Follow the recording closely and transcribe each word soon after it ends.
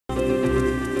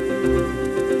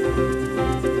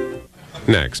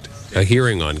Next, a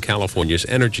hearing on California's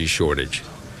energy shortage.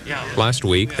 Last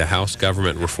week, the House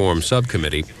Government Reform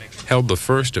Subcommittee held the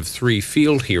first of 3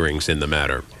 field hearings in the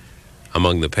matter.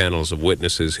 Among the panels of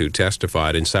witnesses who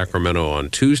testified in Sacramento on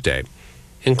Tuesday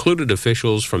included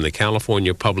officials from the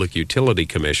California Public Utility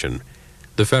Commission,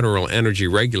 the Federal Energy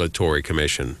Regulatory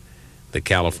Commission, the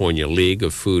California League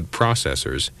of Food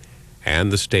Processors,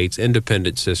 and the state's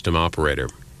independent system operator.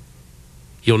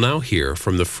 You'll now hear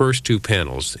from the first 2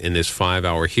 panels in this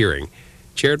 5-hour hearing,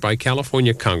 chaired by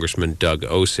California Congressman Doug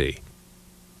Osee.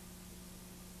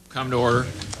 Come to order.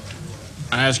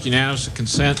 I ask unanimous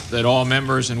consent that all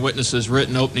members and witnesses'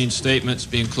 written opening statements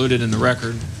be included in the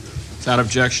record. Without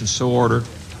objection, so ordered.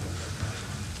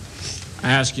 I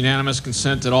ask unanimous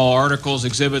consent that all articles,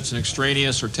 exhibits, and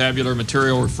extraneous or tabular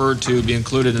material referred to be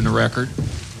included in the record.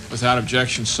 Without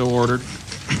objection, so ordered.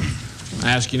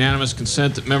 I ask unanimous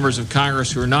consent that members of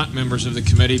Congress who are not members of the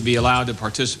committee be allowed to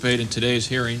participate in today's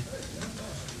hearing.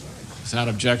 Without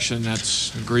objection,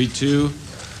 that's agreed to.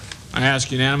 I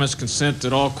ask unanimous consent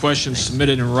that all questions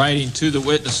submitted in writing to the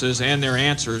witnesses and their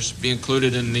answers be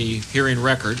included in the hearing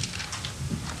record.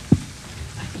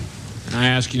 And I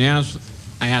ask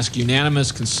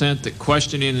unanimous consent that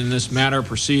questioning in this matter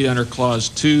proceed under Clause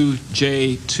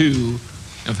 2J2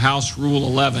 of House Rule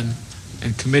 11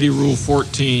 and Committee Rule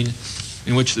 14,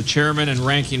 in which the chairman and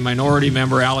ranking minority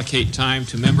member allocate time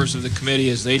to members of the committee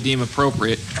as they deem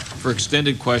appropriate for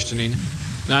extended questioning,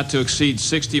 not to exceed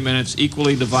 60 minutes,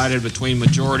 equally divided between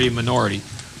majority and minority.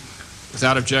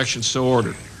 Without objection, so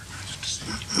ordered.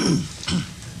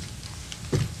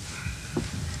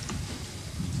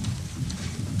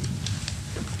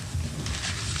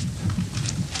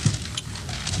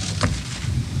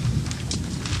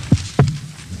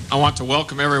 I want to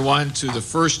welcome everyone to the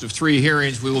first of 3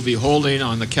 hearings we will be holding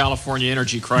on the California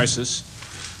energy crisis.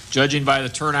 Judging by the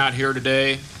turnout here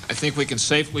today, I think we can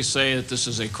safely say that this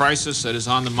is a crisis that is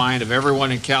on the mind of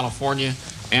everyone in California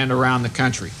and around the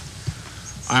country.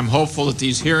 I'm hopeful that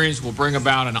these hearings will bring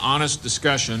about an honest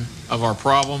discussion of our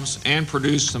problems and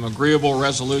produce some agreeable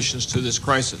resolutions to this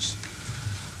crisis.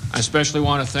 I especially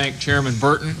want to thank Chairman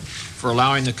Burton for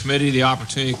allowing the committee the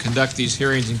opportunity to conduct these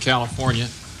hearings in California.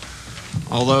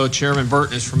 Although Chairman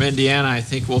Burton is from Indiana, I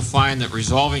think we'll find that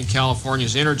resolving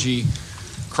California's energy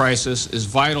crisis is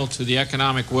vital to the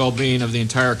economic well-being of the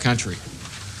entire country.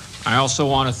 I also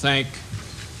want to thank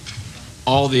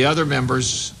all the other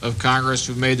members of Congress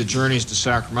who've made the journeys to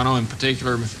Sacramento, in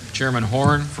particular Chairman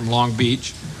Horn from Long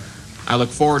Beach. I look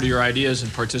forward to your ideas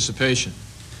and participation.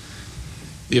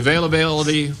 The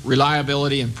availability,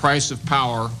 reliability, and price of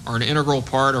power are an integral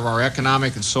part of our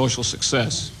economic and social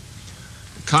success.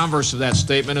 The converse of that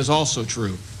statement is also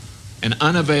true. An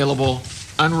unavailable,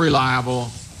 unreliable,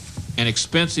 and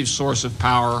expensive source of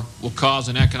power will cause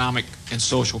an economic and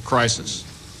social crisis.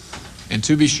 And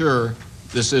to be sure,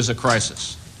 this is a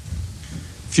crisis.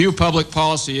 Few public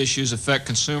policy issues affect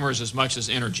consumers as much as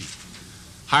energy.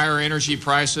 Higher energy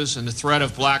prices and the threat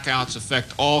of blackouts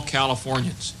affect all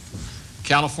Californians.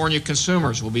 California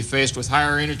consumers will be faced with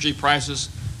higher energy prices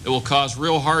that will cause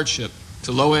real hardship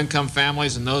to low-income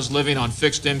families and those living on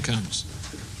fixed incomes.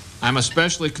 I'm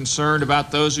especially concerned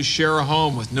about those who share a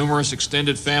home with numerous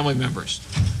extended family members.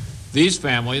 These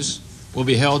families will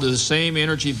be held to the same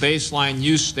energy baseline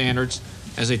use standards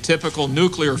as a typical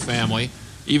nuclear family,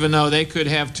 even though they could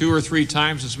have 2 or 3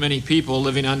 times as many people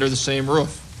living under the same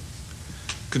roof.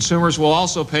 Consumers will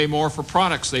also pay more for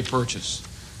products they purchase,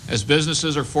 as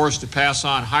businesses are forced to pass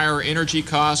on higher energy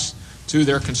costs to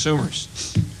their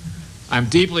consumers. I'm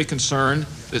deeply concerned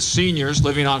that seniors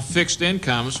living on fixed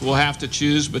incomes will have to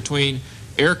choose between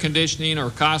air conditioning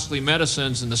or costly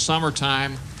medicines in the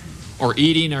summertime or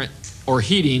eating or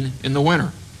heating in the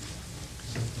winter.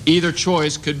 Either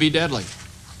choice could be deadly.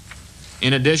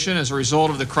 In addition, as a result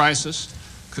of the crisis,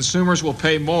 consumers will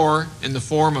pay more in the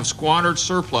form of squandered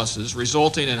surpluses,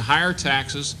 resulting in higher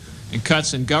taxes and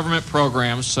cuts in government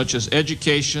programs such as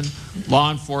education,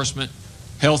 law enforcement,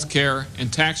 health care,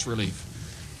 and tax relief.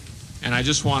 And I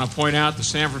just want to point out the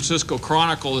San Francisco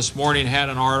Chronicle this morning had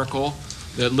an article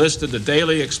that listed the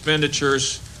daily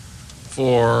expenditures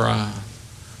for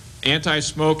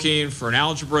anti-smoking, for an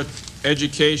algebra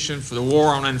education, for the war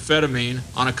on amphetamine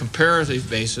on a comparative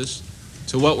basis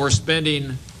to what we're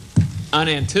spending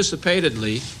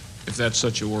unanticipatedly, if that's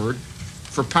such a word,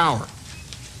 for power.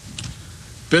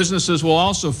 Businesses will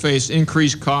also face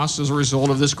increased costs as a result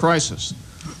of this crisis.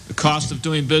 The cost of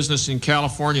doing business in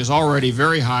California is already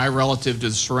very high relative to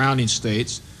the surrounding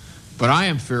states, but I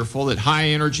am fearful that high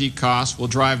energy costs will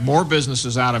drive more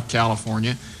businesses out of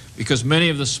California because many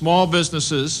of the small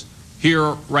businesses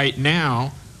here right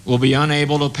now will be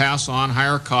unable to pass on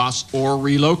higher costs or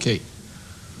relocate.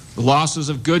 The losses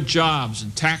of good jobs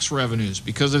and tax revenues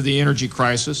because of the energy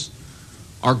crisis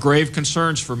are grave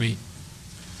concerns for me.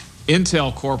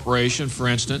 Intel Corporation, for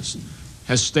instance,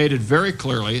 has stated very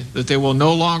clearly that they will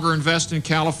no longer invest in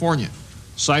California,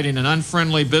 citing an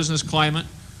unfriendly business climate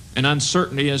and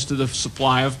uncertainty as to the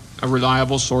supply of a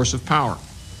reliable source of power.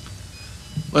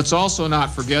 Let's also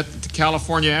not forget that the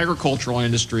California agricultural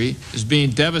industry is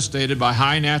being devastated by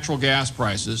high natural gas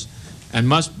prices and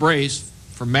must brace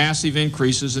for massive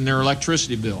increases in their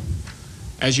electricity bill.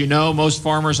 As you know, most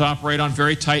farmers operate on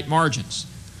very tight margins.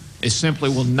 They simply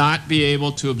will not be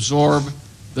able to absorb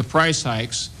the price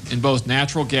hikes in both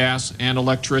natural gas and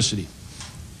electricity.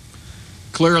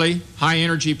 Clearly, high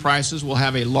energy prices will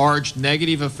have a large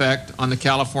negative effect on the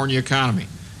California economy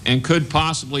and could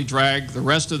possibly drag the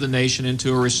rest of the nation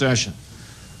into a recession.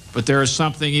 But there is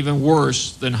something even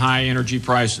worse than high energy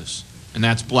prices, and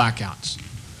that's blackouts.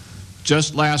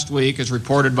 Just last week, as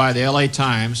reported by the LA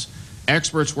Times,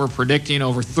 experts were predicting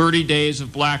over 30 days of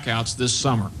blackouts this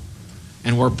summer.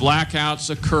 And where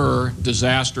blackouts occur,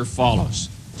 disaster follows.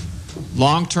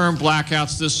 Long-term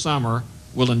blackouts this summer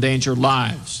will endanger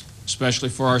lives, especially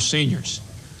for our seniors.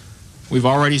 We've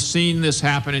already seen this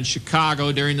happen in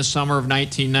Chicago during the summer of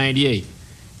 1998.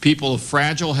 People of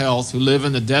fragile health who live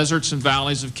in the deserts and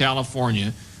valleys of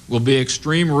California will be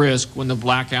extreme risk when the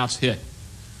blackouts hit.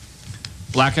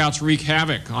 Blackouts wreak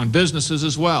havoc on businesses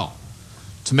as well.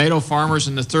 Tomato farmers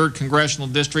in the 3rd Congressional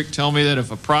District tell me that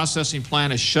if a processing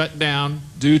plant is shut down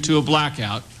due to a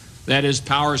blackout, that is,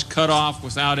 power is cut off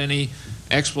without any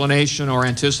explanation or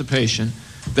anticipation,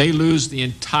 they lose the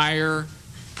entire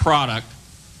product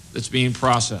that's being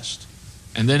processed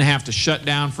and then have to shut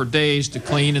down for days to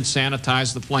clean and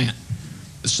sanitize the plant.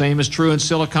 The same is true in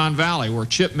Silicon Valley, where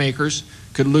chip makers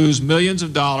could lose millions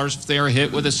of dollars if they are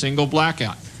hit with a single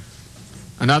blackout.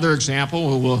 Another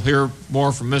example, we'll hear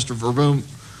more from Mr. Verboom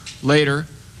later,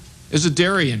 is the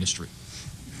dairy industry.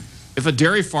 If a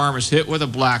dairy farm is hit with a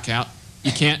blackout,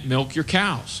 you can't milk your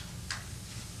cows.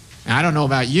 Now, I don't know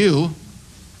about you,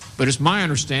 but it's my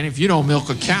understanding if you don't milk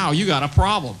a cow, you got a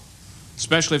problem,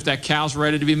 especially if that cow's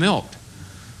ready to be milked.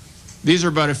 These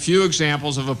are but a few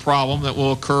examples of a problem that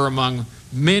will occur among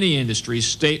many industries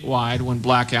statewide when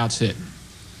blackouts hit.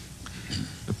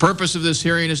 The purpose of this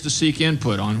hearing is to seek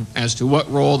input on as to what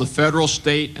role the federal,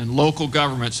 state, and local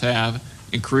governments have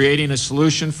in creating a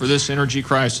solution for this energy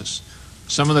crisis.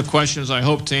 Some of the questions I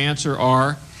hope to answer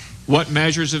are, what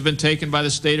measures have been taken by the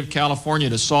state of California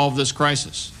to solve this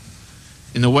crisis?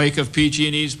 In the wake of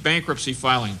PG&E's bankruptcy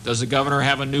filing, does the governor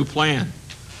have a new plan?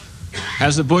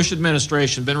 Has the Bush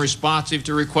administration been responsive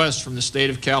to requests from the state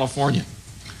of California?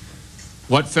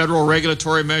 What federal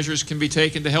regulatory measures can be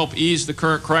taken to help ease the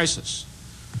current crisis?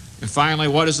 And finally,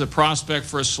 what is the prospect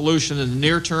for a solution in the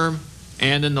near term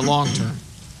and in the long term?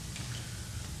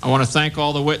 I want to thank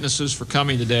all the witnesses for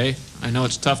coming today. I know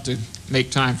it's tough to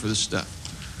make time for this stuff.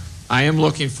 I am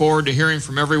looking forward to hearing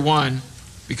from everyone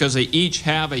because they each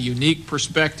have a unique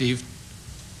perspective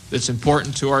that's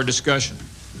important to our discussion.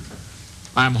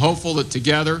 I'm hopeful that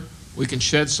together we can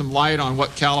shed some light on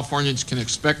what Californians can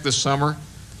expect this summer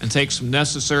and take some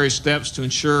necessary steps to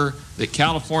ensure that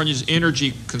California's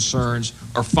energy concerns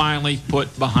are finally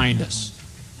put behind us.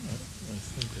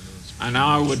 And now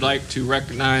I would like to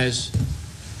recognize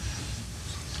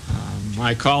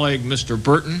my colleague, Mr.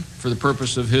 Burton, for the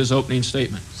purpose of his opening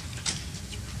statement.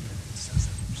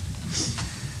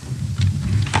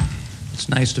 It's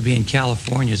nice to be in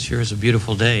California. It sure is a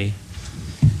beautiful day.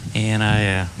 And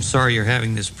I'm sorry you're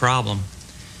having this problem.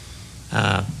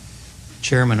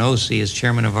 Chairman Ossie is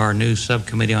chairman of our new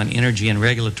subcommittee on energy and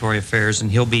regulatory affairs, and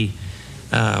he'll be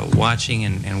watching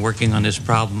and working on this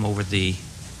problem over the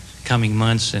coming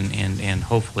months and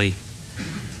hopefully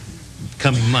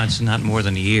coming months, not more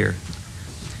than a year.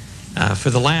 For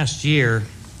the last year,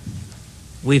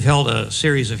 we've held a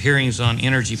series of hearings on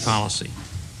energy policy.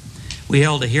 We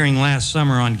held a hearing last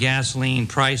summer on gasoline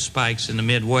price spikes in the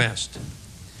Midwest.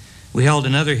 We held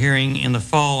another hearing in the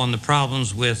fall on the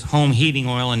problems with home heating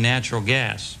oil and natural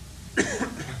gas.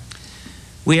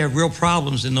 We have real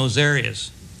problems in those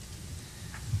areas.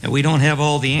 And we don't have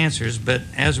all the answers, but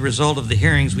as a result of the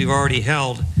hearings we've already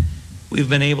held, we've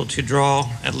been able to draw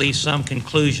at least some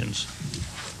conclusions.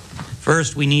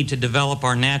 First, we need to develop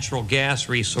our natural gas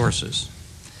resources.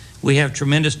 We have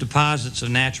tremendous deposits of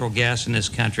natural gas in this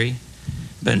country,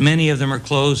 but many of them are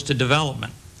closed to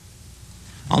development.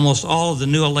 Almost all of the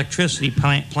new electricity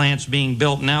plants being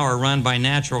built now are run by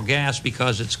natural gas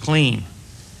because it's clean.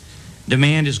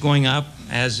 Demand is going up,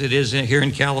 as it is here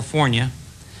in California,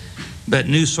 but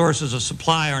new sources of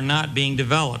supply are not being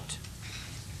developed.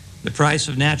 The price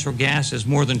of natural gas has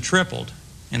more than tripled,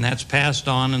 and that's passed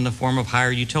on in the form of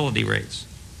higher utility rates.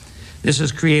 This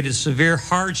has created severe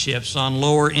hardships on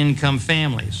lower-income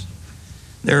families.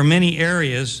 There are many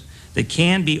areas that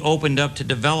can be opened up to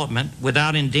development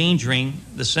without endangering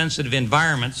the sensitive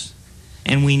environments,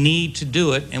 and we need to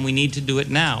do it, and we need to do it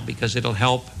now because it'll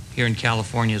help here in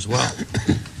California as well.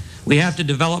 We have to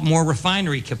develop more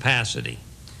refinery capacity.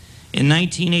 In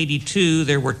 1982,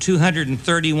 there were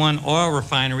 231 oil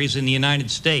refineries in the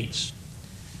United States.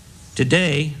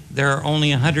 Today, there are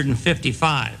only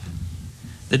 155.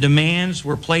 The demands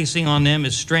we're placing on them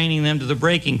is straining them to the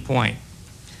breaking point.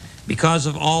 Because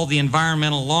of all the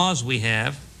environmental laws we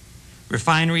have,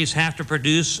 refineries have to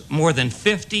produce more than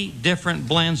 50 different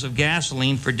blends of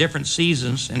gasoline for different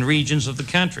seasons and regions of the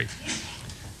country.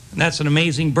 And that's an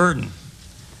amazing burden.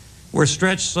 We're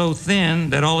stretched so thin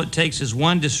that all it takes is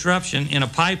one disruption in a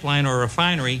pipeline or a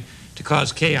refinery to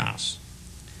cause chaos.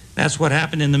 That's what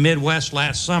happened in the Midwest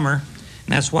last summer, and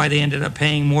that's why they ended up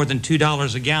paying more than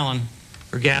 $2 a gallon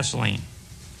for gasoline.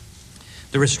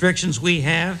 The restrictions we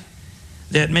have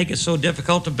that make it so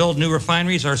difficult to build new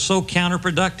refineries are so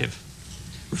counterproductive.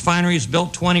 Refineries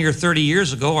built 20 or 30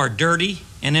 years ago are dirty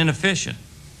and inefficient.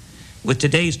 With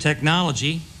today's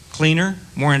technology, cleaner,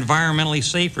 more environmentally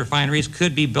safe refineries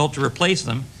could be built to replace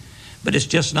them, but it's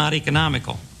just not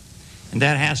economical, and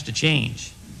that has to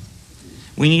change.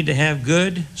 We need to have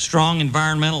good, strong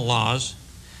environmental laws,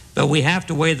 but we have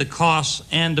to weigh the costs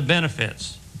and the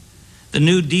benefits. The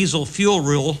new diesel fuel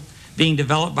rule being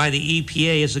developed by the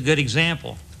EPA is a good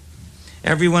example.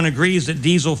 Everyone agrees that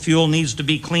diesel fuel needs to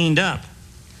be cleaned up.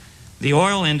 The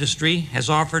oil industry has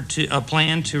offered a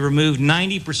plan to remove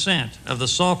 90% of the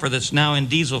sulfur that's now in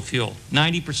diesel fuel,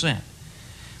 90%.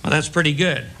 Well, that's pretty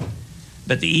good,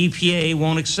 but the EPA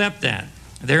won't accept that.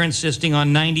 They're insisting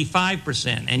on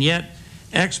 95%, and yet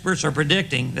experts are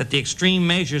predicting that the extreme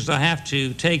measures they'll have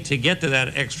to take to get to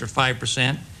that extra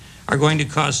 5% are going to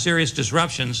cause serious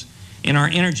disruptions in our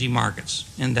energy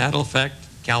markets, and that'll affect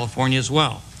California as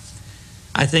well.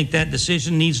 I think that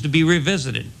decision needs to be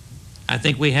revisited. I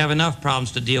think we have enough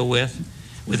problems to deal with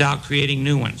without creating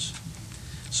new ones.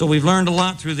 So we've learned a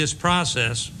lot through this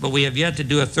process, but we have yet to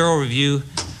do a thorough review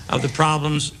of the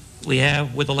problems we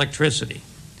have with electricity.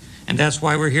 And that's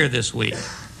why we're here this week.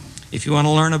 If you want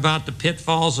to learn about the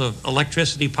pitfalls of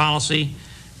electricity policy,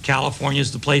 California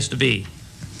is the place to be.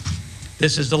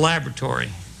 This is the laboratory,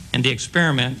 and the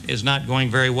experiment is not going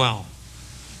very well.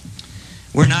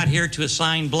 We're not here to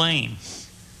assign blame.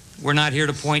 We're not here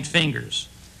to point fingers.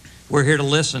 We're here to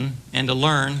listen and to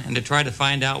learn and to try to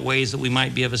find out ways that we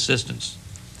might be of assistance.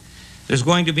 There's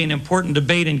going to be an important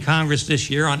debate in Congress this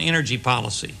year on energy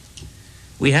policy.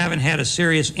 We haven't had a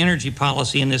serious energy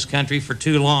policy in this country for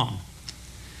too long.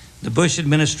 The Bush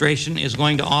administration is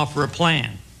going to offer a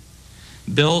plan.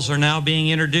 Bills are now being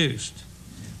introduced.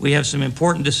 We have some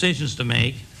important decisions to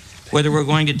make, whether we're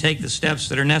going to take the steps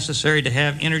that are necessary to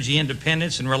have energy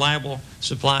independence and reliable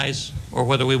supplies, or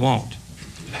whether we won't.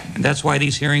 And that's why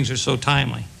these hearings are so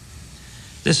timely.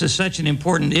 This is such an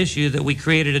important issue that we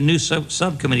created a new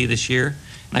subcommittee this year,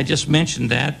 and I just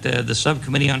mentioned that, the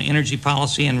Subcommittee on Energy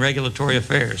Policy and Regulatory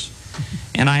Affairs.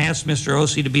 And I asked Mr.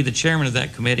 Ossie to be the chairman of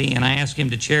that committee, and I asked him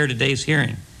to chair today's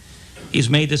hearing. He's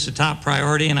made this a top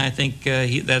priority, and I think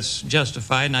that's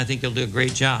justified, and I think he'll do a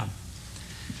great job.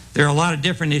 There are a lot of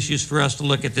different issues for us to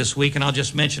look at this week, and I'll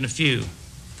just mention a few.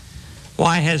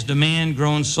 Why has demand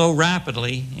grown so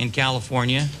rapidly in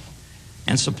California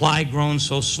and supply grown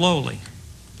so slowly?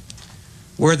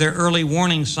 Were there early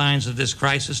warning signs of this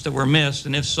crisis that were missed,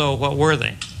 and if so, what were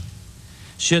they?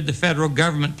 Should the federal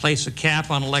government place a cap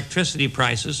on electricity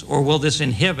prices, or will this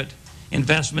inhibit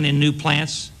investment in new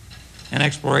plants and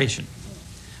exploration?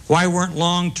 Why weren't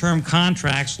long-term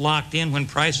contracts locked in when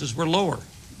prices were lower?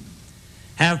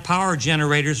 Have power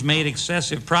generators made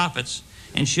excessive profits,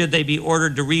 and should they be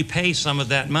ordered to repay some of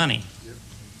that money?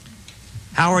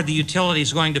 How are the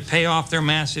utilities going to pay off their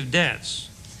massive debts?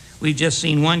 We've just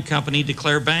seen one company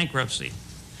declare bankruptcy.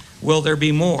 Will there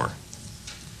be more?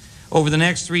 Over the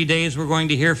next 3 days, we're going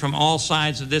to hear from all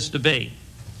sides of this debate.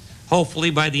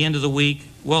 Hopefully, by the end of the week,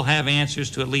 we'll have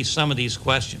answers to at least some of these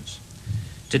questions.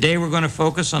 Today, we're going to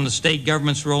focus on the state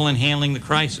government's role in handling the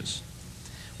crisis.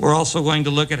 We're also going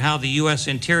to look at how the U.S.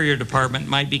 Interior Department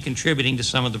might be contributing to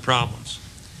some of the problems.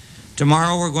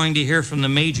 Tomorrow, we're going to hear from the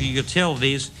major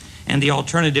utilities and the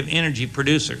alternative energy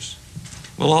producers.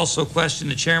 We'll also question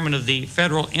the chairman of the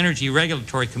Federal Energy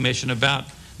Regulatory Commission about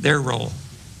their role.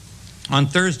 On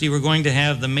Thursday, we're going to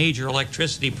have the major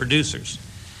electricity producers,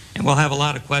 and we'll have a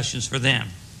lot of questions for them.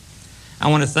 I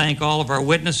want to thank all of our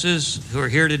witnesses who are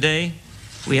here today,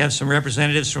 We have some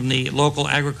representatives from the local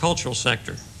agricultural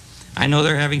sector. I know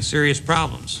they're having serious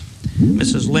problems.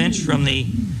 Mrs. Lynch from the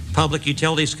Public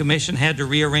Utilities Commission had to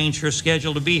rearrange her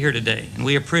schedule to be here today, and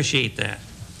we appreciate that.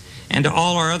 And to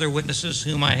all our other witnesses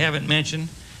whom I haven't mentioned,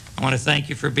 I want to thank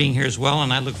you for being here as well,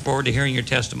 and I look forward to hearing your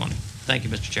testimony. Thank you,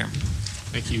 Mr. Chairman.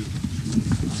 Thank you.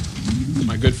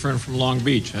 My good friend from Long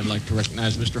Beach, I'd like to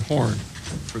recognize Mr. Horn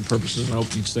for the purposes of an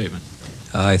opening statement.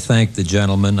 I thank the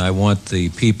gentleman. I want the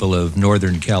people of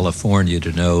Northern California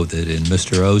to know that in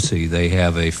Mr. Ossie, they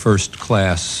have a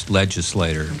first-class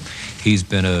legislator. He's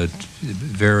been a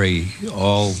very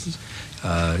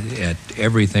at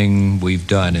everything we've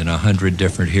done in 100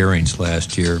 different hearings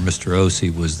last year. Mr.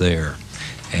 Ossie was there,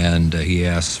 and he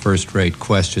asks first-rate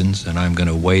questions, and I'm going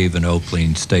to waive an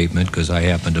opening statement because I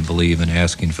happen to believe in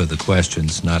asking for the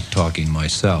questions, not talking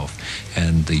myself.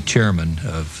 And the chairman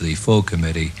of the full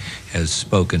committee has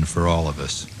spoken for all of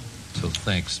us. So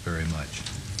thanks very much.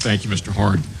 Thank you, Mr.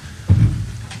 Horn.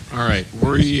 All right,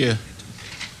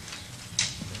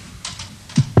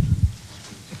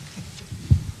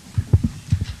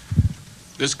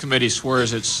 this committee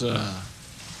swears its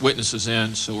witnesses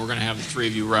in, so we're going to have the three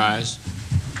of you rise.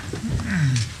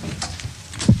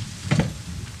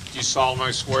 Do you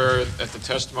solemnly swear that the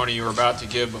testimony you are about to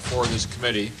give before this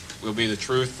committee will be the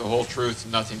truth, the whole truth,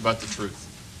 and nothing but the truth?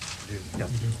 Yep.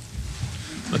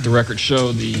 Let the record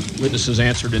show the witnesses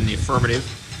answered in the affirmative.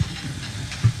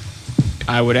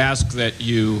 I would ask that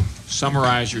you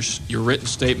summarize your written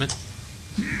statement.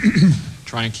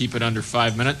 Try and keep it under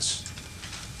 5 minutes.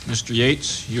 Mr.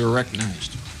 Yates, you are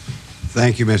recognized.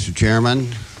 Thank you, Mr. Chairman.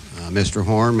 Mr.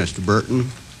 Horn, Mr. Burton,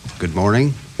 good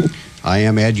morning. I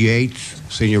am Ed Yates,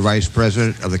 Senior Vice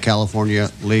President of the California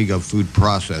League of Food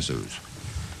Processors.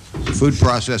 The food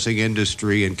processing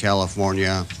industry in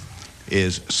California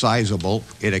is sizable.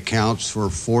 It accounts for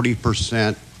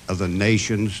 40% of the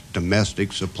nation's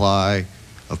domestic supply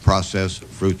of processed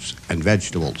fruits and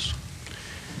vegetables.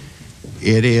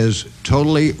 It is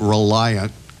totally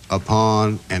reliant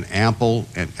upon an ample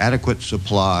and adequate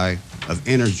supply of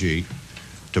energy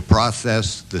to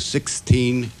process the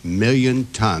 16 million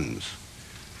tons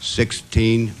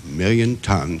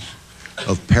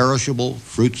of perishable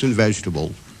fruits and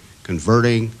vegetables,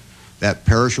 converting that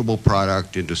perishable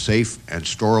product into safe and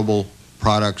storable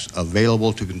products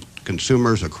available to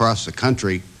consumers across the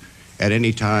country at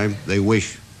any time they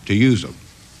wish to use them.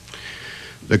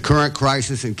 The current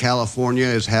crisis in California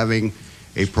is having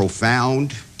a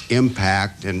profound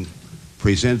impact and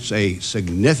presents a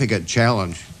significant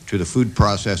challenge to the food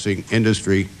processing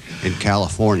industry in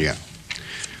California.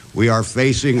 We are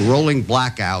facing rolling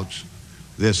blackouts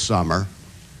this summer.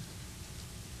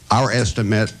 Our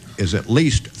estimate is at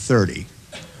least 30.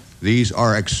 These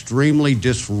are extremely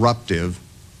disruptive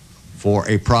for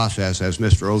a process, as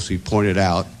Mr. Ossie pointed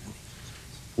out,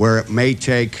 where it may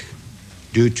take,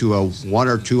 due to a 1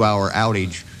 or 2 hour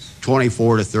outage,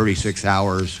 24 to 36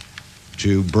 hours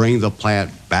to bring the plant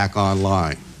back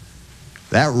online.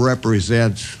 That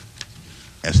represents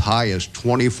as high as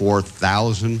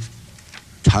 24,000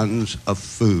 tons of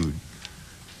food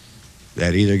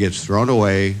that either gets thrown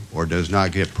away or does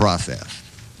not get processed.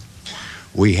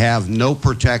 We have no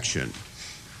protection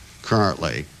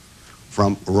currently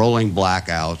from rolling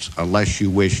blackouts unless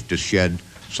you wish to shed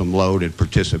some load and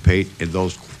participate in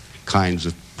those kinds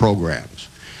of programs.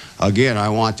 Again, I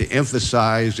want to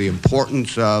emphasize the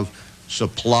importance of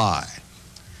supply.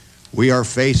 We are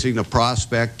facing the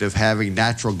prospect of having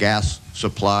natural gas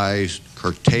supplies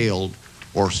curtailed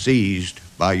or seized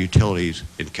by utilities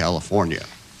in California.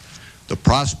 The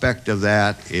prospect of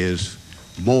that is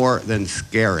more than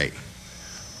scary.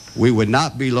 We would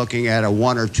not be looking at a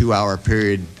 1 or 2 hour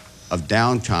period of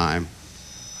downtime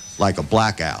like a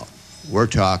blackout. We're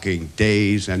talking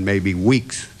days and maybe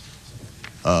weeks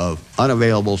of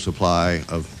unavailable supply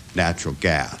of natural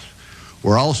gas.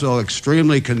 We're also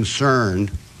extremely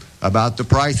concerned about the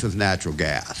price of natural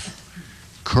gas.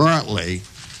 Currently,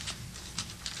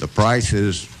 the price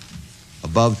is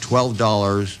above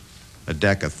 $12 a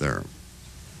decatherm.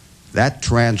 That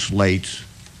translates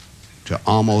to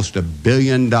almost $1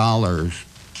 billion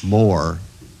more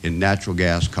in natural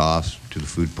gas costs to the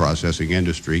food processing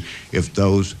industry if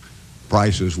those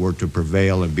prices were to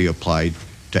prevail and be applied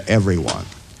to everyone.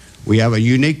 We have a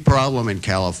unique problem in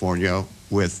California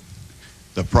with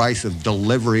the price of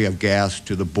delivery of gas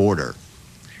to the border.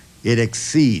 It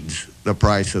exceeds the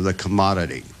price of the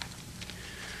commodity.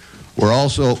 We're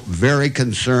also very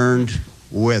concerned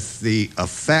with the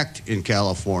effect in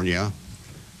California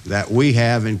that we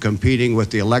have in competing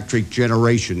with the electric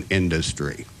generation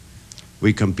industry.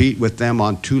 We compete with them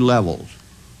on 2 levels.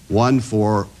 One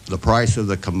for the price of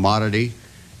the commodity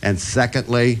and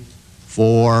secondly,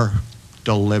 for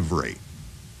delivery.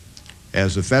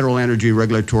 As the Federal Energy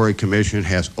Regulatory Commission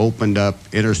has opened up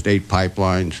interstate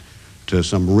pipelines to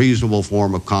some reasonable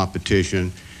form of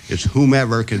competition, it's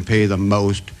whomever can pay the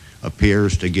most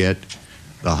appears to get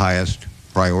the highest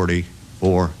priority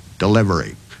for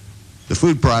delivery. The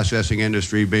food processing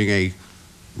industry, being a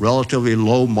relatively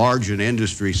low margin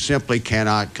industry, simply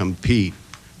cannot compete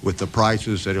with the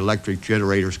prices that electric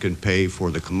generators can pay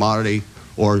for the commodity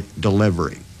or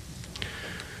delivery.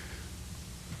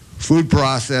 Food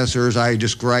processors, I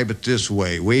describe it this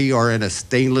way: we are in a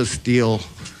stainless steel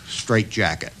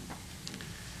straitjacket.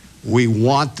 We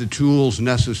want the tools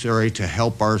necessary to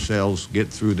help ourselves get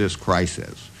through this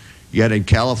crisis. Yet in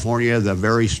California, the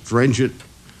very stringent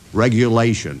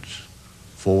regulations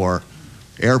for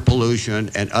air pollution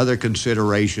and other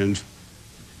considerations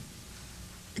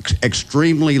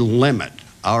extremely limit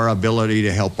our ability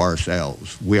to help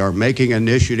ourselves. We are making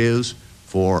initiatives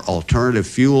for alternative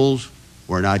fuels.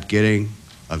 We're not getting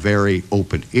a very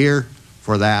open ear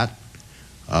for that.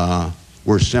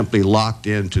 We're simply locked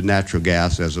into natural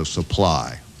gas as a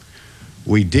supply.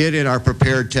 We did, in our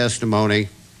prepared testimony,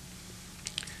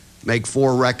 make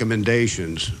 4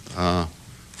 recommendations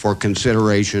for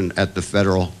consideration at the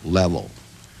federal level.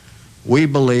 We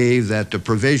believe that the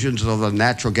provisions of the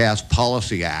Natural Gas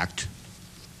Policy Act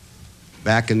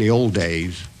back in the old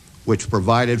days, which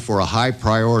provided for a high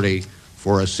priority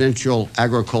for essential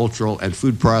agricultural and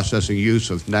food processing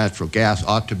use of natural gas,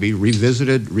 ought to be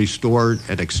revisited, restored,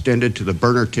 and extended to the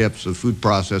burner tips of food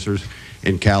processors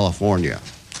in California.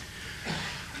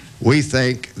 We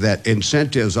think that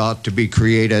incentives ought to be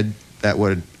created that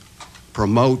would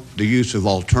promote the use of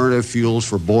alternative fuels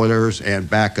for boilers and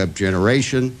backup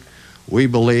generation. We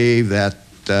believe that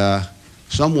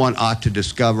someone ought to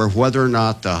discover whether or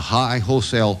not the high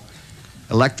wholesale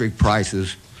electric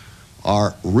prices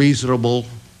are reasonable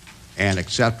and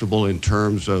acceptable in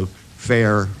terms of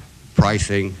fair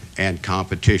pricing and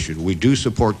competition. We do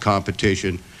support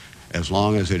competition as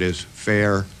long as it is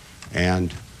fair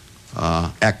and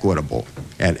equitable,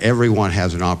 and everyone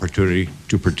has an opportunity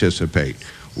to participate.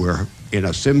 We're in a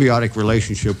symbiotic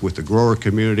relationship with the grower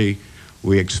community.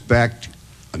 We expect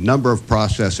a number of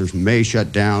processors may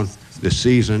shut down this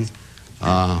season,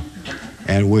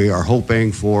 and we are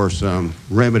hoping for some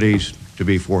remedies to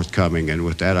be forthcoming. And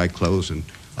with that, I close, and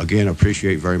again,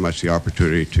 appreciate very much the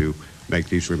opportunity to make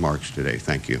these remarks today.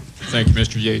 Thank you. Thank you,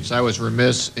 Mr. Yates. I was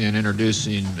remiss in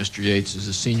introducing Mr. Yates as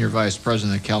the Senior Vice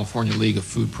President of the California League of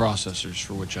Food Processors,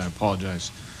 for which I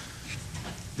apologize.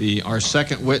 Our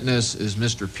second witness is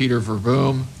Mr. Peter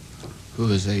Verboom, who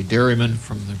is a dairyman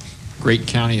from the great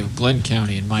county of Glenn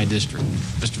County in my district.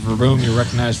 Mr. Verboom, you're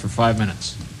recognized for 5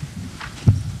 minutes.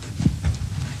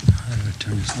 How do I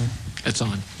turn this on? It's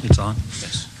on. It's on?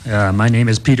 Yes. My name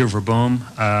is Peter Verboom.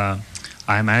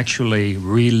 I'm actually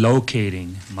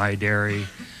relocating my dairy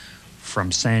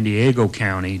from San Diego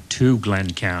County to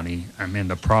Glenn County. I'm in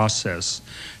the process,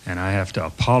 and I have to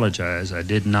apologize. I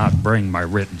did not bring my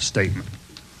written statement,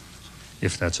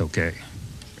 if that's okay.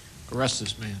 Arrest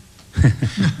this man.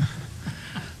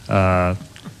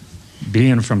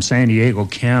 Being from San Diego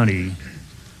County,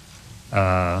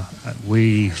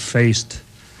 we faced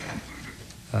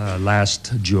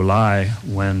last July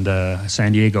when the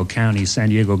San Diego County, San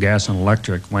Diego Gas and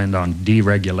Electric went on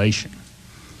deregulation.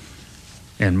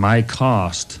 And my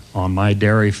cost on my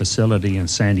dairy facility in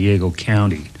San Diego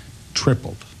County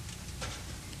tripled.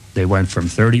 They went from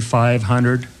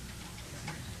 $3,500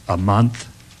 a month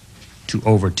to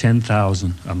over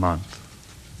 $10,000 a month.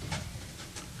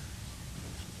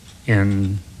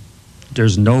 And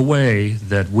there's no way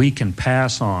that we can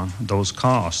pass on those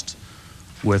costs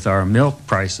with our milk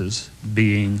prices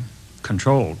being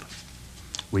controlled.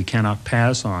 We cannot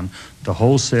pass on the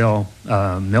wholesale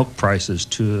milk prices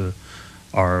to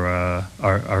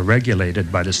are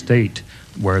regulated by the state,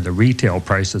 where the retail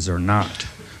prices are not.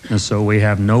 And so we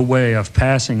have no way of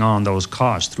passing on those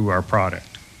costs through our product.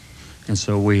 And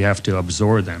so we have to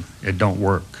absorb them. It don't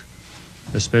work,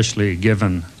 especially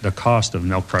given the cost of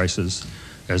milk prices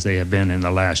as they have been in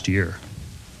the last year.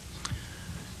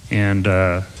 And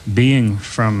being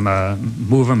from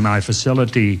moving my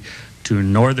facility to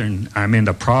northern, I'm in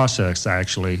the process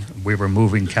actually. We were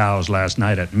moving cows last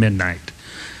night at midnight,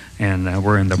 and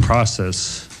we're in the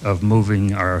process of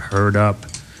moving our herd up.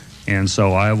 And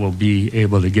so I will be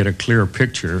able to get a clear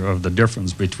picture of the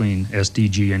difference between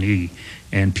SDG&E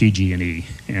and PG&E.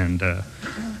 And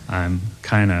I'm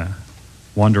kind of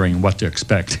wondering what to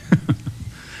expect.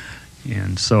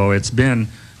 And so it's been,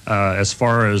 as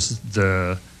far as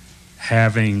the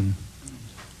having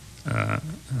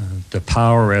the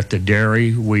power at the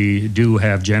dairy. We do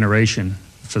have generation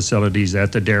facilities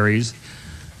at the dairies.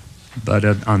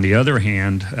 But on the other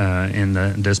hand, in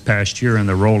this past year, in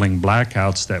the rolling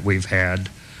blackouts that we've had,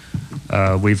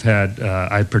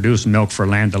 I produce milk for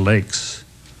Land O'Lakes,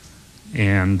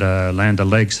 and Land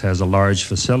O'Lakes has a large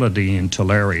facility in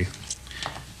Tulare.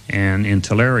 And in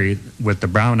Tulare, with the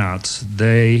brownouts,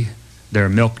 their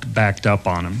milk backed up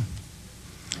on them.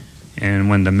 And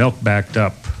when the milk backed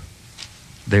up,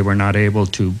 they were not able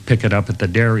to pick it up at the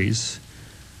dairies.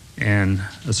 And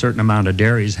a certain amount of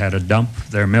dairies had to dump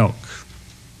their milk,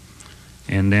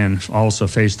 and then also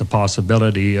faced the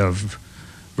possibility of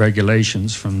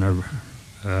regulations from the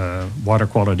Water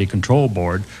Quality Control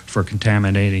Board for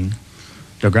contaminating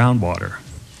the groundwater.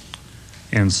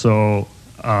 And so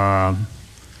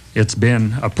it's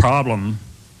been a problem.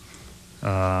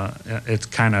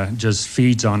 It kind of just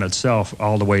feeds on itself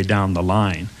all the way down the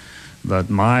line.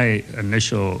 But my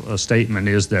initial statement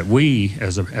is that we,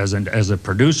 as a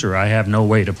producer, I have no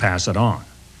way to pass it on.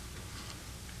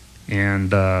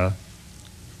 And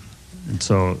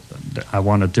so I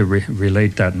wanted to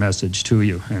relate that message to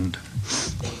you. And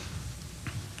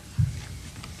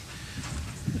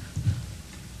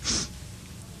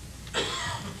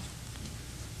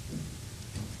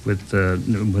with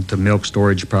the milk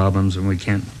storage problems, and we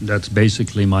can't. That's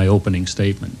basically my opening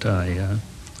statement.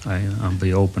 I'll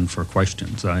be open for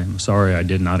questions. I'm sorry I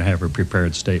did not have a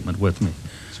prepared statement with me.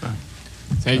 That's fine.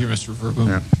 Thank you, Mr. Verboom.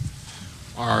 Yeah.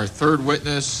 Our third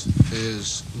witness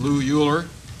is Lou Euler,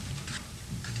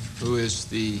 who is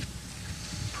the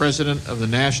president of the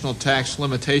National Tax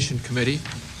Limitation Committee,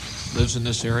 lives in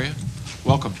this area.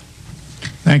 Welcome.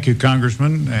 Thank you,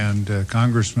 Congressman, and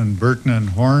Congressman Burton and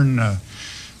Horn.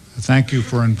 Thank you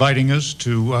for inviting us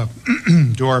to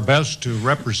do our best to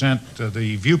represent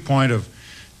the viewpoint of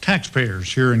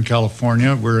taxpayers here in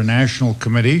California. We're a national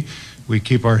committee. We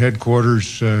keep our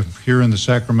headquarters here in the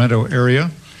Sacramento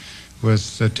area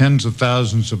with tens of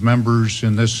thousands of members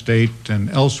in this state and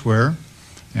elsewhere.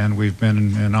 And we've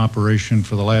been in operation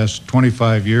for the last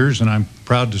 25 years. And I'm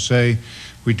proud to say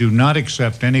we do not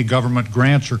accept any government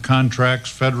grants or contracts,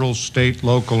 federal, state,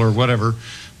 local, or whatever,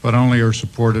 but only are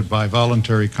supported by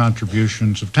voluntary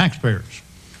contributions of taxpayers.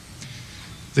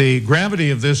 The gravity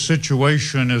of this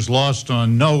situation is lost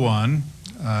on no one.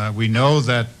 We know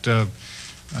that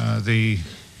the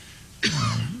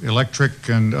electric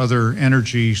and other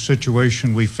energy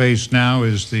situation we face now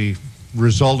is the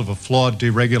result of a flawed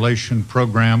deregulation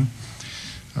program,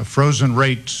 frozen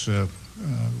rates,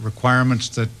 requirements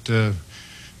that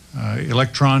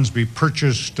electrons be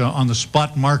purchased on the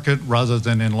spot market rather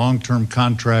than in long-term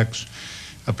contracts,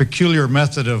 a peculiar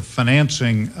method of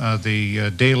financing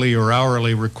the daily or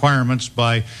hourly requirements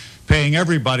by paying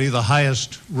everybody the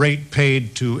highest rate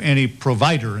paid to any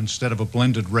provider instead of a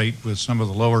blended rate with some of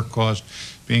the lower cost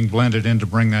being blended in to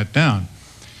bring that down.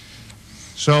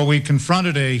 So we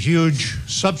confronted a huge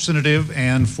substantive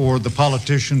and, for the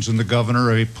politicians and the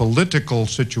governor, a political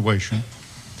situation.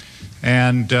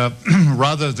 And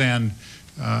rather than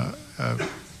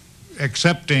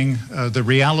accepting the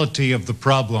reality of the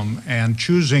problem and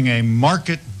choosing a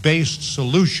market-based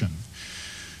solution,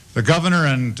 the governor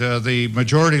and the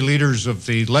majority leaders of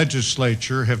the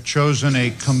legislature have chosen a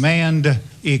command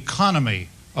economy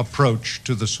approach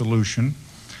to the solution.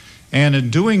 And in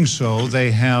doing so,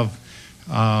 they have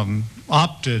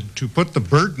opted to put the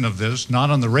burden of this not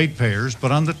on the ratepayers,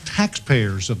 but on the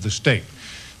taxpayers of the state.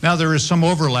 Now, there is some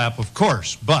overlap, of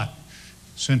course, but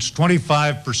since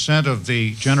 25% of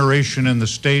the generation in the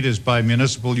state is by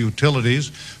municipal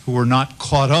utilities who were not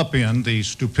caught up in the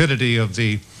stupidity of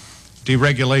the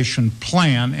deregulation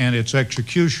plan and its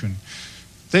execution,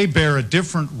 they bear a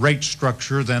different rate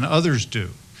structure than others do.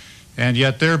 And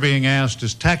yet they're being asked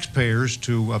as taxpayers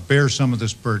to bear some of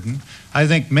this burden, I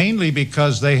think mainly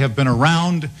because they have been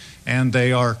around and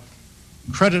they are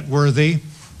creditworthy.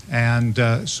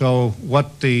 And so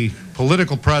what the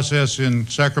political process in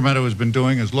Sacramento has been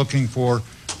doing is looking for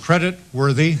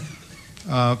credit-worthy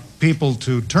people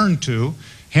to turn to,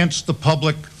 hence the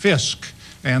public fisc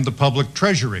and the public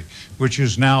treasury, which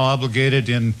is now obligated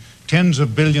in tens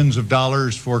of billions of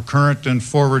dollars for current and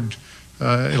forward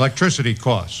electricity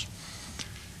costs.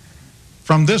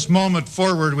 From this moment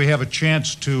forward, we have a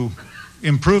chance to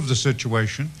improve the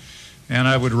situation. And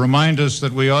I would remind us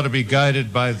that we ought to be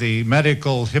guided by the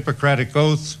medical Hippocratic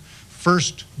oath,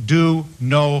 first do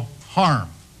no harm.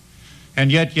 And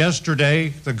yet yesterday,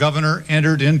 the governor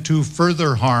entered into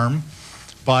further harm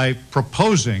by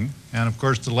proposing, and of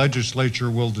course the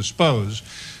legislature will dispose,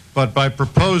 but by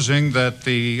proposing that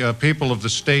the people of the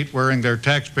state wearing their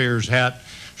taxpayer's hat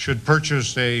should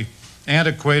purchase a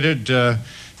antiquated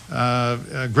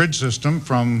grid system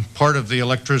from part of the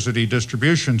electricity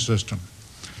distribution system.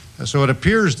 So it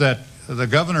appears that the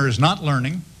governor is not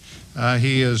learning.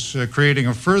 He is creating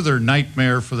a further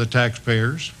nightmare for the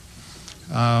taxpayers.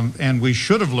 And we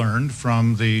should have learned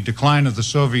from the decline of the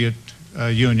Soviet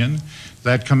Union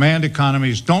that command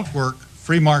economies don't work,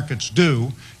 free markets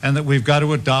do, and that we've got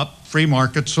to adopt free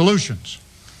market solutions.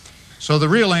 So the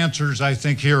real answers, I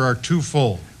think, here are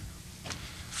twofold.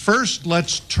 First,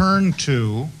 let's turn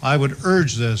to, I would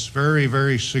urge this very,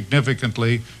 very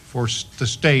significantly for the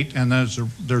state, and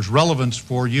there's relevance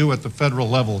for you at the federal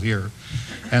level here,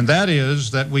 and that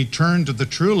is that we turn to the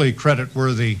truly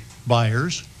creditworthy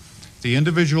buyers, the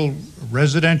individual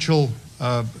residential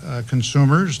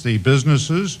consumers, the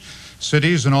businesses,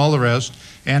 cities, and all the rest,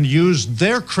 and use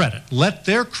their credit. Let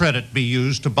their credit be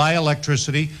used to buy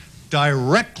electricity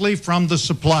directly from the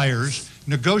suppliers,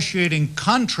 negotiating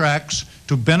contracts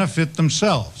to benefit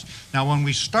themselves. Now, when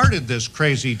we started this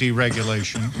crazy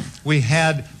deregulation, we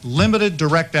had limited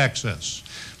direct access.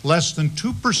 Less than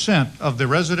 2% of the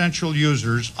residential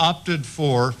users opted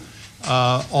for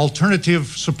alternative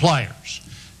suppliers.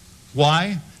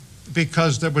 Why?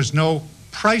 Because there was no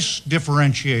price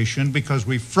differentiation, because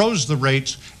we froze the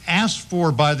rates asked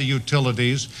for by the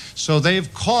utilities, so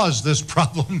they've caused this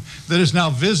problem that is now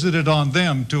visited on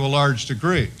them to a large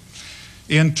degree.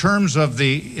 In terms of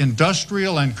the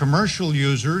industrial and commercial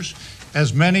users,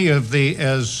 as many of the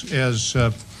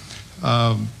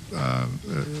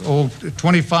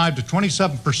 25 to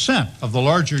 27% of the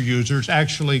larger users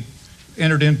actually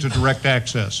entered into direct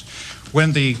access.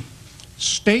 When the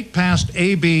state passed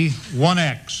AB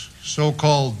 1X,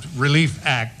 so-called Relief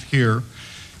Act here,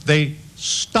 they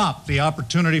stopped the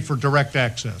opportunity for direct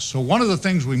access. So one of the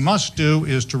things we must do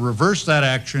is to reverse that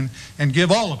action and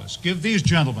give all of us, give these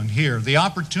gentlemen here, the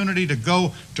opportunity to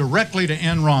go directly to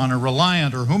Enron or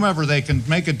Reliant or whomever they can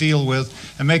make a deal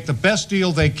with and make the best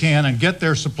deal they can and get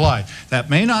their supply. That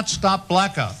may not stop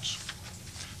blackouts,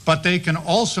 but they can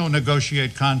also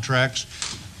negotiate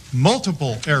contracts,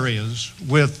 multiple areas,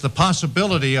 with the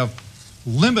possibility of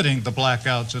limiting the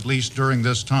blackouts, at least during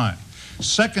this time.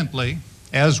 Secondly,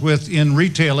 as with in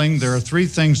retailing, there are three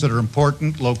things that are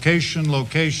important: location,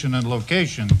 location, and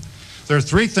location. There are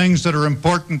three things that are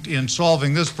important in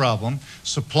solving this problem: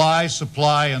 supply,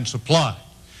 supply, and supply.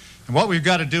 And what we've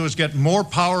got to do is get more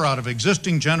power out of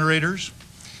existing generators.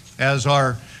 As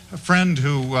our friend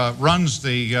who runs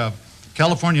the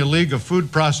California League of Food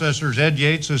Processors, Ed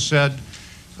Yates, has said,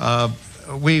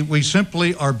 we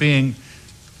simply are being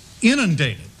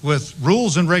inundated with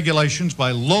rules and regulations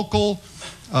by local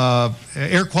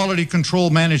air quality control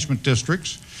management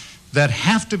districts that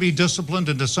have to be disciplined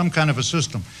into some kind of a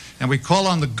system. And we call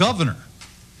on the governor.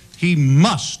 He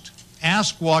must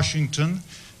ask Washington,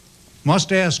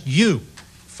 must ask you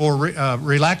for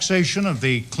relaxation of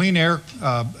the clean air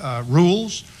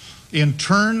rules. In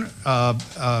turn,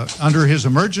 under his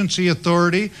emergency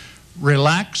authority,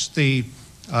 relax the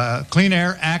Clean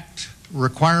Air Act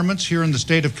requirements here in the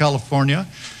state of California,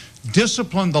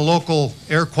 discipline the local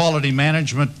air quality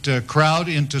management crowd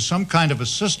into some kind of a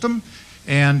system,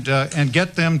 and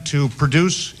get them to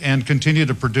produce and continue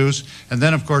to produce. And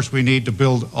then, of course, we need to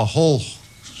build a whole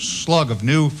slug of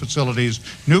new facilities,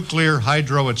 nuclear,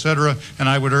 hydro, etc. And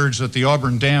I would urge that the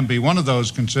Auburn Dam be one of those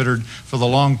considered for the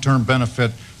long-term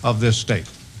benefit of this state.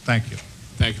 Thank you.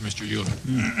 Thank you, Mr. Euler.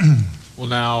 We'll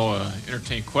now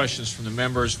entertain questions from the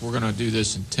members. We're going to do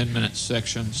this in 10-minute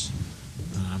sections.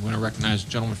 I'm going to recognize the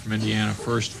gentleman from Indiana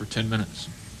first for 10 minutes.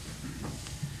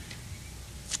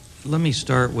 Let me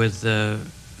start with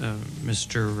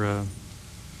Mr.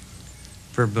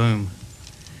 Verboom.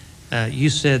 You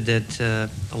said that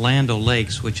Land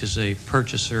O'Lakes, which is a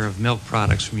purchaser of milk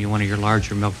products from you, one of your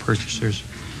larger milk purchasers,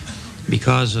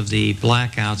 because of the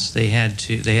blackouts,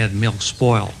 they had milk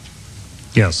spoil.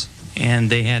 Yes. And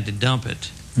they had to dump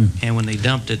it. And when they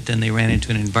dumped it, then they ran into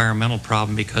an environmental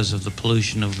problem because of the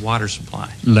pollution of water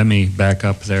supply. Let me back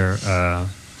up there.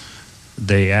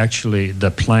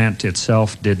 The plant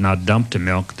itself did not dump the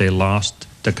milk. They lost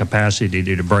the capacity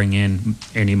to bring in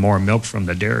any more milk from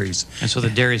the dairies. And so the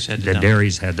dairies had to dump. The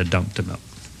dairies had to dump the milk.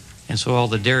 And so all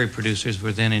the dairy producers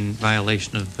were then in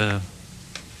violation of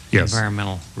Yes.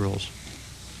 environmental rules.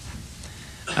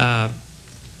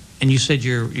 And you said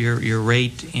your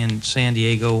rate in San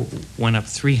Diego went up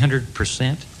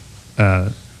 300%?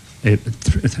 It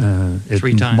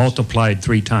 3 times? Multiplied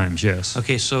 3 times, yes.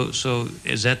 Okay, so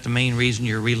is that the main reason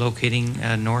you're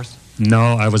relocating north?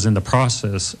 No, I was in the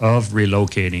process of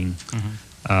relocating,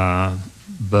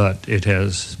 but it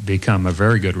has become a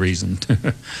very good reason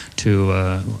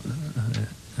to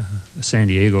San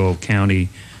Diego County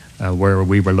where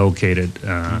we were located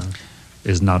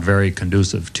is not very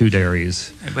conducive to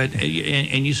dairies. But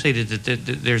and you say that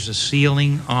there's a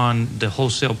ceiling on the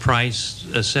wholesale price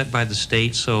set by the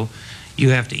state, so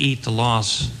you have to eat the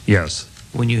loss. Yes.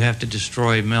 When you have to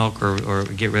destroy milk or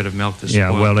get rid of milk that's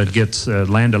spoiled. Yeah, well, it gets,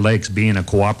 Land O'Lakes being a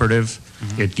cooperative,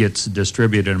 it gets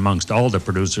distributed amongst all the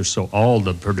producers, so all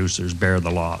the producers bear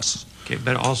the loss. Okay,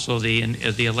 but also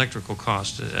the electrical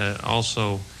cost,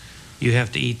 also you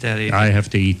have to eat that. I have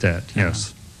to eat that,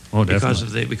 yes. Oh,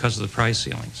 definitely. Because of the price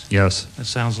ceilings. Yes. It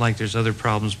sounds like there's other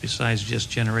problems besides just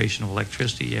generation of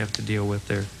electricity you have to deal with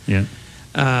there. Yeah.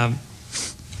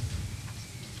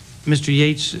 Mr.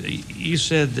 Yates, you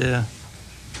said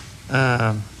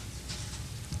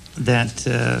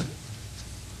that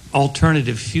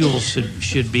alternative fuels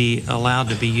should be allowed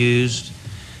to be used,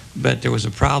 but there was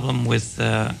a problem with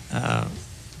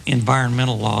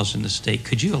environmental laws in the state.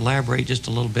 Could you elaborate just a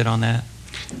little bit on that?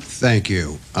 Thank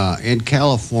you. In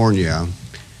California,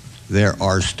 there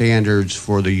are standards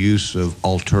for the use of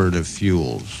alternative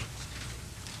fuels.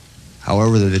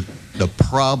 However, the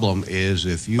problem is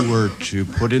if you were to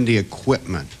put in the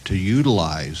equipment to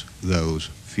utilize those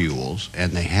fuels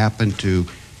and they happen to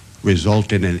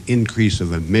result in an increase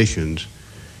of emissions,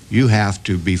 you have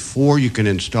to, before you can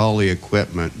install the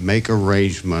equipment, make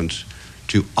arrangements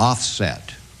to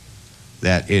offset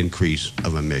that increase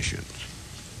of emissions.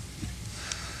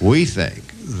 We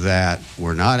think that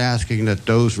we're not asking that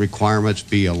those requirements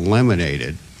be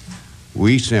eliminated.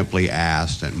 We simply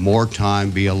ask that more time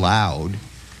be allowed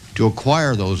to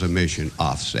acquire those emission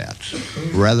offsets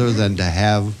rather than to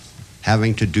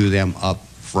having to do them up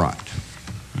front.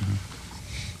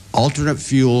 Alternate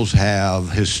fuels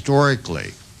have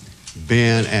historically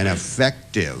been an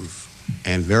effective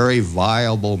and very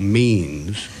viable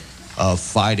means of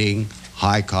fighting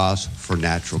high costs for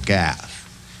natural gas.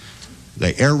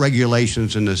 The air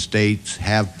regulations in the states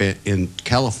in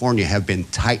California have been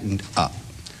tightened up.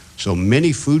 So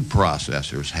many food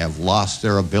processors have lost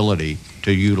their ability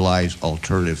to utilize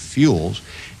alternative fuels,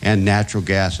 and natural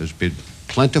gas has been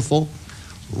plentiful,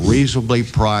 reasonably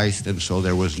priced, and so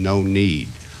there was no need.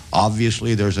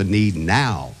 Obviously, there's a need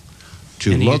now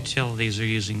to and look. And utilities are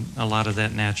using a lot of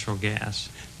that natural gas.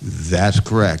 That's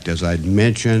correct. As I'd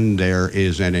mentioned, there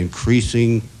is an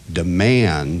increasing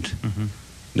demand,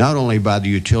 not only by the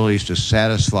utilities to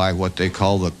satisfy what they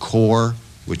call the core,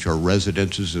 which are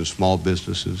residences and small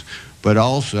businesses, but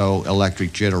also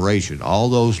electric generation. All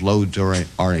those loads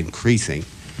are increasing,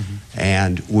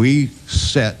 and we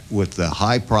sit with the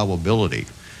high probability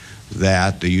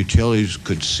that the utilities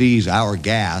could seize our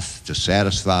gas to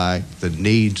satisfy the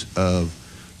needs of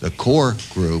the core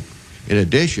group. In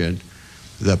addition,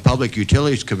 the Public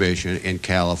Utilities Commission in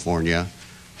California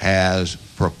has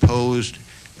proposed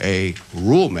a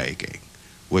rulemaking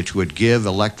which would give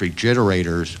electric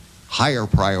generators higher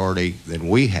priority than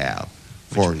we have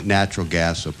for natural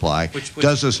gas supply. Which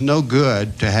does us no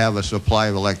good to have a supply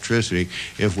of electricity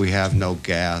if we have no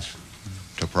gas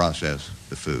to process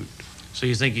the food. So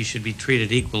you think you should be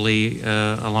treated equally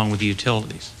along with the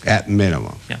utilities? At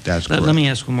minimum, yeah. That's correct. Let me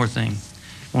ask one more thing,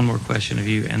 one more question of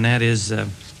you, and that is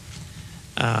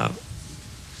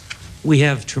we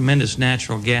have tremendous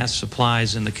natural gas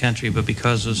supplies in the country, but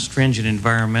because of stringent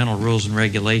environmental rules and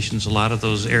regulations, a lot of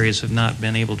those areas have not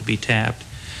been able to be tapped.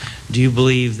 Do you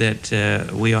believe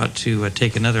that we ought to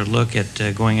take another look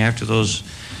at going after those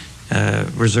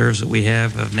reserves that we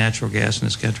have of natural gas in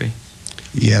this country?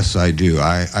 Yes, I do.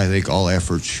 I think all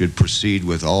efforts should proceed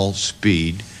with all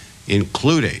speed,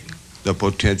 including the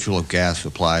potential of gas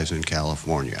supplies in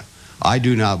California. I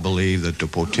do not believe that the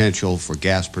potential for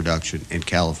gas production in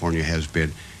California has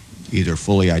been either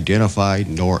fully identified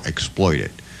nor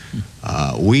exploited.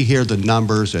 We hear the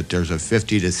numbers that there's a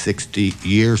 50 to 60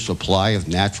 year supply of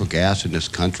natural gas in this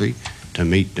country to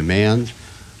meet demands.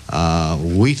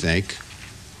 We think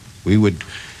we would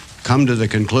come to the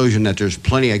conclusion that there's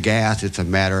plenty of gas. It's a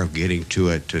matter of getting to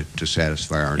it to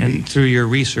satisfy our needs. And through your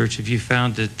research, have you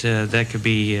found that that could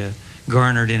be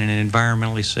garnered in an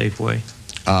environmentally safe way?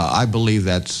 I believe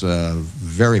that's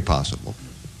very possible.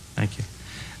 Thank you.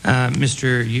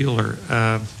 Mr. Euler,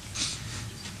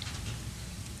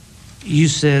 you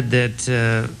said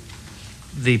that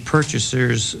the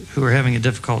purchasers who are having a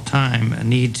difficult time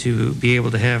need to be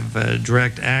able to have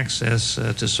direct access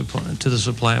to the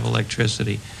supply of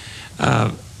electricity.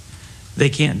 They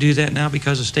can't do that now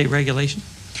because of state regulation?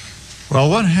 Well,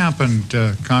 what happened,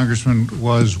 Congressman,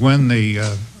 was when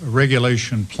the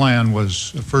regulation plan was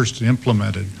first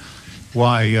implemented,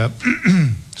 why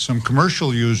some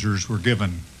commercial users were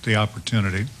given the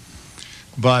opportunity,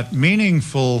 but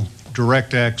meaningful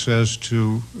direct access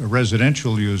to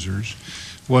residential users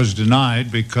was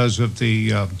denied because of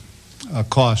the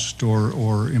cost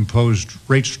or imposed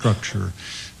rate structure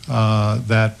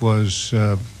that was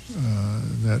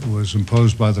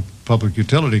imposed by the Public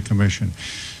Utility Commission.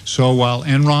 So while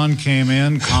Enron came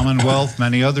in, Commonwealth,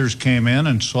 many others came in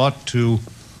and sought to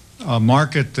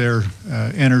market their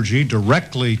energy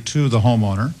directly to the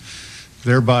homeowner,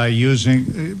 thereby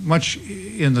using much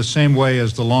in the same way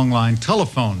as the long line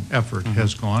telephone effort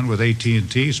has gone with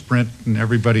AT&T, Sprint, and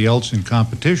everybody else in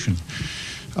competition.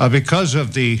 Because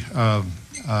of the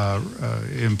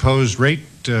imposed rate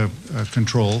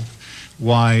control,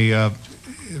 why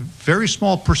very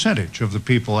small percentage of the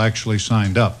people actually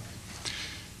signed up.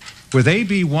 With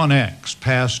AB 1X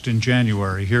passed in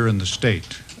January here in the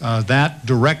state, that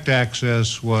direct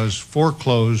access was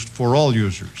foreclosed for all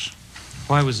users.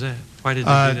 Why was that? Why did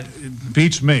they do that? It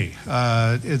beats me.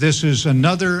 This is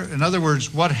another, in other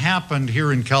words, what happened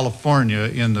here in California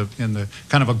in the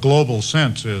kind of a global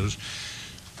sense is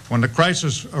when the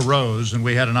crisis arose and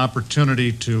we had an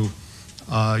opportunity to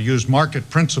use market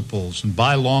principles and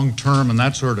buy long-term and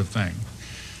that sort of thing,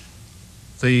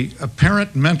 the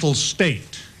apparent mental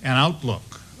state and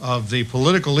outlook of the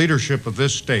political leadership of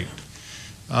this state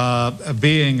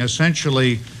being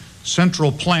essentially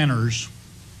central planners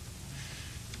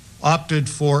opted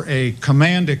for a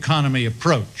command economy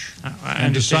approach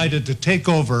and decided to take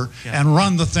over and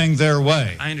run the thing their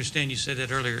way. I understand you said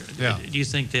that earlier. Do you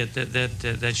think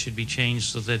that should be changed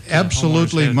so that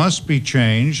absolutely must be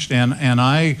changed, and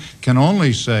I can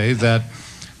only say that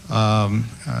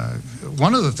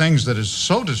one of the things that is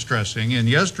so distressing in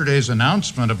yesterday's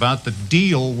announcement about the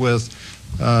deal with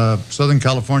Southern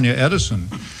California Edison,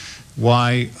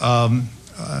 why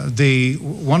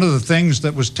one of the things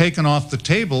that was taken off the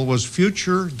table was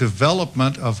future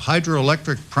development of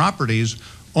hydroelectric properties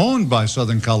owned by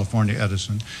Southern California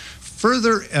Edison.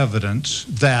 Further evidence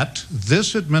that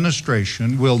this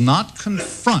administration will not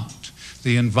confront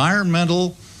the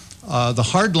environmental, the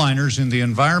hardliners in the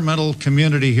environmental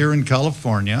community here in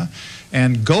California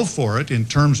and go for it in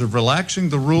terms of relaxing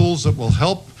the rules that will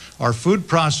help our food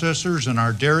processors and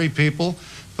our dairy people,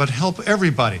 but help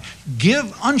everybody.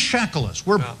 Unshackle us.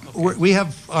 We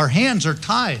have, our hands are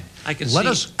tied. Let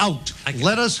us out.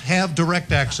 Let us have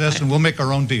direct access, and we'll make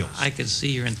our own deals. I could see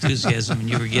your enthusiasm, and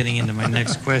you were getting into my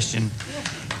next question,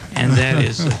 and that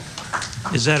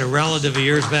is that a relative of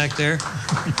yours back there?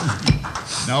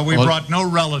 No, we brought no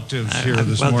relatives here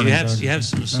this morning. You have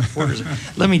some supporters.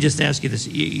 Let me just ask you this,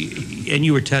 and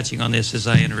you were touching on this as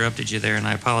I interrupted you there, and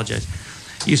I apologize.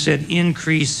 You said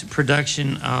increase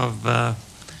production of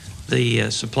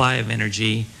the supply of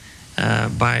energy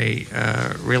by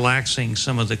relaxing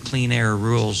some of the clean air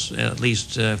rules, at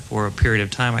least for a period of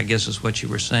time, I guess is what you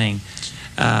were saying.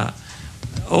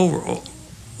 Over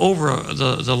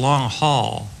the long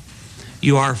haul,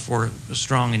 you are for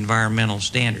strong environmental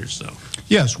standards, though.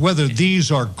 Yes, whether these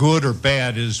are good or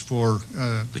bad is for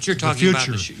but you're talking the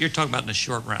future. You're talking about in the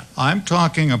short run. I'm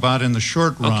talking about in the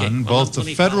short run, both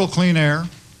the federal clean air.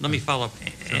 Let me follow up,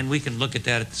 and we can look at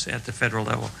that at the federal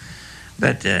level.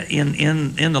 But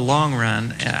in the long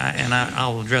run, and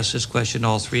I'll address this question to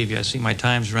all three of you. I see my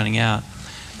time's running out.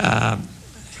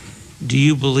 Do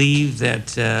you believe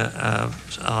that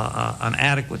an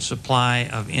adequate supply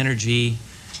of energy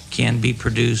can be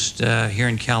produced here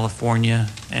in California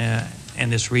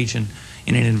and this region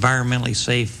in an environmentally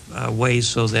safe way,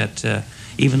 so that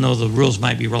even though the rules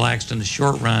might be relaxed in the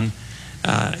short run,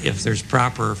 if there's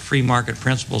proper free market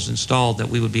principles installed, that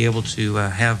we would be able to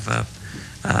have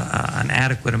an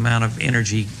adequate amount of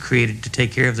energy created to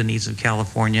take care of the needs of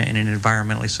California in an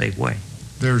environmentally safe way?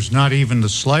 There's not even the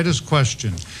slightest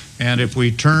question. And if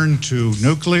we turn to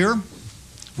nuclear,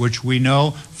 which we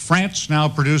know France now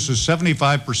produces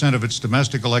 75% of its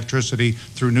domestic electricity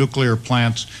through nuclear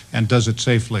plants and does it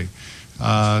safely.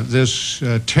 This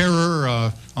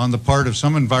terror on the part of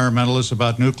some environmentalists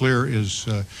about nuclear is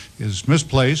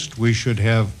misplaced. We should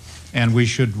have, and we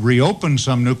should reopen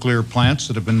some nuclear plants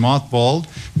that have been mothballed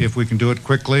if we can do it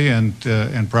quickly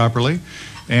and properly.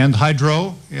 And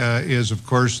hydro is, of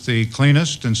course, the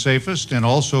cleanest and safest, and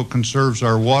also conserves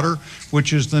our water,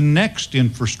 which is the next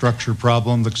infrastructure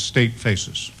problem the state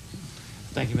faces.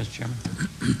 Thank you, Mr. Chairman.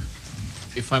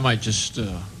 If I might just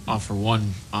offer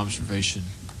one observation.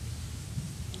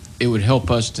 It would help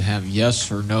us to have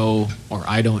yes or no or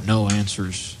I don't know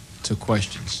answers to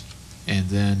questions, and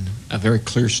then a very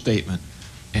clear statement,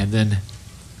 and then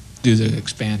do the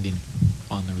expanding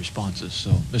on the responses.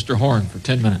 So, Mr. Horn, for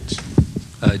 10 minutes.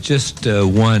 Just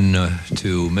one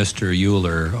to Mr.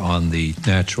 Euler on the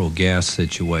natural gas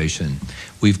situation.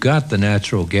 We've got the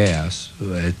natural gas.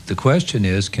 The question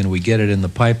is, can we get it in the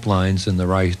pipelines in the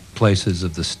right places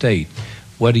of the state?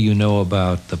 What do you know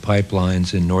about the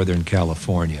pipelines in Northern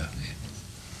California?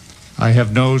 I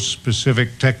have no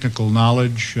specific technical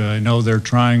knowledge. I know they're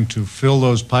trying to fill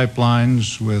those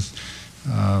pipelines with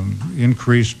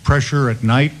increased pressure at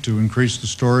night to increase the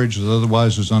storage that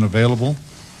otherwise is unavailable.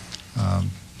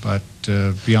 But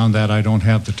beyond that, I don't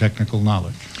have the technical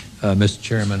knowledge. Mr.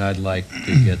 Chairman, I'd like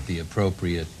to get the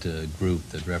appropriate group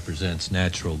that represents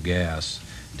natural gas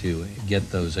to get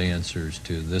those answers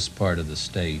to this part of the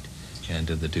state and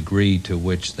to the degree to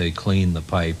which they clean the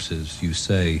pipes, as you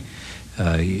say,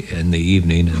 in the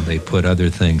evening, and they put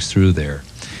other things through there.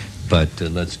 But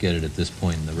let's get it at this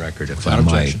point in the record, if I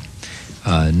might.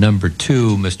 Number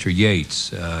two, Mr.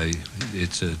 Yates,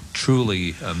 it's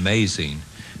truly amazing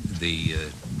the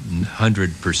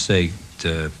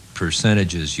 100%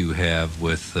 percentages you have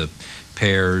with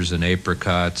pears and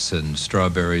apricots and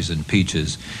strawberries and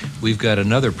peaches. We've got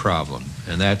another problem,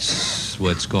 and that's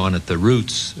what's gone at the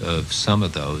roots of some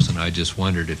of those, and I just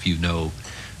wondered if you know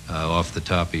off the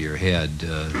top of your head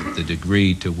the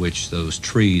degree to which those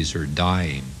trees are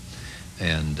dying,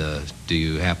 and do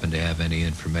you happen to have any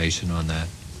information on that?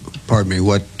 Pardon me,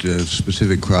 what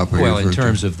specific crop are you Well, referring in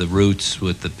terms to? of the roots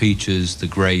with the peaches, the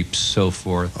grapes, so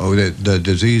forth. Oh, the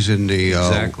disease in the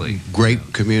Exactly.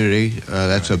 grape community,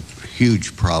 that's a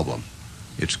huge problem.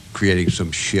 It's creating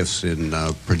some shifts in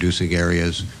producing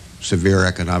areas, severe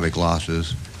economic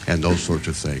losses, and those sorts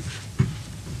of things.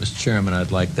 Mr. Chairman,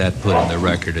 I'd like that put in the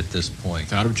record at this point.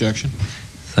 Without objection.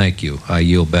 Thank you. I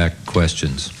yield back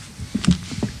questions.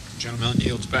 Gentleman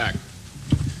yields back.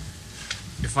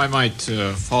 If I might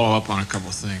follow up on a couple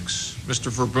of things.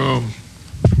 Mr. Verboom,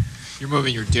 you're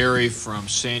moving your dairy from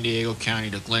San Diego County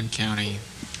to Glenn County.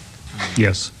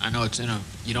 Yes. I know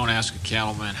you don't ask a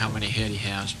cattleman how many head he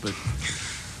has, but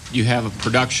you have a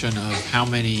production of how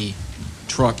many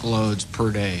truckloads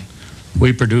per day?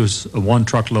 We produce 1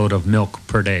 truckload of milk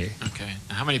per day. Okay.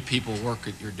 Now, how many people work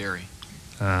at your dairy?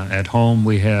 At home,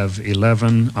 we have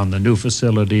 11. On the new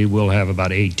facility, we'll have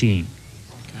about 18.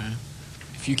 Okay.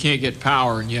 If you can't get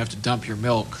power and you have to dump your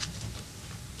milk,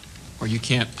 or you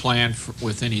can't plan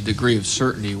with any degree of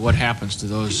certainty, what happens to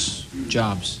those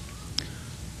jobs?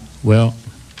 Well,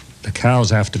 the cows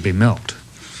have to be milked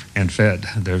and fed.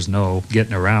 There's no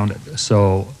getting around it.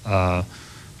 So,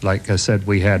 like I said,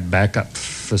 we had backup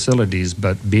facilities,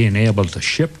 but being able to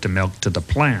ship the milk to the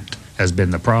plant has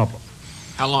been the problem.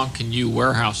 How long can you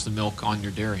warehouse the milk on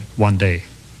your dairy? 1 day.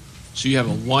 So you have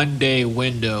a 1-day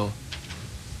window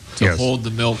to Yes. hold the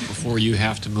milk before you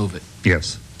have to move it.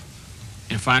 Yes.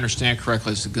 And if I understand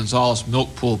correctly, it's the Gonzales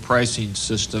milk pool pricing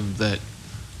system that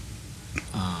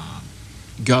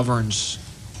governs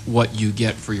what you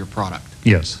get for your product.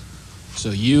 Yes.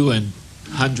 So you and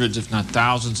hundreds, if not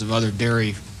thousands, of other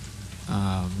dairy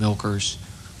milkers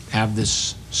have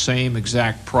this same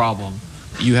exact problem.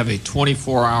 You have a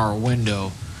 24-hour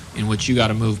window in which you got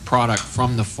to move product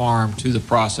from the farm to the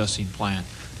processing plant.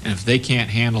 And if they can't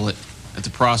handle it at the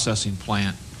processing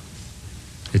plant,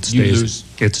 It you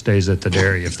stays at the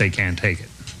dairy if they can't take it.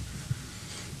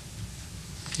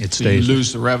 It so you stays.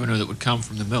 lose the revenue that would come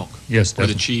from the milk, Yes, or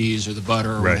the definitely. cheese, or the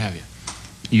butter, or Right. what have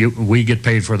you. We get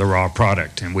paid for the raw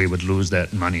product, and we would lose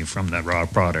that money from that raw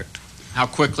product. How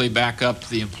quickly back up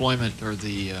the employment or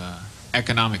the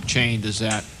economic chain does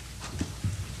that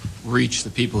reach the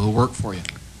people who work for you?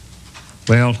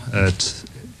 Well,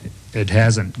 it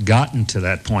hasn't gotten to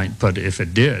that point, but if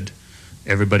it did,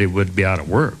 everybody would be out of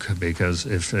work, because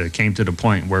if it came to the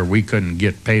point where we couldn't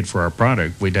get paid for our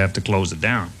product, we'd have to close it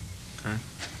down. Okay.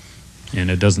 And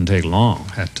it doesn't take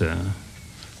long at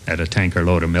a tanker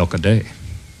load of milk a day.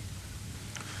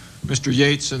 Mr.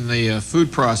 Yates, in the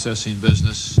food processing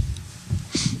business,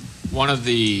 one of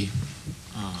the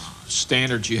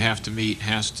standards you have to meet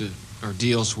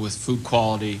deals with food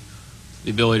quality,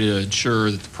 the ability to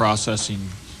ensure that the processing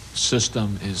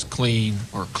system is clean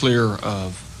or clear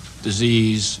of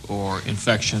disease or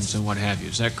infections and what have you.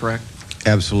 Is that correct?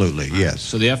 Absolutely, yes.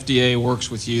 So the FDA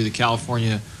works with you, the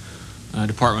California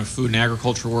Department of Food and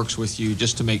Agriculture works with you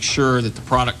just to make sure that the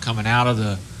product coming out of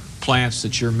the plants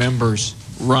that your members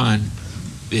run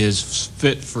is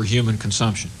fit for human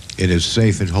consumption. It is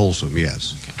safe and wholesome,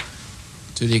 yes. Okay.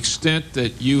 To the extent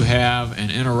that you have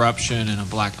an interruption in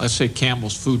let's say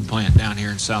Campbell's food plant down here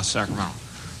in South Sacramento,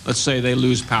 let's say they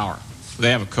lose power.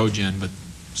 They have a cogen, but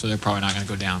so they're probably not going to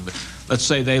go down, but let's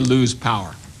say they lose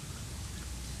power.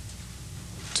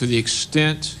 To the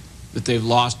extent that they've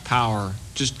lost power,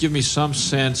 just give me some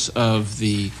sense of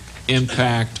the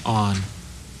impact on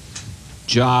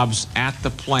jobs at the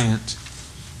plant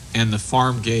and the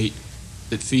farm gate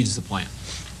that feeds the plant?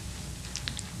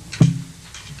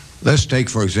 Let's take,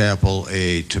 for example,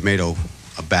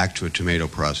 back to a tomato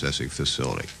processing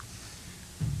facility.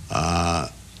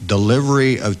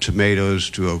 Delivery of tomatoes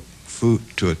to a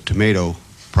tomato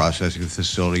processing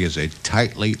facility is a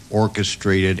tightly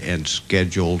orchestrated and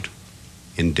scheduled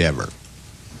endeavor.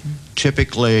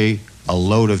 Typically, a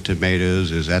load of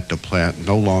tomatoes is at the plant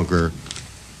no longer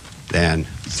than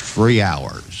 3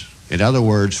 hours. In other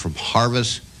words, from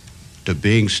harvest to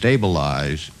being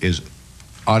stabilized is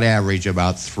on average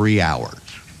about 3 hours.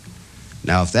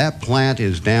 Now, if that plant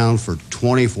is down for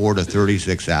 24 to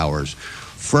 36 hours,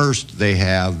 first they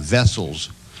have vessels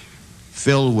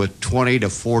filled with 20 to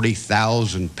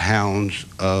 40,000 pounds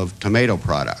of tomato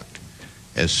product.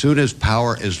 As soon as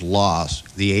power is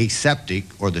lost, the aseptic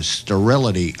or the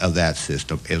sterility of that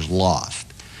system is lost.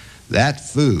 That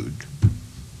food,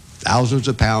 thousands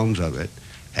of pounds of it,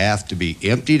 have to be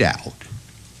emptied out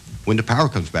when the power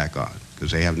comes back on,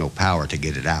 because they have no power to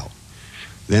get it out.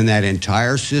 Then that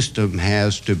entire system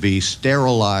has to be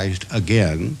sterilized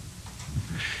again,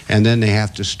 and then they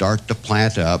have to start the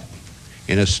plant up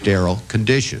in a sterile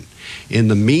condition. In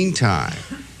the meantime,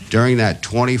 during that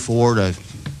 24 to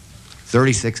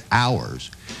 36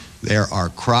 hours, there are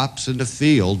crops in the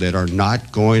field that are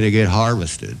not going to get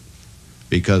harvested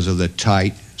because of the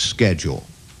tight schedule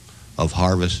of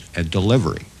harvest and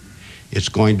delivery. It's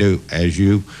going to, as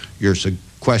your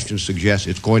question suggests,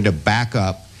 it's going to back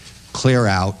up, clear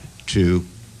out to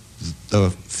the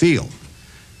field.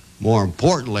 More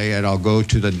importantly, and I'll go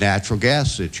to the natural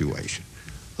gas situation.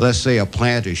 Let's say a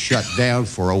plant is shut down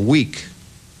for a week.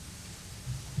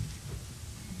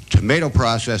 Tomato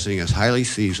processing is highly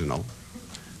seasonal.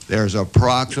 There's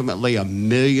approximately 1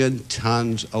 million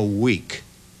tons a week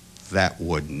that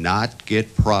would not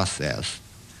get processed.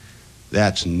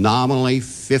 That's nominally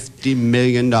 $50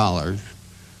 million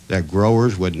that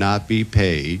growers would not be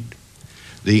paid.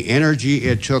 The energy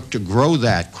it took to grow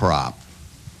that crop,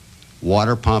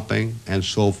 water pumping and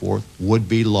so forth, would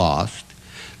be lost.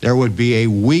 There would be a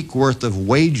week worth of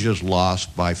wages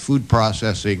lost by food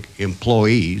processing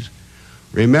employees.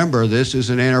 Remember, this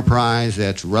is an enterprise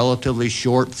that's relatively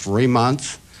short, 3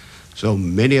 months, so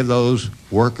many of those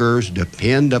workers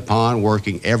depend upon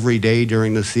working every day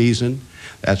during the season.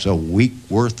 That's a week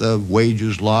worth of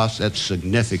wages lost. That's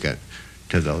significant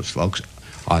to those folks.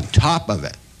 On top of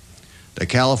it, the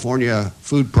California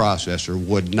food processor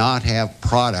would not have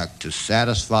product to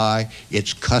satisfy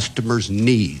its customers'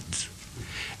 needs.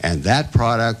 And that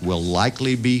product will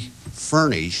likely be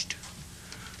furnished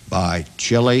by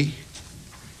Chile,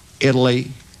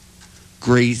 Italy,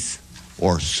 Greece,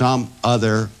 or some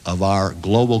other of our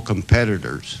global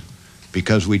competitors,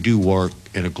 because we do work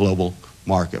in a global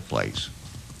marketplace.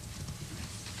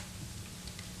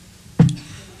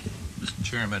 Mr.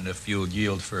 Chairman, if you'll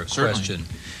yield for a Certainly. question.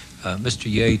 Mr.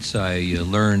 Yates, I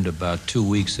learned about 2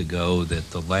 weeks ago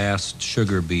that the last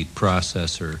sugar beet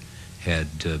processor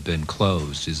had been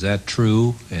closed. Is that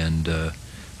true? And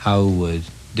how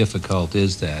difficult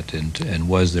is that? And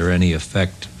was there any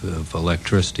effect of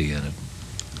electricity in it?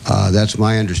 That's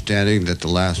my understanding, that the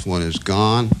last one is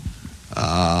gone.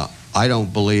 I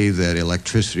don't believe that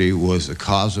electricity was the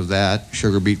cause of that.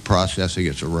 Sugar beet processing,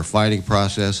 it's a refining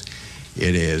process.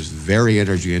 It is very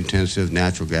energy intensive,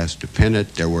 natural gas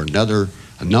dependent. There were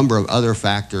a number of other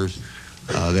factors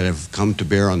that have come to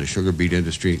bear on the sugar beet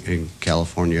industry in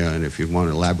California, and if you want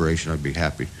an elaboration, I'd be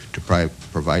happy to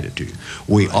provide it to you.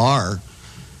 We are,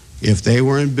 if they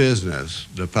were in business,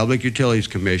 the Public Utilities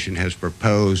Commission has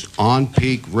proposed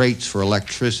on-peak rates for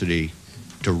electricity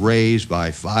to raise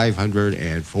by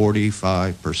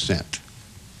 545%,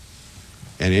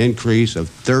 an increase of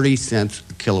 30 cents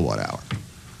a kilowatt hour.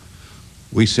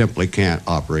 We simply can't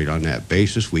operate on that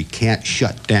basis. We can't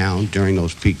shut down during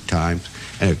those peak times,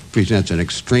 and it presents an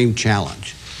extreme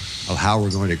challenge of how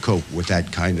we're going to cope with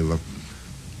that kind of an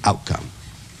outcome.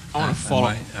 I want to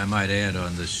follow. I might add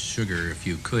on the sugar, if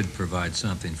you could provide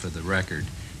something for the record.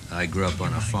 I grew up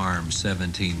on a farm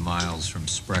 17 miles from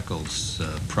Spreckles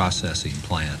processing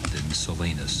plant in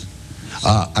Salinas.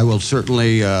 I will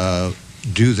certainly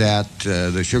do that.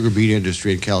 The sugar beet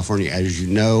industry in California, as you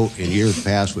know, in years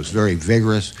past was very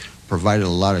vigorous, provided a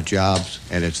lot of jobs,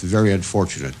 and it's very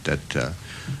unfortunate that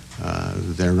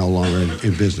they're no longer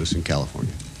in business in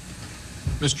California.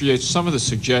 Mr. Yates, some of the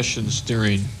suggestions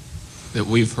that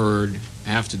we've heard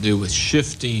have to do with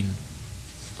shifting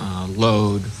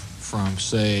load from,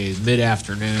 say,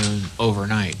 mid-afternoon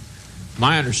overnight.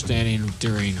 My understanding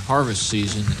during harvest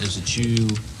season is that you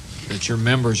that your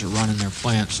members are running their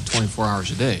plants 24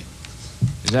 hours a day.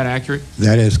 Is that accurate?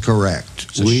 That is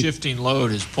correct. So shifting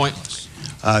load is pointless.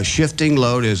 Shifting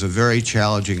load is a very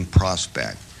challenging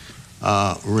prospect.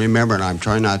 Remember, and I'm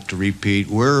trying not to repeat,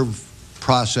 we're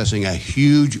processing a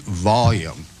huge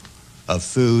volume of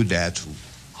food that's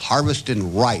harvested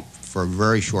and ripe for a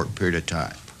very short period of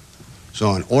time.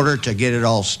 So in order to get it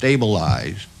all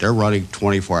stabilized, they're running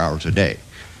 24 hours a day.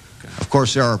 Okay. Of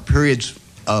course, there are periods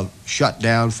of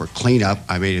shutdown for cleanup.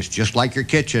 I mean, it's just like your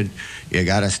kitchen. You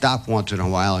got to stop once in a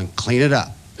while and clean it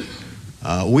up.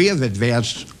 We have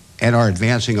advanced and are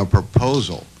advancing a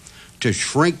proposal to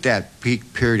shrink that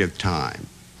peak period of time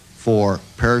for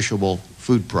perishable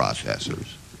food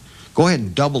processors. Go ahead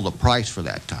and double the price for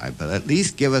that time, but at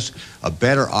least give us a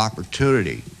better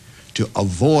opportunity to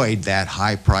avoid that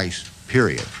high price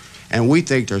period. And we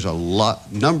think there's a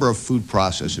number of food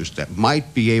processors that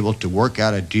might be able to work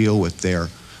out a deal with their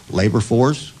labor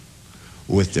force,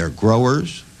 with their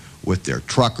growers, with their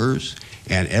truckers,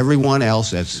 and everyone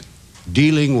else that's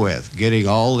dealing with getting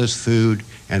all this food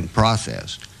and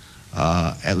processed.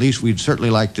 At least we'd certainly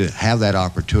like to have that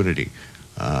opportunity.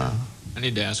 I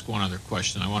need to ask one other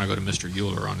question. I want to go to Mr.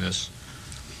 Euler on this.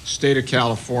 The state of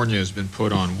California has been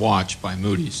put on watch by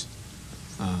Moody's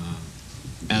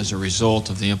as a result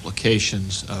of the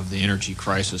implications of the energy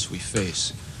crisis we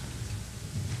face.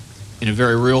 In a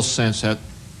very real sense, that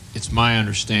it's my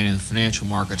understanding in the financial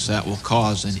markets that will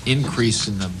cause an increase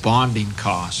in the bonding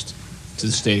cost to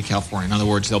the state of California. In other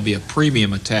words, there'll be a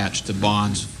premium attached to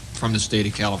bonds from the state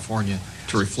of California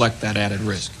to reflect that added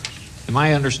risk. Am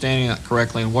I understanding that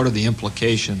correctly, and what are the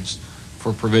implications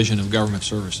for provision of government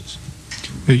services?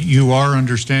 You are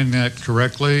understanding that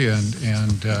correctly, and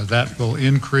that will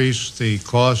increase the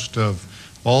cost of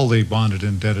all the bonded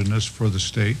indebtedness for the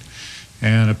state.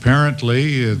 And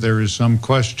apparently there is some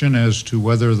question as to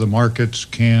whether the markets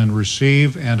can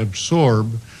receive and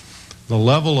absorb the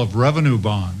level of revenue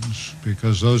bonds,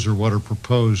 because those are what are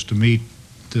proposed to meet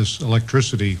this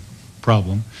electricity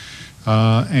problem,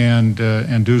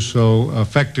 and do so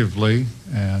effectively.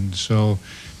 And so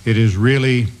it is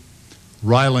really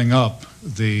riling up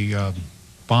the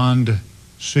bond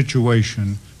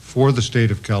situation for the state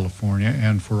of California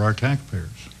and for our taxpayers.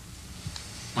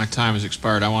 My time has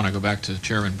expired. I want to go back to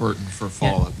Chairman Burton for a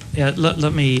follow-up. Yeah,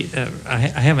 let me, I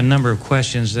have a number of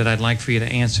questions that I'd like for you to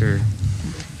answer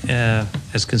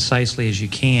as concisely as you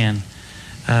can,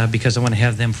 because I want to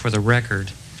have them for the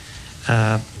record.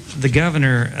 The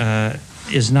governor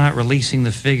is not releasing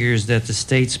the figures that the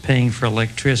state's paying for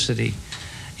electricity.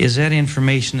 Is that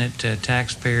information that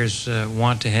taxpayers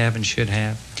want to have and should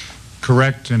have?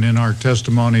 Correct, and in our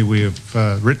testimony, we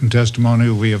have written testimony,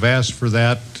 we have asked for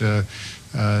that.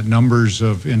 Numbers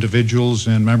of individuals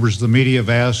and members of the media have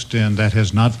asked, and that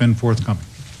has not been forthcoming.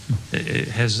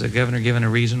 Has the governor given a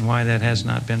reason why that has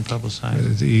not been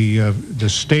publicized? The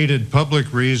stated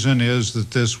public reason is that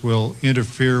this will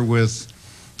interfere with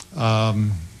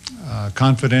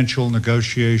confidential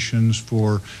negotiations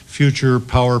for future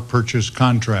power purchase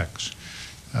contracts.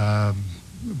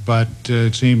 But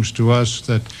it seems to us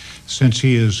that since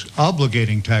he is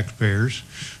obligating taxpayers,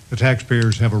 the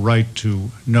taxpayers have a right to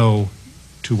know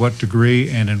to what degree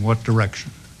and in what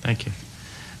direction. Thank you.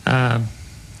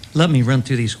 Let me run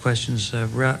through these questions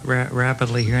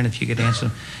rapidly here, and if you could answer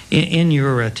them. In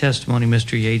your testimony,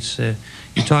 Mr. Yates,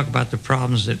 you talk about the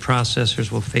problems that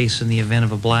processors will face in the event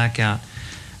of a blackout.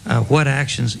 What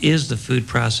actions is the food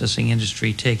processing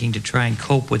industry taking to try and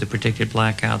cope with the predicted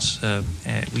blackouts?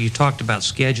 You talked about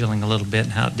scheduling a little bit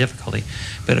and how difficulty,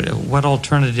 but what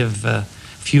alternative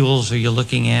fuels are you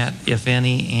looking at, if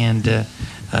any? And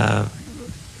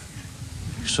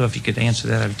so if you could answer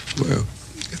that. Well,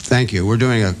 thank you. We're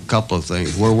doing a couple of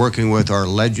things. We're working with our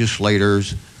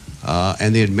legislators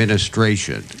and the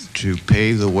administration to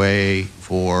pave the way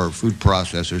for food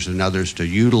processors and others to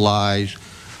utilize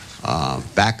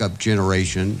backup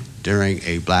generation during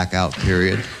a blackout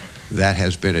period. That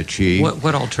has been achieved.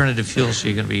 What alternative fuels are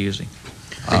you going to be using?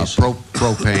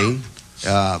 Propane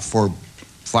for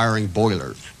firing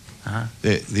boilers.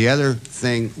 The other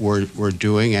thing we're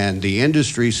doing, and the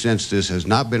industry, since this has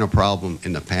not been a problem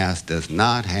in the past, does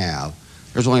not have,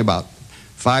 there's only about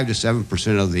 5 to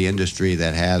 7% of the industry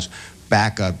that has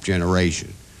backup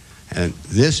generation. And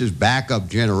this is backup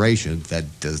generation that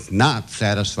does not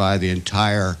satisfy the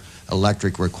entire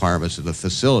electric requirements of the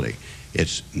facility.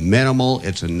 It's minimal,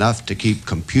 it's enough to keep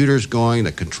computers going,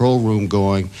 the control room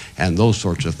going, and those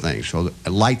sorts of things. So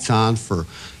lights on for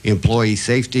employee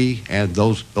safety and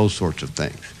those sorts of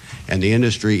things. And the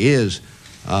industry is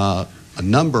a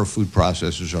number of food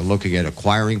processors are looking at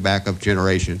acquiring backup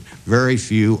generation. Very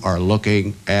few are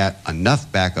looking at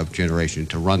enough backup generation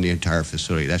to run the entire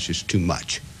facility. That's just too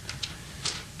much.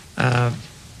 And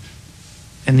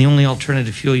the only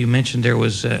alternative fuel you mentioned there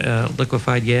was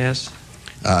liquefied gas?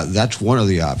 That's one of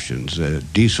the options.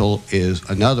 Diesel is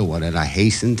another one, and I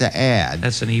hasten to add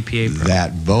That's an EPA problem.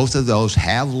 that both of those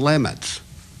have limits.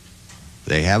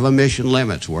 They have emission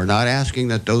limits. We're not asking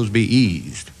that those be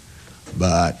eased,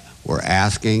 but we're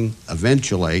asking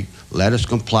eventually, let us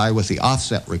comply with the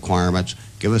offset requirements.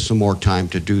 Give us some more time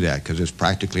to do that, because it's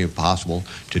practically impossible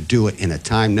to do it in a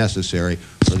time necessary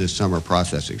for this summer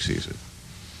processing season.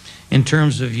 In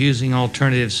terms of using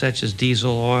alternatives such as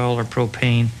diesel, oil, or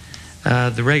propane,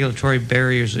 the regulatory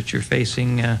barriers that you're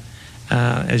facing,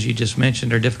 as you just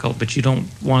mentioned, are difficult, but you don't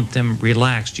want them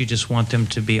relaxed. You just want them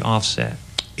to be offset.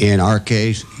 In our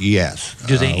case, yes.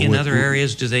 Do they, in other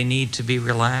areas, do they need to be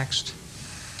relaxed?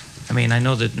 I mean, I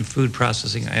know that in food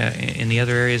processing, in the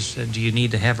other areas, do you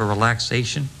need to have a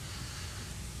relaxation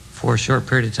for a short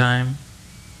period of time?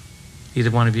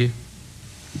 Either one of you?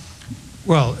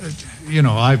 Well, you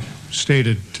know, I've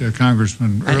stated,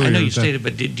 Congressman, earlier I know you that stated,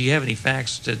 but do you have any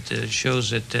facts that shows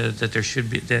that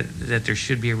there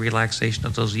should be a relaxation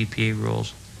of those EPA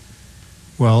rules?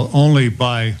 well, only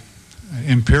by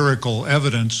empirical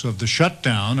evidence of the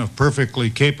shutdown of perfectly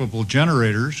capable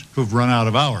generators who've run out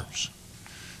of hours.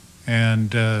 And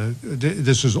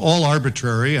this is all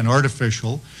arbitrary and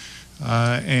artificial,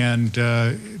 and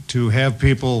to have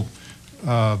people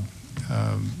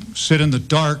sit in the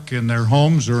dark in their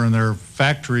homes or in their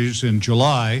factories in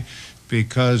July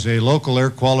because a local air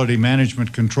quality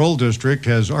management control district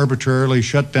has arbitrarily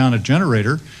shut down a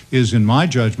generator is, in my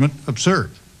judgment, absurd.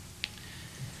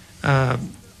 I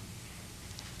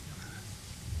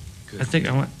think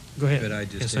I want, go ahead. Could I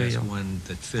just Yes, ask one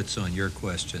that fits on your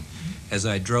question? As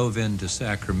I drove into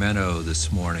Sacramento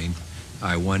this morning,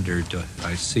 I wondered,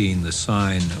 I seen the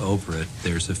sign over it,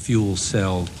 there's a fuel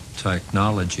cell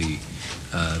technology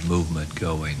movement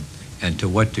going, and to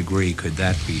what degree could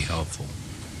that be helpful?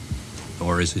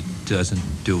 Or is it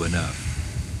doesn't do enough?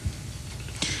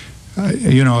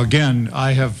 You know, again,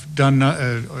 I have done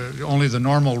only the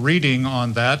normal reading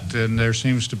on that, and there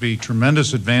seems to be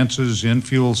tremendous advances in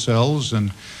fuel cells,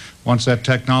 and once that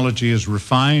technology is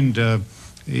refined, a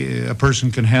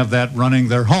person can have that running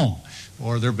their home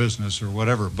or their business or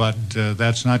whatever, but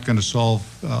that's not going to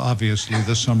solve, obviously,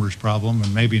 this summer's problem,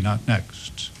 and maybe not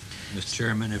next. Mr.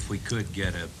 Chairman, if we could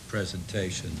get a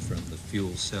presentation from the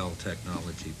fuel cell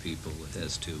technology people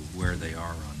as to where they are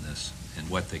on this and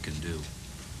what they can do.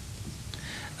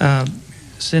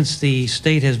 Since the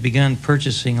state has begun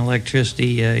purchasing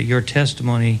electricity, your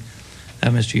testimony,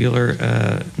 Mr.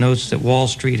 Euler, notes that Wall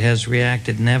Street has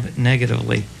reacted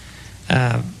negatively.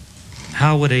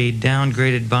 How would a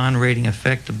downgraded bond rating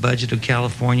affect the budget of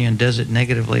California, and does it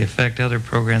negatively affect other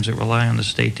programs that rely on the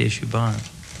state to issue bonds?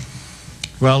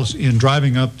 Well, in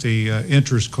driving up the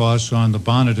interest costs on the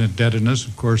bonded indebtedness,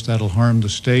 of course, that'll harm the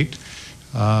state.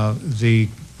 The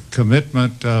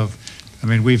commitment of, I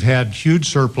mean, we've had huge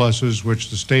surpluses, which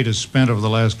the state has spent over the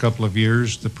last couple of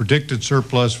years. The predicted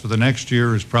surplus for the next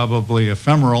year is probably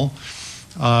ephemeral.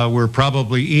 We're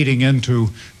probably eating into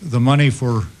the money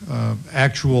for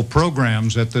actual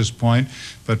programs at this point,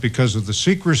 but because of the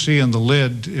secrecy and the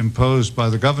lid imposed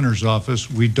by the governor's office,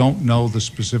 we don't know the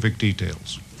specific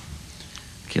details.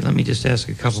 Okay, let me just ask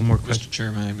a couple more questions. Mr.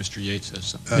 Chairman, Mr. Yates has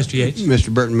something. Mr. Yates?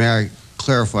 Mr. Burton, may I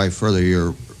clarify further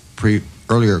your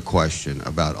earlier question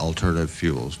about alternative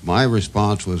fuels? My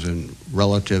response was in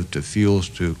relative to fuels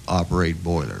to operate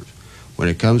boilers. When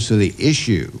it comes to the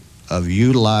issue of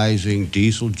utilizing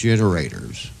diesel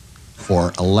generators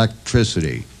for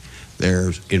electricity,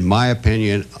 there's, in my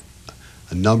opinion,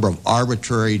 a number of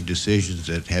arbitrary decisions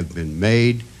that have been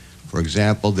made. For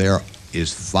example, there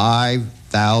is 5,000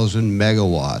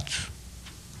 megawatts.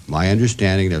 My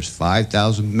understanding, there's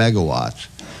 5,000 megawatts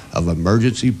of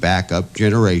emergency backup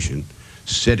generation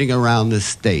sitting around the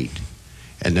state,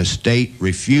 and the state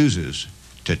refuses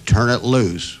to turn it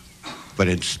loose, but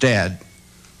instead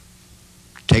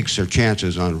takes their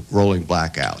chances on rolling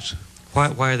blackouts.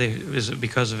 Why are they, is it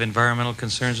because of environmental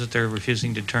concerns that they're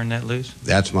refusing to turn that loose?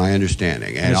 That's my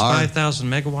understanding. And it's 5,000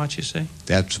 megawatts, you say?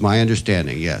 That's my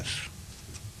understanding, yes.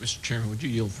 Mr. Chairman, would you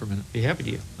yield for a minute? Be happy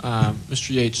to.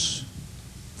 Mr. Yates,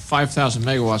 5,000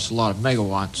 megawatts is a lot of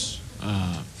megawatts.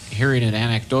 Hearing it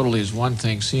anecdotally is one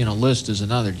thing, seeing a list is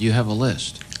another. Do you have a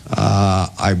list?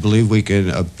 I believe we can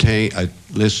obtain a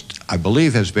list, I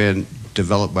believe has been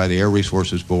developed by the Air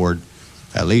Resources Board.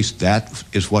 At least that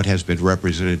is what has been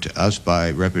represented to us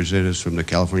by representatives from the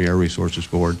California Air Resources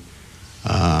Board.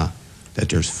 that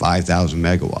there's 5,000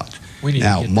 megawatts. We need to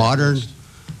Now, get that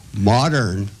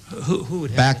modern Who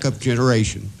would have backup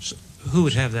generation. Who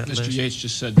would have that Mr. list? Yates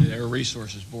just said the Air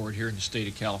Resources Board here in the state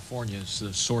of California is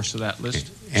the source of that list,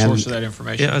 And- source of that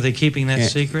information. Yeah, are they keeping that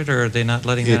secret, or are they not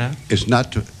letting that out? It's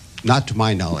not to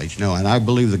my knowledge, no, and I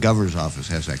believe the governor's office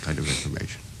has that kind of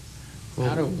information.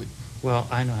 How do we, Well,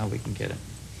 I know how we can get it.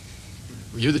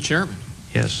 you're the chairman.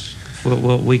 Yes.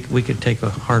 Well, we could take a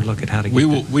hard look at how to get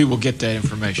that. We will get that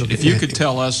information. If you could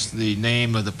tell us the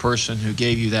name of the person who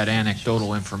gave you that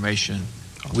anecdotal information,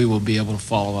 we will be able to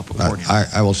follow up accordingly.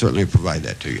 I will certainly provide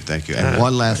that to you, thank you. And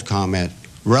one last comment,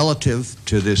 relative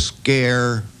to this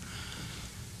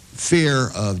fear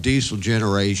of diesel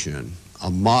generation, a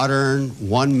modern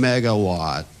 1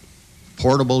 megawatt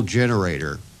portable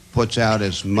generator puts out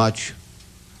as much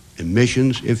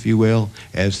emissions, if you will,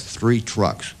 as 3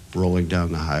 trucks rolling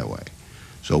down the highway.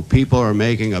 So people are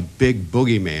making a big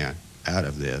boogeyman out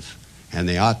of this, and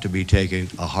they ought to be taking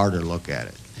a harder look at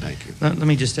it. Thank you. Let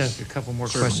me just ask a couple more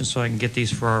questions so I can get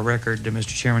these for our record, Mr.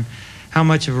 Chairman. How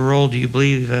much of a role do you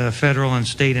believe federal and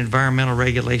state environmental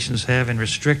regulations have in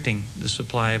restricting the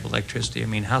supply of electricity? I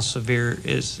mean, how severe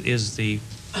is the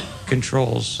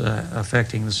controls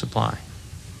affecting the supply?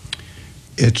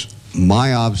 It's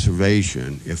my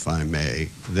observation, if I may,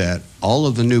 that all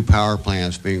of the new power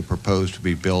plants being proposed to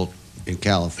be built in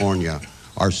California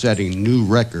are setting new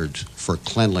records for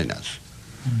cleanliness,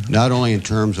 not only in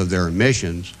terms of their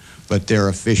emissions, but their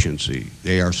efficiency.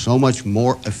 They are so much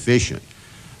more efficient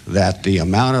that the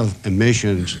amount of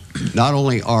emissions, not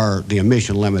only are the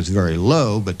emission limits very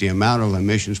low, but the amount of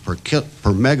emissions per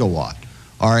megawatt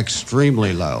are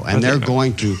extremely low, and they're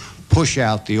going to push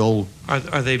out the old.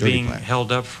 Are they being plant.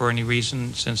 held up for any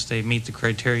reason since they meet the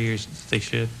criteria they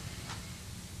should?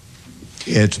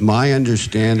 It's my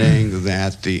understanding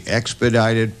that the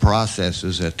expedited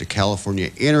processes at the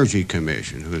California Energy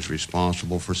Commission, who is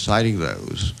responsible for citing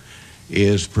those,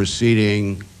 is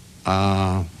proceeding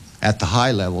at the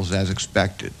high levels as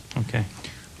expected. Okay.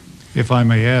 If I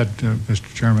may add,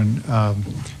 Mr. Chairman,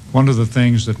 one of the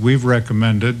things that we've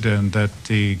recommended and that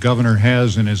the governor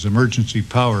has in his emergency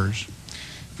powers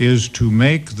is to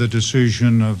make the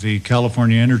decision of the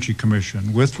California Energy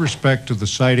Commission with respect to the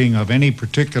siting of any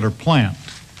particular plant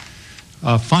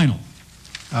final,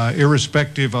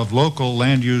 irrespective of local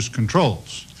land use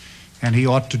controls. And he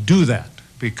ought to do that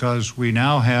because we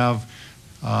now have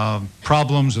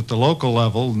problems at the local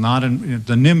level, not in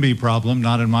the NIMBY problem,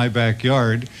 not in my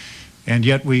backyard, and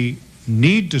yet we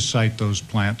need to site those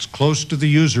plants close to the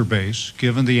user base,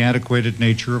 given the antiquated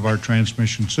nature of our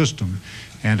transmission system,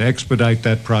 and expedite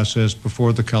that process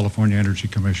before the California Energy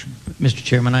Commission. Mr.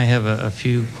 Chairman, I have a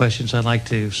few questions I'd like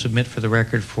to submit for the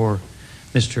record for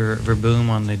Mr. Verboom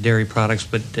on the dairy products,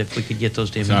 but if we could get those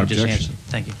to him, Without just objection. answer.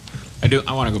 Thank you.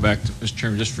 I want to go back to, Mr.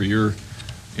 Chairman, just for your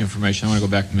information, I want to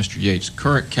go back to Mr. Yates.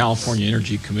 Current California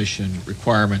Energy Commission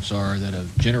requirements are that a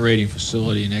generating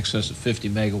facility in excess of 50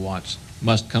 megawatts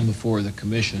must come before the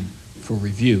commission for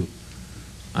review.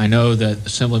 I know that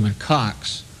Assemblyman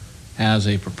Cox has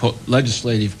a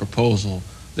legislative proposal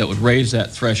that would raise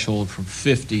that threshold from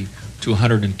 50 to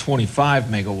 125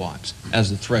 megawatts as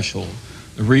the threshold.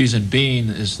 The reason being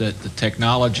is that the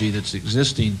technology that's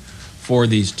existing for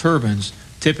these turbines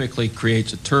typically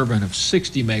creates a turbine of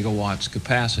 60 megawatts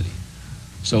capacity.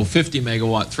 So 50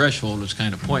 megawatt threshold is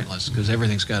kind of pointless because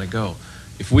everything's got to go.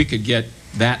 If we could get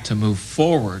that to move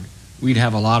forward, we'd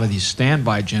have a lot of these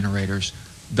standby generators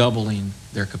doubling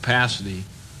their capacity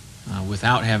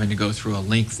without having to go through a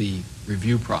lengthy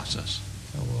review process.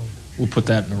 We'll put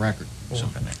that in the record. So.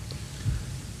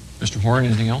 Mr. Horn,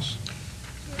 anything else?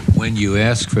 When you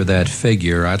ask for that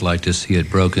figure, I'd like to see it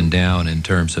broken down in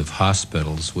terms of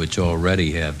hospitals, which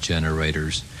already have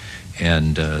generators,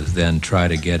 and then try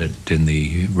to get it in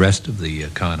the rest of the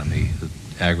economy,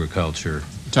 agriculture.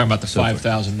 You're talking about the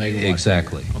 5,000 megawatts.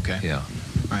 Exactly. Okay. Yeah.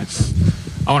 All right.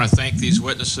 I want to thank these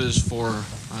witnesses for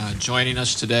joining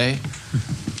us today.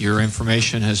 Your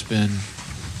information has been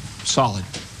solid,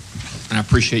 and I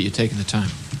appreciate you taking the time.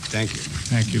 Thank you.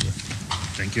 Thank you.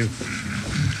 Thank you.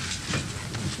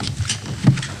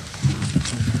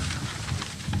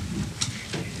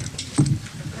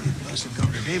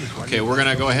 Okay, we're going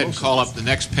to go ahead and call up the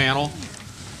next panel.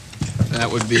 That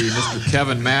would be Mr.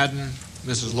 Kevin Madden,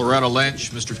 Mrs. Loretta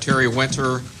Lynch, Mr. Terry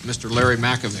Winter, Mr. Larry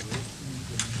Makovic.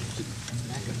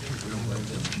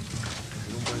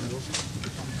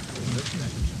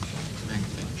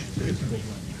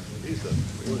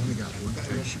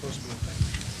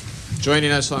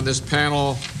 Joining us on this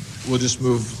panel, we'll just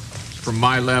move from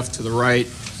my left to the right.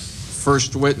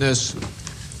 First witness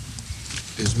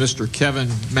is Mr. Kevin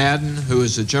Madden, who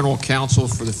is the General Counsel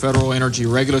for the Federal Energy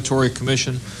Regulatory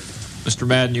Commission. Mr.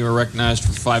 Madden, you are recognized for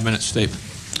a 5-minute statement.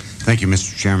 Thank you,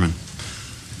 Mr. Chairman.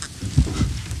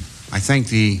 I thank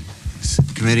the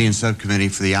committee and subcommittee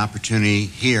for the opportunity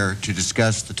here to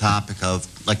discuss the topic of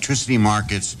electricity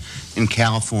markets in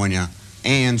California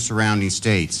and surrounding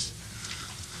states.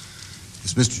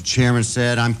 As Mr. Chairman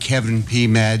said, I'm Kevin P.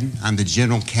 Madden. I'm the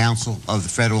General Counsel of the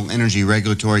Federal Energy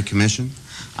Regulatory Commission.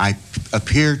 I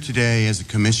appear today as a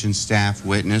Commission staff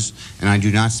witness, and I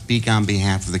do not speak on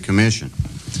behalf of the Commission.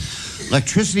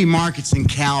 Electricity markets in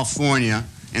California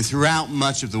and throughout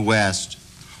much of the West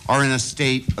are in a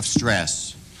state of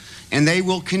stress, and they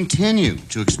will continue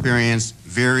to experience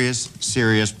various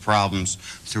serious problems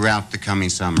throughout the coming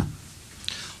summer.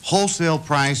 Wholesale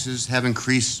prices have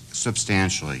increased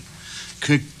substantially.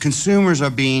 Consumers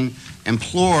are being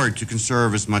implored to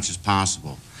conserve as much as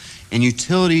possible, and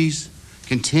utilities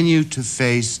continue to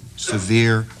face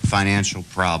severe financial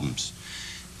problems.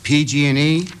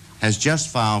 PG&E has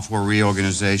just filed for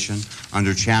reorganization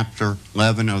under Chapter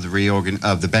 11 of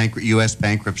the U.S.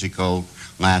 Bankruptcy Code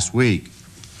last week.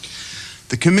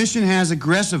 The Commission has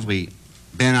aggressively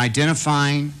been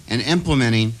identifying and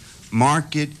implementing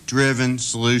market-driven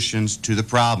solutions to the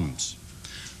problems.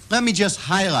 Let me just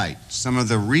highlight some of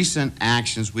the recent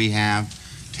actions we have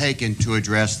taken to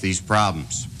address these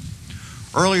problems.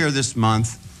 Earlier this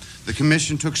month, the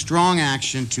Commission took strong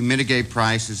action to mitigate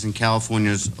prices in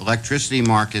California's electricity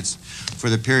markets for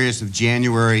the periods of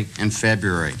January and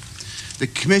February. The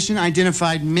Commission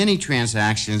identified many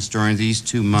transactions during these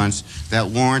 2 months that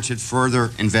warranted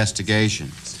further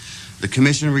investigation. The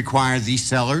Commission required these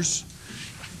sellers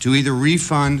to either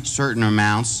refund certain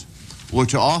amounts or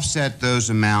to offset those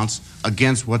amounts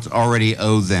against what's already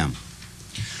owed them.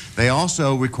 They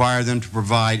also require them to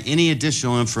provide any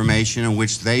additional information in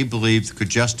which they believed could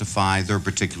justify their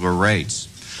particular rates.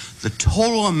 The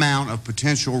total amount of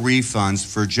potential refunds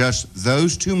for just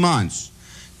those 2 months,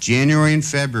 January and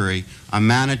February,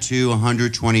 amounted to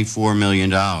 $124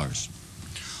 million.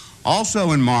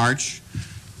 Also in March,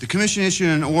 the Commission issued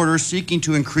an order seeking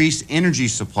to increase energy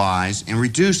supplies and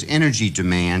reduce energy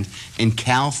demand in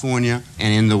California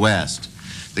and in the West.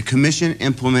 The Commission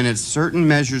implemented certain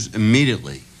measures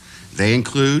immediately. They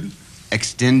include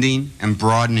extending and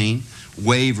broadening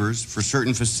waivers for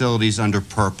certain facilities under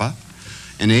PURPA,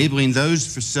 enabling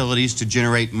those facilities to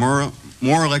generate more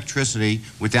electricity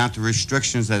without the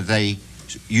restrictions that they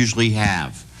usually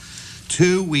have.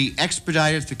 2, we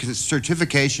expedited the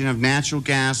certification of natural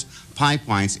gas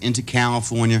pipelines into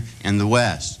California and the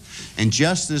West. And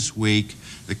just this week,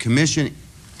 the Commission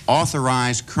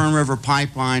authorized Kern River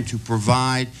Pipeline to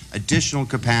provide additional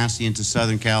capacity into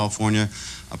Southern California,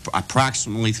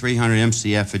 approximately 300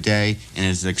 MCF a day, and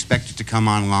is expected to come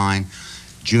online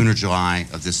June or July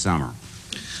of this summer.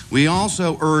 We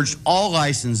also urged all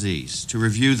licensees to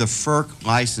review the FERC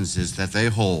licenses that they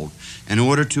hold in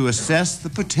order to assess the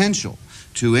potential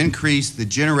to increase the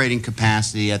generating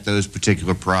capacity at those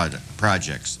particular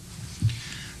projects.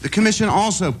 The Commission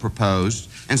also proposed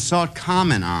and sought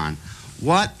comment on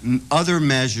what other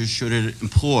measures should it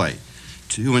employ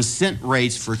to incent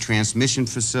rates for transmission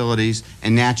facilities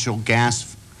and natural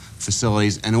gas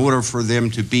facilities in order for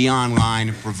them to be online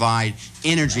and provide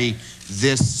energy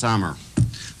this summer.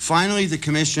 Finally, the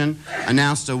Commission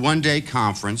announced a one-day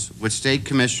conference with state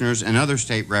commissioners and other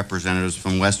state representatives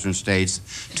from western states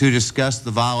to discuss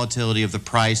the volatility of the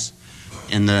price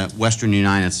in the western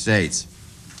United States,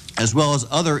 as well as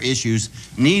other issues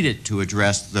needed to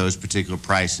address those particular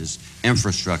prices,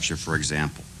 infrastructure, for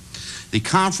example. The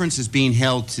conference is being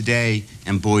held today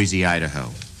in Boise, Idaho.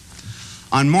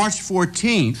 On March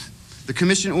 14th, the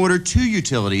Commission ordered 2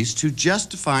 utilities to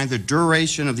justify the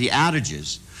duration of the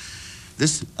outages.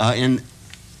 This in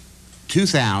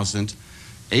 2000,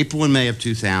 April and May of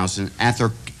 2000, at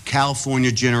their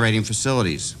California generating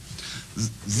facilities.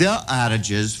 The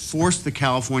outages forced the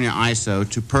California ISO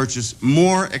to purchase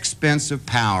more expensive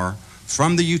power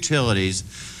from the utilities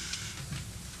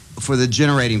for the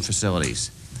generating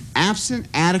facilities. Absent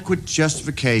adequate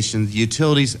justification, the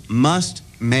utilities must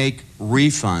make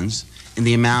refunds in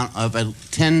the amount of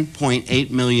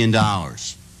 $10.8 million.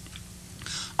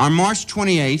 On March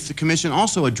 28th, the Commission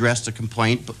also addressed a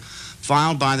complaint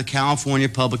filed by the California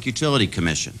Public Utility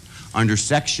Commission under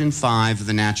Section 5 of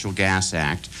the Natural Gas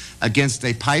Act against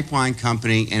a pipeline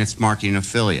company and its marketing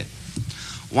affiliate.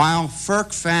 While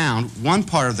FERC found one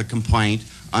part of the complaint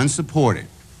unsupported,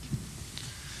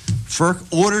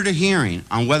 FERC ordered a hearing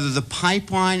on whether the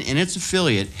pipeline and its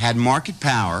affiliate had market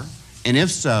power, and if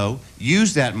so,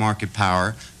 used that market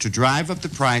power to drive up the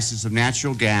prices of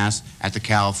natural gas at the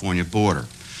California border.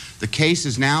 The case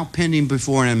is now pending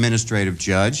before an administrative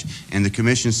judge, and the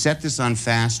Commission set this on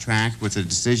fast track with a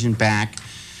decision back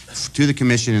to the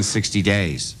Commission in 60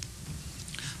 days.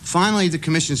 Finally, the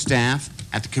Commission staff,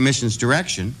 at the Commission's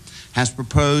direction, has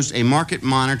proposed a market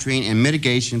monitoring and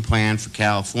mitigation plan for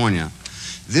California.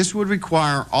 This would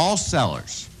require all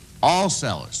sellers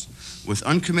with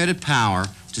uncommitted power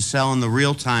to sell in the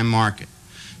real-time market.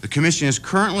 The Commission is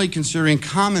currently considering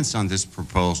comments on this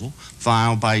proposal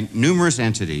filed by numerous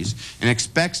entities and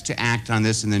expects to act on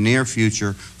this in the near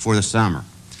future for the summer.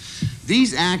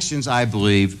 These actions, I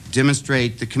believe,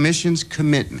 demonstrate the Commission's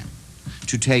commitment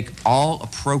to take all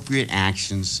appropriate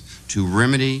actions to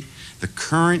remedy the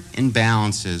current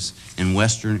imbalances in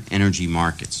Western energy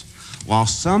markets. While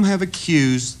some have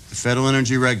accused the Federal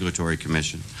Energy Regulatory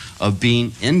Commission of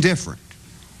being indifferent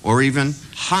or even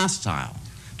hostile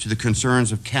to the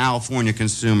concerns of California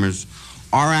consumers,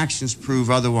 our actions prove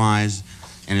otherwise,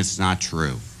 and it's not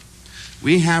true.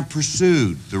 We have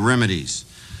pursued the remedies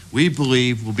we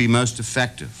believe will be most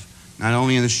effective, not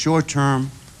only in the short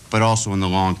term, but also in the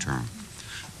long term.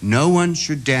 No one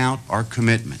should doubt our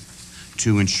commitment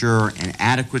to ensure an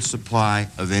adequate supply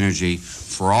of energy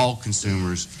for all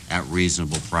consumers at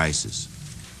reasonable prices.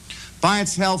 By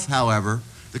itself, however,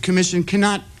 the Commission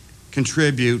cannot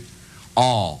contribute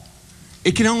all.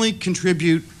 It can only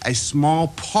contribute a small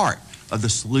part of the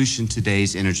solution to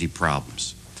today's energy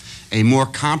problems. A more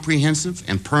comprehensive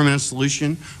and permanent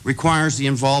solution requires the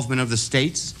involvement of the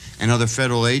states and other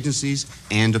federal agencies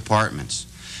and departments.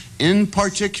 In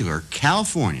particular,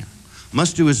 California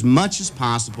must do as much as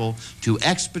possible to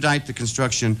expedite the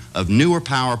construction of newer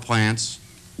power plants.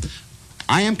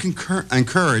 I am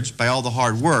encouraged by all the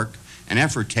hard work and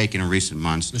effort taken in recent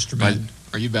months. Mr. Madden,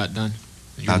 are you about done?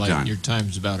 About done. Your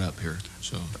time's about up here,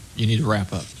 so you need to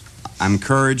wrap up. I'm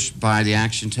encouraged by the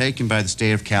action taken by the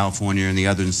state of California and the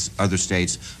other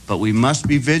states, but we must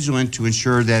be vigilant to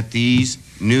ensure that these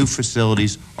new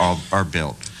facilities are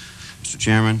built. Mr.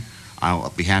 Chairman, I'll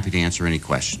be happy to answer any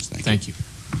questions. Thank you.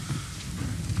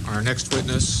 Our next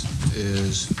witness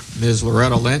is Ms.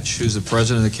 Loretta Lynch, who's the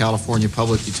President of the California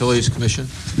Public Utilities Commission.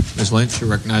 Ms. Lynch, you're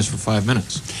recognized for 5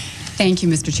 minutes. Thank you,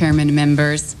 Mr. Chairman and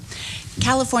members.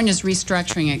 California's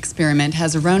restructuring experiment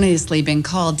has erroneously been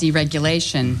called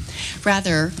deregulation.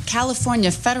 Rather, California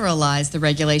federalized the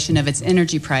regulation of its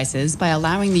energy prices by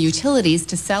allowing the utilities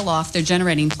to sell off their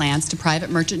generating plants to private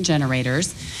merchant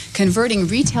generators, converting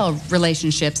retail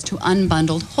relationships to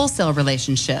unbundled wholesale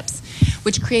relationships,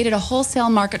 which created a wholesale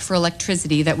market for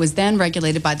electricity that was then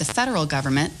regulated by the federal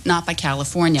government, not by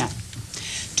California.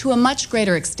 To a much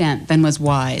greater extent than was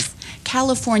wise,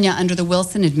 California, under the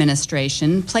Wilson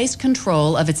administration, placed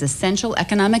control of its essential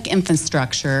economic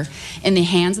infrastructure in the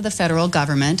hands of the federal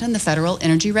government and the Federal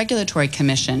Energy Regulatory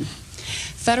Commission.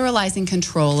 Federalizing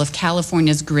control of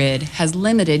California's grid has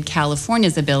limited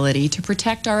California's ability to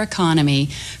protect our economy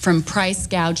from price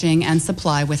gouging and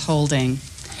supply withholding.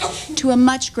 To a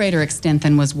much greater extent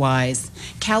than was wise,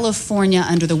 California,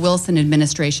 under the Wilson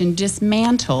administration,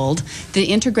 dismantled the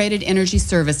integrated energy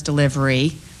service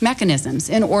delivery mechanisms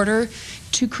in order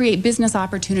to create business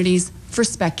opportunities for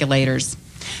speculators.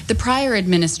 The prior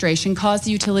administration caused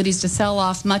the utilities to sell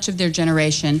off much of their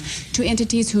generation to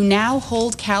entities who now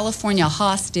hold California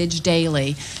hostage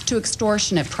daily to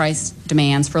extortionate price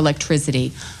demands for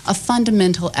electricity, a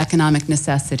fundamental economic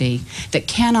necessity that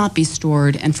cannot be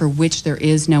stored and for which there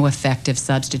is no effective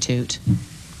substitute.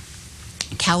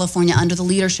 California, under the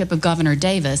leadership of Governor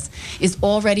Davis, is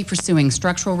already pursuing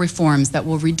structural reforms that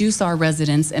will reduce our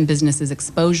residents' and businesses'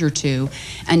 exposure to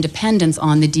and dependence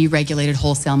on the deregulated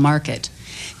wholesale market.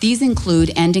 These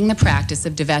include ending the practice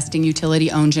of divesting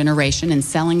utility-owned generation and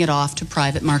selling it off to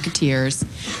private marketeers,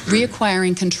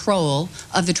 reacquiring control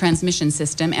of the transmission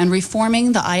system, and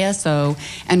reforming the ISO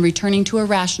and returning to a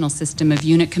rational system of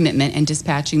unit commitment and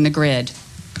dispatching the grid.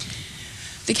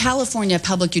 The California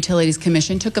Public Utilities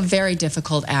Commission took a very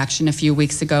difficult action a few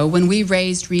weeks ago when we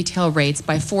raised retail rates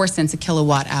by 4 cents a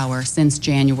kilowatt hour since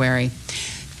January.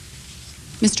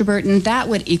 Mr. Burton, that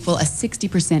would equal a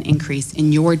 60% increase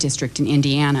in your district in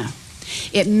Indiana.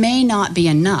 It may not be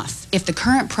enough if the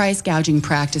current price gouging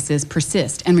practices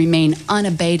persist and remain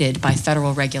unabated by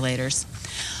federal regulators.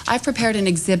 I've prepared an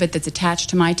exhibit that's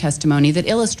attached to my testimony that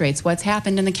illustrates what's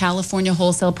happened in the California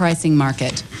wholesale pricing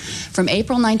market. From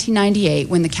April 1998,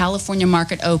 when the California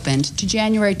market opened, to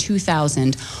January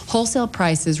 2000, wholesale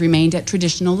prices remained at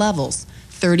traditional levels,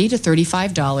 $30 to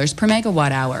 $35 per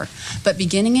megawatt hour. But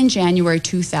beginning in January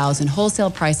 2000, wholesale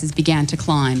prices began to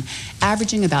climb,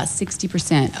 averaging about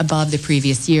 60% above the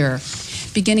previous year.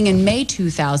 Beginning in May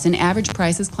 2000, average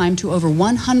prices climbed to over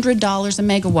 $100 a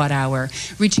megawatt hour,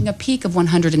 reaching a peak of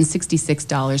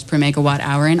 $166 per megawatt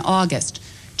hour in August,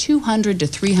 200 to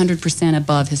 300%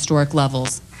 above historic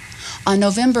levels. On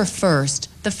November 1st,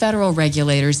 the federal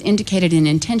regulators indicated an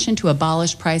intention to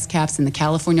abolish price caps in the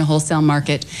California wholesale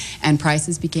market, and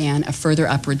prices began a further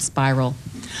upward spiral.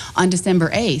 On December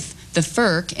 8th, the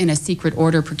FERC, in a secret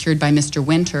order procured by Mr.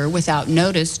 Winter without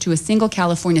notice to a single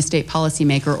California state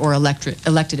policymaker or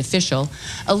elected official,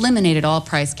 eliminated all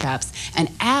price caps, and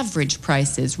average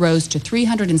prices rose to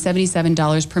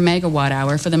 $377 per megawatt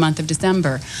hour for the month of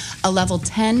December, a level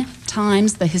 10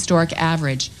 times the historic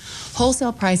average.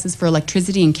 Wholesale prices for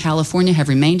electricity in California have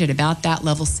remained at about that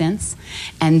level since,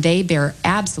 and they bear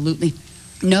absolutely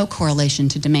no correlation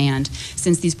to demand,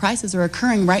 since these prices are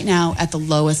occurring right now at the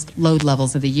lowest load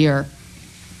levels of the year.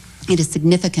 It is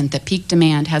significant that peak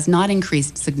demand has not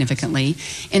increased significantly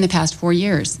in the past 4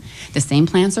 years. The same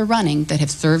plants are running that have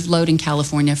served load in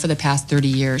California for the past 30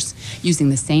 years, using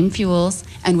the same fuels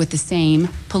and with the same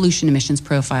pollution emissions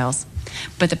profiles.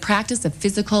 But the practice of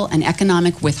physical and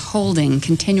economic withholding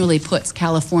continually puts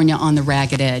California on the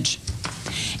ragged edge.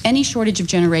 Any shortage of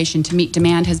generation to meet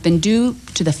demand has been due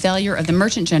to the failure of the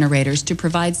merchant generators to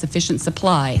provide sufficient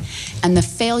supply, and the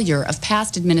failure of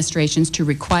past administrations to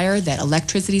require that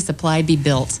electricity supply be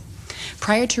built.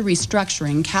 Prior to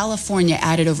restructuring, California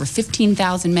added over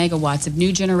 15,000 megawatts of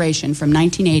new generation from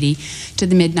 1980 to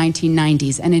the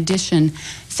mid-1990s. In addition,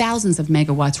 thousands of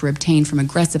megawatts were obtained from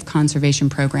aggressive conservation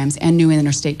programs and new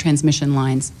interstate transmission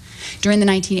lines. During the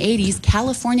 1980s,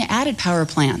 California added power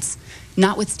plants,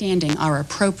 notwithstanding our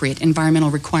appropriate environmental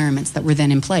requirements that were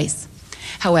then in place.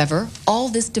 However, all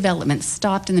this development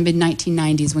stopped in the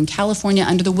mid-1990s when California,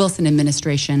 under the Wilson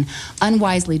administration,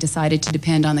 unwisely decided to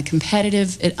depend on the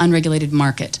competitive, unregulated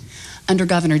market. Under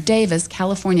Governor Davis,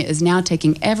 California is now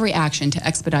taking every action to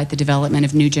expedite the development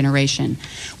of new generation.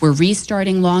 We're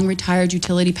restarting long-retired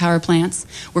utility power plants.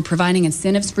 We're providing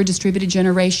incentives for distributed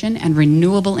generation and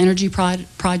renewable energy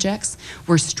projects.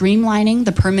 We're streamlining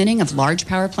the permitting of large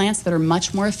power plants that are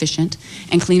much more efficient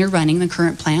and cleaner running than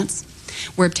current plants.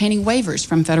 We're obtaining waivers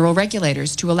from federal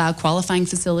regulators to allow qualifying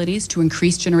facilities to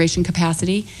increase generation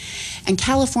capacity. And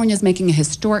California is making a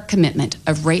historic commitment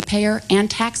of ratepayer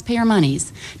and taxpayer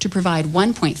monies to provide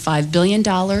 $1.5 billion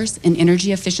in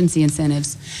energy efficiency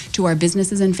incentives to our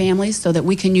businesses and families so that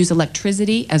we can use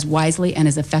electricity as wisely and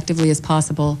as effectively as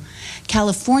possible.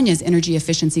 California's energy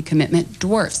efficiency commitment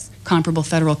dwarfs comparable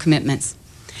federal commitments.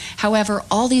 However,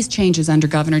 all these changes under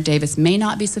Governor Davis may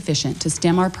not be sufficient to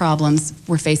stem our problems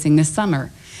we're facing this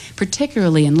summer,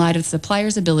 particularly in light of the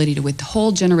supplier's ability to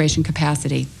withhold generation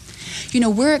capacity. You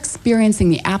know, we're experiencing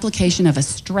the application of a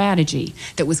strategy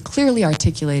that was clearly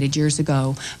articulated years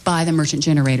ago by the merchant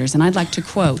generators, and I'd like to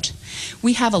quote,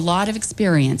 "We have a lot of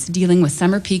experience dealing with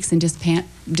summer peaks and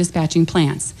dispatching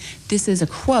plants." This is a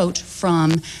quote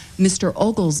from Mr.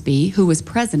 Oglesby, who was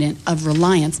president of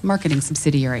Reliance Marketing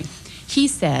Subsidiary. He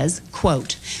says,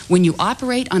 quote, "When you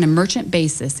operate on a merchant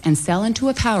basis and sell into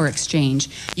a power exchange,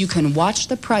 you can watch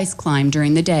the price climb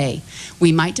during the day.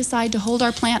 We might decide to hold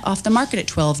our plant off the market at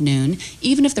 12 noon,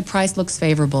 even if the price looks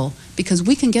favorable, because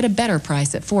we can get a better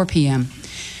price at 4 p.m.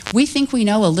 We think we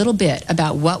know a little bit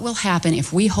about what will happen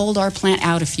if we hold our plant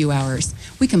out a few hours.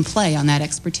 We can play on that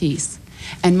expertise."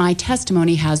 And my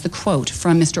testimony has the quote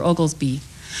from Mr. Oglesby.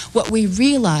 "What we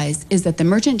realize is that the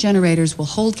merchant generators will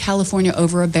hold California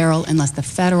over a barrel unless the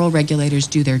federal regulators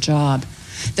do their job.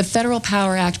 The Federal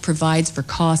Power Act provides for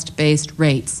cost-based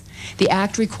rates. The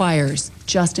Act requires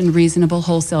just and reasonable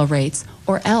wholesale rates,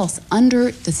 or else,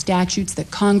 under the statutes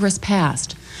that Congress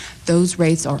passed, those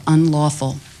rates are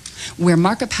unlawful. Where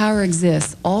market power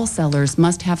exists, all sellers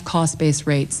must have cost-based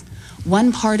rates.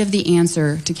 One part of the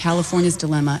answer to California's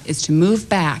dilemma is to move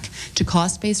back to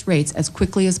cost-based rates as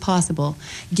quickly as possible,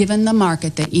 given the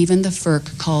market that even the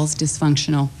FERC calls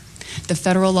dysfunctional. The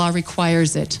federal law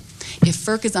requires it. If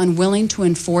FERC is unwilling to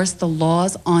enforce the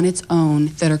laws on its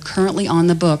own that are currently on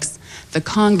the books, the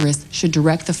Congress should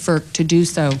direct the FERC to do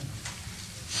so."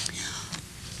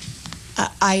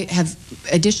 I have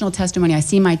additional testimony. I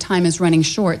see my time is running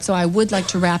short, so I would like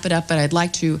to wrap it up, but I'd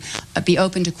like to be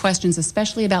open to questions,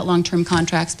 especially about long-term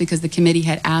contracts, because the committee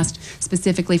had asked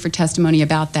specifically for testimony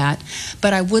about that.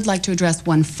 But I would like to address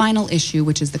one final issue,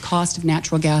 which is the cost of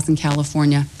natural gas in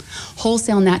California.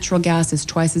 Wholesale natural gas is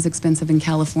twice as expensive in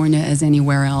California as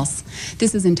anywhere else.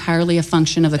 This is entirely a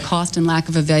function of the cost and lack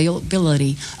of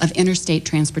availability of interstate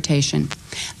transportation.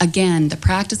 Again, the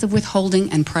practice of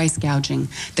withholding and price gouging,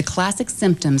 the classic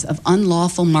symptoms of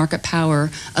unlawful market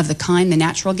power of the kind the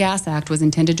Natural Gas Act was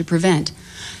intended to prevent,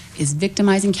 is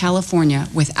victimizing California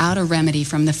without a remedy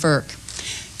from the FERC.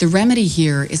 The remedy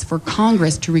here is for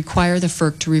Congress to require the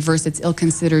FERC to reverse its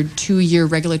ill-considered 2-year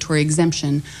regulatory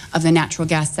exemption of the natural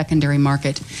gas secondary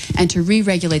market and to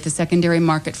re-regulate the secondary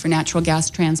market for natural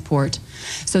gas transport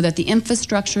so that the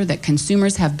infrastructure that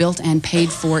consumers have built and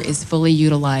paid for is fully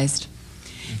utilized.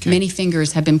 Okay. Many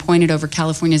fingers have been pointed over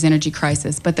California's energy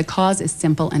crisis, but the cause is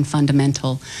simple and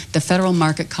fundamental. The federal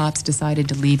market cops decided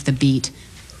to leave the beat,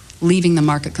 leaving the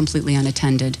market completely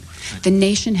unattended. The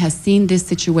nation has seen this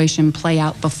situation play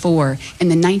out before in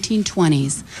the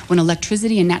 1920s when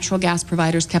electricity and natural gas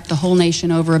providers kept the whole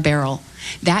nation over a barrel.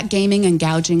 That gaming and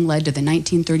gouging led to the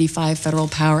 1935 Federal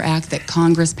Power Act that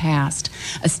Congress passed,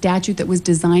 a statute that was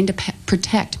designed to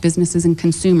protect businesses and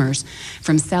consumers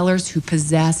from sellers who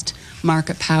possessed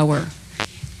market power.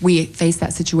 We face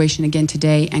that situation again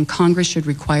today, and Congress should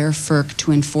require FERC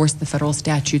to enforce the federal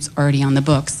statutes already on the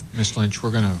books. Ms. Lynch,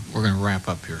 we're gonna wrap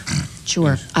up here.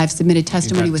 Sure. I've submitted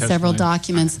testimony with several testimony?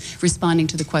 documents responding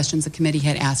to the questions the committee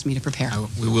had asked me to prepare.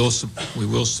 We will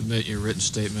submit your written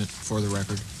statement for the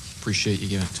record. Appreciate you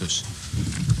giving it to us.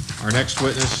 Our next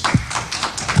witness.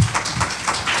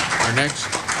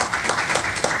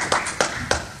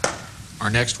 Our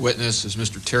next witness is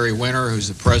Mr. Terry Winter, who's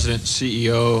the President and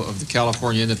CEO of the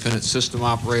California Independent System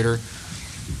Operator.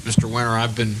 Mr. Winter,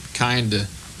 I've been kind to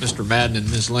Mr. Madden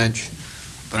and Ms. Lynch,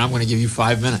 but I'm going to give you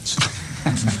 5 minutes.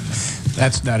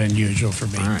 That's not unusual for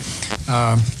me. All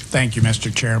right. Thank you,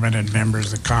 Mr. Chairman and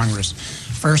members of Congress.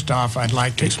 First off, I'd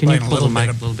like to explain a little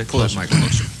bit. Pull that mic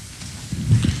closer.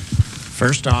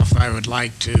 First off, I would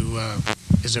like to,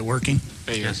 is it working?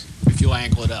 There you go. If you'll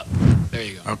angle it up. There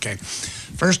you go. Okay.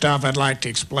 First off, I'd like to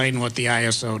explain what the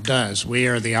ISO does. We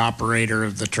are the operator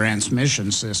of the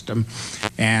transmission system,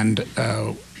 and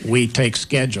we take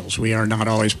schedules. We are not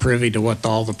always privy to what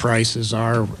all the prices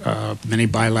are. Many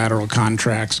bilateral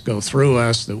contracts go through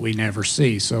us that we never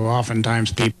see. So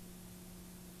oftentimes people,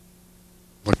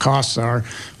 the costs are,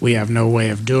 we have no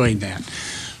way of doing that.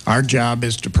 Our job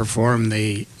is to perform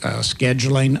the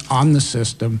scheduling on the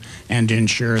system and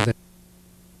ensure that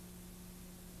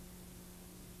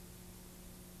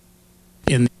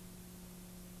in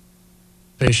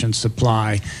sufficient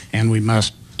supply, and we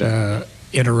must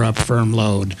interrupt firm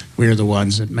load. We're the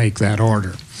ones that make that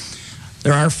order.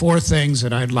 There are 4 things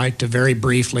that I'd like to very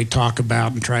briefly talk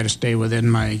about and try to stay within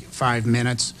my 5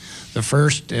 minutes. The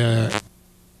first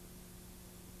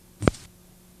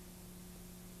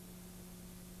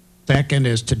second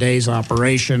is today's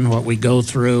operation, what we go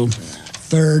through.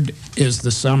 Third is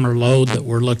the summer load that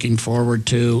we're looking forward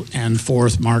to. And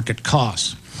fourth, market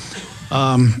costs.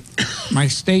 My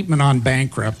statement on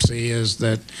bankruptcy is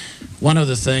that one of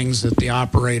the things that the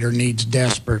operator needs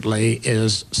desperately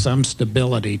is some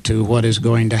stability to what is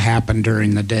going to happen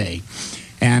during the day.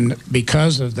 And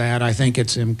because of that, I think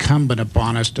it's incumbent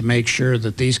upon us to make sure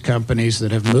that these companies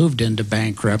that have moved into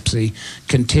bankruptcy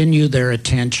continue their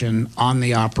attention on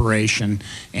the operation.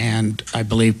 And I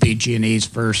believe PG&E's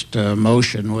first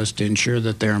motion was to ensure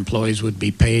that their employees would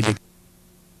be paid.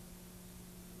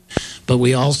 But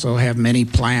we also have many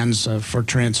plans for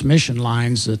transmission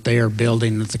lines that they are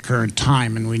building at the current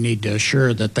time, and we need to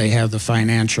assure that they have the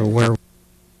financial wherewithal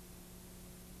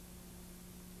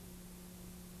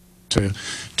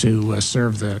to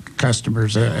serve the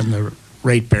customers and the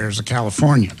ratepayers of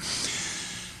California.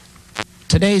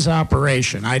 Today's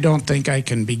operation, I don't think I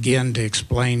can begin to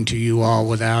explain to you all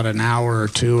without an hour or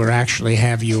two, or actually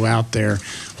have you out there,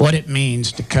 what it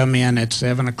means to come in at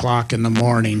 7 o'clock in the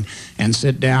morning and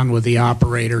sit down with the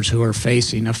operators who are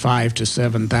facing a 5,000 to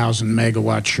 7,000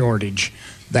 megawatt shortage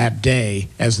that day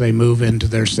as they move into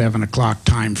their 7 o'clock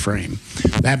time frame.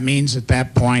 That means at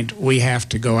that point we have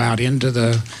to go out into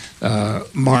the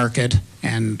market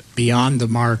and beyond the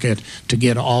market to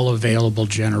get all available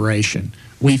generation.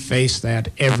 We face that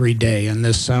every day, and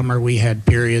this summer we had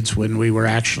periods when we were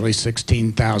actually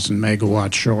 16,000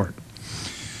 megawatts short.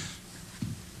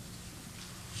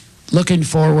 Looking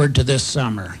forward to this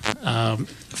summer,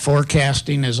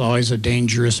 forecasting is always a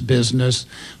dangerous business,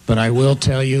 but I will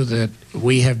tell you that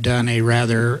we have done a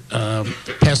rather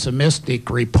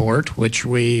pessimistic report, which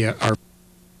we are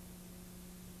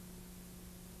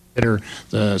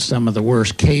some of the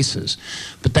worst cases.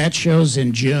 But that shows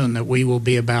in June that we will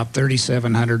be about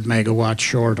 3,700 megawatts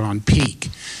short on peak.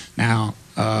 Now,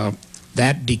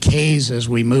 that decays as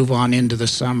we move on into the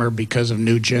summer because of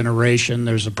new generation.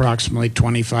 There's approximately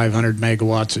 2,500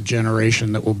 megawatts of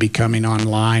generation that will be coming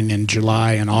online in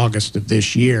July and August of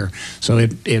this year. So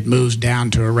it moves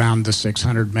down to around the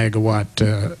 600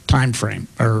 megawatt time frame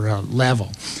or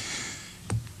level.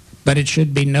 But it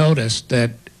should be noticed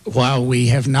that while we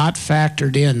have not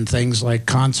factored in things like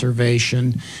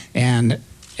conservation and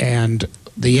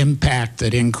the impact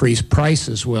that increased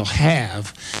prices will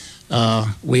have,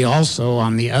 we also,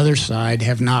 on the other side,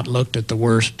 have not looked at the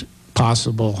worst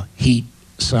possible heat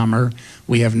summer.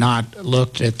 We have not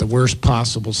looked at the worst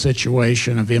possible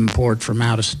situation of import from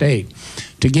out of state.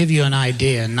 To give you an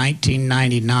idea, in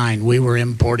 1999, we were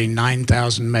importing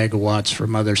 9,000 megawatts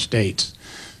from other states.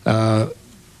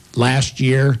 Last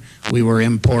year, we were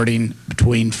importing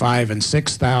between 5,000 and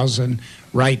 6,000.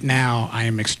 Right now, I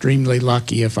am extremely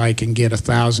lucky if I can get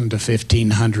 1,000 to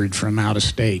 1,500 from out of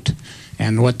state.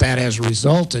 And what that has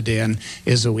resulted in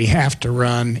is that we have to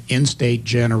run in-state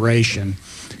generation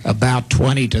about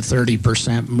 20 to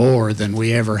 30% more than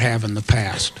we ever have in the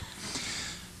past.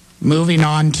 Moving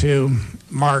on to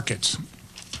markets.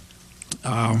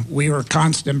 We were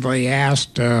constantly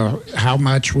asked how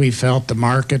much we felt the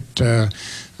market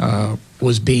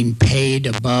was being paid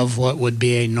above what would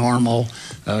be a normal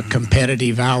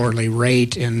competitive hourly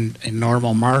rate in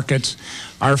normal markets.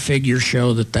 Our figures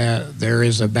show that there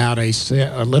is about a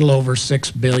little over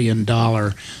 $6 billion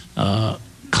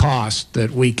cost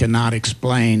that we cannot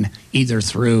explain either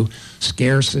through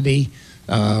scarcity,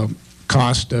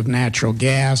 cost of natural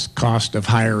gas, cost of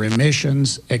higher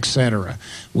emissions, etc.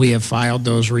 We have filed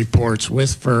those reports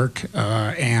with FERC,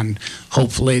 and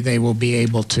hopefully they will be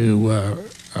able to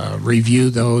review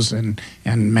those and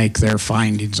make their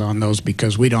findings on those,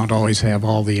 because we don't always have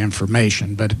all the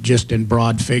information. But just in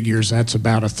broad figures, that's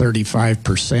about a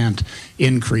 35%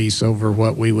 increase over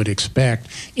what we would expect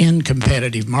in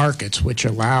competitive markets, which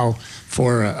allow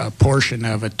for a portion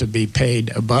of it to be paid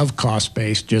above cost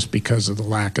base just because of the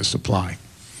lack of supply.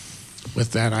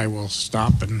 With that, I will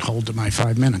stop and hold to my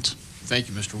 5 minutes. Thank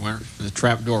you, Mr. Winter. The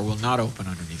trap door will not open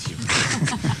underneath you.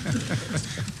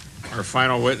 Our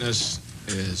final witness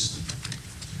is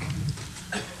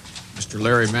Mr.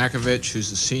 Larry Makovich, who's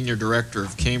the Senior Director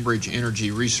of Cambridge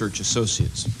Energy Research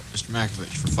Associates. Mr.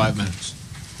 Makovich, for 5 minutes.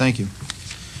 Thank you.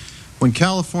 When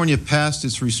California passed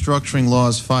its restructuring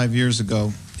laws 5 years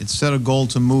ago, it set a goal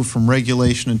to move from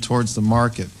regulation and towards the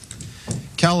market.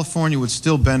 California would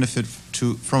still benefit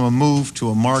from a move to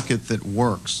a market that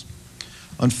works.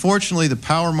 Unfortunately, the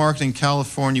power market in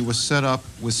California was set up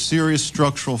with serious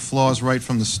structural flaws right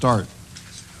from the start.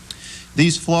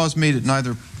 These flaws made it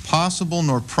neither possible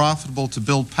nor profitable to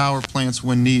build power plants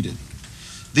when needed.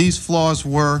 These flaws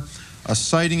were a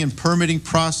siting and permitting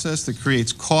process that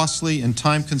creates costly and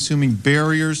time-consuming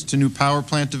barriers to new power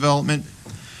plant development,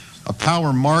 a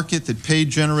power market that paid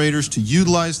generators to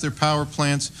utilize their power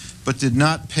plants but did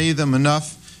not pay them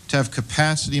enough to have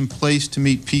capacity in place to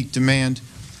meet peak demand,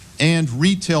 and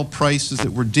retail prices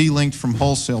that were delinked from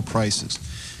wholesale prices.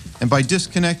 And by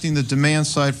disconnecting the demand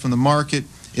side from the market,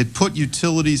 it put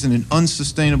utilities in an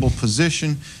unsustainable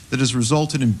position that has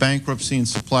resulted in bankruptcy and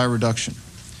supply reduction.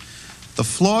 The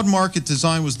flawed market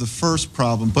design was the first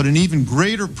problem, but an even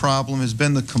greater problem has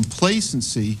been the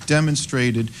complacency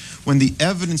demonstrated when the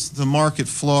evidence that the market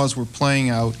flaws were playing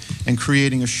out and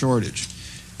creating a shortage.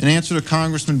 In answer to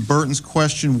Congressman Burton's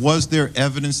question, was there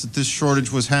evidence that this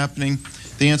shortage was happening?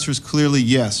 The answer is clearly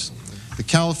yes. The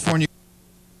California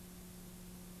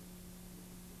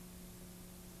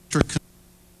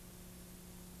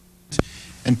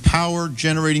and power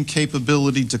generating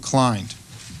capability declined.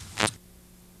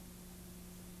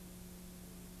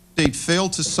 The state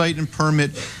failed to site and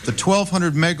permit the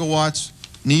 1,200 megawatts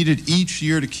needed each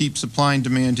year to keep supply and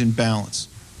demand in balance.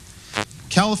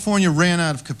 California ran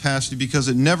out of capacity because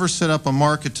it never set up a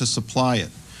market to supply it.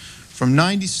 From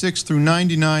 96 through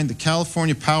 99, the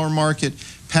California power market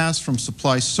passed from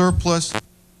supply surplus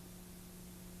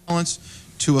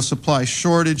to a supply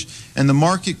shortage, and the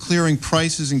market clearing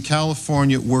prices in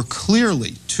California were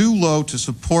clearly too low to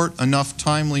support enough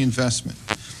timely investment.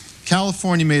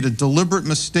 California made a deliberate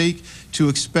mistake to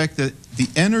expect that the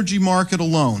energy market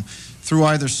alone, through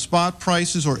either spot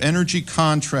prices or energy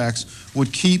contracts,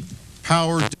 would keep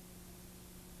power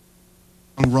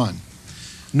run.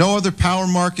 No other power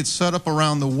market set up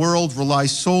around the world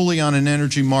relies solely on an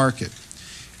energy market.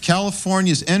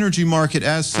 California's energy market,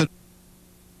 as set up,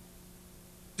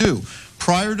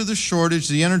 prior to the shortage,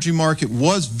 the energy market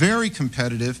was very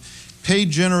competitive,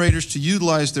 paid generators to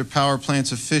utilize their power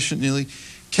plants efficiently,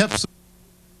 kept.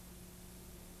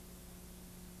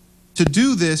 To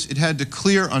do this, it had to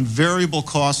clear on variable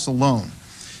costs alone.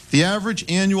 The average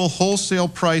annual wholesale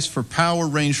price for power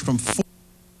ranged from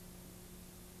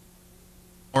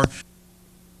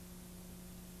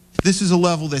This is a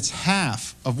level that's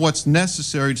half of what's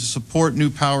necessary to support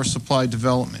new power supply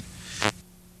development.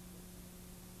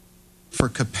 For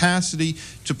capacity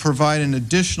to provide an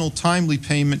additional timely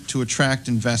payment to attract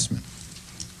investment.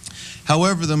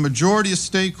 However, the majority of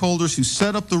stakeholders who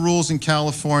set up the rules in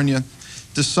California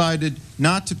decided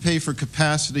not to pay for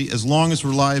capacity as long as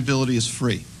reliability is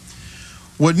free.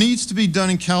 What needs to be done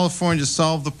in California to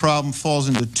solve the problem falls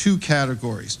into two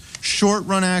categories: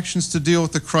 short-run actions to deal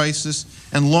with the crisis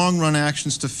and long-run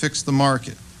actions to fix the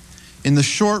market. In the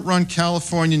short run,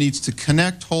 California needs to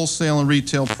connect wholesale and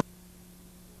retail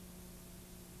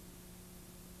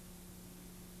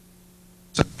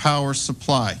power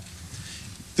supply.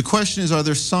 The question is, are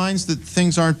there signs that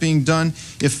things aren't being done?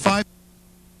 If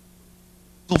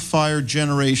fire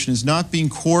generation is not being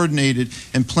coordinated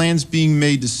and plans being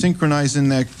made to synchronize in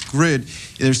that grid,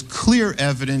 there's clear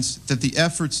evidence that the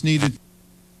efforts needed to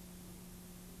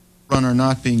run are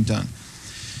not being done.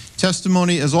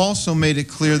 Testimony has also made it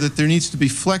clear that there needs to be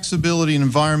flexibility in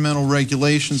environmental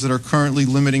regulations that are currently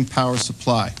limiting power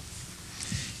supply.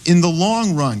 In the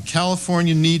long run,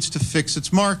 California needs to fix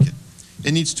its market.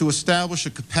 It needs to establish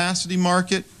a capacity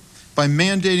market by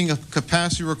mandating a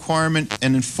capacity requirement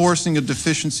and enforcing a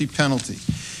deficiency penalty.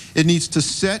 It needs to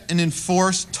set and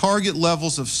enforce target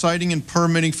levels of siting and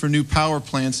permitting for new power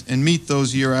plants and meet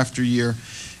those year after year.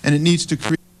 And it needs to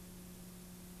create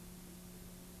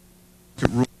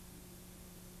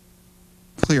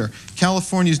clear.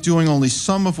 California is doing only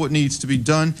some of what needs to be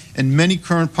done, and many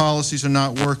current policies are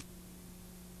not working.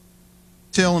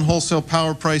 Retail and wholesale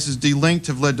power prices delinked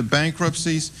have led to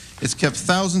bankruptcies. It's kept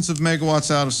thousands of megawatts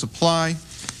out of supply,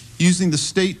 using the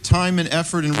state time and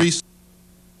effort and resources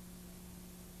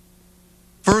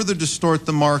to further distort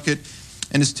the market,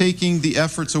 and is taking the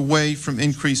efforts away from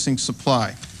increasing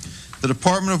supply. The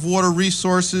Department of Water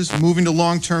Resources moving to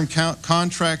long-term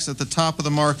contracts at the top of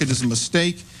the market is a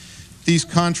mistake. These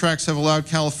contracts have allowed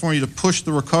California to push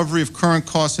the recovery of current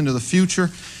costs into the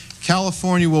future.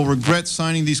 California will regret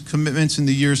signing these commitments in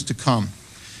the years to come.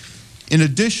 In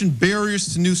addition,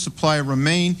 barriers to new supply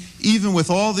remain. Even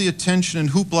with all the attention and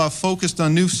hoopla focused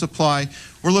on new supply,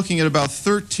 we're looking at about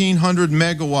 1,300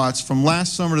 megawatts from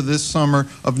last summer to this summer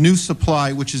of new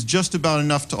supply, which is just about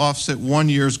enough to offset 1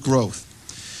 year's growth.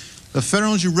 The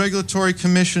Federal Energy Regulatory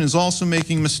Commission is also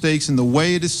making mistakes in the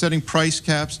way it is setting price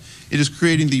caps. It is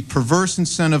creating the perverse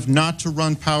incentive not to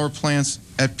run power plants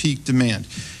at peak demand.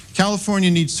 California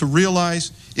needs to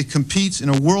realize it competes in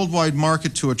a worldwide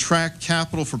market to attract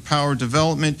capital for power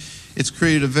development. It's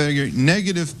created a very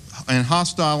negative and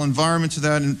hostile environment to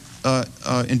that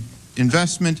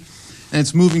investment, and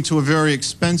it's moving to a very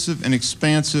expensive and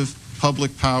expansive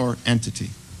public power entity.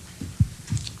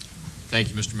 Thank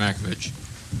you, Mr. Makovich.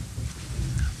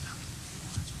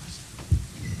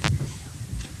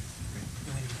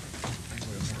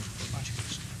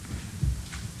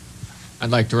 I'd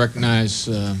like to recognize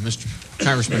Mr.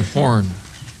 Congressman Horn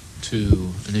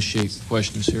to initiate the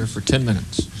questions here for 10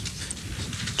 minutes.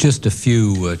 Just a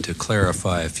few to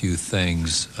clarify a few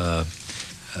things.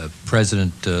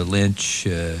 President Lynch,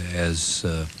 as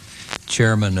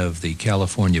chairman of the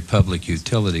California Public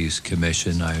Utilities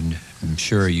Commission, I'm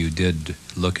sure you did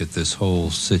look at this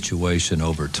whole situation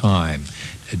over time.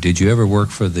 Did you ever work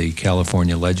for the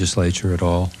California legislature at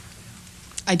all?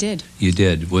 I did. You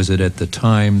did. Was it at the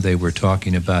time they were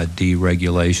talking about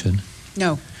deregulation?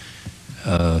 No.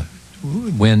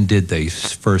 When did they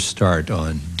first start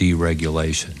on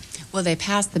deregulation? Well, they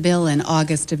passed the bill in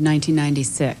August of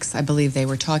 1996. I believe they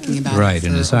were talking about it. Right,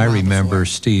 and as I remember,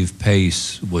 Steve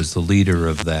Pace was the leader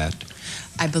of that.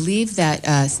 I believe that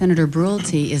Senator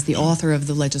Brulte is the author of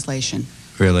the legislation.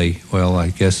 Really? Well,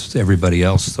 I guess everybody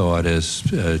else saw it as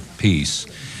Pace,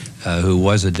 who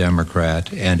was a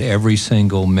Democrat, and every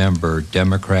single member,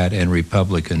 Democrat and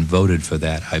Republican, voted for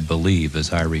that, I believe,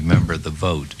 as I remember the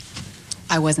vote.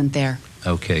 I wasn't there.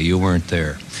 Okay, you weren't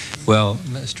there. Well,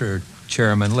 Mr.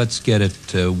 Chairman, let's get at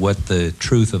what the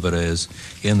truth of it is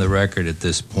in the record at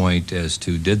this point as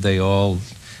to did they all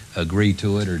agree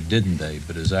to it or didn't they?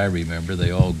 But as I remember,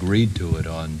 they all agreed to it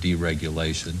on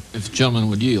deregulation. If the gentleman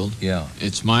would yield. Yeah.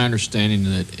 It's my understanding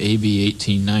that AB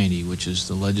 1890, which is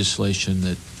the legislation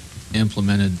that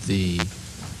implemented the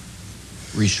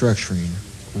restructuring,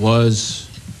 was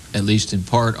at least in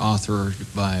part authored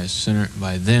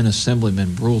by then Assemblyman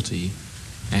Brulte,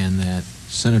 and that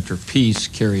Senator Peace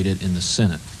carried it in the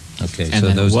Senate. Okay, and so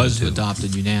then those it was are two.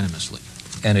 Adopted unanimously.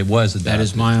 And it was adopted. That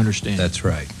is my understanding. That's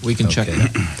right. We can check Okay.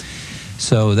 it out.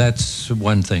 So that's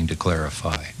one thing to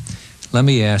clarify. Let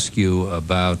me ask you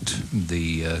about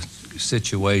the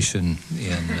situation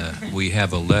in, we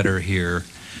have a letter here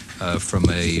from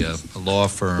a law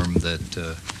firm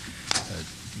that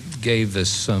gave us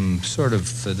some sort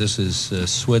of, this is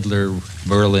Swidler,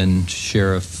 Merlin,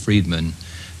 Sheriff Friedman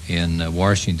in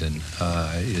Washington.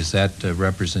 Is that a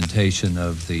representation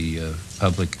of the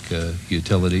public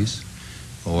utilities?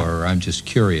 Or I'm just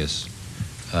curious.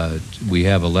 We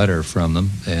have a letter from them,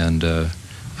 and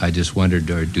I just wondered,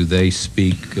 do they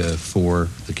speak for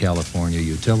the California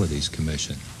Utilities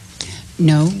Commission?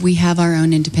 No, we have our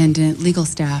own independent legal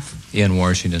staff. In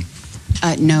Washington?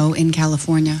 No, in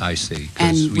California. I see.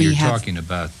 And Because we you're have, talking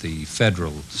about the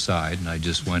federal side, and I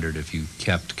just wondered if you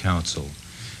kept counsel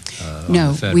on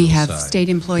no, the federal we have side. state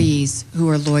employees who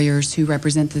are lawyers who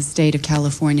represent the state of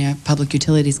California Public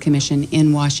Utilities Commission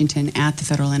in Washington at the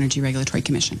Federal Energy Regulatory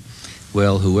Commission.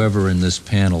 Well, whoever in this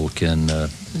panel can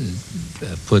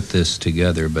put this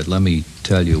together, but let me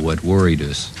tell you what worried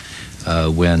us.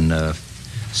 When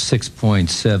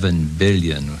 6.7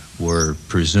 billion were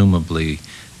presumably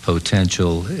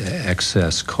potential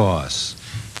excess costs.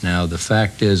 Now, the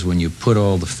fact is, when you put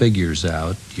all the figures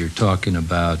out, you're talking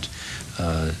about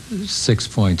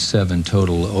 6.7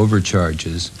 total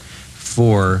overcharges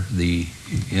for the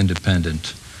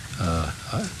independent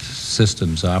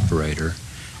systems operator,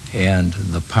 and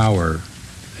the power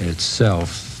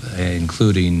itself,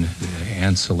 including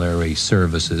ancillary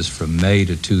services from May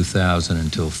to 2000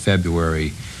 until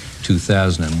February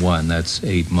 2001, that's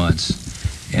 8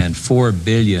 months, and 4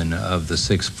 billion of the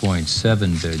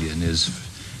 6.7 billion is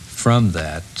from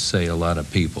that, say a lot of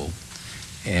people.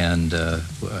 And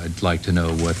I'd like to know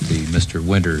what Mr.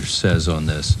 Winter says on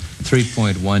this.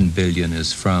 3.1 billion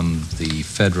is from the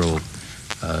federal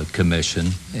commission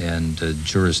and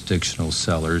jurisdictional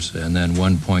sellers, and then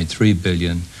 1.3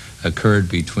 billion occurred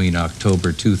between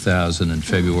October 2000 and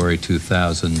February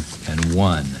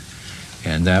 2001,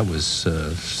 and that was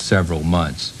several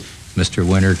months. Mr.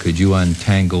 Winter, could you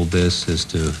untangle this as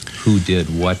to who did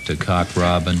what to Cock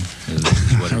Robin, is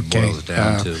what it boils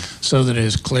down to? So that it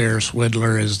is clear,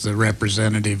 Swidler is the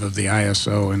representative of the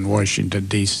ISO in Washington,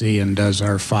 D.C., and does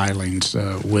our filings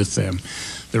with them.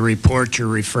 The report you're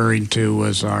referring to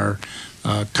was our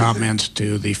comments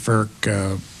to the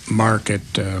FERC market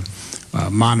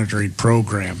monitoring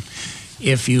program.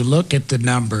 If you look at the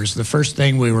numbers, the first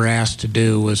thing we were asked to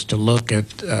do was to look at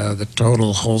the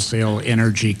total wholesale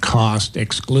energy cost,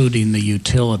 excluding the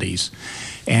utilities.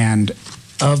 And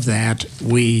of that,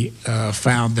 we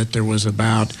found that there was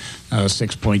about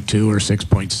 6.2 or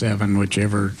 6.7,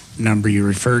 whichever number you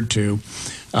referred to.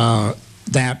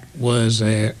 That was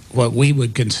what we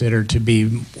would consider to be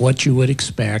what you would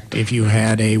expect if you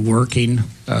had a working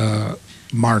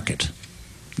market.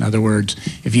 In other words,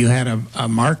 if you had a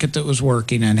market that was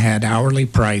working and had hourly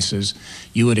prices,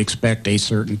 you would expect a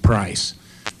certain price.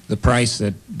 The price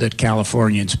that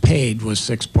Californians paid was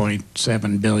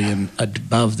 $6.7 billion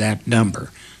above that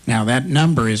number. Now, that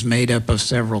number is made up of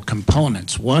several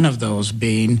components, one of those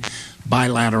being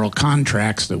bilateral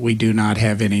contracts that we do not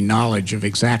have any knowledge of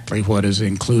exactly what is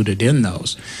included in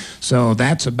those. So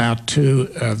that's about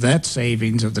that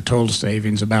savings, of the total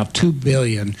savings, about $2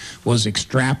 billion was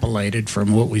extrapolated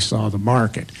from what we saw the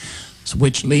market,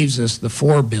 which leaves us the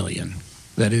 $4 billion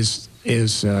that is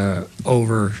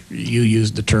over, you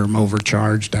used the term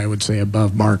overcharged, I would say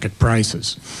above market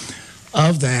prices.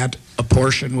 Of that, a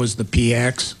portion was the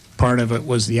PX, part of it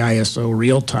was the ISO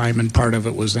real-time, and part of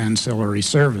it was ancillary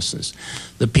services.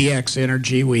 The PX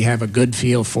Energy we have a good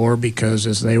feel for because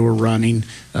as they were running,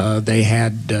 they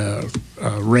had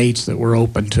rates that were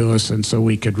open to us, and so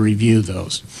we could review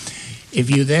those. If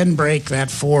you then break that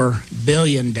 $4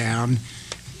 billion down,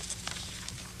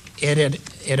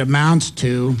 it amounts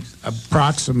to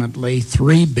approximately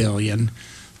 $3 billion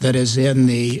that is in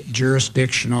the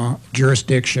jurisdiction of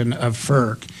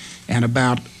FERC, and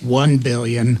about $1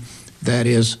 billion that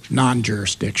is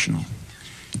non-jurisdictional.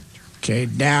 Okay,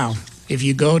 now, if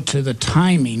you go to the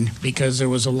timing, because there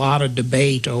was a lot of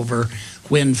debate over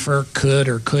when FERC could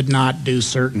or could not do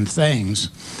certain things,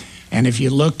 and if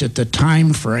you looked at the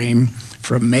time frame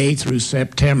from May through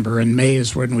September, and May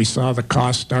is when we saw the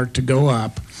cost start to go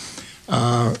up,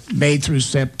 May through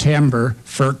September,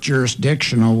 FERC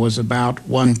jurisdictional was about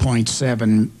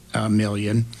 1.7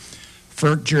 million.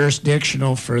 FERC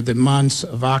jurisdictional for the months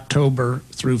of October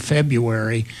through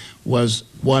February was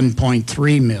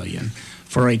 1.3 million,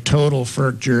 for a total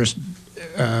FERC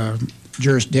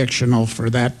jurisdictional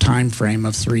for that time frame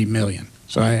of 3 million.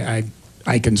 So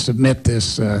I can submit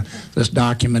this this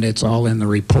document. It's all in the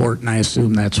report, and I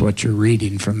assume that's what you're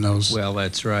reading from those. Well,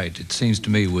 that's right. It seems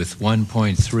to me with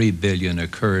 1.3 billion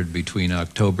occurred between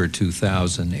October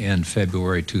 2000 and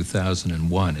February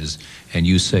 2001, and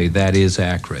you say that is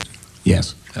accurate?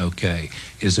 Yes. Okay.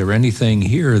 Is there anything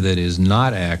here that is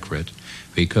not accurate?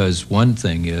 Because one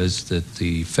thing is that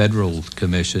the Federal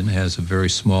Commission has a very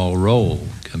small role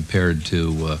compared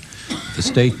to the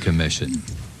State Commission.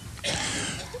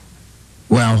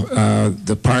 Well,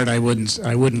 the part I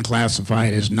wouldn't classify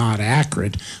it as not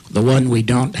accurate. The one we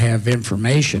don't have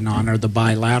information on are the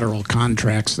bilateral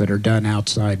contracts that are done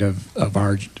outside of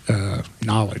our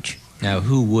knowledge. Now,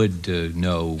 who would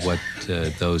know what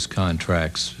those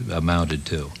contracts amounted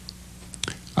to?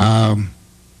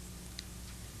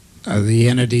 The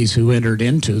entities who entered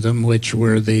into them, which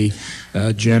were the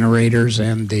generators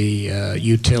and the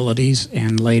utilities,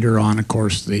 and later on, of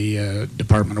course, the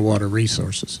Department of Water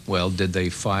Resources. Well, did they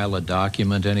file a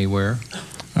document anywhere?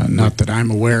 Not that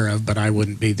I'm aware of, but I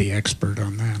wouldn't be the expert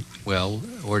on that. Well,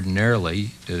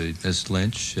 ordinarily, Ms.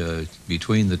 Lynch,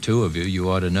 between the two of you, you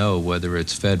ought to know whether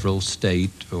it's federal,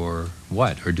 state, or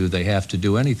what, or do they have to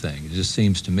do anything? It just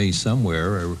seems to me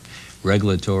somewhere a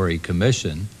regulatory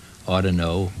commission ought to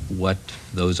know what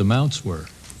those amounts were.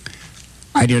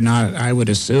 I do not. I would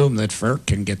assume that FERC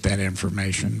can get that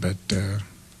information, but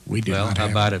we do not have it. Well,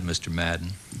 how about it, Mr.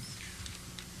 Madden?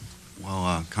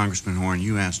 Well, Congressman Horn,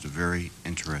 you asked a very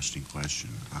interesting question.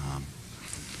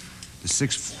 The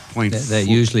 6.4... That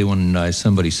usually when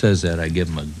somebody says that, I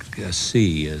give them a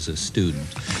C as a student.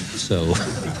 So,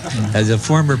 as a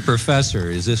former professor,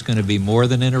 is this going to be more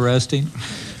than interesting?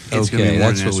 It's okay,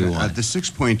 that's what we want. The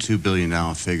 $6.2 billion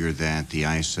figure that the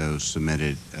ISO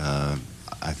submitted,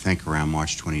 I think around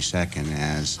March 22nd,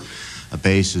 as a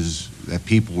basis that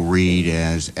people read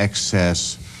as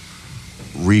excess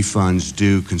refunds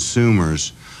due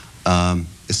consumers,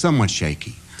 is somewhat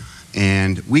shaky.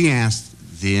 And we asked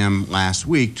them last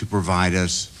week to provide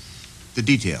us the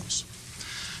details.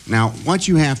 Now, what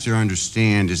you have to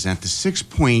understand is that the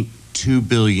 $6.2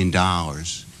 billion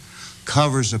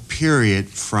covers a period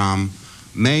from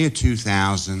May of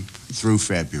 2000 through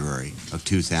February of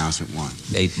 2001.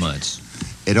 8 months.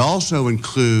 It also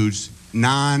includes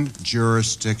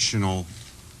non-jurisdictional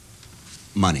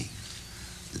money.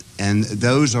 And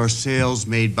those are sales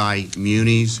made by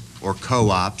munis or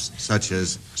co-ops such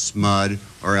as SMUD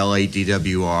or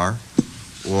LADWR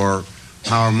or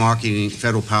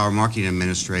federal power marketing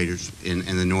administrators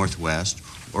in the Northwest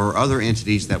or other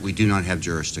entities that we do not have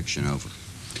jurisdiction over.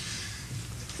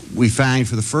 We find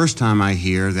for the first time I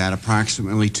hear that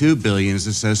approximately $2 billion is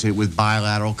associated with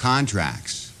bilateral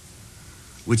contracts,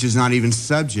 which is not even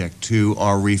subject to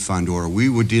our refund order. We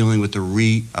were dealing with a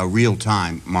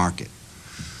real-time market.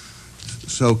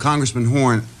 So, Congressman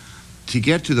Horn, to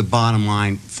get to the bottom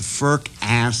line, the FERC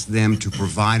asked them to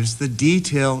provide us the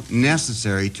detail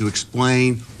necessary to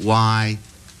explain why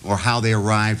or how they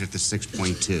arrived at the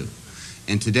 6.2.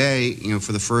 And today,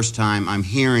 for the first time, I'm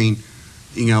hearing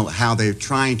how they're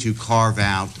trying to carve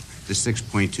out the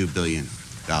 $6.2 billion.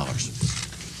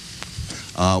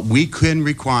 We can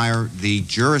require the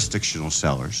jurisdictional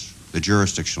sellers,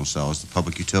 the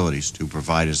public utilities, to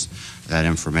provide us that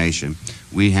information.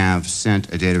 We have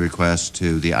sent a data request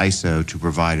to the ISO to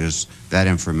provide us that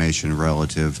information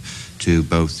relative to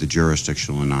both the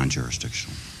jurisdictional and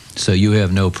non-jurisdictional. So you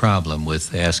have no problem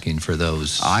with asking for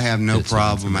those? I have no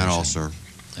problem at all, sir.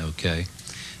 Okay.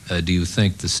 Do you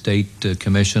think the State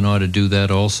Commission ought to do that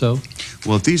also?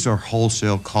 Well, if these are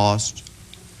wholesale costs,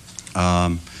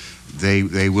 they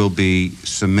will be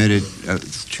submitted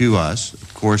to us.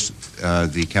 Of course,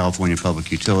 the California Public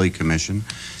Utility Commission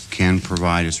can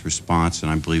provide us response,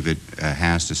 and I believe it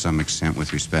has to some extent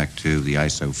with respect to the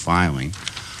ISO filing.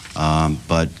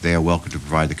 But they are welcome to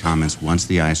provide the comments once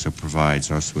the ISO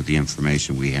provides us with the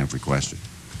information we have requested.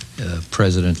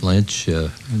 President Lynch,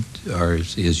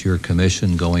 is your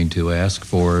commission going to ask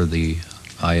for the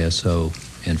ISO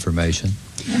information?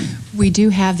 We do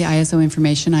have the ISO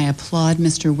information. I applaud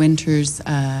Mr. Winter's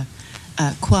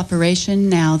cooperation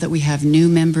now that we have new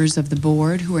members of the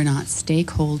board who are not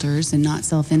stakeholders and not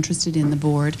self-interested in the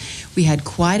board. We had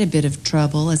quite a bit of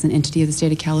trouble as an entity of the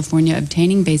state of California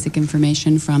obtaining basic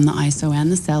information from the ISO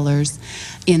and the sellers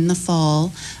in the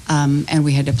fall, and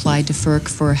we had applied to FERC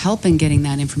for help in getting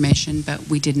that information, but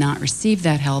we did not receive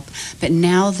that help. But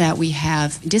now that we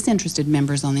have disinterested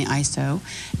members on the ISO,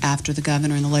 after the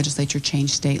governor and the legislature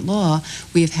changed state law,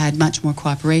 we have had much more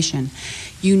cooperation.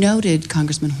 You noted,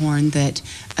 Congressman Horn, that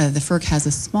the FERC has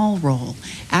a small role.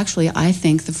 Actually, I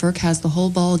think the FERC has the whole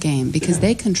ball game because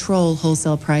they control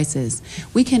wholesale prices.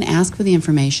 We can ask for the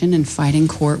information and fight in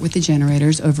court with the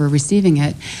generators over receiving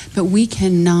it, but we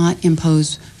cannot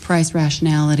impose price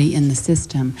rationality in the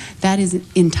system. That is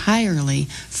entirely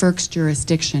FERC's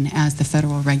jurisdiction as the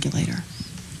federal regulator.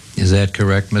 Is that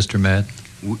correct, Mr. Matt?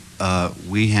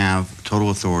 We have total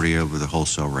authority over the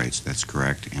wholesale rates. That's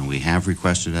correct. And we have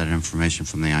requested that information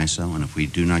from the ISO, and if we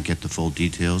do not get the full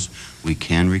details, we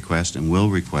can request and will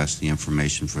request the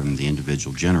information from the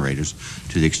individual generators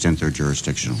to the extent they're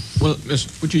jurisdictional. Well,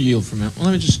 would you yield for a minute?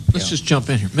 Well, let's just jump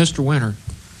in here. Mr. Winter,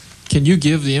 can you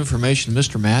give the information to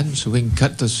Mr. Madden so we can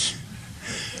cut this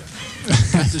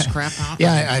crap out?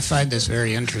 Yeah, I find this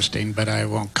very interesting, but I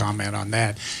won't comment on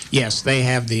that. Yes, they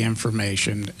have the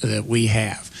information that we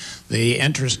have. The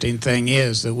interesting thing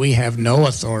is that we have no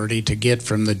authority to get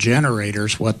from the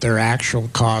generators what their actual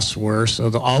costs were, so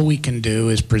that all we can do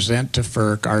is present to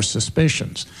FERC our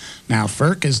suspicions. Now,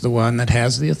 FERC is the one that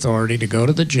has the authority to go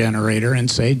to the generator and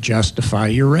say, justify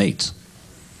your rates.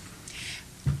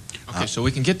 Okay, so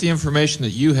we can get the information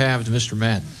that you have to Mr.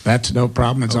 Madden. That's no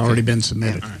problem. It's already been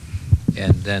submitted.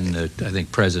 And then I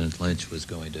think President Lynch was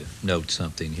going to note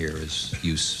something here as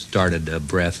you started a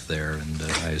breath there, and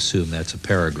I assume that's a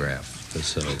paragraph.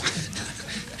 So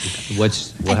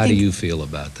how do you feel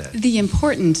about that? The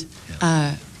important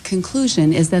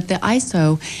conclusion is that the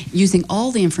ISO, using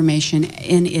all the information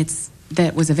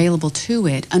that was available to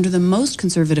it under the most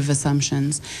conservative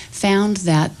assumptions, found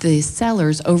that the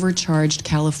sellers overcharged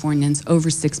Californians over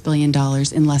 $6 billion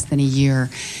in less than a year.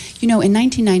 You know, in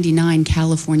 1999,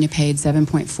 California paid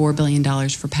 $7.4 billion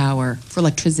for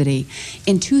electricity.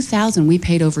 In 2000, we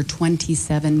paid over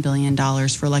 $27 billion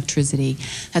for electricity.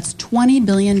 That's $20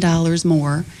 billion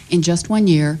more in just 1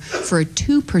 year for a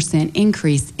 2%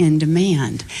 increase in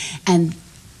demand. And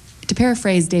to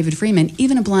paraphrase David Freeman,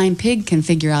 even a blind pig can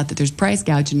figure out that there's price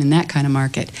gouging in that kind of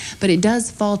market. But it does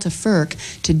fall to FERC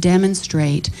to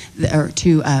demonstrate or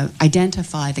to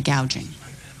identify the gouging.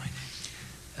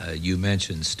 You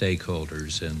mentioned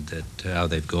stakeholders and that how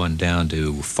they've gone down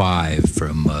to 5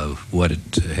 from what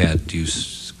it had, you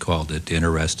called it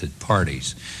interested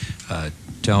parties.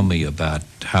 Tell me about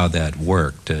how that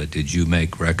worked. Did you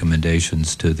make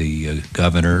recommendations to the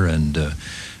governor and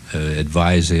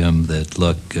advise him that,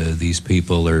 look, these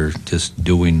people are just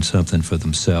doing something for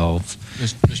themselves?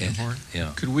 Mr. Hart?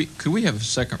 Yeah. Could we have a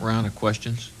second round of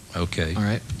questions? Okay. All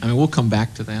right. I mean, we'll come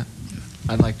back to that.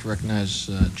 I'd like to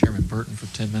recognize Chairman Burton for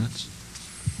 10 minutes.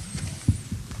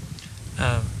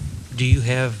 Do you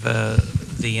have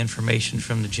the information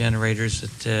from the generators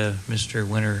that Mr.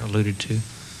 Winter alluded to?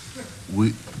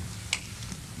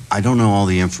 I don't know all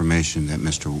the information that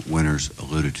Mr. Winters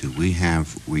alluded to. We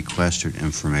have requested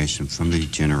information from the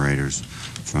generators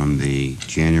from the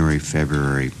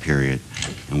January-February period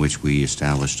in which we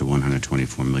established a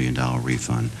 $124 million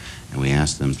refund, and we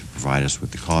asked them to provide us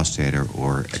with the cost data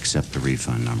or accept the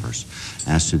refund numbers.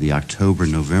 As to the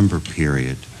October-November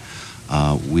period,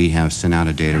 we have sent out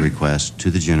a data request to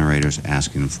the generators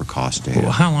asking them for cost data.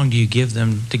 Well, how long do you give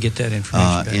them to get that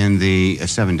information back? In the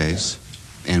 7 days.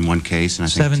 In one case, and I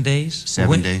think 7 days?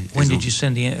 7 days. When did you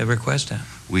send the request out?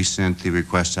 We sent the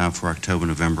request out for October,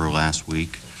 November last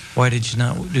week. Why did you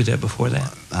not do that before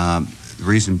that? The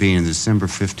reason being, the December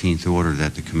 15th order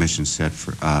that the Commission set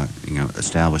for,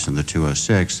 established in the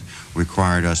 206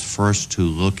 required us first to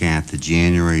look at the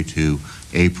January to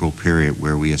April period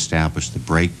where we established the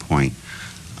breakpoint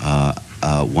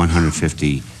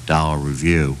 $150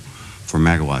 review for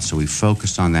megawatts. So we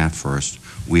focused on that first.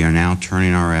 We are now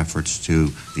turning our efforts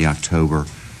to the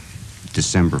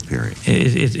October-December period.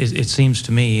 It seems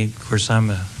to me, of course, I'm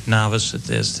a novice at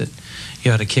this, that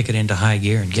you ought to kick it into high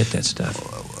gear and get that stuff.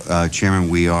 Chairman,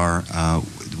 we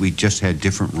just had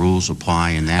different rules apply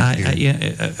in that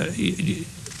period.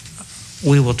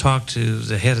 We will talk to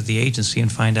the head of the agency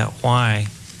and find out why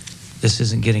this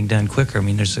isn't getting done quicker. I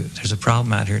mean, there's a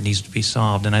problem out here that needs to be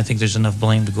solved, and I think there's enough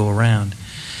blame to go around.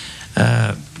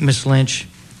 Ms. Lynch,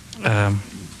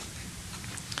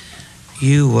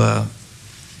 you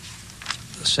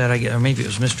said, or maybe it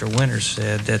was Mr. Winters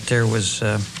said, that there was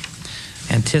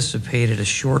anticipated a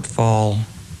shortfall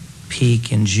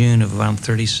peak in June of around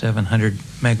 3,700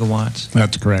 megawatts.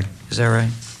 That's correct. Is that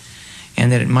right?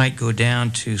 And that it might go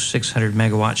down to 600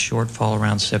 megawatt shortfall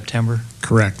around September?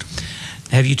 Correct.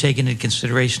 Have you taken into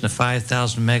consideration the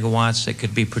 5,000 megawatts that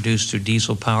could be produced through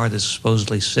diesel power that's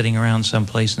supposedly sitting around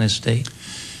someplace in this state?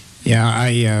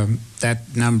 Yeah,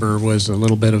 that number was a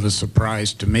little bit of a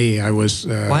surprise to me.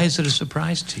 Why is it a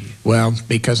surprise to you? Well,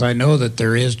 because I know that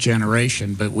there is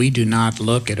generation, but we do not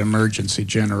look at emergency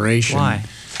generation. Why?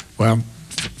 Well,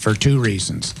 for two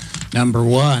reasons. Number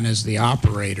one is the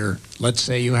operator. Let's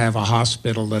say you have a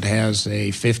hospital that has a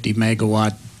 50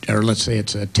 megawatt, or let's say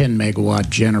it's a 10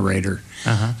 megawatt generator.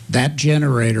 That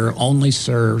generator only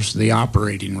serves the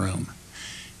operating room.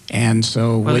 And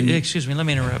so well, excuse me, let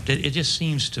me interrupt. It just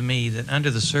seems to me that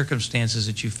under the circumstances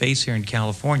that you face here in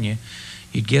California,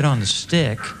 you'd get on the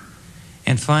stick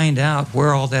and find out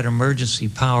where all that emergency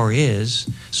power is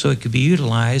so it could be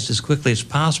utilized as quickly as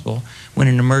possible when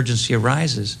an emergency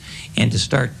arises. And to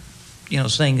start, you know,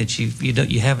 saying that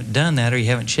you haven't done that or you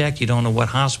haven't checked, you don't know what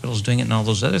hospital's doing it and all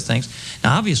those other things.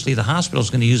 Now, obviously, the hospital's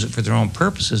going to use it for their own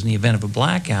purposes in the event of a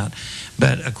blackout,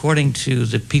 but according to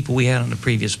the people we had on the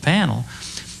previous panel,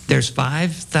 there's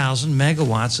 5,000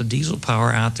 megawatts of diesel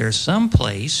power out there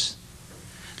someplace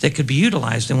that could be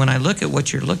utilized. And when I look at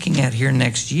what you're looking at here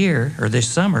next year, or this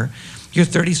summer, you're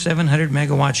 3,700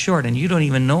 megawatts short, and you don't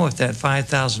even know if that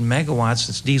 5,000 megawatts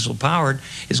that's diesel powered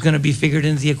is going to be figured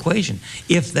into the equation.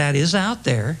 If that is out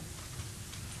there,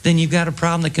 then you've got a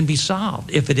problem that can be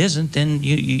solved. If it isn't, then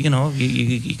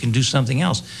you can do something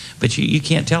else. But you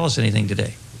can't tell us anything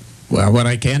today. Well, what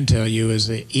I can tell you is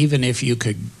that even if you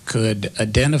could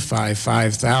identify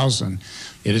 5,000,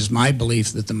 it is my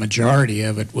belief that the majority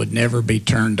of it would never be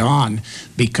turned on,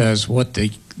 because what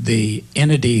the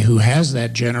entity who has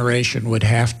that generation would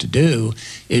have to do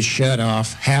is shut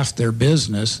off half their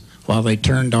business while they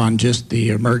turned on just the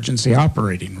emergency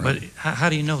operating room. But how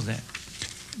do you know that?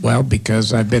 Well,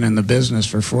 because I've been in the business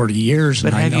for 40 years.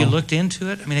 But and have you looked into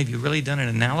it? I mean, have you really done an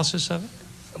analysis of it?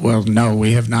 Well, no,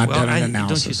 we have not done an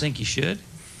analysis. Don't you think you should?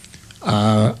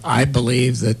 I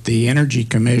believe that the Energy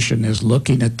Commission is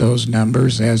looking at those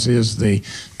numbers, as is the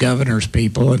governor's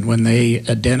people, and when they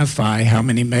identify how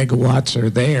many megawatts are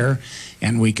there,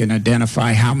 and we can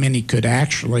identify how many could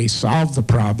actually solve the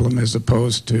problem as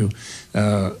opposed to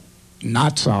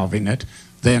not solving it,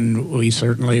 then we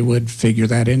certainly would figure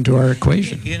that into our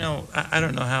equation. You know, I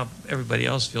don't know how everybody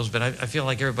else feels, but I feel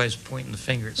like everybody's pointing the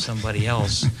finger at somebody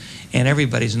else, and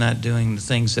everybody's not doing the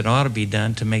things that ought to be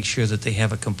done to make sure that they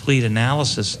have a complete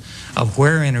analysis of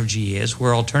where energy is,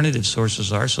 where alternative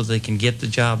sources are, so they can get the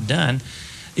job done,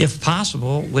 if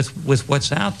possible, with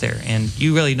what's out there. And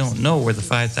you really don't know where the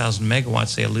 5,000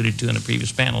 megawatts they alluded to in the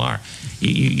previous panel are.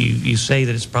 You say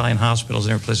that it's probably in hospitals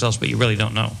and every place else, but you really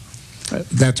don't know.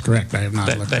 That's correct. I have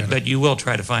not looked at it. But you will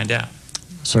try to find out.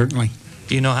 Certainly.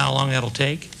 Do you know how long that'll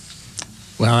take?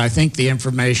 Well, I think the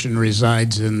information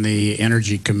resides in the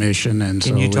Energy Commission, and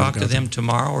can you talk to them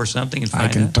tomorrow or something and find out?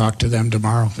 I can talk to them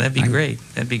tomorrow. That'd be great.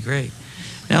 That'd be great.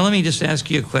 Now, let me just ask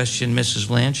you a question, Mrs.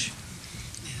 Lynch.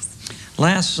 Yes.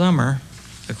 Last summer,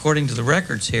 according to the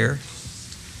records here,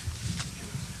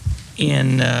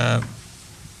 in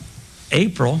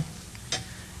April,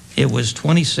 it was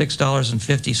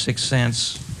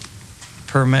 $26.56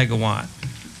 per megawatt,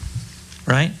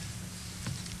 right?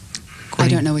 I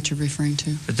don't know what you're referring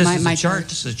to. But this is a chart.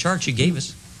 This is a chart you gave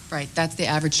us. Right, that's the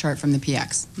average chart from the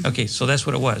PX. Okay, so that's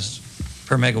what it was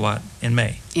per megawatt in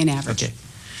May. In average. Okay,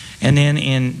 and then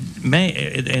in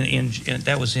May,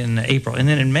 that was in April, and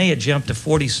then in May it jumped to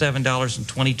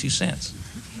 $47.22,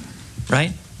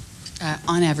 right?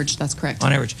 On average, that's correct.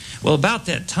 On average. Well, about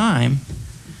that time,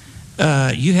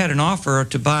 you had an offer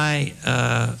to buy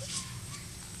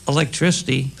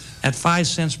electricity at 5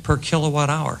 cents per kilowatt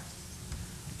hour,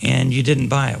 and you didn't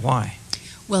buy it. Why?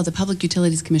 Well, the Public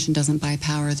Utilities Commission doesn't buy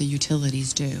power, the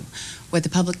utilities do. What the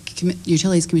Public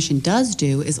Utilities Commission does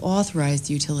do is authorize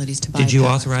the utilities to buy power. Did you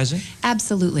authorize it?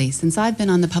 Absolutely. Since I've been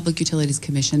on the Public Utilities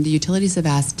Commission, the utilities have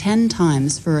asked 10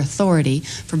 times for authority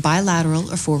for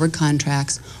bilateral or forward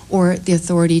contracts, or the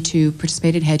authority to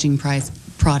participate in hedging price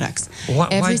products.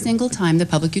 Every single time the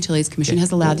Public Utilities Commission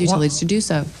has allowed the utilities to do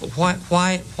so.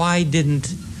 Why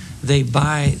didn't they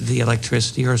buy the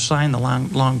electricity or sign the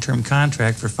long-term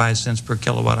contract for 5 cents per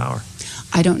kilowatt hour?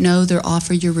 I don't know the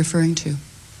offer you're referring to.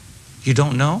 You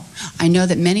don't know? I know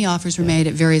that many offers were made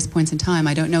at various points in time.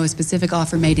 I don't know a specific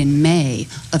offer made in May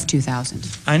of 2000.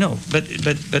 I know,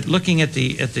 but looking at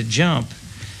the jump,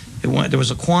 there was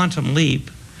a quantum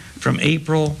leap from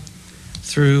April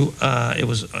through, it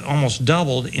was almost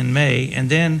doubled in May, and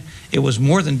then it was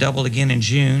more than doubled again in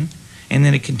June, and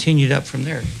then it continued up from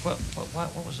there.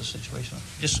 What was the situation?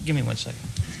 Just give me 1 second.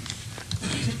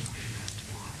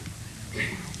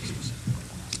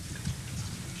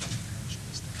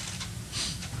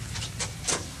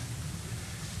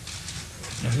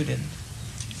 No, who didn't?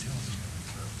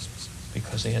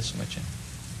 Because they had so much in.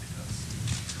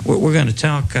 We're going to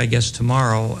talk, I guess,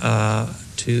 tomorrow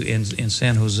in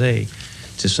San Jose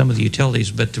to some of the utilities,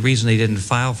 but the reason they didn't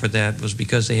file for that was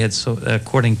because they had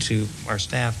according to our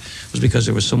staff, was because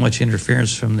there was so much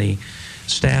interference from the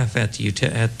staff at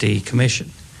the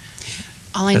commission.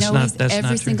 All I know is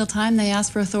every single time they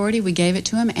asked for authority, we gave it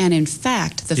to them, and in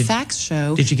fact, the facts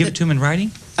show... Did you give it to them in writing?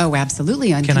 Oh,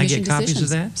 absolutely. On Can I commission get copies of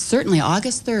decisions. that? Certainly.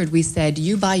 August 3rd, we said,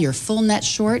 you buy your full net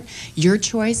short, your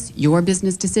choice, your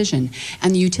business decision.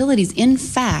 And the utilities, in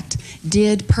fact,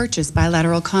 did purchase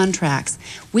bilateral contracts.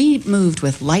 We moved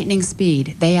with lightning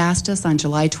speed. They asked us on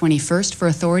July 21st for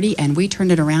authority, and we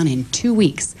turned it around in 2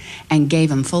 weeks and gave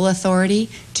them full authority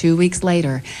 2 weeks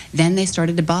later. Then they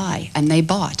started to buy, and they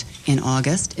bought in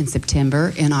August, in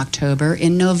September, in October,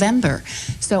 in November.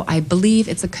 So I believe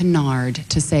it's a canard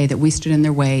to say that we stood in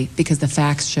their way because the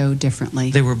facts show differently.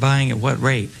 They were buying at what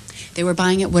rate? They were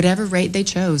buying at whatever rate they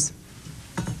chose.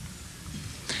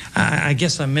 I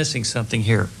guess I'm missing something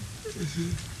here.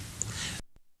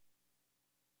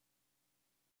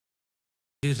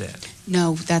 Do that.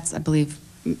 No, that's, I believe,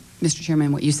 Mr.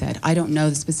 Chairman, what you said. I don't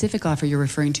know the specific offer you're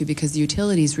referring to because the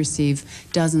utilities receive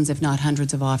dozens, if not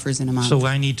hundreds, of offers in a month. So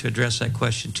I need to address that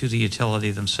question to the utility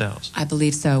themselves. I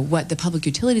believe so. What the Public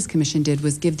Utilities Commission did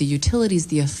was give the utilities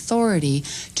the authority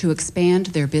to expand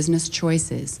their business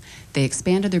choices. They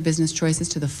expanded their business choices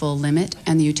to the full limit,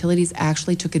 and the utilities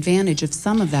actually took advantage of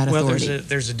some of that authority. Well,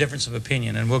 there's a difference of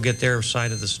opinion, and we'll get their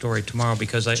side of the story tomorrow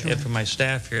because from my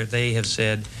staff here, they have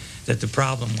said that the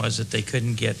problem was that they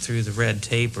couldn't get through the red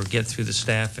tape or get through the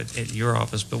staff at your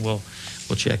office, but we'll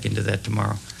check into that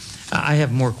tomorrow. I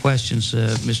have more questions,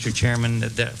 Mr. Chairman,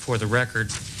 for the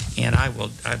record, and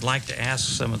I'd like to ask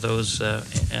some of those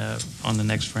on the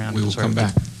next round. We will come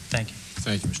back. Thank you.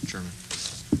 Thank you, Mr. Chairman.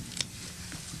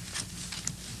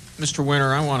 Mr.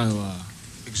 Winter, I want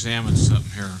to examine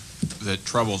something here that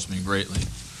troubles me greatly.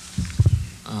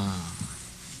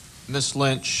 Ms.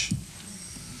 Lynch,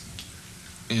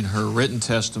 in her written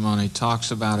testimony,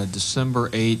 talks about a December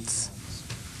 8th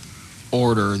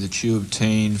order that you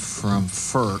obtained from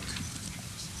FERC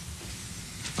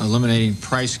eliminating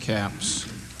price caps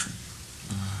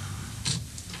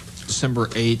December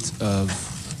 8th of,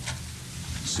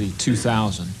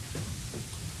 2000,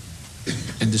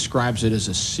 and describes it as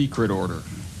a secret order.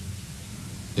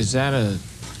 Is that an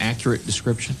accurate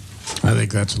description? I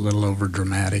think that's a little over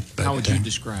dramatic. But how would you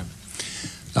describe it?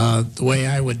 The way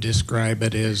I would describe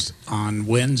it is on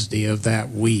Wednesday of that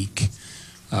week,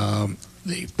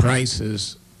 the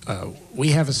prices, we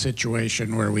have a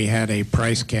situation where we had a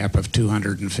price cap of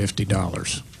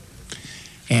 $250.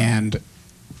 And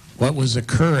what was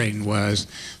occurring was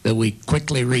that we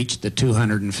quickly reached the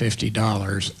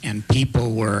 $250 and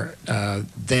people were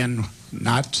then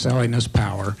not selling us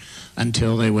power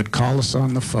until they would call us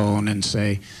on the phone and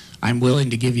say, I'm willing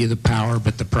to give you the power,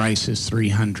 but the price is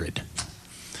 $300.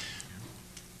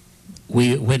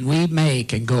 When we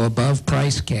make and go above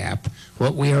price cap,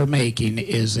 what we are making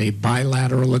is a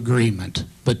bilateral agreement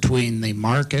between the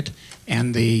market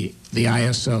and the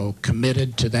ISO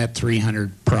committed to that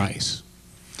 $300 price.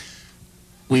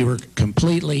 We were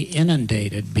completely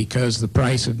inundated because the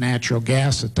price of natural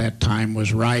gas at that time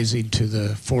was rising to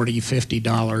the $40,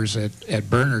 $50 at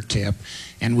burner tip,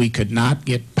 and we could not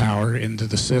get power into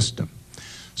the system.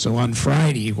 So on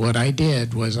Friday, what I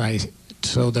did was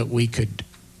so that we could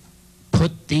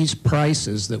put these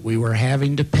prices that we were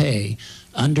having to pay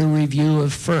under review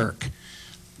of FERC.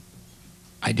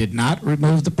 I did not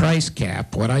remove the price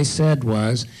cap. What I said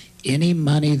was any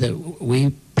money that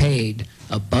we paid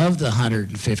above the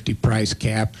 150 price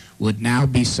cap would now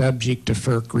be subject to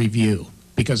FERC review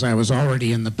because I was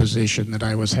already in the position that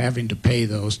I was having to pay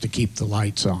those to keep the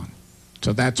lights on.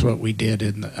 So that's what we did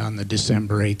on the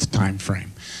December 8th time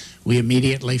frame. We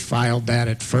immediately filed that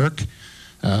at FERC.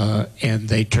 And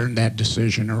they turned that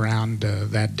decision around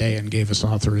that day and gave us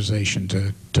authorization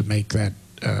to make that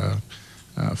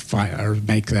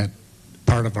make that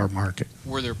part of our market.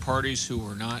 Were there parties who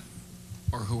were not,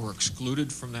 or who were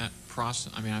excluded from that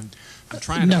process? I mean, I'm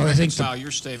trying to reconcile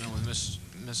your statement with Ms.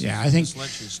 Yeah, I think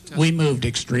Lynch's we moved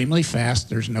extremely fast.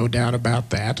 There's no doubt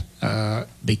about that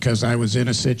because I was in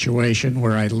a situation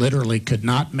where I literally could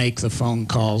not make the phone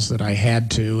calls that I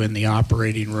had to in the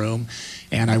operating room,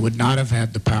 and I would not have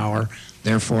had the power.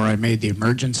 Therefore, I made the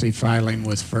emergency filing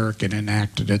with FERC and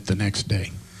enacted it the next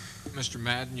day. Mr.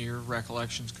 Madden, your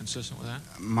recollection is consistent with that?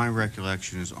 My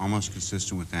recollection is almost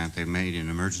consistent with that. They made an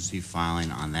emergency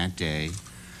filing on that day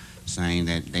saying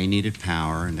that they needed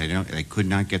power and they could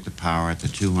not get the power at the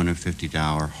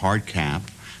 $250 hard cap.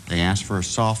 They asked for a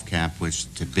soft cap,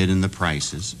 which to bid in the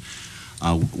prices.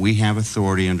 We have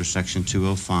authority under Section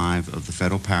 205 of the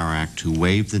Federal Power Act to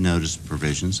waive the notice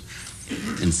provisions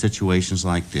in situations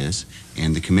like this,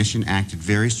 and the Commission acted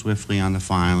very swiftly on the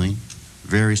filing,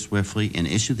 very swiftly, and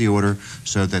issued the order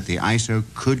so that the ISO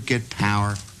could get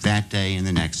power that day and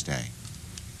the next day.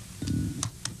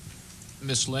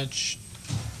 Ms. Lynch,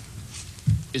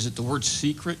 is it the word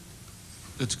secret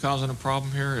that's causing a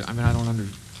problem here? I mean, I don't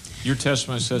understand. Your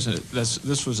testimony says that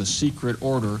this was a secret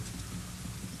order,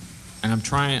 and I'm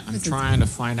trying to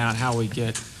find out how we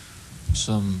get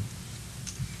some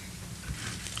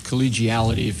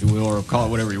collegiality, if you will, or call it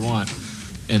whatever you want,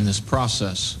 in this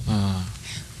process.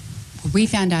 We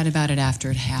found out about it after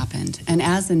it happened, and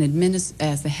as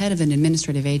the head of an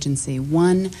administrative agency,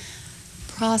 one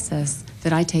process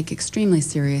that I take extremely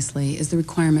seriously is the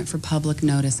requirement for public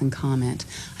notice and comment.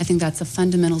 I think that's a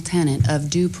fundamental tenet of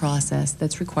due process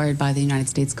that's required by the United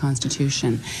States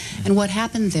Constitution. And what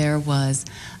happened there was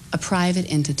a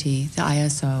private entity, the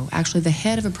ISO, actually the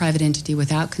head of a private entity,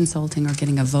 without consulting or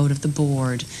getting a vote of the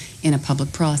board in a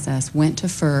public process, went to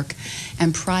FERC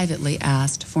and privately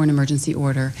asked for an emergency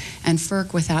order. And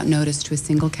FERC, without notice to a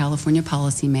single California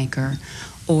policymaker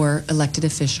or elected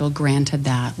official, granted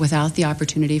that without the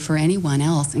opportunity for anyone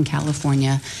else in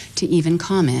California to even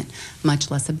comment,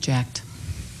 much less object.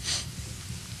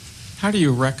 How do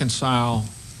you reconcile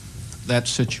that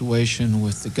situation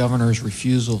with the governor's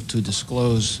refusal to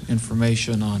disclose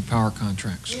information on power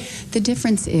contracts? The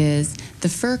difference is the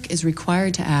FERC is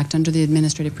required to act under the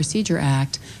Administrative Procedure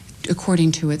Act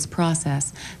according to its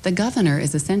process. The governor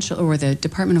is essential, or the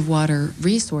Department of Water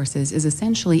Resources is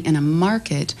essentially in a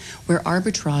market where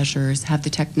arbitrageurs have the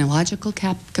technological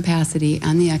capacity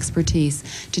and the expertise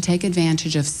to take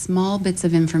advantage of small bits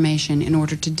of information in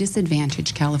order to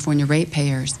disadvantage California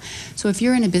ratepayers. So if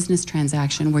you're in a business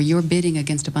transaction where you're bidding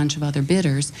against a bunch of other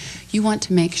bidders, you want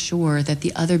to make sure that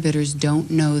the other bidders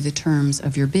don't know the terms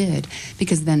of your bid,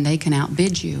 because then they can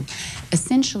outbid you.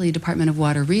 Essentially, Department of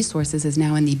Water Resources is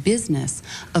now in the business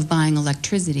of buying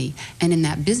electricity, and in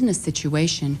that business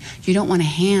situation, you don't want to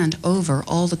hand over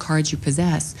all the cards you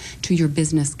possess to your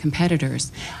business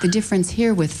competitors. The difference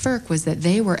here with FERC was that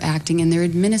they were acting in their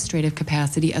administrative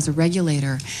capacity as a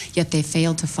regulator, yet they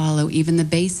failed to follow even the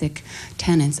basic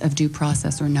tenets of due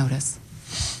process or notice.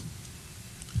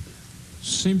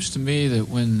 Seems to me that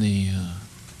when the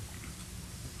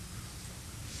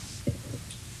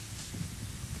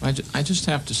I just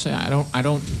have to say, I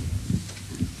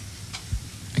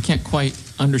can't quite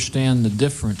understand the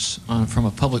difference from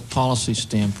a public policy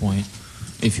standpoint,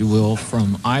 if you will,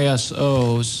 from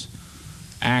ISO's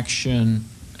action,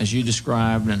 as you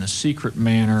described, in a secret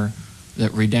manner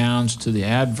that redounds to the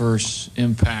adverse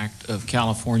impact of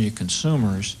California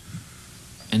consumers,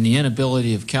 and the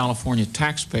inability of California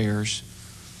taxpayers,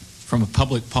 from a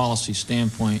public policy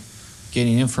standpoint,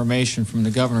 getting information from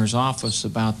the governor's office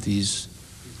about these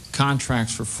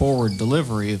contracts for forward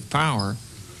delivery of power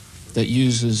that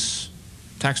uses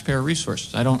taxpayer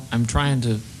resources. I'm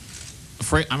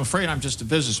afraid I'm just a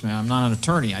businessman. I'm not an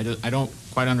attorney. I don't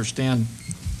quite understand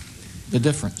the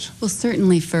difference. Well,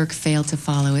 certainly FERC failed to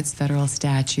follow its federal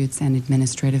statutes and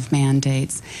administrative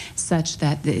mandates such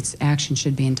that its action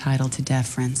should be entitled to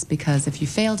deference, because if you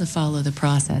fail to follow the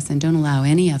process and don't allow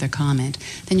any other comment,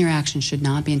 then your action should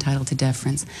not be entitled to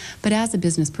deference. But as a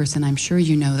business person, I'm sure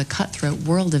you know the cutthroat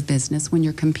world of business when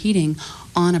you're competing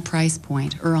on a price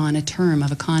point or on a term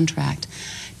of a contract.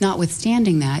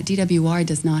 Notwithstanding that, DWR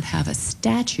does not have a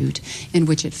statute in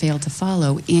which it failed to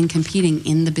follow in competing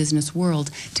in the business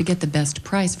world to get the best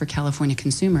price for California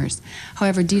consumers.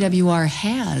 However, DWR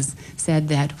has said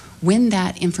that when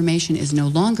that information is no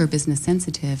longer business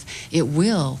sensitive, it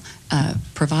will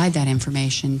provide that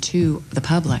information to the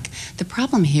public. The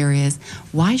problem here is,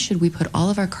 why should we put all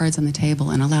of our cards on the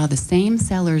table and allow the same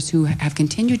sellers who have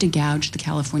continued to gouge the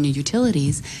California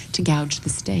utilities to gouge the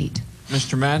state?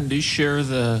 Mr. Madden, do you share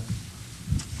the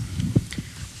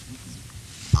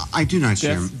I do not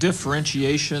share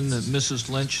differentiation that Mrs.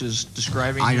 Lynch is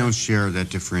describing? I don't share that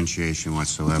differentiation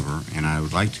whatsoever, and I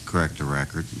would like to correct the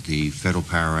record. The Federal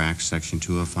Power Act, Section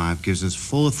 205, gives us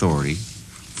full authority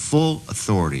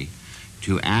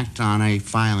to act on a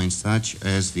filing such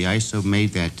as the ISO made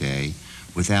that day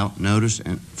without notice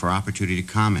and for opportunity to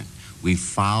comment. We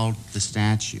followed the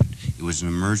statute. It was an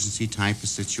emergency type of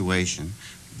situation.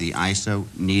 The ISO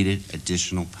needed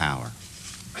additional power.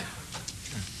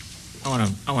 I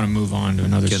want to move on to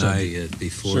another subject.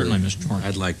 Certainly, Mr. Horn.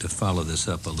 I'd like to follow this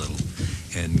up a little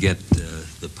and get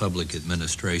the public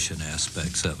administration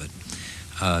aspects of it.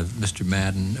 Mr.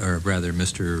 Madden, or rather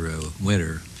Mr.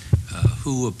 Winter,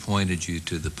 who appointed you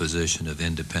to the position of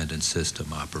independent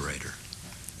system operator?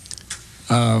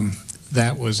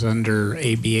 That was under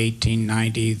AB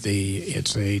 1890.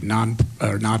 It's a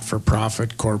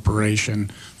not-for-profit corporation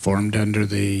formed under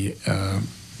the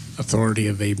authority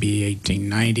of AB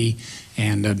 1890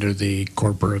 and under the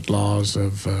corporate laws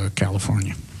of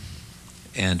California.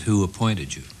 And who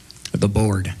appointed you? The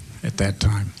board at that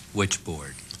time. Which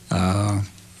board?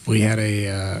 We had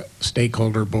a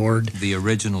stakeholder board. The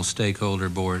original stakeholder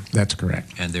board? That's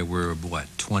correct. And there were, what,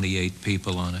 28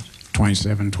 people on it?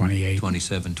 27, 28.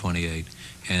 27, 28.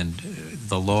 And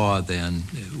the law then,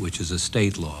 which is a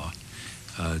state law,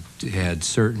 had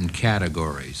certain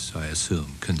categories, I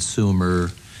assume.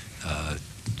 Consumer,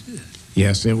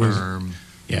 yes, it was. firm.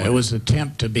 Yeah, it was an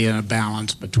attempt to be in a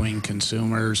balance between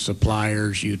consumers,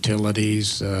 suppliers,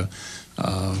 utilities,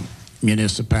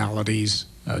 municipalities,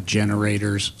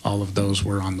 generators. All of those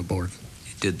were on the board.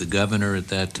 Did the governor at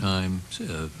that time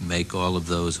make all of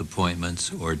those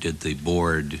appointments, or did the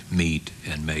board meet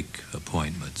and make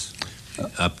appointments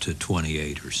up to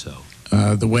 28 or so?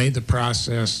 The way the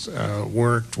process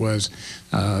worked was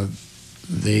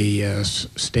the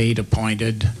state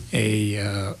appointed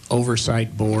a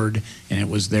oversight board, and it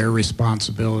was their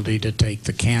responsibility to take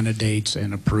the candidates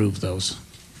and approve those.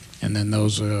 And then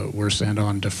those were sent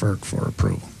on to FERC for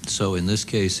approval. So in this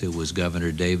case, it was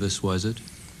Governor Davis, was it?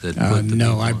 That put the no,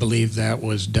 people I on? believe that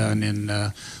was done in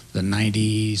the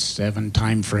 97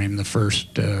 timeframe, the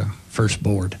first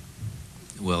board.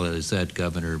 Well, is that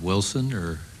Governor Wilson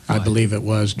or? I believe it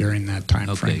was during that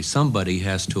time frame. Okay, somebody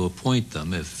has to appoint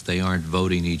them if they aren't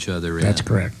voting each other in. That's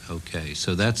correct. Okay,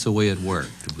 so that's the way it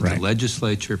worked. Right. The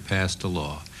legislature passed a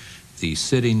law. The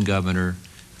sitting governor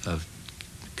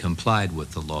complied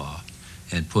with the law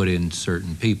and put in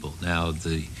certain people. Now,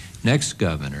 the next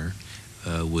governor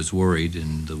was worried,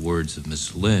 in the words of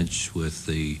Ms. Lynch, with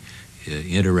the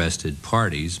interested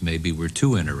parties, maybe we're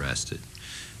too interested.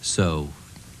 So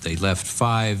they left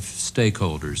 5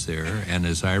 stakeholders there, and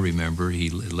as I remember, he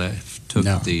took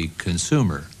the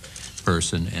consumer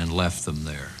person and left them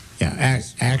there. Yeah,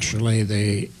 actually,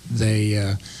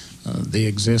 the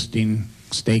existing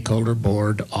stakeholder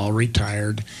board all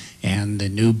retired, and the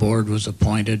new board was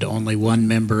appointed. Only one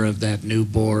member of that new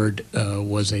board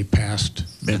was a past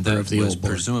member of the old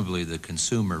board. Presumably the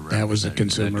consumer representative. That was the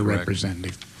consumer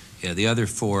representative. Yeah, the other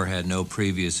 4 had no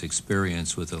previous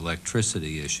experience with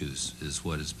electricity issues, is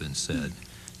what has been said.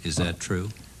 Is that true?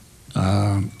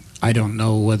 I don't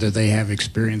know whether they have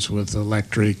experience with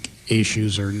electric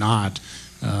issues or not.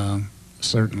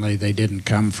 Certainly, they didn't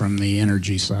come from the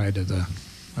energy side of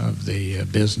the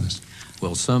business.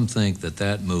 Well, some think that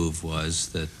that move was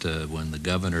that when the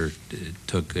governor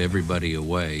took everybody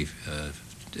away,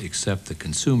 except the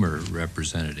consumer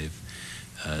representative,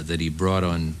 that he brought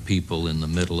on people in the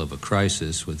middle of a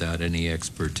crisis without any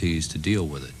expertise to deal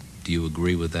with it. Do you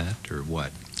agree with that, or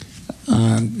what?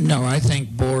 No, I think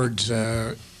board's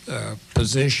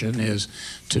position is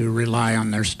to rely on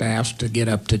their staffs to get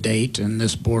up to date, and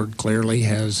this board clearly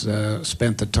has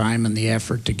spent the time and the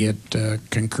effort to get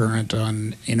concurrent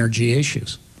on energy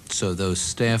issues. So those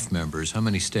staff members, how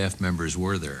many staff members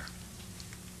were there?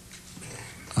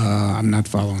 I'm not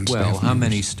following staff members. Well, how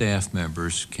many staff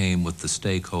members came with the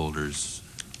stakeholders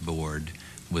board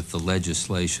with the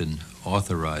legislation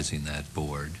authorizing that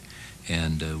board?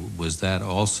 And was that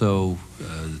also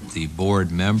the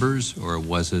board members, or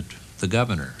was it the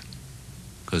governor?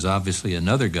 Because obviously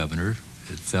another governor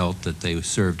felt that they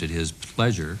served at his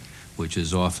pleasure, which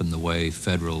is often the way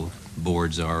federal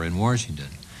boards are in Washington.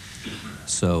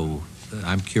 So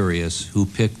I'm curious, who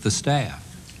picked the staff?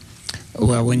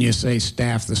 Well, when you say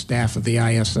staff, the staff of the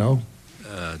ISO?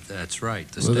 That's right,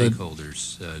 the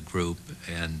stakeholders group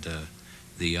and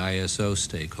the ISO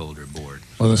stakeholder board.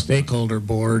 Well, the stakeholder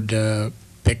board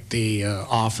picked the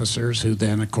officers, who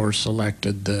then, of course,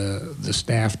 selected the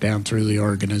staff down through the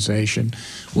organization.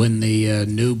 When the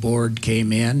new board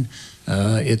came in,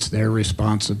 it's their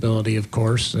responsibility, of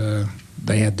course.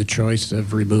 They had the choice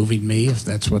of removing me if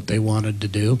that's what they wanted to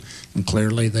do, and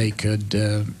clearly they could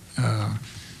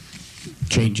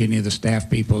change any of the staff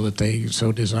people that they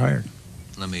so desired.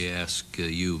 Let me ask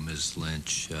you, Ms.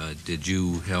 Lynch, did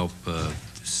you help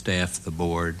staff the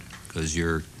board? Because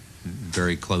you're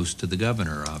very close to the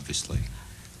governor, obviously.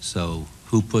 So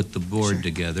who put the board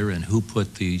together, and who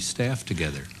put the staff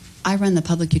together? I run the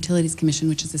Public Utilities Commission,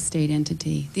 which is a state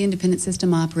entity. The Independent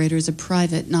System Operator is a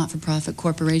private, not-for-profit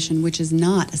corporation, which is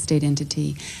not a state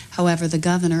entity. However, the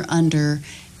governor, under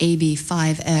AB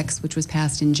 5X, which was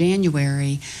passed in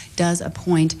January, does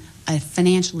appoint a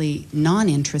financially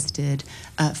non-interested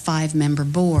 5-member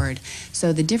board.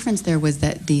 So the difference there was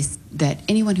that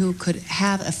anyone who could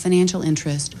have a financial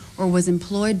interest or was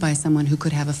employed by someone who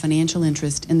could have a financial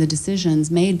interest in the decisions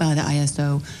made by the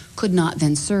ISO could not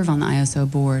then serve on the ISO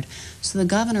board. So the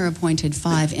governor appointed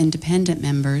 5 independent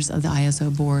members of the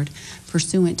ISO board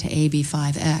pursuant to AB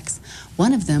 5X.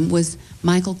 One of them was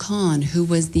Michael Kahn, who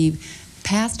was the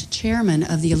past chairman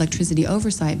of the Electricity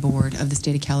Oversight Board of the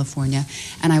state of California,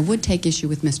 and I would take issue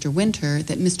with Mr. Winter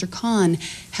that Mr. Kahn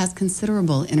has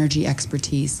considerable energy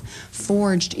expertise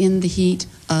forged in the heat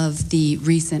of the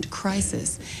recent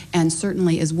crisis, and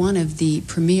certainly is one of the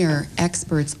premier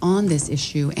experts on this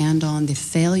issue and on the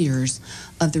failures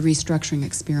of the restructuring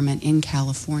experiment in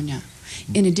California.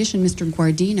 In addition, Mr.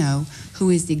 Guardino, who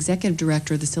is the executive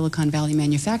director of the Silicon Valley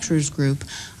Manufacturers Group,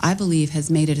 I believe has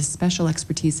made it a special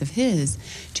expertise of his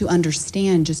to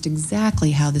understand just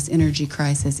exactly how this energy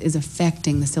crisis is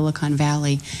affecting the Silicon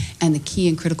Valley and the key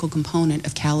and critical component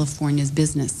of California's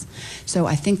business. So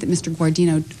I think that Mr.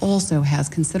 Guardino also has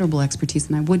considerable expertise,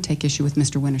 and I would take issue with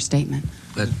Mr. Winter's statement.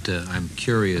 But I'm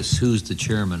curious, who's the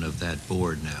chairman of that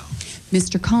board now?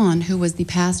 Mr. Kahn, who was the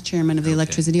past chairman of the Okay.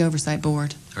 Electricity Oversight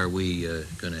Board. Are we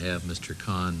going to have Mr.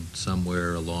 Kahn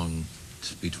somewhere along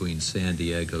between San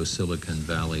Diego, Silicon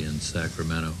Valley, and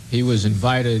Sacramento? He was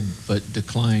invited but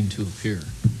declined to appear.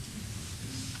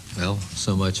 Well,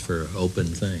 so much for open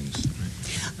things.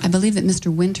 I believe that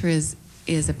Mr. Winter is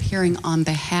appearing on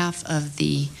behalf of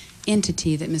the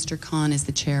entity that Mr. Kahn is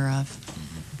the chair of.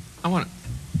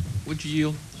 Would you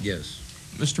yield? Yes.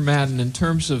 Mr. Madden, in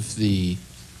terms of the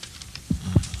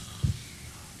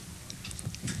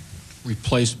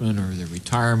replacement or the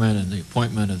retirement and the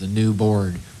appointment of the new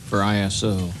board for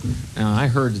ISO. Now, I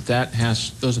heard that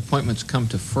those appointments come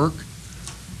to FERC.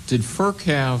 Did FERC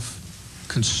have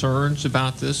concerns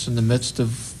about this in the midst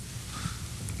of,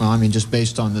 well, I mean, just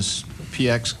based on this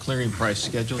PX clearing price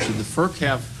schedule, did the FERC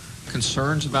have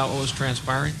concerns about what was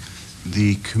transpiring?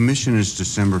 The Commissioner's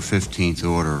December 15th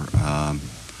order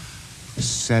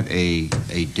set a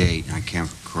date,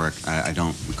 I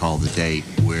don't recall the date,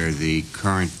 where the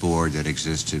current board that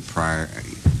existed prior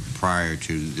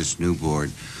to this new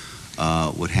board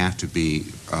would have to be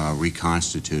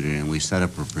reconstituted, and we set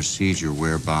up a procedure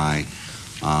whereby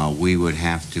we would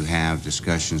have to have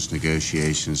discussions,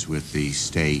 negotiations with the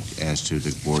state as to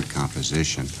the board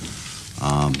composition.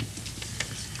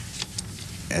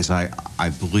 As I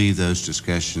believe those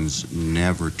discussions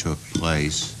never took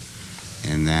place,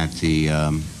 and that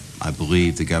I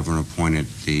believe the governor appointed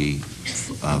the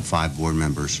 5 board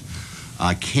members.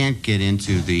 I can't get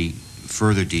into the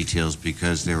further details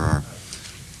because there are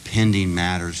pending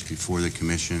matters before the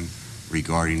commission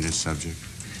regarding this subject.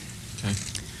 Okay.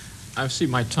 I see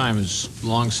my time has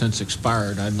long since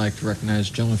expired. I'd like to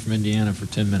recognize the gentleman from Indiana for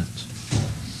 10 minutes.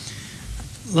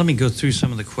 Let me go through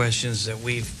some of the questions that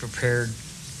we've prepared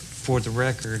for the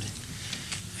record.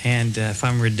 And if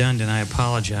I'm redundant, I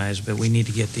apologize, but we need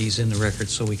to get these in the record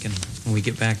so we can, when we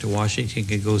get back to Washington,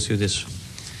 can go through this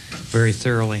very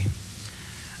thoroughly.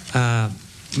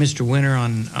 Mr. Winter,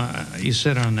 you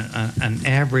said on an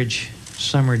average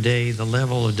summer day, the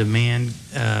level of demand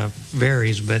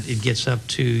varies, but it gets up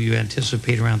to, you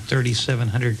anticipate, around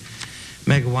 3,700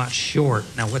 megawatts short.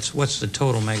 Now, what's the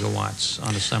total megawatts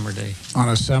on a summer day? On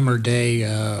a summer day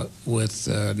with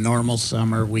normal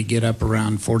summer, we get up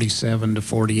around 47 to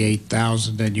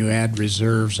 48,000, and you add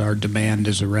reserves, our demand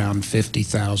is around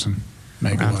 50,000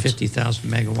 megawatts. Around 50,000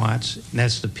 megawatts. And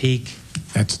that's the peak?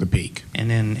 That's the peak. And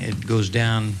then it goes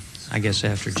down, I guess,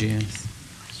 after June?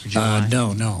 July?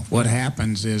 No. What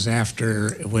happens is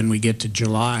when we get to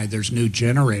July, there's new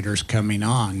generators coming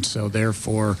on, so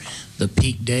therefore the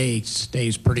peak day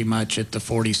stays pretty much at the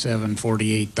 47,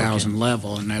 48,000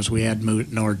 level, and as we add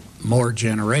more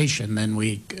generation, then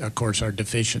of course, our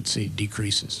deficiency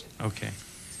decreases. Okay.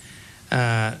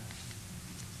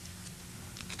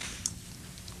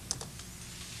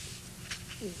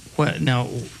 Now,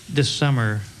 this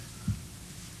summer,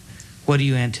 what do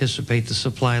you anticipate the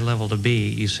supply level to be?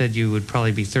 You said you would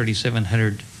probably be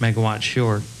 3,700 megawatts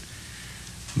short,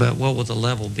 but what will the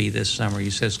level be this summer?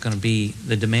 You said it's going to be,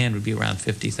 the demand would be around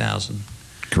 50,000.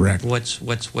 Correct. What's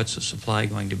the supply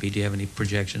going to be? Do you have any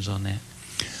projections on that?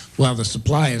 Well, the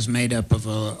supply is made up of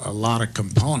a lot of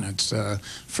components.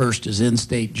 First is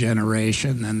in-state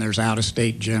generation, then there's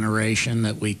out-of-state generation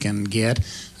that we can get.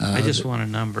 I just want a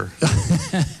number.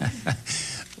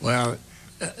 Well,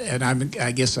 and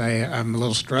I guess I'm a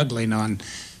little struggling on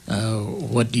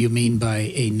what do you mean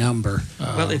by a number?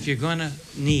 Well, if you're going to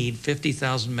need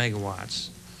 50,000 megawatts,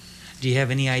 do you have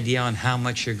any idea on how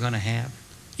much you're going to have?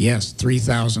 Yes,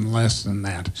 3,000 less than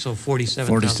that. So 47,000.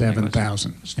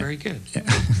 47,000. That's very good. Yeah.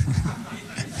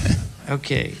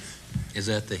 Okay. Is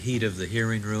that the heat of the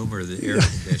hearing room or the air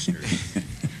conditioner?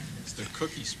 It's the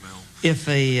cookie smell. If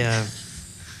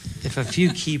a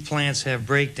few key plants have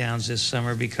breakdowns this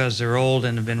summer because they're old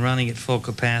and have been running at full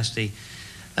capacity,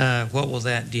 What will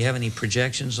that, do you have any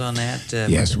projections on that?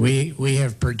 Yes, we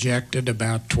have projected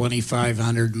about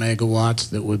 2,500 megawatts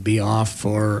that would be off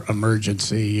for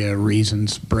emergency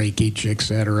reasons, breakage, et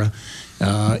cetera.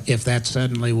 If that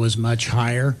suddenly was much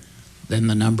higher, then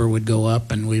the number would go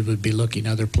up and we would be looking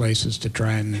other places to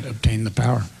try and obtain the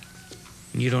power.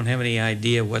 You don't have any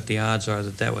idea what the odds are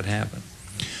that that would happen?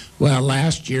 Well,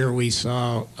 last year we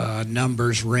saw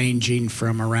numbers ranging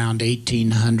from around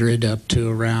 1,800 up to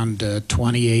around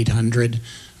 2,800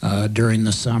 during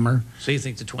the summer. So you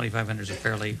think the 2,500 is a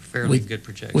fairly good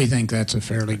projection? We think that's a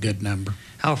fairly good number.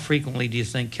 How frequently do you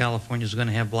think California is going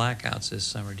to have blackouts this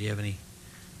summer? Do you have any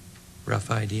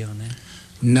rough idea on that?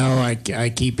 No, I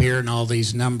keep hearing all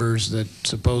these numbers that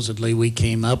supposedly we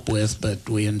came up with, but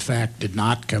we in fact did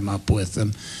not come up with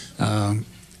them.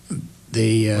 Do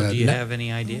you have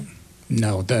any idea?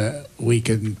 No, we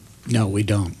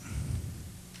don't.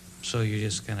 So you're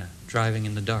just kind of driving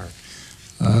in the dark?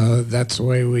 That's the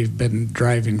way we've been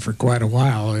driving for quite a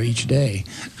while each day.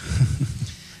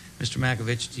 Mr.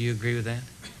 Makovich, do you agree with that?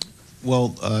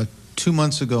 Well, 2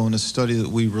 months ago in a study that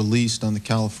we released on the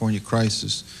California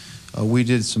crisis, we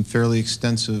did some fairly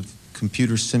extensive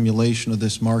computer simulation of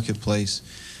this marketplace.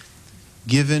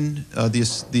 Given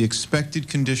the expected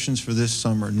conditions for this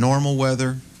summer, normal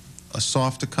weather, a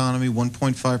soft economy,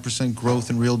 1.5% growth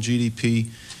in real GDP,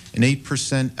 an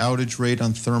 8% outage rate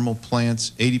on thermal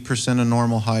plants, 80% of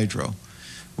normal hydro.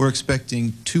 We're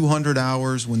expecting 200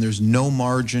 hours when there's no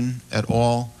margin at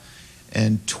all,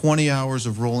 and 20 hours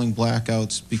of rolling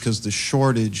blackouts because the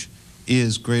shortage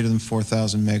is greater than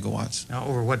 4,000 megawatts. Now,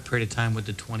 over what period of time would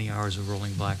the 20 hours of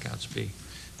rolling blackouts be?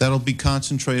 That'll be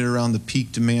concentrated around the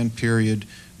peak demand period,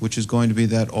 which is going to be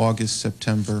that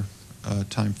August-September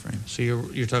time frame. So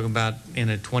you're talking about in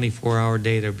a 24-hour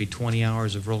day, there'll be 20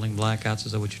 hours of rolling blackouts?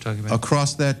 Is that what you're talking about?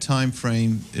 Across that time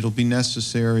frame, it'll be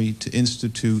necessary to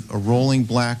institute a rolling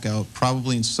blackout,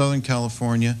 probably in Southern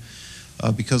California,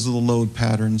 because of the load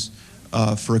patterns,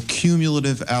 for a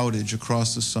cumulative outage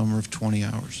across the summer of 20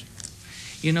 hours.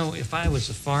 You know, if I was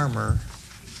a farmer,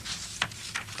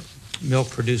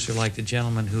 milk producer like the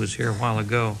gentleman who was here a while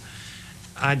ago,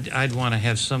 I'd want to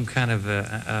have some kind of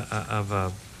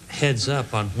a heads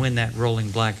up on when that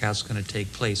rolling blackout's going to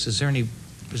take place. Is there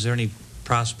any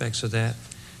prospects of that,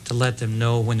 to let them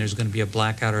know when there's going to be a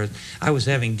blackout? Or I was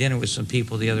having dinner with some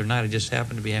people the other night. I just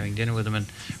happened to be having dinner with them, and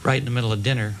right in the middle of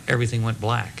dinner, everything went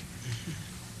black.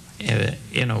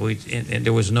 You know, and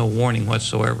there was no warning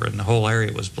whatsoever, and the whole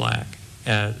area was black.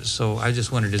 So I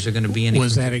just wondered, is there going to be any...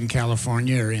 Was that in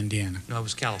California or Indiana? No, it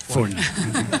was California.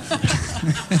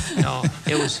 No,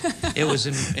 it was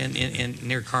in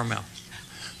near Carmel.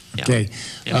 Yeah. Okay.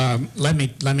 Yeah. Let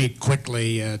me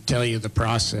quickly tell you the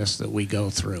process that we go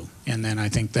through, and then I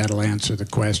think that'll answer the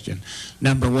question.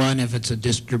 Number one, if it's a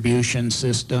distribution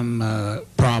system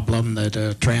problem that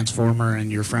a transformer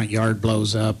in your front yard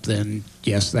blows up, then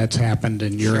yes, that's happened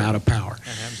and you're out of power.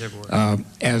 That happens everywhere.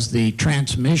 As the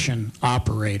transmission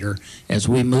operator, as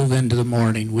we move into the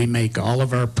morning, we make all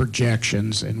of our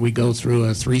projections and we go through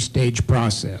a three-stage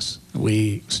process.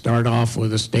 We start off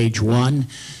with a stage one,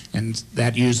 and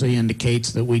that usually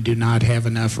indicates that we do not have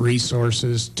enough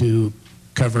resources to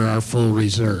cover our full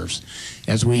reserves.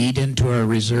 As we eat into our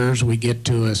reserves, we get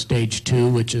to a stage two,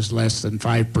 which is less than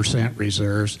 5%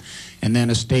 reserves, and then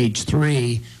a stage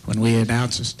three. When we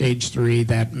announce a stage three,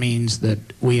 that means that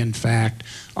we in fact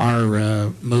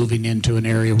are moving into an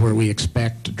area where we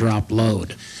expect to drop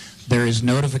load. There is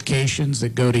notifications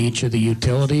that go to each of the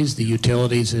utilities. The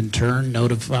utilities in turn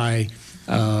notify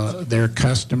their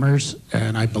customers,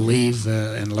 and I believe,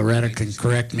 and Loretta can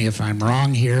correct me if I'm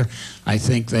wrong here, I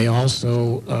think they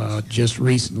also just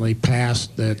recently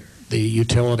passed that the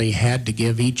utility had to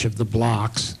give each of the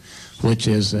blocks, which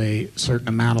is a certain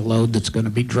amount of load that's going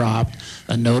to be dropped,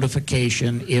 a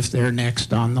notification if they're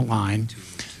next on the line.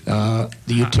 The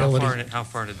utility. How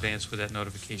far in advance would that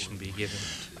notification be given?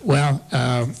 Well,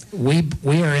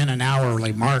 we are in an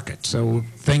hourly market, so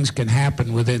things can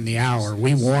happen within the hour.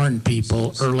 We warn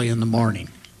people early in the morning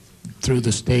through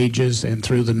the stages and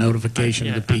through the notification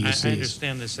of the PUCs. I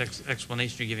understand this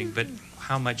explanation you're giving, but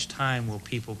how much time will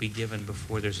people be given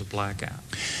before there's a blackout?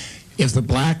 If the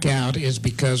blackout is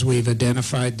because we've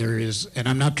identified there is, and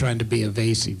I'm not trying to be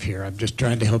evasive here, I'm just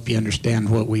trying to help you understand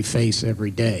what we face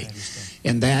every day.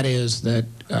 And that is that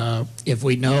if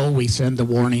we know, we send the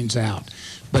warnings out.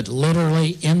 But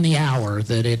literally in the hour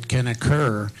that it can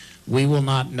occur, we will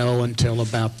not know until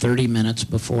about 30 minutes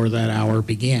before that hour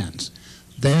begins.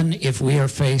 Then if we are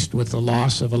faced with the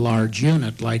loss of a large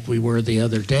unit like we were the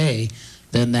other day,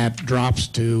 then that drops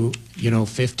to,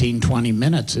 15, 20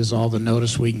 minutes is all the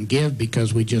notice we can give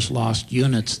because we just lost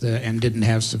units and didn't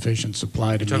have sufficient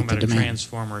supply to meet the demand. You're talking about a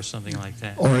transformer or something like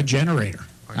that? Or a generator.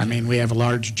 I mean, we have a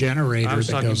large generator that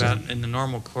goes I was talking about in the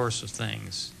normal course of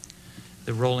things,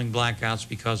 the rolling blackouts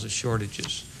because of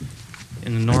shortages.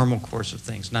 In the normal course of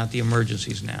things, not the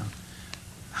emergencies now.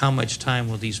 How much time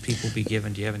will these people be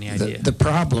given? Do you have any idea? The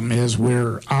problem is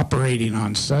we're operating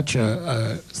on such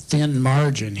a thin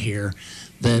margin here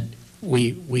that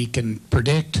we can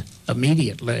predict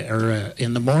immediately or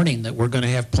in the morning that we're going to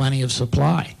have plenty of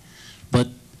supply. But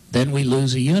then we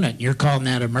lose a unit. You're calling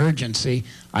that emergency.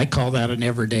 I call that an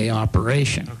everyday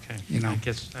operation. Okay. I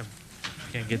guess I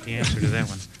can't get the answer to that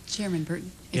one. Chairman Burton,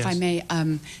 if Yes. I may,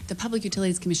 the Public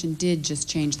Utilities Commission did just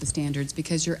change the standards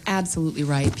because you're absolutely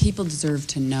right. People deserve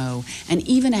to know. And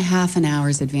even a half an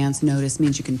hour's advance notice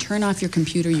means you can turn off your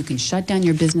computer, you can shut down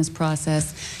your business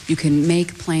process, you can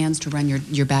make plans to run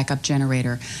your backup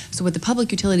generator. So what the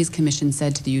Public Utilities Commission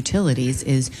said to the utilities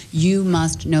is you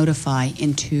must notify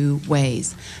in 2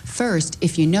 ways. First,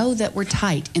 if you know that we're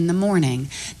tight in the morning,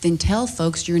 then tell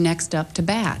folks you're next up to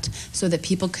bat so that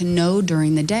people can know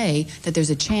during the day that there's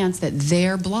a chance that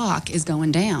their block is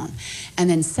going down. And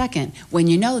then second, when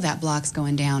you know that block's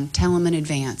going down, tell them in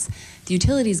advance. The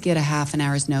utilities get a half an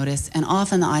hour's notice, and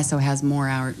often the ISO has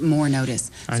more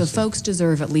notice. So folks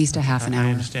deserve at least a half an hour.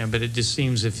 I understand, but it just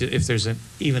seems if there's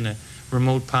even a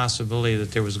remote possibility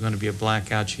that there was going to be a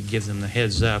blackout, you'd give them the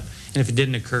heads up. And if it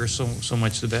didn't occur, so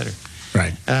much the better.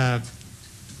 Right.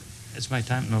 It's my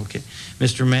time? No, okay.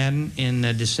 Mr. Madden, in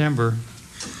December,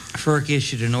 FERC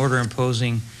issued an order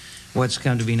imposing what's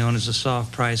come to be known as a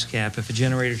soft price cap. If a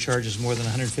generator charges more than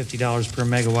 $150 per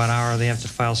megawatt hour, they have to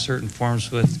file certain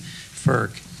forms with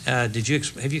FERC.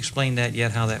 Have you explained that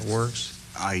yet, how that works?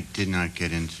 I did not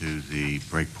get into the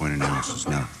breakpoint analysis,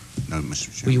 no. No,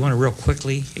 Mr. Chairman. Well, you want to real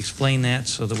quickly explain that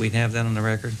so that we'd have that on the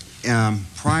record?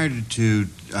 Prior to,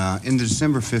 in the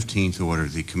December 15th order,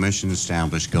 the Commission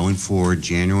established going forward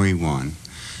January 1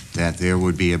 that there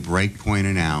would be a breakpoint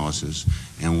analysis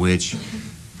in which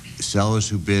sellers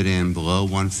who bid in below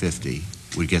 150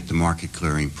 would get the market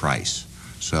clearing price.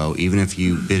 So even if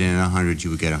you bid in 100, you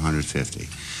would get 150.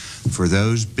 For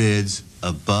those bids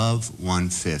above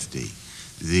 150,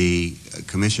 the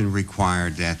Commission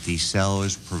required that the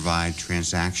sellers provide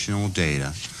transactional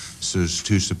data so as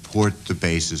to support the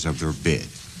basis of their bid.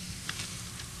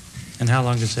 And how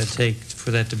long does that take for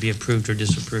that to be approved or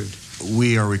disapproved?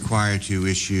 We are required to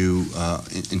issue,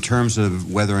 in terms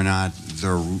of whether or not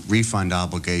the refund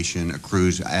obligation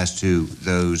accrues as to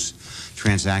those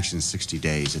transactions, 60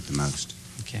 days at the most.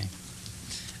 Okay.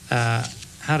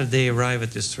 How did they arrive at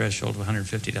this threshold of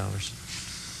 $150?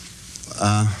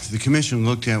 The Commission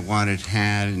looked at what it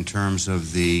had in terms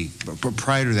of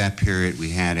prior to that period, we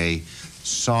had a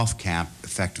soft cap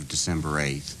effective December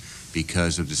 8th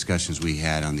because of discussions we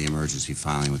had on the emergency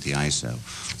filing with the ISO.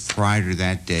 Prior to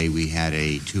that day, we had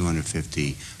a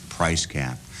 250 price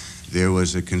cap. There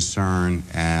was a concern,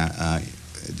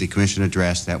 the Commission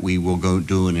addressed that we will go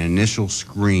do an initial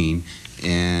screen,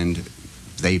 and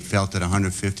they felt that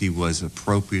 150 was an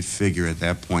appropriate figure at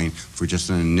that point for just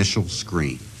an initial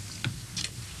screen.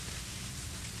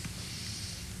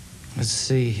 Let's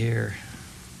see here.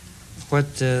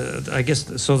 I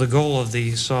guess, so the goal of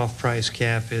the soft price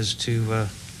cap is to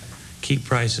keep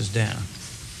prices down.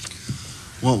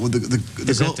 Well,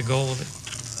 is that the goal of it?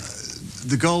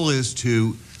 The goal is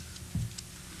to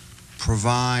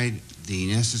provide the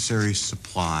necessary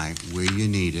supply where you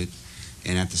need it,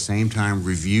 and at the same time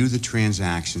review the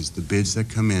transactions, the bids that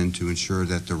come in, to ensure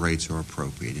that the rates are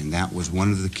appropriate. And that was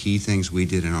one of the key things we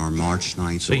did in our March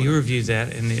 9th So order. you reviewed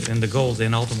that, and the goal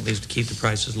then ultimately is to keep the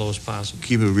price as low as possible.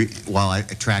 Keep it while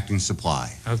attracting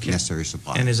supply, necessary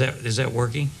supply. And is that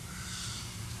working?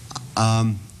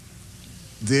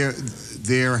 It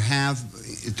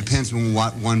depends on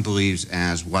what one believes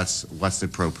as what's the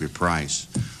appropriate price.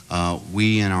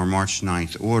 We, in our March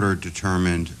 9th order,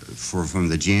 determined from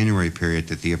the January period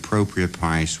that the appropriate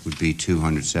price would be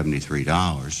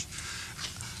 $273.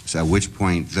 So at which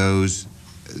point those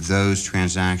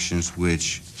transactions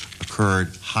which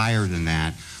occurred higher than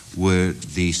that,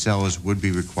 the sellers would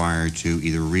be required to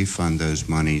either refund those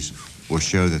monies or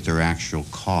show that their actual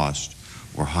costs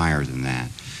were higher than that.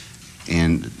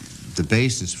 And the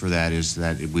basis for that is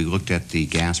that we looked at the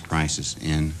gas prices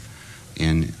in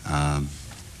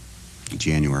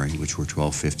January, which were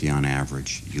 $12.50 on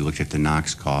average. You looked at the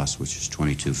NOx cost, which is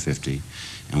 $22.50,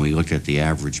 and we looked at the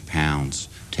average pounds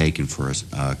taken for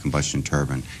a combustion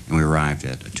turbine, and we arrived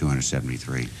at a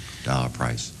 $273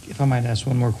 price. If I might ask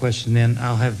one more question, then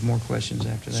I'll have more questions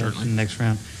after that. Certainly. In the next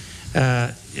round.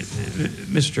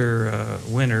 Mr.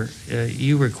 Winter,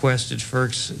 you requested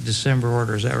FERC's December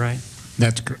order, is that right?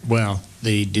 That's well,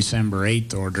 the December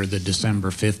 8th order, the December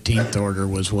 15th order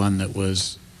was one that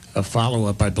was a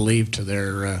follow-up, I believe, to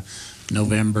their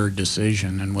November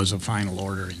decision and was a final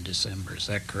order in December. Is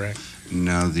that correct?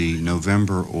 No, the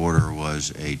November order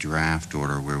was a draft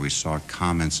order where we sought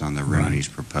comments on the remedies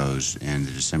proposed, and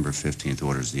the December 15th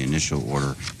order is the initial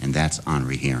order, and that's on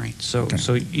rehearing. So,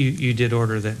 so you did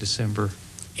order that December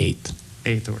 8th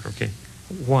order, okay.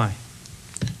 Why?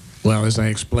 Well, as I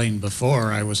explained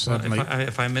before, I was suddenly...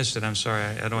 If I missed it, I'm sorry.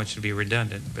 I don't want you to be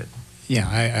redundant, but... Yeah,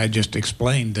 I just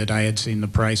explained that I had seen the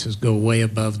prices go way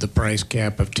above the price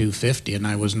cap of $250, and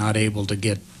I was not able to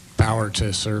get power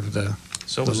to serve the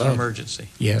So it was an emergency?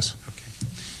 Yes. Okay.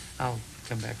 I'll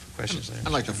come back for questions later.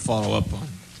 I'd like to follow up on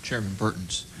Chairman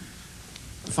Burton's.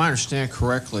 If I understand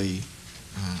correctly,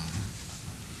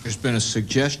 there's been a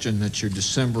suggestion that your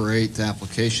December 8th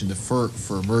application to FERC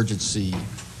for emergency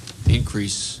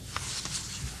increase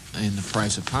in the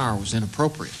price of power was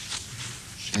inappropriate.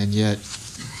 And yet,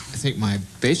 I think my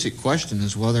basic question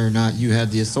is whether or not you had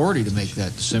the authority to make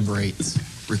that December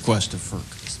 8th request of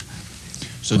FERC.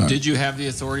 So did you have the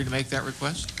authority to make that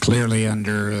request? Clearly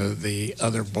under the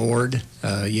other board,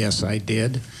 yes, I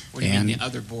did. What do you mean the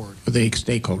other board? The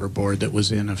stakeholder board that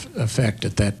was in effect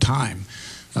at that time.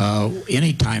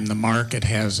 Anytime the market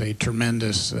has a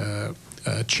tremendous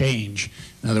change,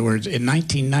 in other words, in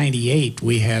 1998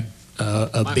 we had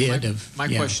a bid of... My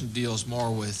question deals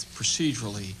more with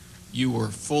procedurally. You were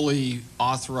fully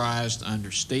authorized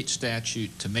under state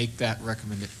statute to make that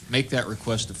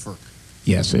request of FERC.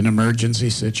 Yes, in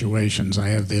emergency situations, I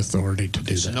have the authority to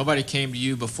do that. So nobody came to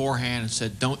you beforehand and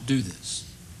said, "Don't do this."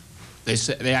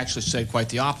 They actually said quite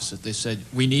the opposite. They said,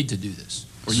 "We need to do this."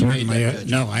 Or you made that judgment?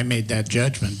 No, I made that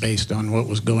judgment based on what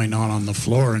was going on the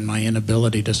floor and my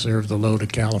inability to serve the load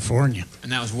of California.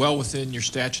 And that was well within your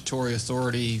statutory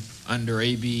authority under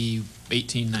AB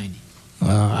 1890.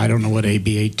 I don't know what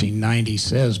AB 1890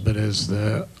 says, but as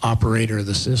the operator of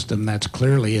the system, that's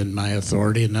clearly in my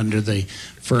authority, and under the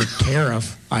FERC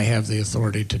tariff, I have the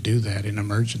authority to do that in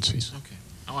emergencies. Okay.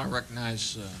 Now I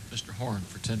recognize Mr. Horn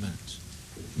for 10 minutes.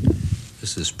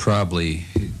 This is probably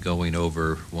going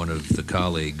over one of the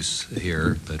colleagues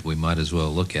here, but we might as well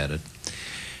look at it.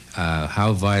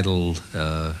 How vital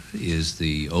is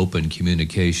the open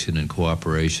communication and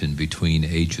cooperation between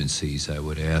agencies? I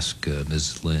would ask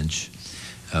Ms. Lynch.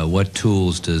 What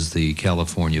tools does the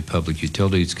California Public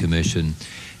Utilities Commission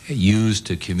use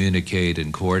to communicate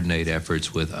and coordinate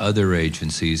efforts with other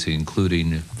agencies,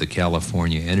 including the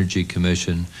California Energy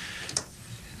Commission?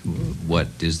 What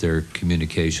is their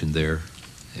communication there,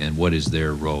 and what is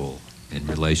their role in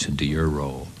relation to your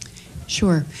role?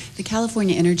 Sure. The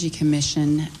California Energy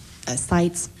Commission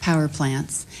sites power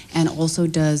plants and also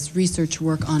does research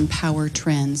work on power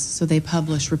trends. So they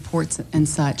publish reports and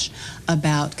such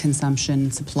about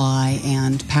consumption, supply,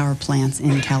 and power plants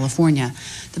in California.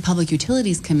 The Public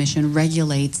Utilities Commission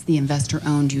regulates the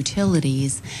investor-owned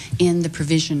utilities in the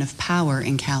provision of power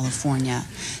in California.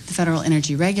 The Federal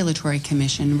Energy Regulatory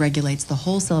Commission regulates the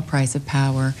wholesale price of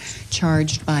power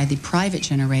charged by the private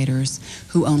generators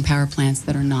who own power plants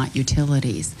that are not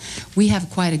utilities. We have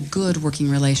quite a good working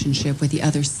relationship with the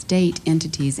other state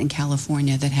entities in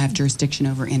California that have jurisdiction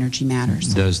over energy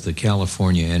matters. Does the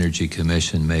California Energy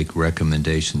Commission make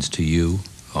recommendations to you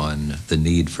on the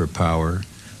need for power,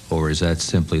 or is that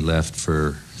simply left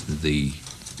for the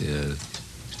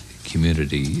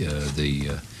community,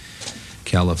 the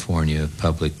California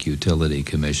Public Utility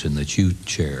Commission that you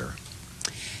chair?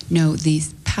 No, the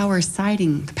power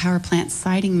plant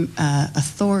siting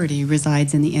authority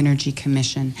resides in the Energy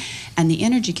Commission. And the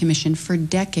Energy Commission for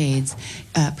decades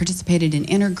participated in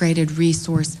integrated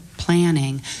resource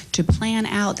planning to plan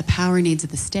out the power needs of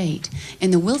the state.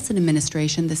 In the Wilson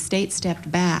administration, the state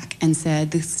stepped back and said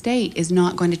the state is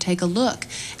not going to take a look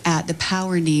at the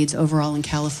power needs overall in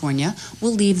California.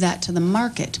 We'll leave that to the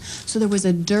market. So there was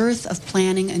a dearth of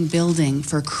planning and building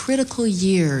for critical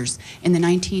years in the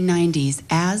 1990s.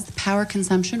 As the power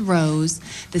consumption rose,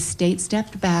 the state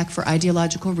stepped back for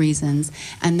ideological reasons,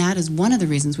 and that is one of the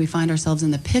reasons we find ourselves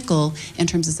in the pickle in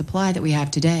terms of supply that we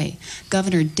have today.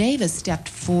 Governor Davis stepped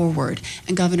forward,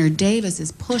 and Governor Davis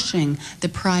is pushing the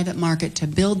private market to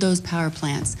build those power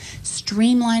plants,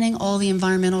 streamlining all the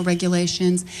environmental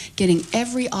regulations, getting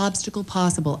every obstacle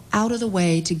possible out of the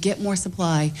way to get more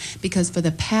supply, because for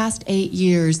the past 8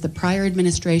 years, the prior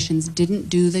administrations didn't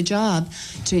do the job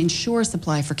to ensure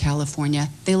supply for California.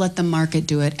 They let the market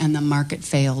do it, and the market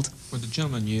failed. Would the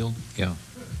gentleman yield? Yeah.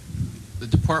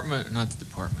 The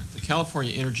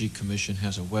California Energy Commission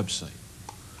has a website.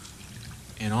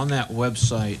 and on that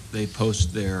website they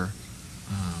post their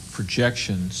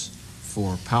projections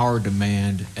for power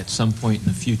demand at some point in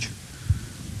the future.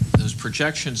 Those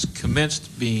projections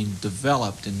commenced being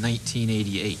developed in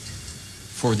 1988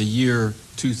 for the year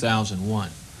 2001.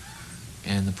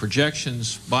 And the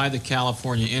projections by the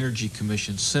California Energy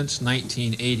Commission since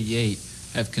 1988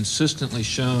 have consistently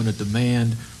shown a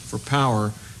demand for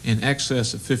power in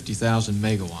excess of 50,000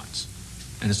 megawatts.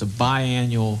 And it's a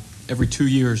biannual, every 2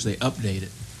 years they update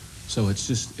it. So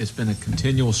it's been a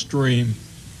continual stream.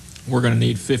 We're going to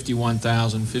need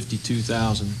 51,000,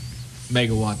 52,000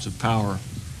 megawatts of power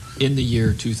in the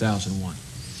year 2001.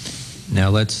 Now,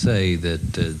 let's say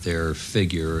that their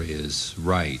figure is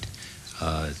right.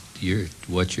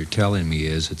 What you're telling me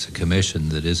is it's a commission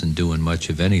that isn't doing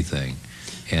much of anything.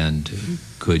 And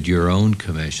could your own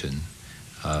commission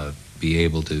be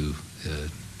able to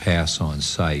pass on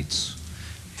sites?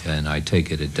 And I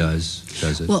take it does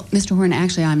it? Well, Mr. Horn,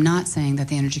 actually, I'm not saying that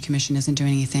the Energy Commission isn't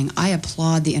doing anything. I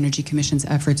applaud the Energy Commission's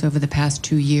efforts over the past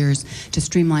 2 years to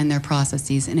streamline their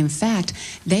processes. And in fact,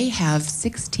 they have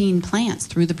 16 plants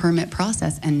through the permit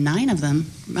process, and 9 of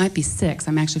them, might be 6,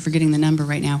 I'm actually forgetting the number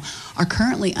right now, are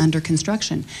currently under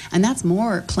construction. And that's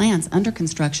more plants under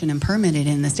construction and permitted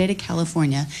in the state of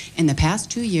California in the past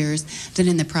 2 years than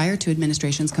in the prior 2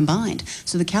 administrations combined.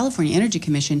 So the California Energy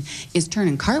Commission is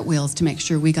turning cartwheels to make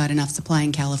sure we got enough supply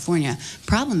in California.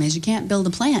 Problem is, you can't build a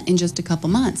plant in just a couple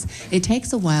months. It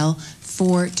takes a while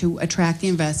to attract the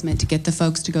investment, to get the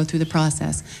folks to go through the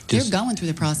process. They're going through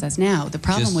the process now. The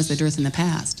problem was the dearth in the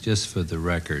past. Just for the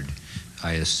record,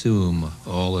 I assume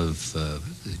all of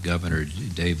Governor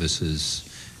Davis's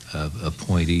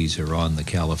appointees are on the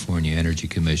California Energy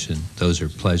Commission. Those are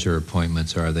pleasure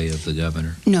appointments, are they, of the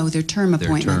governor? No, they're term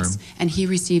appointments. Term? And he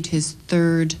received his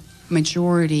 3rd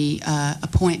majority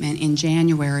appointment in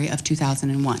January of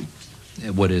 2001.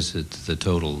 What is it, the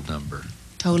total number?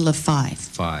 Total of 5.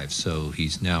 5, so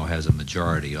he's now has a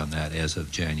majority on that as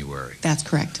of January. That's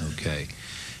correct. Okay.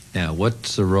 Now,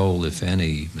 what's the role, if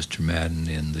any, Mr. Madden,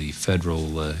 in the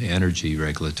Federal Energy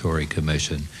Regulatory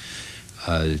Commission?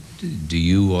 Do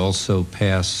you also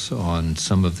pass on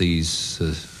some of these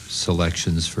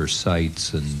selections for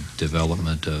sites and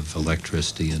development of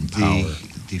electricity and power?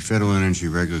 The Federal Energy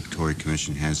Regulatory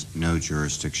Commission has no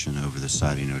jurisdiction over the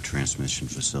siting of transmission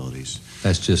facilities.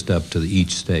 That's just up to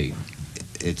each state?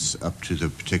 It's up to the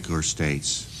particular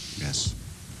states, yes.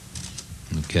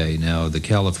 Okay, now the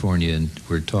California, and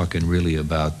we're talking really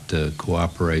about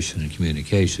cooperation and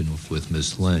communication with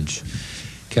Ms. Lynch.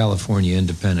 California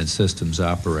Independent Systems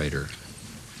Operator,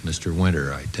 Mr.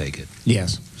 Winter, I take it?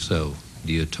 Yes. So,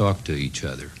 do you talk to each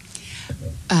other?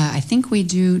 I think we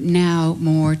do now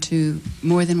more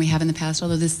than we have in the past,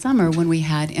 although this summer when we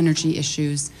had energy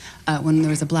issues, when there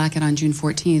was a blackout on June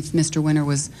 14th, Mr. Winter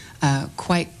was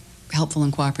quite helpful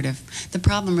and cooperative. The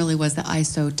problem really was the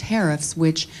ISO tariffs,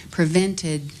 which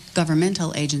prevented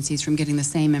governmental agencies from getting the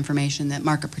same information that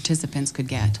market participants could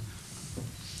get.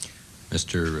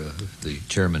 The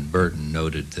Chairman Burton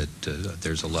noted that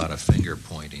there's a lot of finger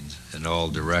pointing in all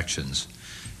directions,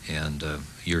 and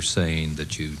you're saying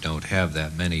that you don't have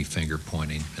that many finger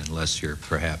pointing unless you're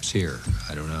perhaps here.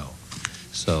 I don't know.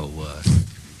 So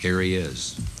here he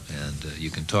is, and you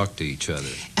can talk to each other.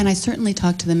 And I certainly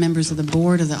talk to the members of the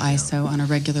board of the ISO on a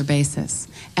regular basis.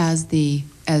 As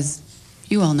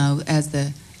you all know, as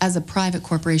a private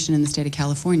corporation in the state of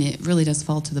California, it really does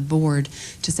fall to the board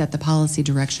to set the policy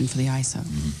direction for the ISO.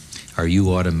 Mm-hmm. Are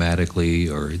you automatically,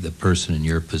 or the person in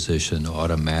your position,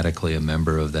 automatically a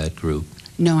member of that group?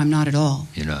 No, I'm not at all.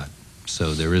 You're not.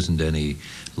 So there isn't any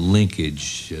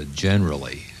linkage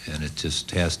generally, and it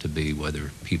just has to be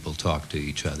whether people talk to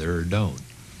each other or don't.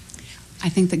 I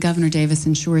think that Governor Davis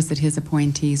ensures that his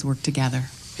appointees work together.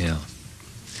 Yeah.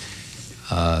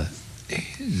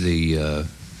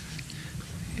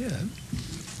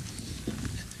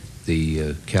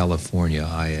 The California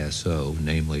ISO,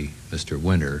 namely Mr.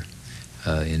 Winter,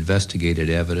 investigated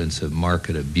evidence of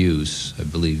market abuse. I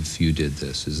believe you did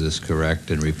this. Is this correct?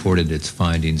 And reported its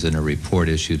findings in a report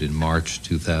issued in March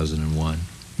 2001?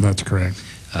 That's correct.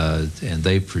 And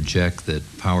they project that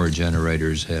power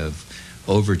generators have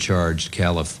overcharged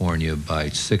California by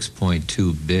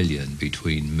 $6.2 billion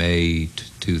between May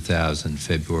 2000 and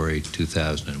February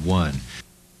 2001.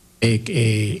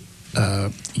 A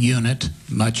unit,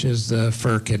 much as the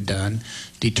FERC had done,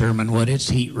 determine what its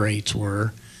heat rates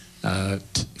were,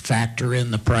 factor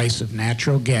in the price of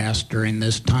natural gas during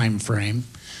this time frame,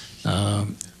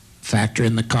 factor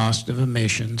in the cost of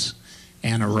emissions,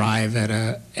 and arrive at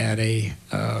a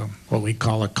what we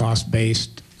call a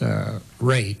cost-based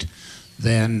rate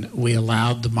then we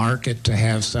allowed the market to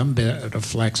have some bit of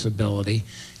flexibility,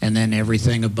 and then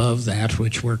everything above that,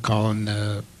 which we're calling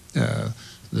the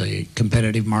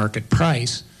competitive market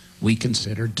price, we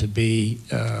considered to be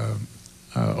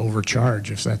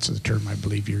overcharge, if that's the term I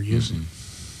believe you're using.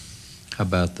 Mm-hmm. How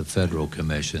about the Federal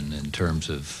Commission in terms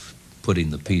of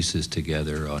putting the pieces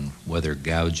together on whether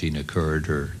gouging occurred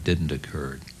or didn't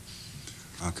occur?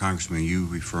 Congressman, are you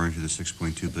referring to the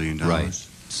 $6.2 billion? Right,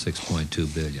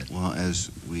 $6.2 billion. Well,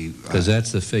 as we... Because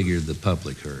that's the figure the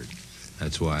public heard.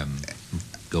 That's why I'm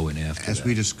going after that. As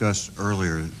we discussed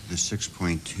earlier, the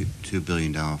 $6.2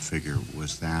 billion figure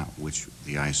was that which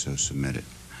the ISO submitted.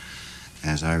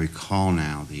 As I recall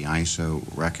now, the ISO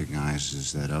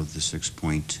recognizes that of the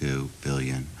 $6.2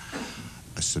 billion,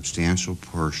 a substantial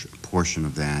portion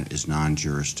of that is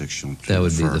non-jurisdictional. That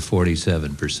would be the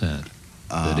 47%.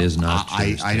 That is not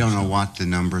jurisdictional. I don't know what the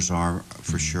numbers are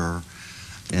for sure.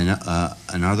 And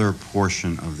another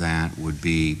portion of that would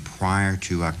be prior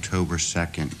to October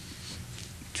 2nd,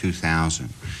 2000,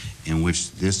 in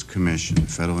which this commission, the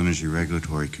Federal Energy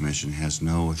Regulatory Commission, has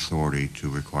no authority to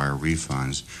require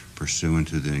refunds pursuant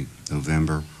to the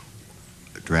November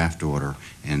draft order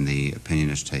and the opinion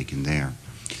is taken there.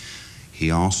 He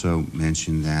also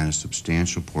mentioned that a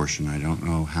substantial portion, I don't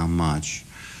know how much,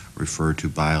 referred to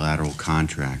bilateral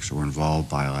contracts or involved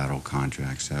bilateral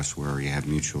contracts. That's where you have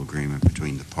mutual agreement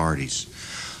between the parties.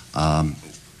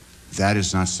 That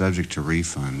is not subject to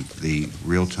refund. The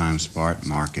real-time spot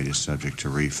market is subject to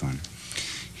refund.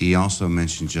 He also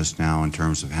mentioned just now in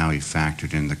terms of how he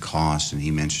factored in the cost, and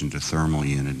he mentioned a thermal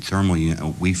unit. Thermal unit,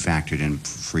 we factored in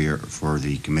for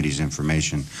the committee's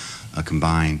information a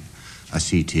combined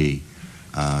CT,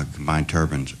 combined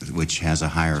turbines, which has a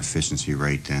higher efficiency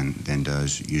rate than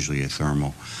does usually a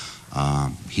thermal.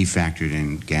 He factored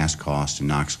in gas costs and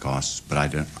NOx costs, but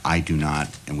I do not,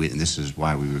 and this is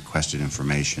why we requested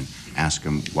information. Ask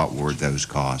him what were those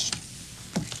costs.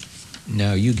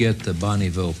 Now, you get the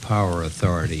Bonneville Power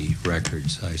Authority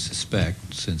records, I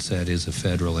suspect, since that is a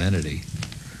federal entity.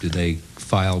 Do they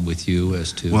file with you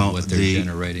as to what they're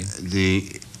generating?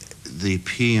 The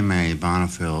PMA,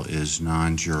 Bonneville, is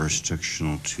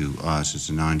non-jurisdictional to us. It's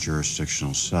a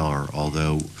non-jurisdictional seller,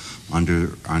 although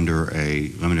under a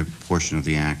limited portion of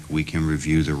the Act, we can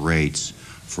review the rates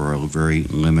for very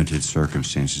limited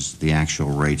circumstances, the actual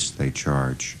rates they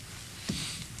charge.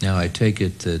 Now, I take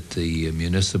it that the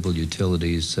municipal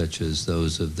utilities, such as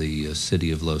those of the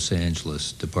City of Los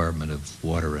Angeles Department of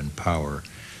Water and Power,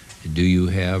 do you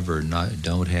have or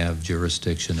don't have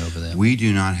jurisdiction over them? We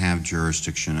do not have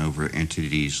jurisdiction over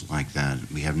entities like that.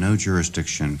 We have no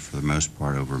jurisdiction, for the most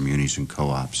part, over munis and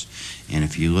co-ops. And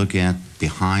if you look at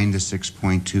behind the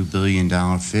 $6.2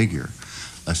 billion figure,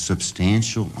 a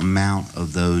substantial amount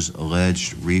of those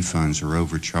alleged refunds or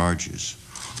overcharges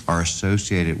are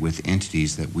associated with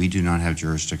entities that we do not have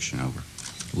jurisdiction over.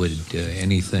 Would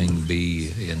anything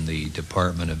be in the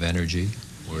Department of Energy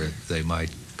where they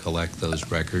might collect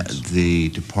those records? The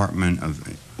Department of,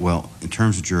 well, in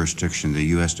terms of jurisdiction, the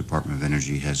U.S. Department of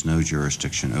Energy has no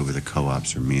jurisdiction over the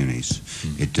co-ops or munis.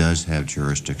 It does have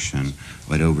jurisdiction,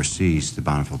 but oversees the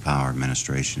Bonneville Power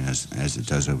Administration as it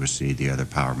does oversee the other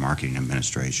Power Marketing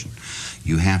Administration.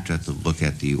 You have to look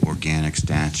at the organic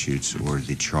statutes or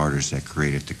the charters that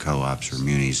created the co-ops or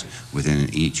munis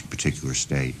within each particular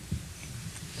state.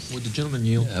 Would the gentleman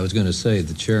yield? I was going to say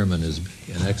the chairman is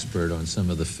an expert on some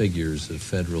of the figures of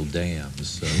federal dams,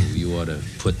 so you ought to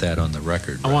put that on the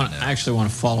record. I actually want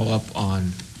to follow up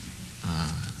on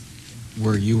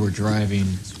where you were driving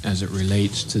as it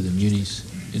relates to the munis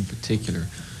in particular.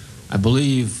 I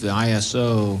believe the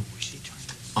ISO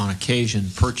on occasion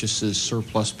purchases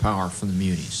surplus power from the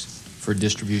munis for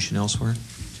distribution elsewhere.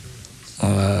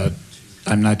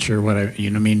 I'm not sure what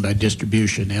you mean by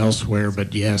distribution elsewhere,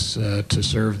 but yes, to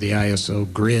serve the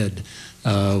ISO grid,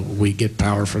 we get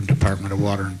power from Department of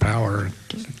Water and Power,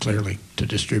 clearly, to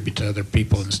distribute to other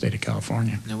people in the state of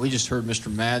California. Now, we just heard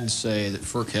Mr. Madden say that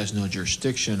FERC has no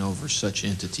jurisdiction over such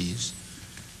entities.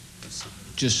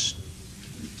 Just,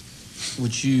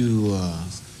 would you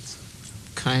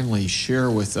kindly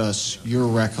share with us your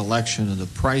recollection of the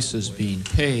prices being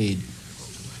paid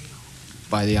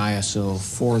by the ISO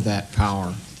for that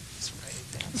power?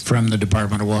 From the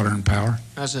Department of Water and Power?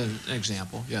 As an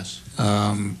example, yes.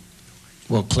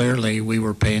 Well, clearly, we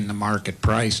were paying the market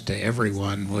price to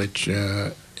everyone, which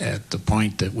at the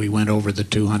point that we went over the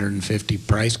 250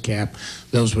 price cap,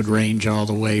 those would range all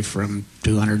the way from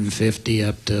 $250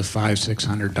 up to $500,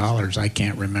 $600. I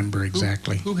can't remember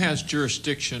exactly. Who has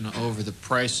jurisdiction over the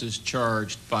prices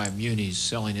charged by munis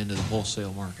selling into the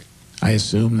wholesale market? I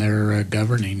assume they're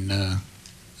governing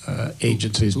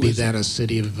agencies, be that a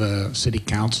city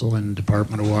council and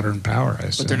Department of Water and Power.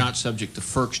 But they're not subject to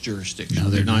FERC's jurisdiction. No,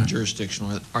 they're not.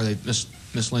 Non-jurisdictional. Are they,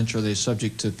 Ms. Lynch, are they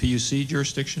subject to PUC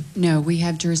jurisdiction? No, we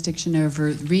have jurisdiction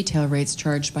over retail rates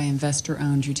charged by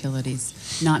investor-owned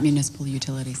utilities, not municipal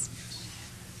utilities.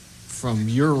 From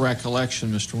your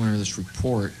recollection, Mr. Winter, this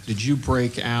report, did you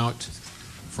break out,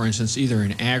 for instance, either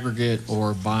in aggregate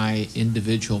or by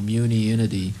individual muni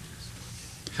entity,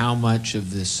 how much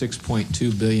of the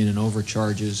 $6.2 billion in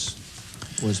overcharges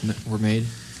were made?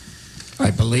 I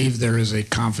believe there is a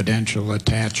confidential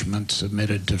attachment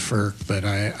submitted to FERC, but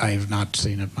I have not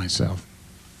seen it myself.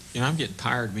 You know, I'm getting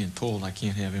tired of being told I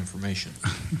can't have information.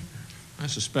 I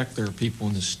suspect there are people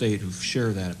in this state who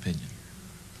share that opinion.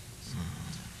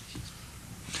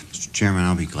 Mr. Chairman,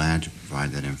 I'll be glad to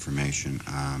provide that information.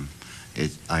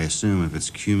 I assume if it's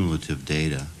cumulative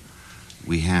data,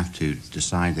 we have to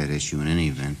decide that issue in any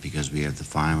event because we have the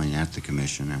filing at the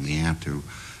Commission and we have to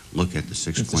look at the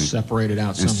 6 point... Separate it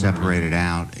out and somewhere. separate it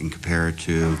out and compare it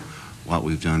to what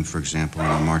we've done, for example, in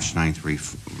the March 9th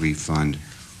refund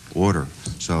order.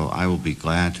 So I will be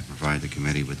glad to provide the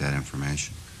committee with that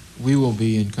information. We will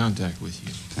be in contact with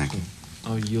you. Thank you.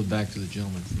 I'll yield back to the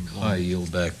gentleman from the law. I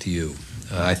yield back to you.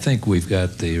 I think we've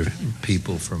got the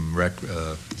people from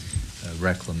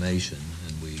Reclamation,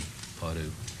 and we ought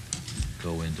to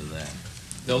go into that.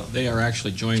 They are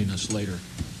actually joining us later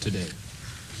today.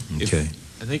 Okay.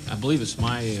 I believe it's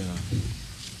my,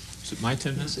 is it my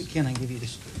 10 minutes? Can I give you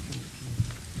this?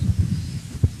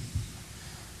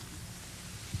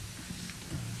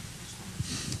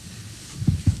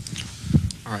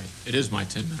 All right, it is my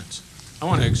 10 minutes. I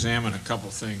want to examine a couple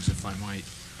things, if I might.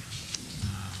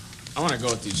 I want to go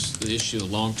at the issue of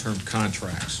long-term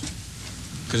contracts,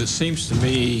 because it seems to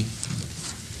me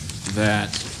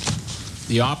that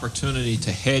the opportunity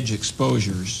to hedge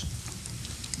exposures,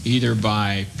 either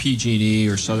by PG&E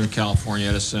or Southern California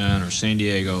Edison or San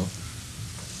Diego,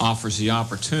 offers the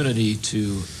opportunity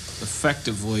to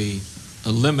effectively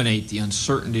eliminate the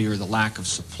uncertainty or the lack of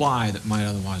supply that might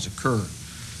otherwise occur.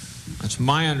 It's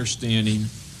my understanding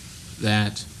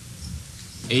that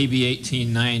AB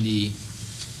 1890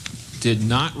 did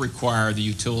not require the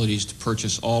utilities to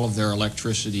purchase all of their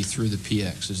electricity through the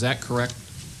PX. Is that correct?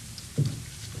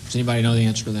 Does anybody know the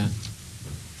answer to that?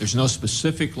 There's no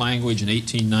specific language in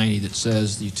 1890 that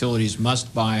says the utilities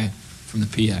must buy from the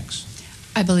PX.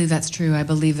 I believe that's true. I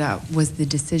believe that was the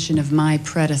decision of my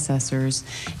predecessors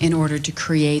in order to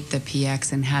create the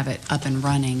PX and have it up and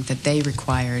running, that they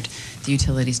required the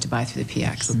utilities to buy through the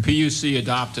PX. So PUC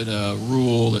adopted a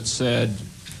rule that said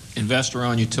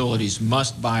investor-owned utilities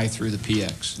must buy through the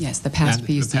PX. Yes, the past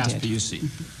PUC The past did. PUC.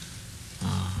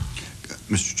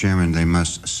 Mr. Chairman, they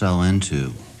must sell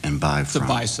into and buy It's a from.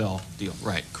 buy-sell deal,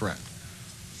 right, correct.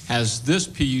 Has this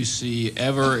PUC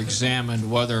ever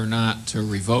examined whether or not to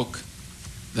revoke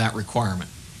that requirement?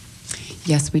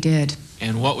 Yes, we did.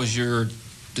 And what was your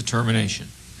determination?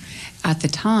 At the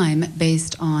time,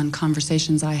 based on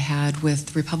conversations I had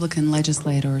with Republican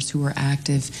legislators who were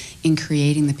active in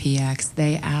creating the PX,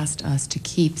 they asked us to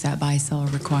keep that buy-sell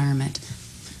requirement.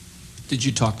 Did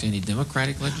you talk to any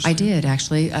Democratic legislators? I did,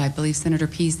 actually. I believe Senator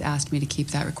Pease asked me to keep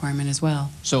that requirement as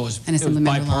well. So it was Assemblymember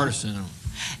Long. bipartisan.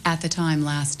 At the time,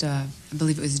 I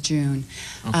believe it was June.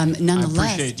 Okay. Nonetheless,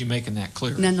 I appreciate you making that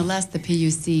clear. Nonetheless, the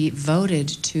PUC voted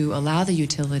to allow the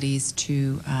utilities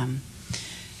to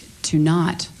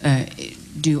not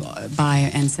buy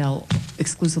and sell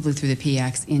exclusively through the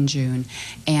PX in June,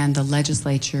 and the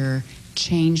legislature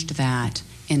changed that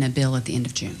in a bill at the end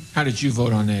of June. How did you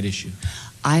vote on that issue?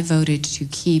 I voted to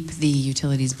keep the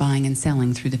utilities buying and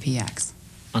selling through the PX.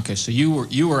 Okay, so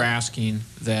you were asking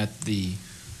that the,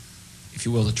 if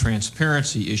you will, the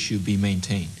transparency issue be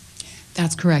maintained.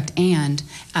 That's correct, and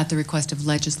at the request of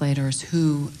legislators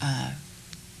who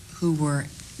were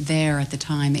there at the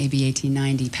time AB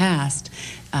 1890 passed,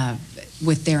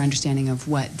 with their understanding of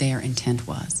what their intent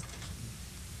was.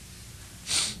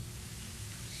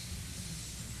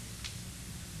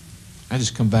 I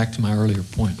just come back to my earlier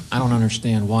point. I don't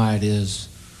understand why it is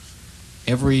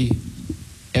every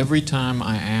time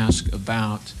I ask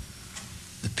about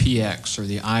the PX or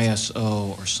the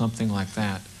ISO or something like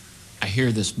that, I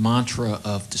hear this mantra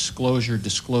of disclosure,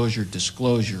 disclosure,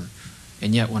 disclosure,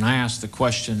 and yet when I ask the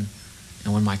question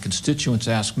and when my constituents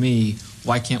ask me,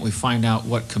 why can't we find out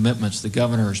what commitments the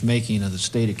governor is making of the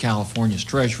state of California's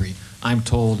Treasury, I'm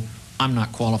told I'm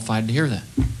not qualified to hear that.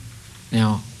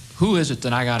 Now, who is it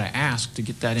that I got to ask to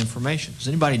get that information? Does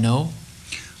anybody know?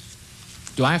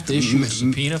 Do I have to issue a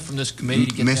subpoena from this committee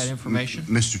to get that information?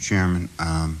 Mr. Chairman,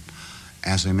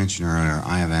 As I mentioned earlier,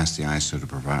 I have asked the ISO to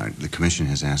provide, the Commission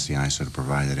has asked the ISO to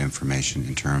provide that information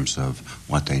in terms of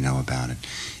what they know about it.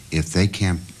 If they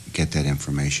can't get that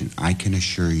information, I can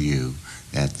assure you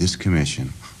that this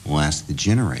Commission will ask the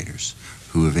generators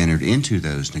who have entered into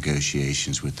those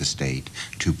negotiations with the state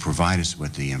to provide us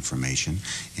with the information,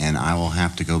 and I will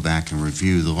have to go back and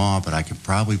review the law, but I could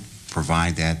probably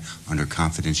provide that under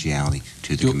confidentiality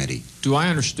to the committee. Do I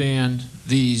understand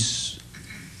these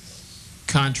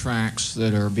contracts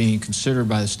that are being considered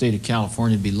by the state of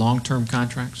California to be long-term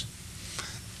contracts?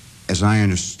 As I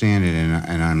understand it,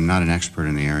 and I'm not an expert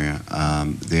in the area,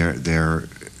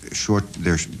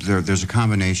 there's a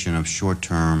combination of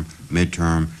short-term,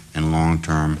 mid-term, and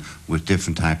long-term with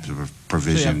different types of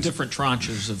provisions. So you have different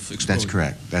tranches of exposure. That's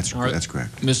correct. That's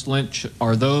correct. Ms. Lynch,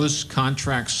 are those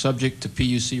contracts subject to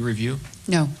PUC review?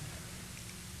 No.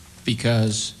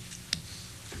 Because?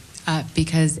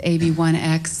 Because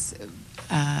AB1X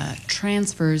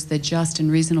transfers the just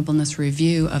and reasonableness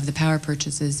review of the power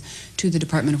purchases to the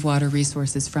Department of Water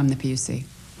Resources from the PUC.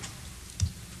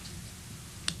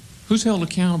 Who's held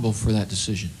accountable for that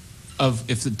decision?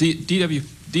 If the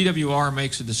DWR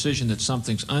makes a decision that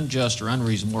something's unjust or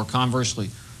unreasonable, or conversely,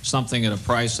 something at a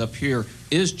price up here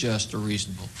is just or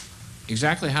reasonable,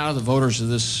 exactly how do the voters of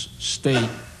this state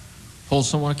hold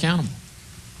someone accountable?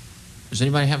 Does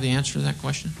anybody have the answer to that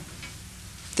question?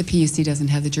 The PUC doesn't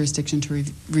have the jurisdiction to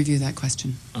review that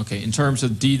question. Okay, in terms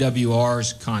of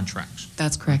DWR's contracts.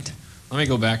 That's correct. Okay. Let me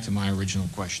go back to my original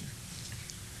question.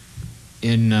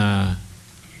 In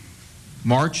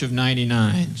March of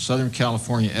 '99, Southern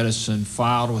California Edison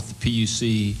filed with the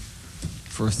PUC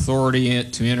for authority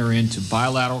to enter into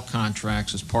bilateral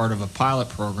contracts as part of a pilot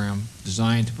program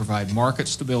designed to provide market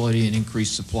stability and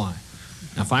increased supply.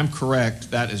 Now, if I'm correct,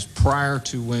 that is prior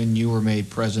to when you were made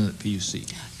president of the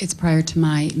PUC. It's prior to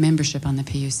my membership on the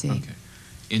PUC. Okay.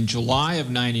 In July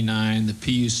of '99, the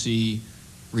PUC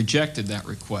rejected that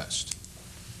request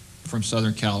from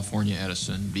Southern California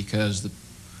Edison because,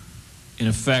 in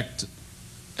effect,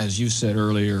 as you said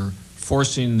earlier,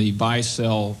 forcing the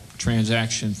buy-sell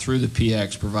transaction through the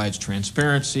PX provides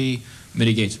transparency,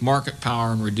 mitigates market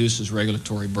power, and reduces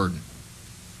regulatory burden.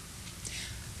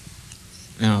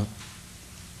 Now,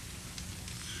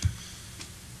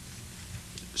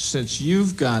 since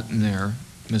you've gotten there,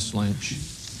 Ms. Lynch,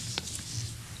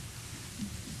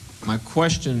 my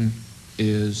question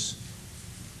is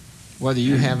whether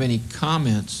you have any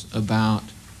comments about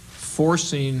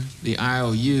forcing the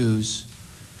IOUs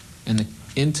and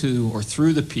into or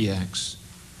through the PX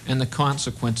and the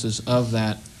consequences of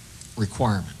that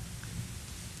requirement.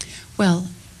 Well,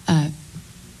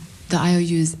 the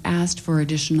IOUs asked for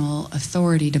additional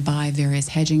authority to buy various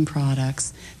hedging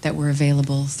products that were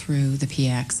available through the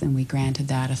PX, and we granted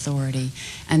that authority.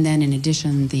 And then in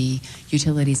addition, the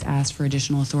utilities asked for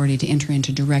additional authority to enter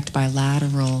into direct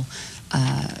bilateral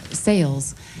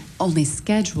sales, only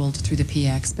scheduled through the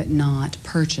PX but not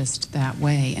purchased that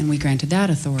way, and we granted that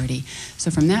authority.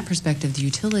 So from that perspective, the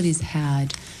utilities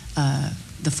had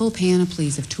the full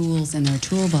panoplies of tools in their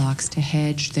toolbox to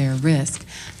hedge their risk.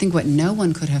 I think what no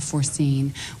one could have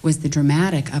foreseen was the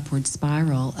dramatic upward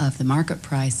spiral of the market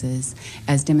prices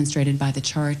as demonstrated by the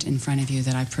chart in front of you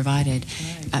that I provided,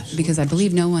 because I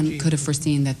believe no one could have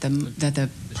foreseen that the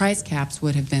price caps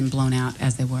would have been blown out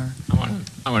as they were.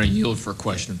 I want to yield for a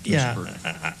question. Yeah,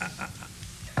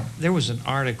 there was an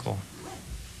article,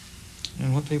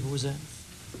 and what paper was that?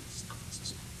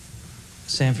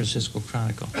 San Francisco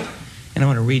Chronicle. And I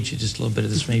want to read you just a little bit of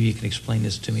this. Maybe you can explain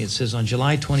this to me. It says, on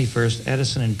July 21st,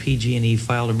 Edison and PG&E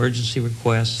filed emergency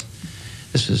requests,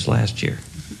 this was last year,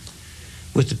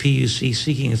 with the PUC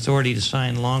seeking authority to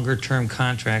sign longer-term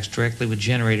contracts directly with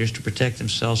generators to protect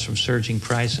themselves from surging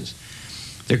prices.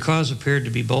 Their cause appeared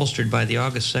to be bolstered by the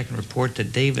August 2nd report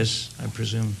that Davis, I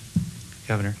presume,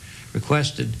 Governor,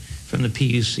 requested from the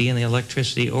PUC and the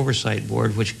Electricity Oversight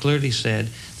Board, which clearly said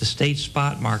the state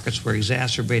spot markets were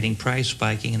exacerbating price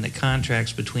spiking and that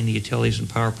contracts between the utilities and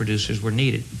power producers were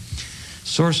needed.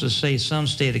 Sources say some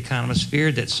state economists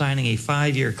feared that signing a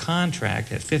 5-year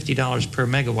contract at $50 per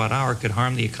megawatt hour could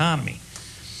harm the economy.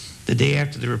 The day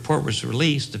after the report was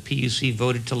released, the PUC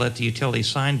voted to let the utility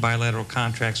sign bilateral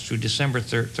contracts through December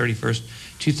 31st,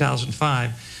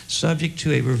 2005, subject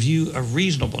to a review of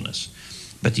reasonableness.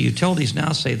 But the utilities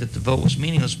now say that the vote was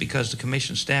meaningless because the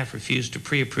Commission staff refused to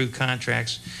pre-approve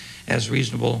contracts as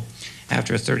reasonable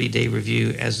after a 30-day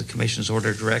review as the Commission's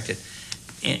order directed.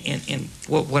 And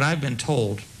what I've been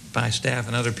told by staff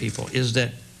and other people is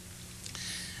that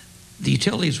the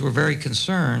utilities were very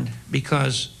concerned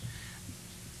because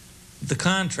the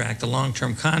contract, the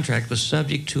long-term contract, was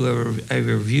subject to a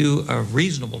review of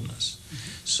reasonableness.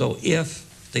 So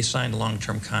if they signed a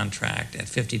long-term contract at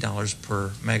 $50 per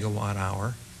megawatt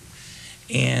hour,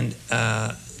 and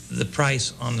the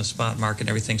price on the spot market and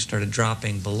everything started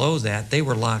dropping below that, they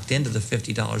were locked into the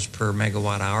 $50 per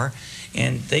megawatt hour,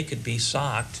 and they could be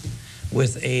socked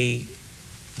with a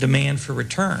demand for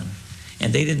return.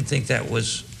 And they didn't think that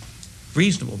was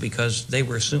reasonable because they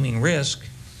were assuming risk,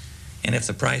 and if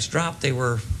the price dropped, they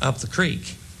were up the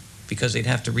creek because they'd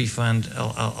have to refund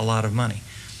a lot of money.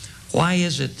 Why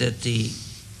is it that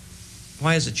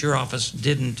your office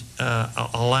didn't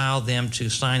allow them to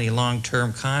sign a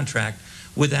long-term contract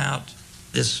without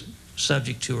this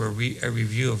subject to a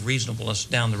review of reasonableness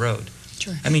down the road?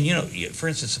 Sure. I mean, you know, for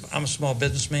instance, if I'm a small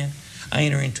businessman, I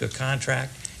enter into a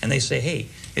contract and they say, hey,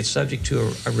 it's subject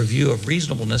to a review of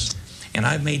reasonableness, and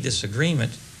I've made this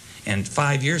agreement, and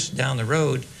 5 years down the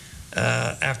road,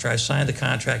 after I signed the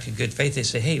contract in good faith, they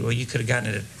say, hey, well, you could have gotten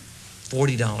it at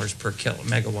 $40 per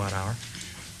megawatt hour,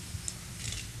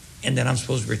 and then I'm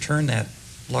supposed to return that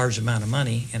large amount of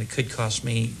money, and it could cost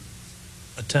me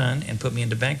a ton and put me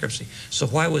into bankruptcy. So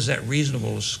why was that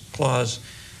reasonableness clause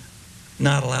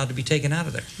not allowed to be taken out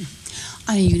of there?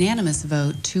 On a unanimous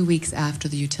vote, 2 weeks after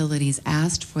the utilities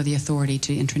asked for the authority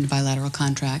to enter into bilateral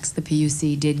contracts, the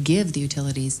PUC did give the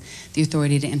utilities the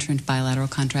authority to enter into bilateral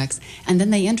contracts, and then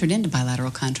they entered into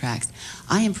bilateral contracts.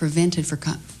 I am prevented for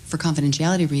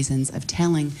confidentiality reasons of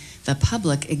telling the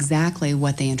public exactly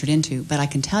what they entered into, but I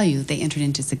can tell you they entered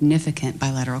into significant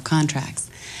bilateral contracts.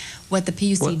 What the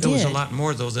PUC did... There was a lot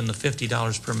more, though, than the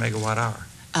 $50 per megawatt hour.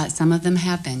 Some of them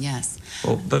have been, yes.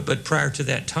 Well, but prior to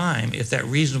that time, if that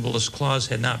reasonableness clause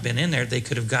had not been in there, they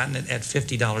could have gotten it at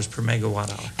 $50 per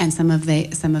megawatt hour. And some of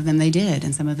them they did,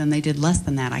 and some of them they did less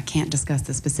than that. I can't discuss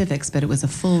the specifics, but it was a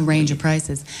full range of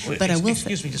prices. But I will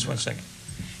excuse me just one second.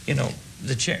 You know,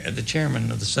 the chairman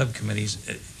of the subcommittees,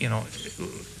 you know,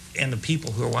 and the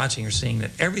people who are watching are seeing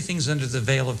that everything's under the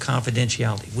veil of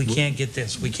confidentiality. We can't get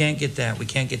this, we can't get that, we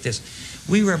can't get this.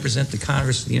 We represent the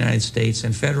Congress of the United States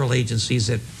and federal agencies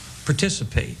that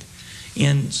participate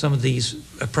in some of these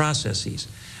processes.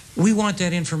 We want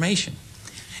that information.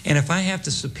 And if I have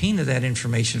to subpoena that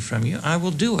information from you, I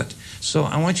will do it. So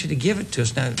I want you to give it to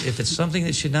us. Now, if it's something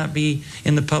that should not be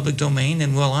in the public domain,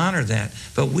 then we'll honor that.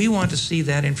 But we want to see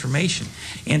that information.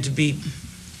 And to be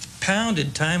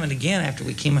pounded time and again after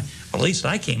we came, well, at least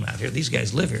I came out here. These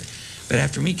guys live here. But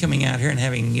after me coming out here and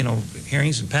having, you know,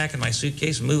 hearings and packing my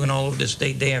suitcase and moving all over the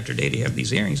state day after day to have these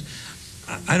hearings,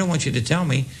 I don't want you to tell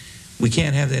me we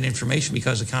can't have that information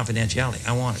because of confidentiality.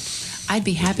 I want it. I'd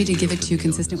be happy to give it to you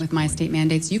consistent with my state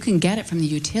mandates. You can get it from the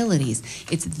utilities.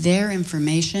 It's their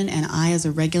information, and I, as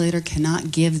a regulator,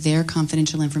 cannot give their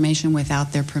confidential information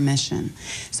without their permission.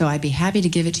 So I'd be happy to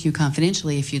give it to you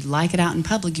confidentially. If you'd like it out in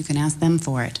public, you can ask them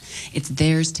for it. It's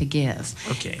theirs to give.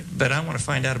 Okay, but I want to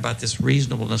find out about this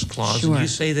reasonableness clause. Sure. And you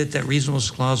say that that reasonableness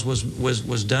clause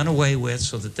was done away with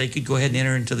so that they could go ahead and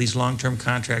enter into these long-term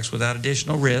contracts without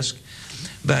additional risk.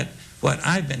 But what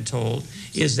I've been told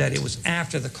is that it was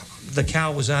after the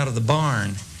cow was out of the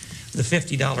barn, the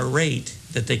 $50 rate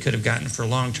that they could have gotten for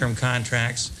long-term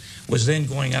contracts was then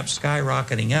going up,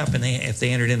 skyrocketing up, and if they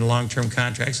entered into long-term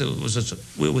contracts, it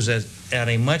was at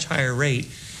a much higher rate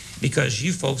because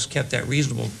you folks kept that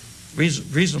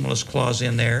reasonableness clause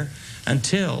in there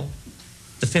until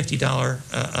the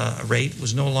 $50 rate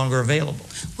was no longer available.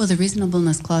 Well, the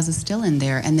reasonableness clause is still in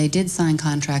there, and they did sign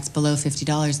contracts below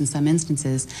 $50 in some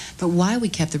instances. But why we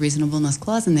kept the reasonableness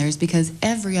clause in there is because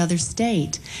every other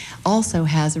state also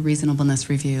has a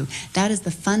reasonableness review. That is the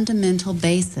fundamental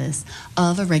basis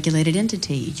of a regulated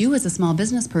entity. You, as a small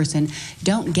business person,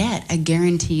 don't get a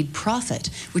guaranteed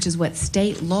profit, which is what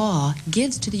state law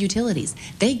gives to the utilities.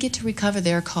 They get to recover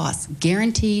their costs,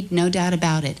 guaranteed, no doubt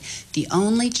about it. The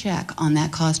only check on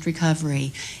that cost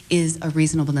recovery is a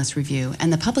reasonableness review.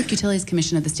 And the Public Utilities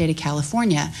Commission of the state of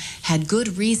California had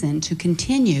good reason to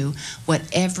continue what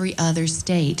every other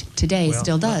state today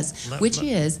still does, which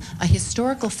is a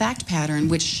historical fact pattern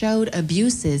which showed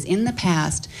abuses in the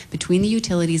past between the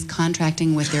utilities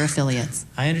contracting with their affiliates.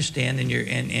 I understand,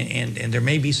 and there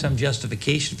may be some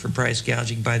justification for price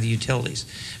gouging by the utilities.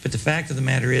 But the fact of the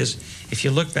matter is, if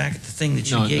you look back at the thing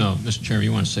that you gave... No, Mr. Chairman,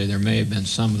 you want to say there may have been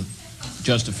some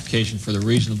justification for the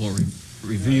reasonable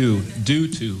review due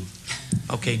to.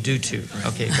 Okay, due to.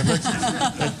 Okay,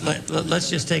 but let's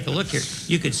just take a look here.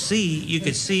 You could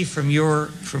see from your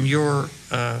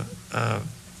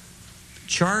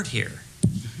chart here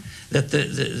that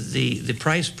the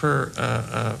price per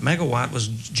megawatt was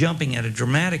jumping at a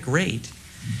dramatic rate,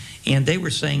 and they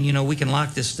were saying, you know, we can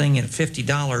lock this thing at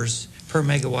 $50 per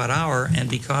megawatt hour, and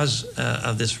because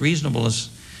of this reasonableness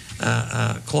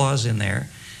clause in there,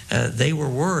 they were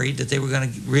worried that they were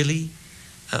going to really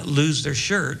lose their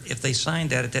shirt if they signed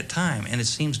that at that time. And it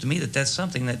seems to me that that's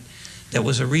something that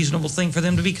was a reasonable thing for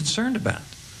them to be concerned about.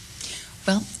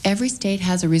 Well, every state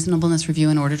has a reasonableness review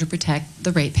in order to protect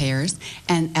the ratepayers,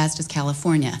 and as does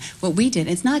California. What we did,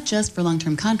 it's not just for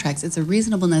long-term contracts, it's a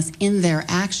reasonableness in their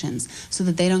actions so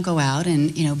that they don't go out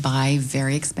and, buy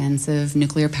very expensive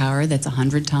nuclear power that's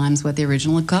 100 times what the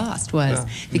original cost was,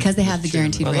 because they have the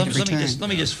guaranteed rate of return. Let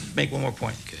me just make one more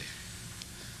point. Okay.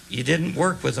 You didn't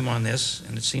work with them on this,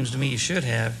 and it seems to me you should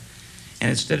have. And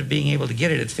instead of being able to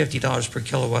get it at $50 per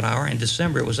kilowatt hour, in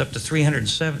December it was up to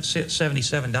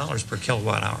 $377 per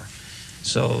kilowatt hour.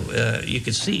 So you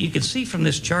can see from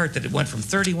this chart that it went from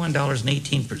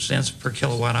 $31.18 per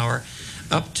kilowatt hour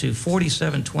up to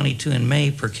 $47.22 in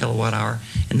May per kilowatt hour,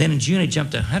 and then in June it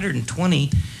jumped to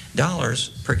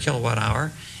 $120 per kilowatt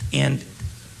hour, and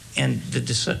the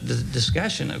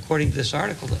discussion, according to this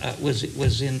article,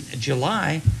 was in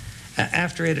July.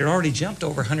 After it had already jumped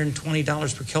over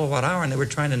 $120 per kilowatt hour, and they were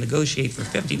trying to negotiate for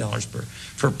 $50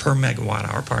 per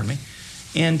megawatt hour, pardon me,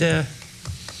 and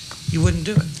you wouldn't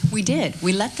do it. We did.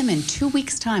 We let them in 2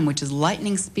 weeks' time, which is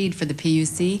lightning speed for the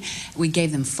PUC. We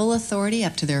gave them full authority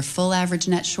up to their full average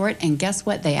net short, and guess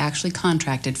what? They actually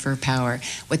contracted for power.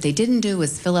 What they didn't do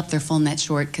was fill up their full net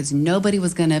short, because nobody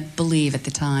was going to believe at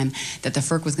the time that the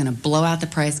FERC was going to blow out the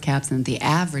price caps, and the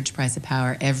average price of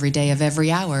power every day of every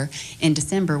hour in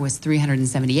December was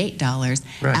 $378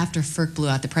 after FERC blew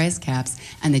out the price caps,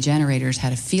 and the generators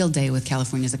had a field day with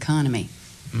California's economy.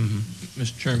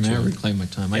 Mr. Chairman, may I reclaim my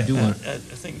time? I do want.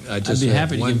 I just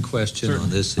have one question on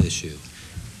this issue.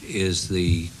 Is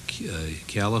the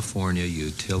California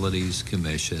Utilities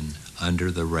Commission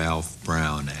under the Ralph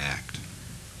Brown Act?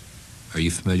 Are you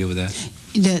familiar with that?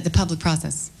 The public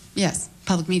process, yes.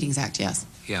 Public Meetings Act, yes.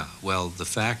 Yeah. Well, the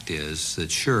fact is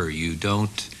that sure you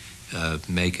don't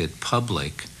make it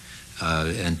public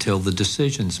until the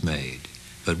decision's made.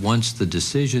 But once the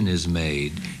decision is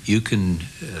made, you can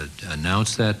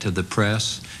announce that to the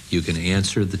press. You can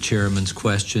answer the chairman's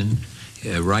question.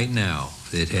 Right now,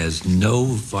 it has no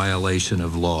violation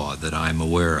of law that I'm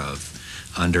aware of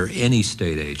under any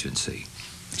state agency.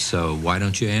 So why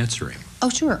don't you answer him? Oh,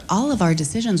 sure. All of our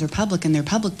decisions are public, and they're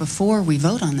public before we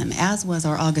vote on them, as was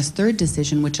our August 3rd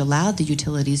decision, which allowed the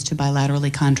utilities to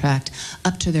bilaterally contract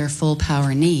up to their full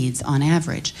power needs on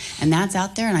average. And that's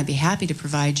out there, and I'd be happy to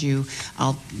provide you.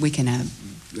 We can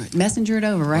messenger it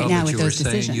over right now with those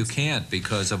decisions. But you were saying you can't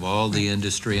because of all the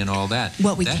industry and all that.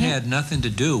 Well, that had nothing to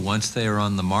do, once they are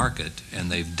on the market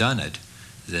and they've done it,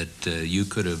 that you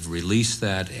could have released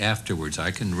that afterwards. I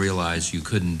can realize you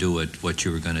couldn't do it what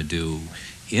you were going to do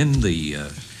in the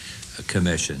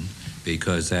commission,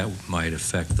 because that might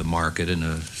affect the market in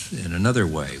another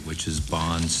way, which is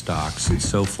bonds, stocks, and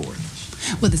so forth.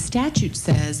 Well, the statute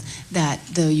says that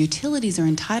the utilities are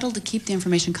entitled to keep the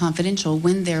information confidential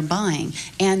when they're buying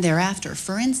and thereafter.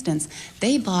 For instance,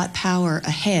 they bought power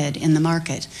ahead in the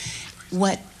market.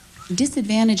 What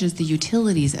disadvantages the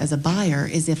utilities as a buyer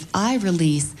is if I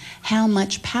release how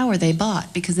much power they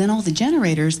bought, because then all the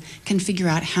generators can figure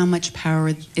out how much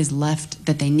power is left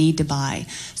that they need to buy.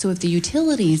 So if the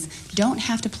utilities don't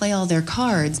have to play all their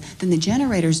cards, then the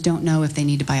generators don't know if they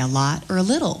need to buy a lot or a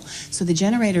little. So the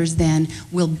generators then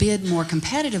will bid more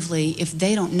competitively if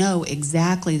they don't know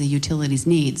exactly the utilities'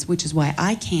 needs, which is why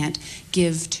I can't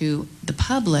give to the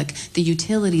public the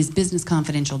utilities' business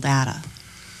confidential data.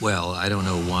 Well, I don't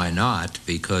know why not,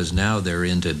 because now they're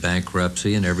into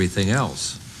bankruptcy and everything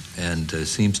else. And it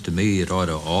seems to me it ought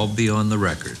to all be on the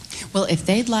record. Well, if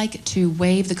they'd like to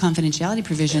waive the confidentiality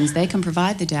provisions, they can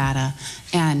provide the data,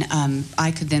 and I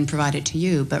could then provide it to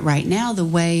you. But right now, the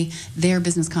way their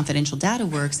business confidential data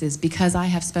works is because I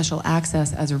have special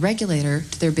access as a regulator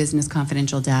to their business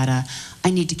confidential data,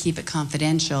 I need to keep it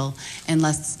confidential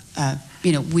unless,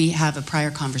 we have a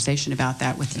prior conversation about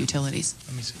that with the utilities.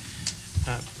 Let me see.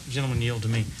 Gentlemen, yield to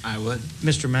me. I would.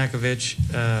 Mr. Makovich,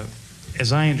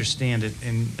 as I understand it,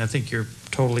 and I think you're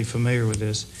totally familiar with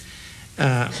this,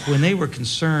 when they were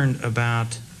concerned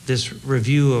about this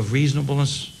review of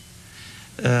reasonableness,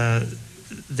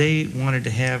 they wanted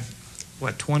to have,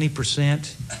 what,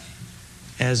 20%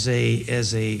 as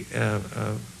a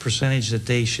percentage that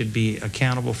they should be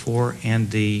accountable for, and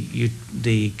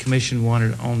the commission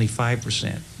wanted only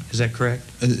 5%. Is that correct?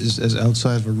 As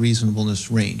outside of a reasonableness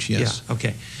range, yes. Yeah,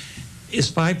 okay. Is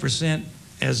 5%,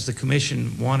 as the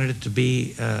commission wanted it to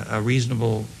be, a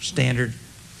reasonable standard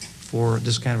for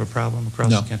this kind of a problem across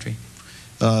the country?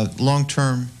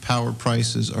 Long-term power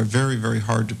prices are very, very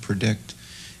hard to predict,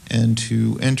 and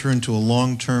to enter into a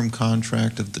long-term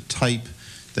contract of the type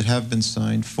that have been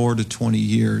signed 4 to 20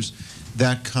 years,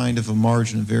 that kind of a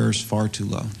margin of error is far too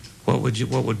low. What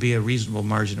would be a reasonable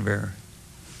margin of error?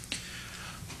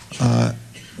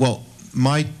 Well,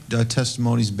 my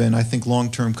testimony's been, I think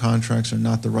long-term contracts are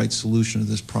not the right solution to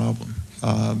this problem.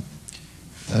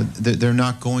 They're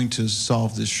not going to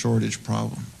solve this shortage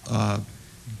problem.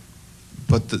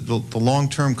 But the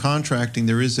long-term contracting,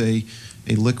 there is a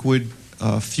liquid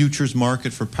futures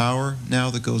market for power now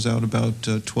that goes out about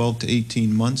 12 to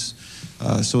 18 months.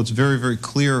 So it's very, very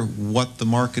clear what the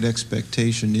market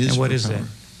expectation is. And what for is power.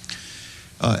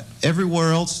 that?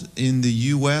 Everywhere else in the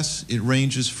U.S., it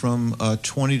ranges from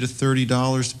 $20 to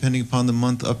 $30, depending upon the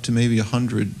month, up to maybe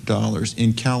 $100.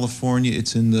 In California,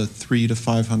 it's in the $300 to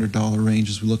 $500 range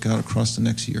as we look out across the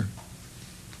next year.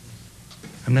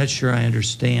 I'm not sure I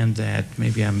understand that.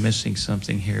 Maybe I'm missing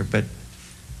something here. But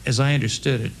as I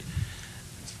understood it,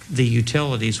 the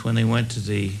utilities, when they went to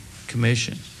the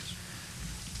commission,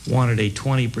 wanted a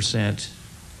 20%.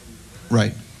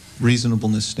 Right.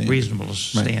 Reasonableness standard. Reasonableness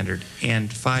standard. And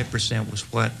 5%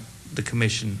 was what the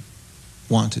commission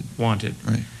wanted.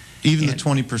 Right. Even the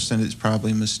 20% is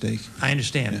probably a mistake. I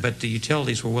understand, but the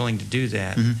utilities were willing to do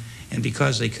that. And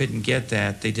because they couldn't get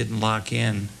that, they didn't lock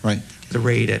in the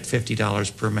rate at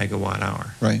 $50 per megawatt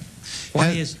hour. Right. Why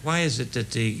is it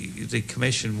that the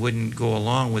commission wouldn't go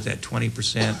along with that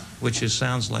 20%, which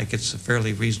sounds like it's a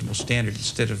fairly reasonable standard,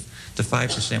 instead of the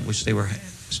 5%, which they were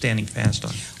standing fast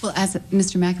on? Well, as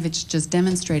Mr. Makovich just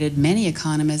demonstrated, many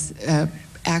economists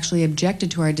actually objected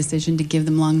to our decision to give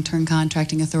them long-term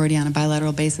contracting authority on a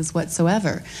bilateral basis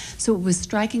whatsoever. So it was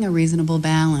striking a reasonable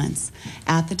balance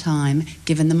at the time,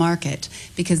 given the market,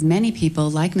 because many people,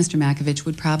 like Mr. Makovich,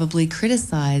 would probably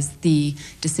criticize the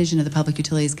decision of the Public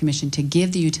Utilities Commission to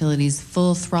give the utilities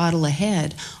full throttle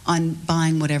ahead on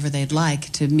buying whatever they'd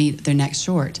like to meet their next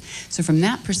short. So from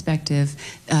that perspective,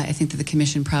 I think that the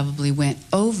Commission probably went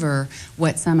over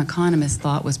what some economists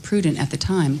thought was prudent at the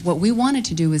time. What we wanted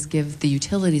to do was give the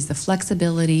utilities the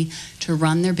flexibility to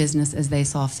run their business as they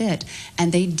saw fit,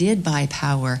 and they did buy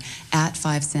power at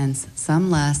 5 cents, some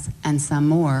less and some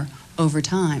more, over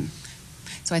time.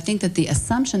 So I think that the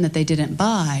assumption that they didn't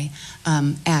buy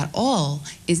at all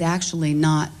is actually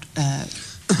not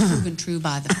proven true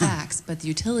by the facts, but the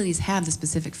utilities have the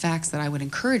specific facts that I would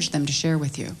encourage them to share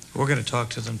with you. We're going to talk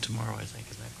to them tomorrow, I think.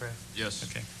 Is that correct? Yes.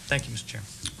 Okay. Thank you, Mr. Chairman.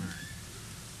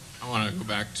 I want to go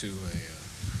back to a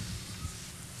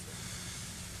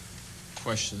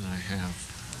question I have.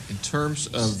 In terms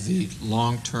of the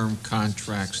long-term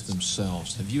contracts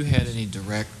themselves, have you had any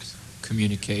direct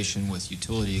communication with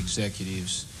utility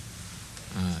executives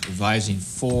advising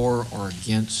for or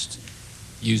against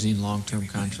using long-term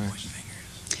contracts?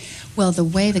 Well, the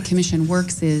way the Commission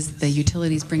works is the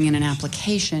utilities bring in an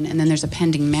application, and then there's a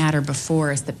pending matter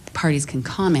before us that parties can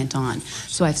comment on.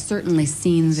 So I've certainly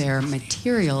seen their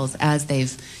materials as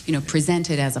they've,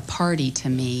 presented as a party to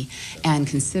me, and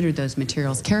considered those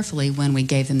materials carefully when we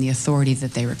gave them the authority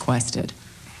that they requested.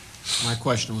 My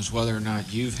question was whether or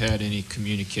not you've had any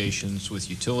communications with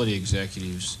utility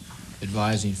executives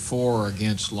advising for or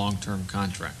against long-term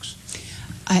contracts.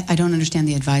 I don't understand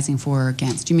the advising for or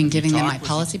against. Do you mean giving them my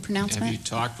policy pronouncement? Have you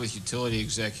talked with utility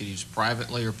executives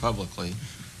privately or publicly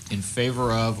in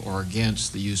favor of or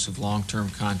against the use of long-term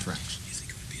contracts?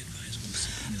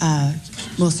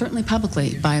 Well, certainly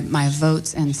publicly, by my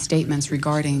votes and statements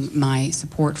regarding my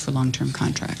support for long-term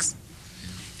contracts.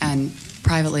 And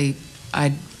privately,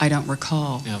 I don't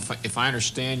recall. Now, if I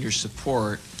understand your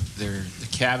support, the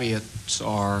caveats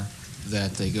are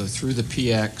that they go through the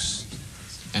PX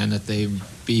and that they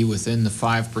be within the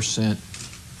 5%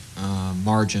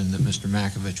 margin that Mr.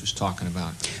 Makovich was talking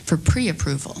about. For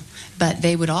pre-approval, but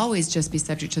they would always just be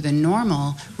subject to the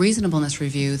normal reasonableness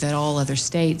review that all other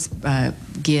states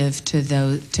give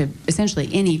to essentially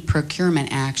any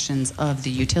procurement actions of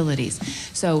the utilities.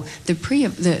 So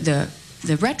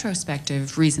the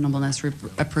retrospective reasonableness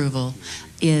approval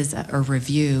is, or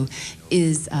review,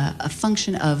 is a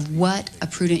function of what a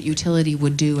prudent utility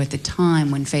would do at the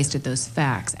time when faced with those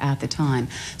facts at the time.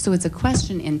 So it's a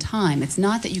question in time. It's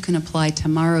not that you can apply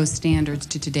tomorrow's standards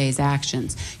to today's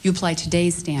actions. You apply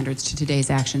today's standards to today's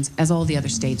actions, as all the other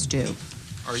states do.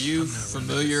 Are you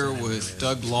familiar with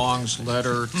Doug Long's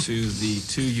letter to the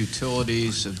two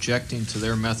utilities objecting to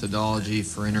their methodology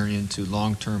for entering into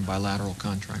long-term bilateral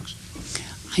contracts?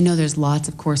 I know there's lots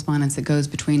of correspondence that goes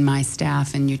between my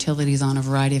staff and utilities on a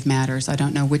variety of matters. I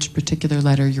don't know which particular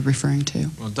letter you're referring to.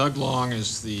 Well, Doug Long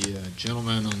is the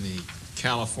gentleman on the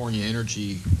California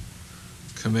Energy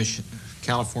Commission,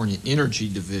 California Energy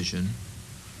Division,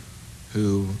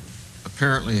 who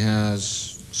apparently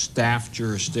has staff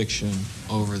jurisdiction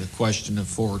over the question of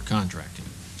forward contracting.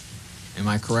 Am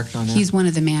I correct on that? He's one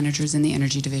of the managers in the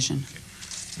Energy Division.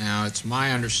 Now, it's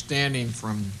my understanding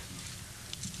from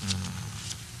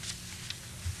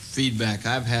feedback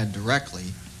I've had directly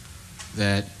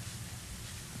that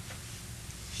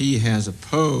he has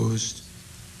opposed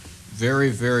very,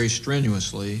 very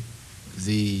strenuously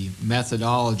the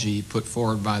methodology put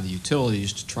forward by the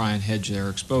utilities to try and hedge their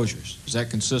exposures. Is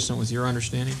that consistent with your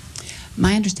understanding?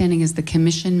 My understanding is the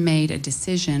Commission made a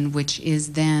decision, which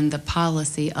is then the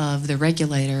policy of the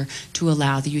regulator, to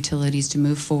allow the utilities to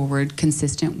move forward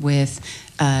consistent with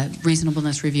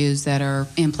reasonableness reviews that are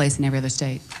in place in every other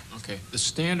state. Okay. The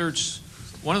standards,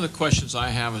 one of the questions I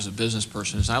have as a business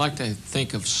person is I like to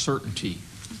think of certainty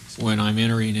when I'm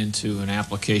entering into an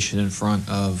application in front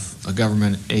of a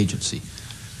government agency.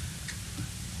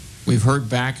 We've heard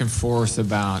back and forth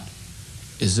about,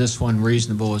 is this one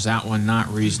reasonable, is that one not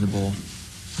reasonable?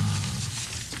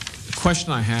 The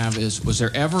question I have is, was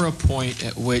there ever a point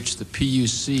at which the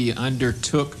PUC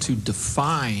undertook to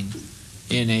define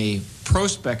in a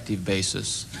prospective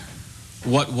basis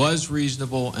what was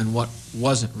reasonable and what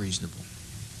wasn't reasonable?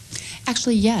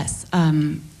 Actually, yes.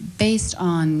 Based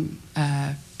on,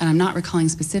 and I'm not recalling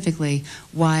specifically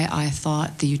why I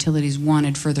thought the utilities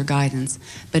wanted further guidance,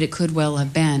 but it could well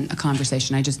have been a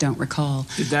conversation. I just don't recall.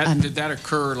 Did that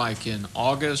occur like in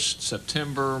August,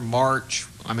 September, March?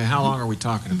 I mean, how long are we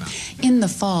talking about? In the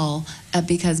fall,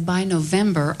 because by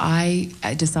November, I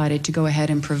decided to go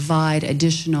ahead and provide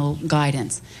additional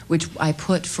guidance, which I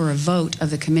put for a vote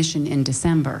of the Commission in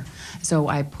December. So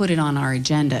I put it on our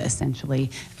agenda,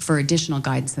 essentially, for additional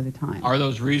guidance at the time. Are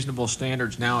those reasonable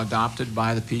standards now adopted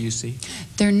by the PUC?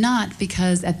 They're not,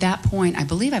 because at that point, I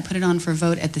believe I put it on for a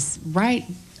vote at this well,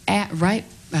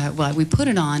 we put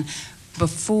it on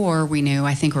before we knew,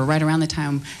 I think, or right around the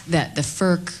time that the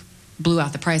FERC blew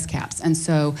out the price caps. And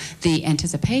so the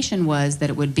anticipation was that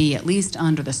it would be at least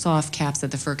under the soft caps that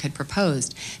the FERC had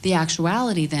proposed. The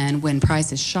actuality then, when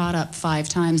prices shot up 5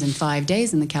 times in 5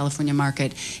 days in the California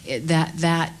market,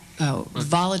 that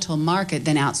volatile market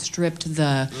then outstripped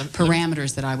the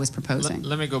parameters that I was proposing.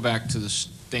 Let me go back to the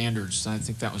standards. I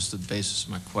think that was the basis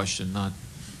of my question, not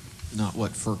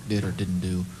what FERC did or didn't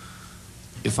do.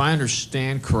 If I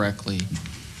understand correctly,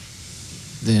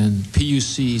 then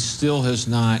PUC still has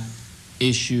not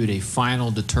issued a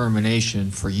final determination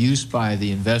for use by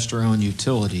the investor-owned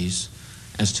utilities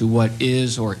as to what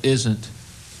is or isn't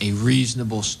a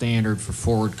reasonable standard for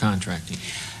forward contracting.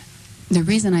 The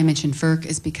reason I mentioned FERC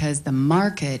is because the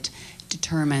market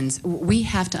determines, we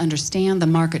have to understand the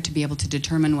market to be able to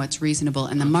determine what's reasonable,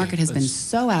 and the market has been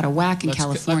so out of whack in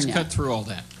California. Let's cut through all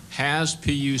that. Has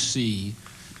PUC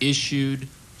issued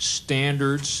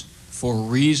standards for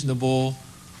reasonable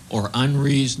or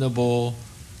unreasonable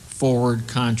forward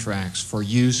contracts for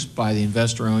use by the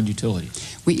investor-owned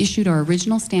utilities? We issued our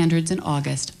original standards in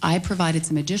August. I provided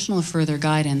some additional further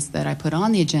guidance that I put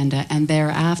on the agenda, and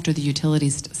thereafter the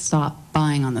utilities stopped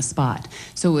buying on the spot.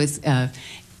 So it was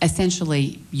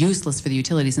essentially useless for the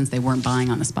utilities since they weren't buying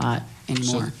on the spot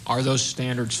anymore. So are those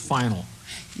standards final?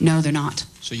 No, they're not.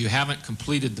 So you haven't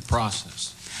completed the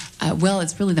process? Well,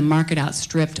 it's really the market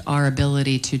outstripped our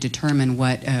ability to determine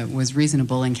what was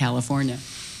reasonable in California.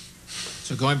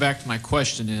 So going back to my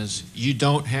question is, you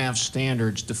don't have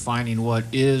standards defining what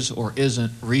is or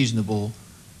isn't reasonable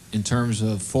in terms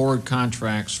of forward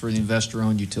contracts for the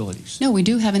investor-owned utilities? No, we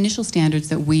do have initial standards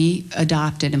that we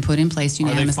adopted and put in place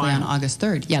unanimously on August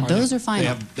 3rd. Yeah, those are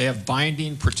final. They have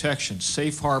binding protections,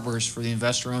 safe harbors for the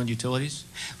investor-owned utilities?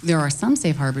 There are some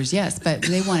safe harbors, yes, but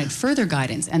they wanted further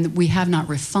guidance, and we have not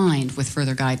refined with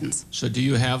further guidance. So do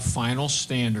you have final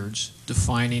standards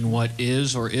defining what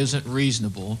is or isn't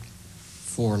reasonable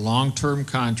for long-term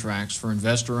contracts for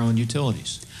investor-owned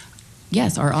utilities?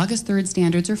 Yes, our August 3rd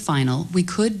standards are final. We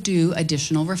could do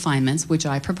additional refinements, which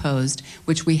I proposed,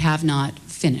 which we have not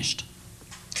finished.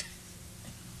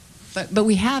 But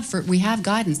we have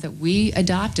guidance that we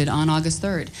adopted on August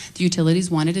 3rd. The utilities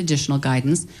wanted additional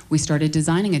guidance. We started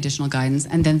designing additional guidance,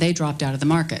 and then they dropped out of the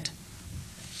market.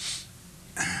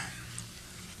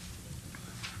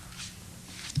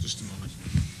 Just a moment.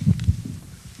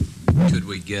 Could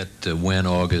we get when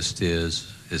August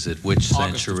is? Is it which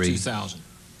century? August of 2000.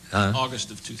 Huh?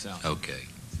 August of 2000. Okay.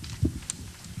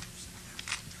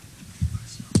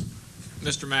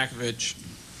 Mr. Makovich,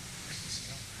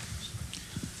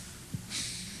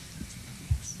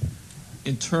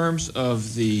 in terms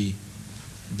of the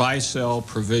buy-sell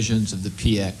provisions of the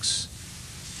PX,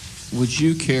 would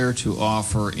you care to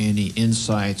offer any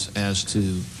insights as to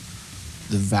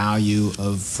the value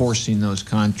of forcing those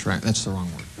contracts, that's the wrong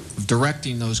word, of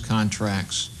directing those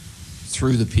contracts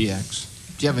through the PX?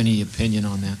 Do you have any opinion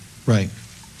on that? Right.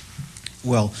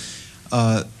 Well,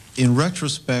 In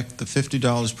retrospect, the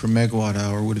 $50 per megawatt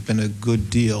hour would have been a good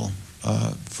deal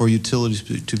for utilities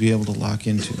to be able to lock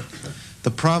into.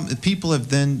 The problem, people have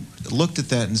then looked at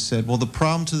that and said, well, the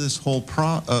problem to this whole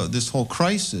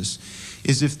crisis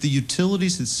is if the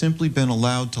utilities had simply been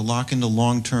allowed to lock into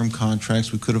long-term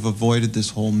contracts, we could have avoided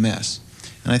this whole mess.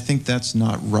 And I think that's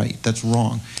not right. That's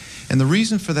wrong. And the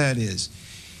reason for that is,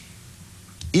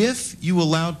 if you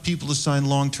allowed people to sign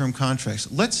long-term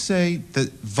contracts, let's say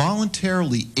that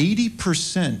voluntarily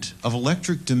 80% of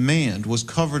electric demand was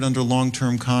covered under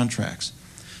long-term contracts.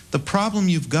 The problem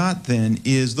you've got then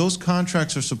is those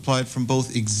contracts are supplied from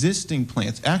both existing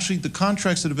plants. Actually, the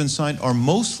contracts that have been signed are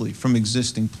mostly from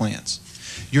existing plants.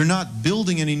 You're not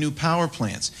building any new power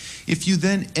plants. If you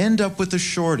then end up with a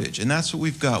shortage, and that's what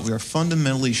we've got, we are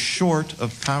fundamentally short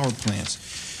of power plants,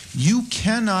 you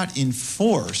cannot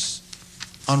enforce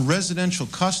on residential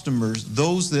customers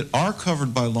those that are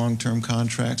covered by long-term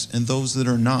contracts and those that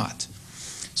are not.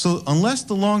 So unless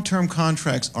the long-term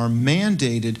contracts are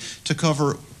mandated to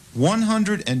cover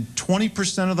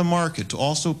 120% of the market to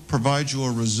also provide you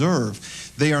a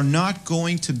reserve, they are not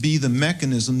going to be the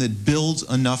mechanism that builds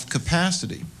enough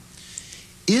capacity.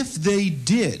 If they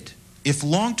did, if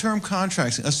long-term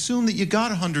contracts, assume that you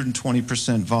got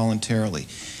 120% voluntarily,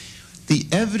 the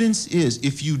evidence is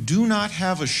if you do not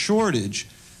have a shortage,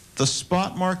 the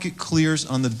spot market clears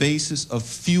on the basis of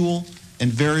fuel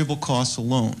and variable costs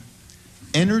alone.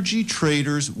 Energy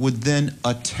traders would then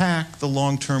attack the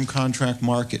long-term contract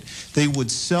market. They would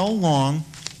sell long,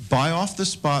 buy off the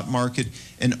spot market,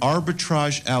 and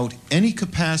arbitrage out any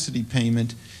capacity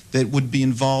payment that would be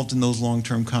involved in those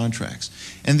long-term contracts.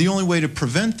 And the only way to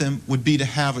prevent them would be to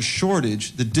have a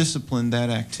shortage that disciplined that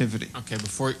activity. Okay,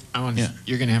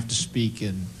 you're going to have to speak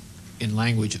in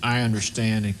language I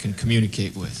understand and can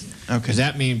communicate with. Okay. Does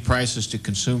that mean prices to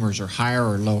consumers are higher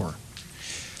or lower?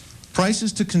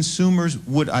 Prices to consumers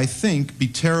would, I think, be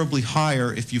terribly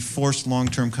higher if you forced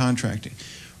long-term contracting.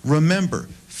 Remember,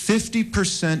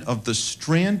 50% of the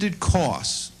stranded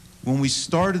costs when we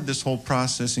started this whole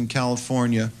process in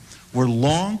California were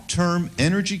long-term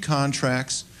energy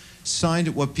contracts signed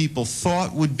at what people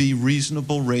thought would be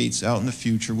reasonable rates out in the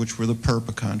future, which were the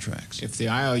PURPA contracts. If the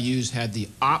IOUs had the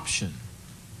option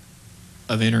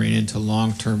of entering into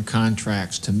long-term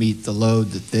contracts to meet the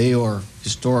load that they are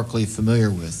historically familiar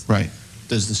with, right,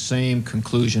 does the same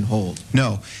conclusion hold?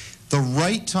 No. The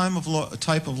right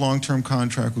type of long-term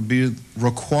contract would be to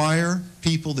require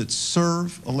people that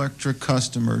serve electric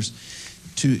customers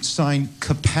to sign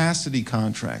capacity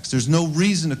contracts. There's no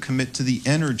reason to commit to the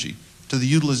energy, to the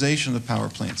utilization of the power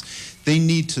plants. They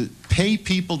need to pay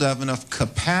people to have enough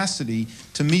capacity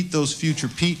to meet those future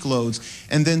peak loads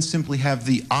and then simply have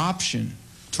the option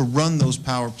to run those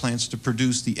power plants to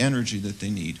produce the energy that they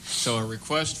need. So a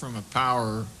request from a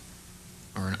power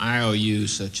or an IOU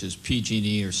such as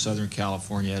PG&E or Southern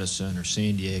California Edison or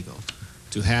San Diego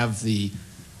to have the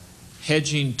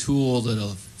hedging tool that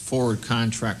a forward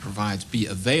contract provides be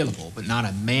available but not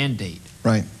a mandate,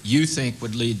 right, you think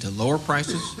would lead to lower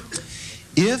prices?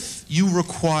 If you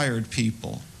required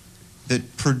people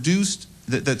that produced,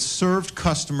 that served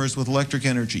customers with electric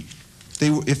energy,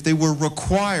 if they were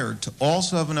required to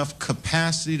also have enough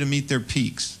capacity to meet their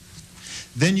peaks,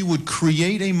 then you would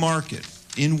create a market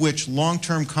in which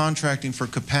long-term contracting for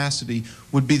capacity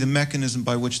would be the mechanism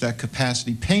by which that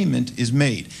capacity payment is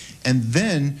made. And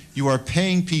then you are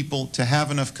paying people to have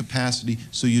enough capacity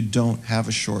so you don't have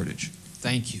a shortage.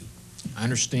 Thank you. I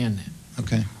understand that.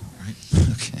 Okay. All right.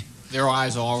 Okay. Their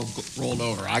eyes all rolled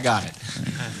over. I got it.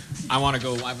 I want to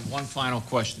go, I have one final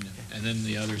question, and then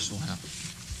the others will have.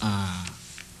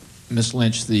 Ms.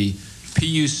 Lynch, the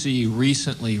PUC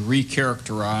recently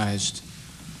recharacterized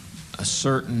a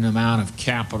certain amount of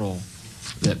capital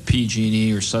that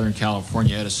PG&E or Southern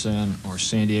California Edison or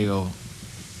San Diego,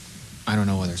 I don't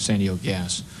know whether San Diego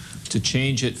Gas, to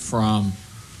change it from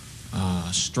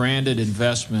stranded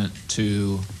investment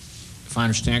to, if I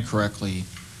understand correctly,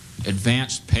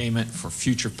 advanced payment for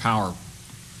future power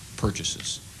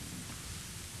purchases.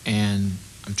 And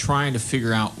I'm trying to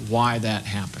figure out why that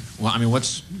happened. Well, I mean,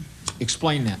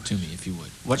 explain that to me, if you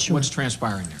would. Sure. What's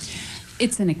transpiring there?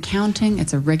 It's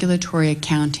it's a regulatory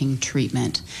accounting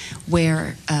treatment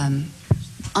where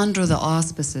under the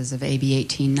auspices of AB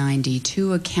 1890,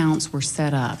 two accounts were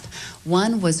set up.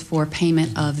 One was for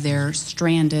payment of their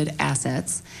stranded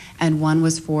assets, and one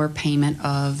was for payment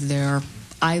of their,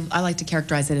 I like to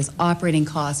characterize it as operating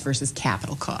costs versus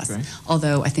capital costs, okay,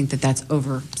 although I think that that's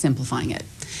oversimplifying it.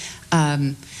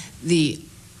 The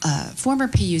former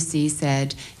PUC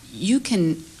said, you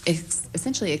can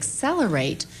essentially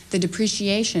accelerate the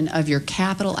depreciation of your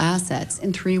capital assets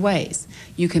in three ways.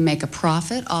 You can make a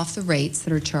profit off the rates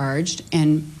that are charged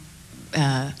and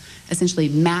essentially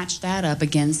match that up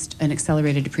against an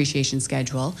accelerated depreciation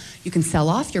schedule. You can sell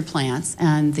off your plants,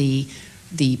 and the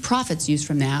profits used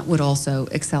from that would also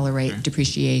accelerate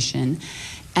depreciation.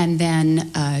 And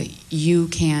then you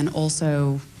can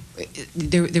also,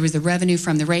 there was the revenue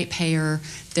from the ratepayer,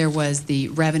 there was the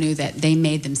revenue that they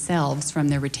made themselves from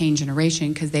their retained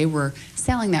generation because they were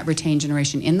selling that retained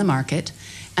generation in the market,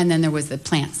 and then there was the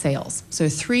plant sales. So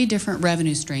three different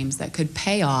revenue streams that could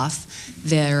pay off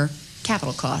their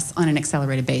capital costs on an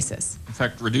accelerated basis. In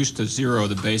fact, reduced to zero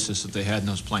the basis that they had in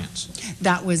those plants.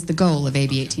 That was the goal of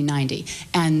AB 1890.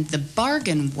 And the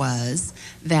bargain was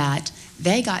that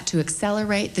they got to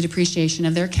accelerate the depreciation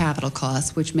of their capital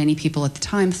costs, which many people at the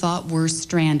time thought were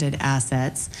stranded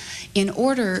assets, in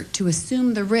order to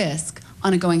assume the risk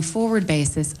on a going forward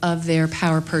basis of their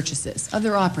power purchases, of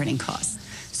their operating costs.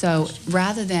 So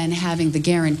rather than having the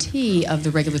guarantee of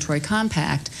the regulatory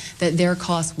compact that their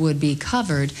costs would be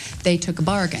covered, they took a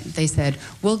bargain. They said,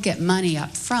 we'll get money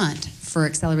up front for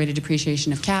accelerated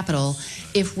depreciation of capital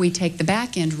if we take the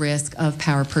back end risk of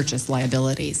power purchase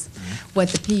liabilities. What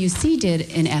the PUC did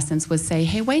in essence was say,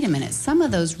 hey, wait a minute, some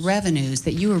of those revenues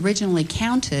that you originally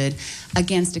counted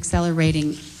against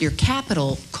accelerating your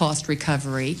capital cost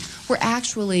recovery were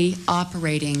actually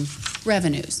operating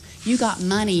revenues. You got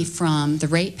money from the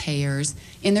ratepayers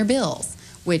in their bills,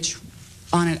 which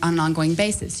on an ongoing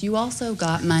basis. You also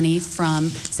got money from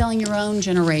selling your own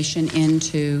generation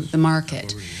into the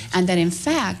market. And that in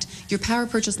fact, your power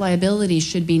purchase liabilities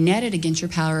should be netted against your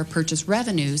power purchase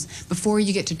revenues before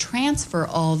you get to transfer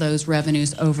all those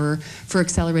revenues over for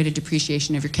accelerated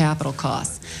depreciation of your capital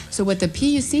costs. So what the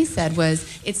PUC said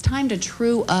was, it's time to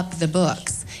true up the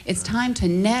books. It's time to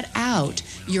net out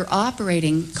your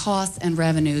operating costs and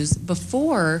revenues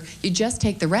before you just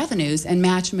take the revenues and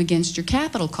match them against your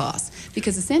capital costs.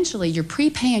 Because essentially you're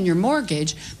prepaying your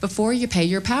mortgage before you pay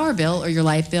your power bill or your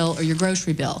light bill or your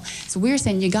grocery bill. So we're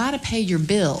saying you got to pay your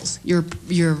bills,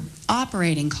 your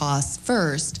operating costs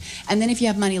first, and then if you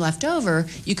have money left over,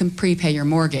 you can prepay your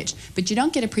mortgage. But you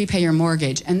don't get to prepay your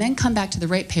mortgage and then come back to the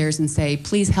ratepayers and say,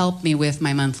 please help me with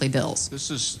my monthly bills.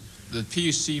 The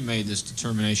PUC made this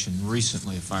determination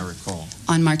recently, if I recall.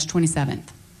 On March 27th.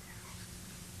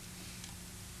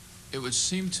 It would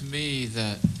seem to me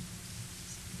that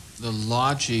the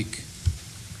logic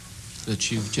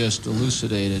that you've just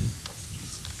elucidated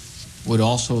would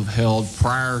also have held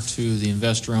prior to the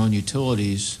investor-owned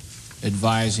utilities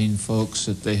advising folks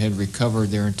that they had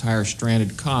recovered their entire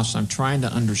stranded costs. I'm trying to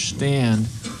understand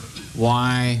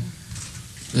why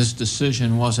this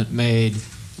decision wasn't made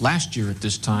last year at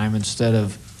this time instead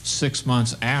of 6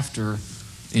 months after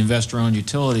the investor-owned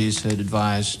utilities had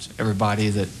advised everybody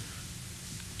that,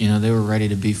 you know, they were ready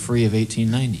to be free of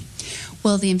 1890.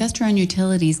 Well, the investor-owned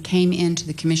utilities came into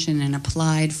the commission and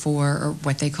applied for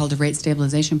what they called a rate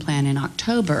stabilization plan in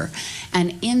October.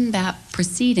 And in that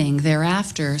proceeding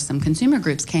thereafter, some consumer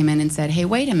groups came in and said, hey,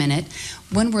 wait a minute,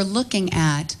 when we're looking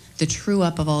at the true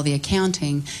up of all the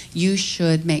accounting, you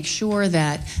should make sure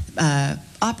that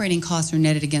operating costs are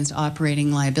netted against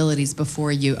operating liabilities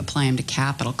before you apply them to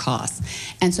capital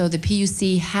costs. And so the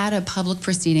PUC had a public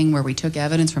proceeding where we took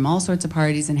evidence from all sorts of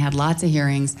parties and had lots of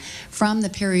hearings from the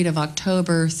period of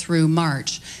October through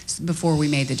March before we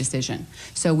made the decision.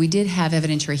 So we did have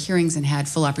evidentiary hearings and had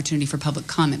full opportunity for public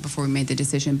comment before we made the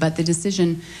decision. But the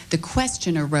decision, the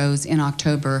question arose in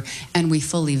October, and we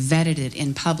fully vetted it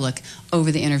in public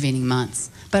over the intervening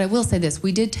months. But I will say this,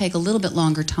 we did take a little bit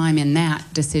longer time in that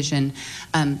decision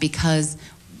because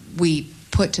we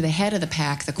put to the head of the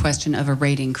pack the question of a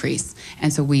rate increase.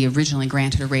 And so we originally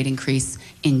granted a rate increase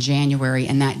in January,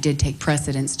 and that did take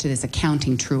precedence to this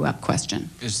accounting true-up question.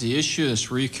 Is the issue, this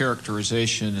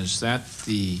recharacterization, is that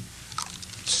the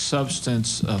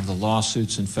substance of the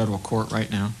lawsuits in federal court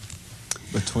right now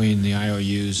between the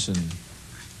IOUs and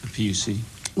the PUC?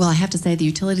 Well, I have to say the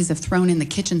utilities have thrown in the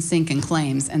kitchen sink in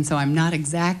claims, and so I'm not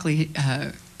exactly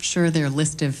sure their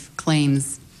list of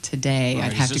claims today. Right.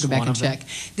 I'd have to go back and check.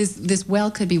 This well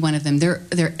could be one of them.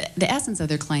 The essence of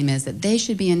their claim is that they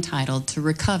should be entitled to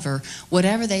recover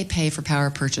whatever they pay for power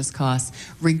purchase costs,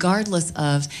 regardless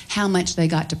of how much they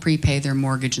got to prepay their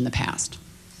mortgage in the past.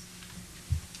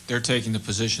 They're taking the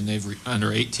position they've under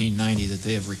 1890 that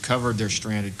they have recovered their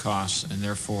stranded costs and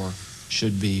therefore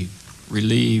should be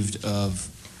relieved of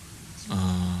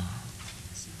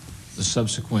the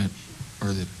subsequent or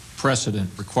the precedent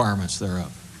requirements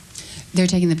thereof. They're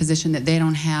taking the position that they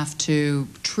don't have to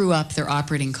true up their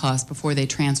operating costs before they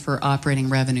transfer operating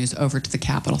revenues over to the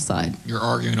capital side. You're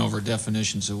arguing over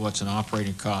definitions of what's an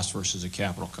operating cost versus a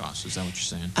capital cost. Is that what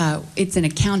you're saying? It's an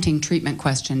accounting treatment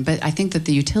question, but I think that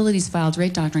the utilities filed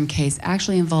rate doctrine case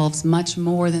actually involves much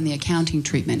more than the accounting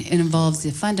treatment. It involves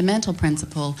the fundamental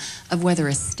principle of whether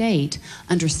a state,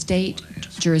 under state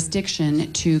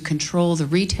jurisdiction to control the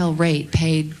retail rate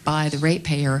paid by the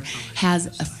ratepayer, has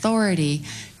authority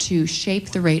to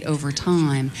shape the rate over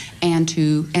time, and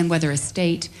whether a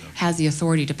state has the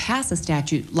authority to pass a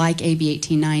statute like AB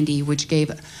 1890, which gave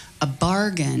a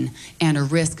bargain and a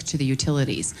risk to the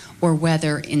utilities, or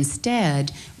whether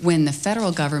instead, when the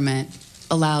federal government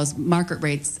allows market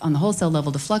rates on the wholesale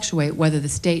level to fluctuate, whether the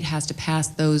state has to pass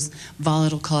those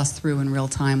volatile costs through in real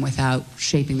time without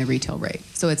shaping the retail rate.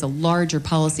 So it's a larger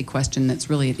policy question that's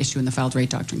really at issue in the filed rate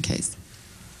doctrine case.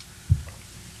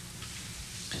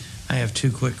 I have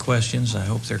two quick questions. I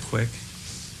hope they're quick.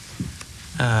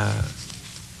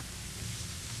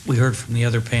 We heard from the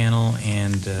other panel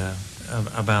and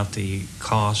about the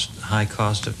high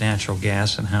cost of natural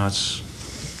gas and how it's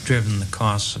driven the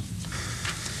costs of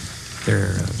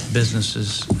their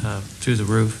businesses through the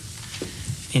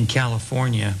roof. In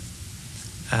California,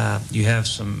 you have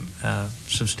some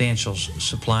substantial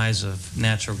supplies of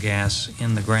natural gas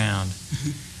in the ground.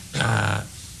 Mm-hmm.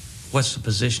 What's the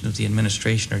position of the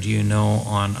administration, or do you know,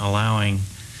 on allowing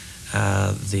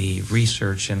the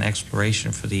research and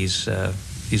exploration for these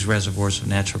reservoirs of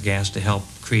natural gas to help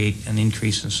create an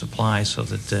increase in supply so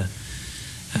that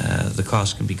the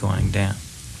cost can be going down?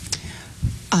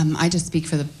 I just speak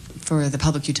for the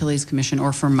Public Utilities Commission,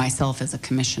 or for myself as a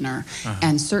commissioner.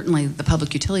 And certainly the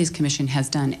Public Utilities Commission has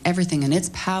done everything in its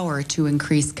power to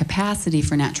increase capacity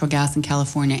for natural gas in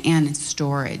California and its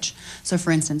storage. So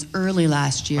for instance, early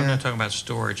last year... I'm not talking about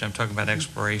storage, I'm talking about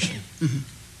exploration.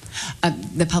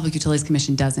 Mm-hmm. The Public Utilities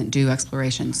Commission doesn't do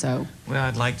exploration, so... Well,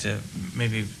 I'd like to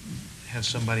maybe have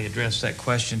somebody address that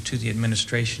question to the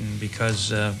administration,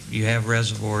 because you have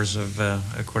reservoirs of,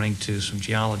 according to some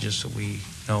geologists that we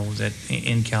know, that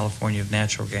in California, of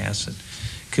natural gas that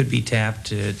could be tapped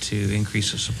to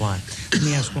increase the supply. Let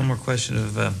me ask one more question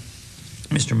of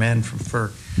Mr. Madden from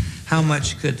FERC. How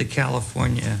much could the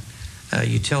California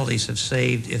utilities have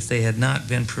saved if they had not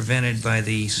been prevented by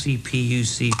the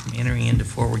CPUC from entering into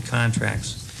forward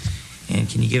contracts? And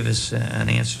can you give us an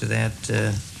answer to that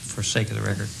for sake of the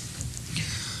record?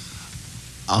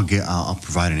 I'll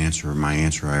provide an answer. My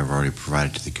answer I have already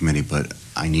provided to the committee, but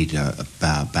I need to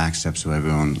back step so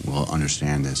everyone will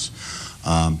understand this.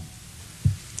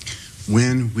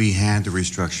 When we had the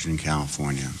restructuring in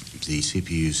California, the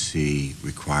CPUC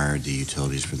required the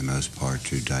utilities, for the most part,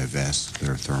 to divest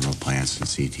their thermal plants and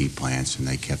CT plants, and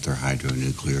they kept their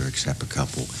hydronuclear, except a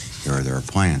couple here or there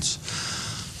plants.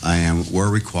 And were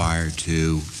required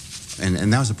to,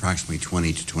 and that was approximately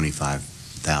 20 to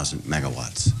 25,000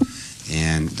 megawatts.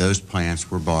 And those plants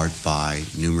were barred by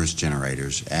numerous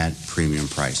generators at premium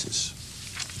prices,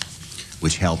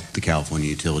 which helped the California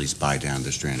utilities buy down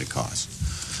their stranded costs.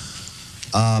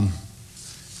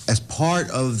 As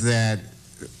part of that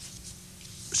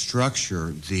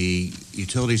structure, the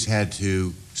utilities had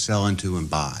to sell into and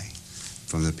buy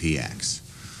from the PX.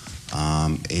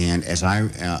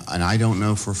 And I don't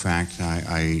know for a fact,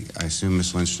 I assume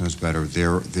Ms. Lynch knows better,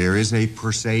 there is a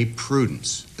per se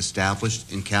prudence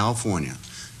established in California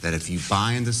that if you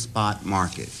buy in the spot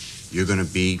market, you're going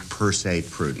to be per se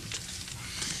prudent.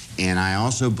 And I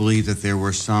also believe that there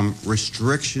were some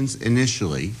restrictions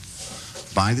initially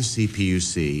by the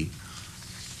CPUC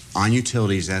on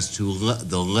utilities as to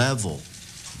the level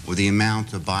or the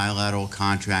amount of bilateral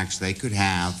contracts they could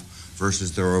have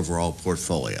versus their overall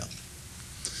portfolio.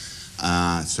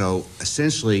 So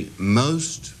essentially,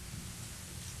 most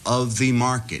of the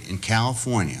market in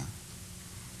California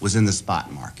was in the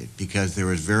spot market because there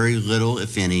was very little,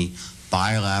 if any,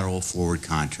 bilateral forward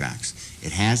contracts.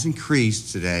 It has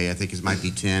increased today. I think it might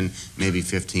be 10, maybe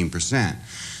 15%.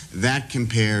 That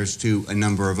compares to a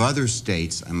number of other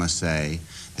states, I must say,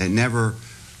 that never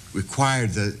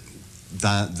required the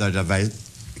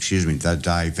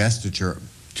divestiture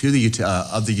to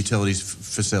of the utilities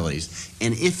facilities.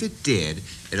 And if it did,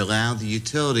 it allowed the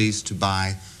utilities to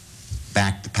buy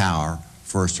back the power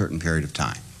for a certain period of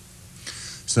time.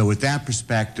 So with that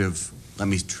perspective, let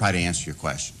me try to answer your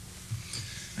question.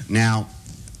 Now,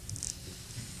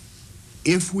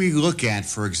 if we look at,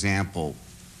 for example,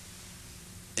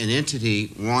 an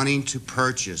entity wanting to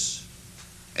purchase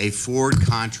a forward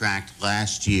contract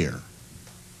last year,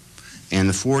 and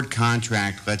the forward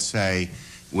contract, let's say,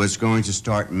 was going to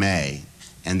start May,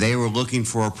 and they were looking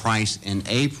for a price in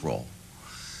April,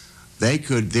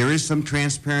 there is some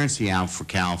transparency out for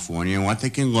California, and what they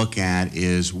can look at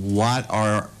is what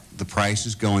are the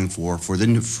prices going for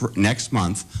the next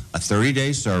month, a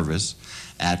 30-day service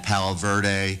at Palo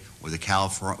Verde or the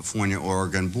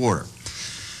California-Oregon border.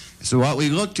 So what we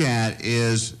looked at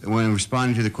is, when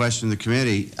responding to the question of the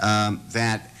committee,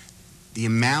 that the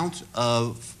amount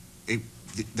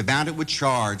it would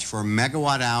charge for a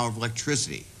megawatt hour of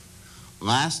electricity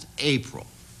last April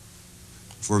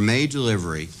for May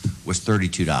delivery was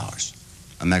 $32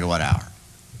 a megawatt hour.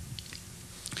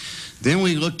 Then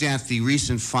we looked at the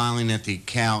recent filing that the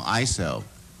Cal ISO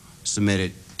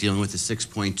submitted dealing with the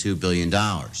 $6.2 billion.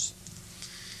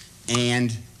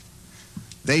 And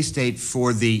they state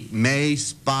for the May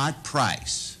spot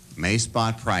price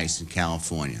in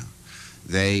California,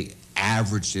 they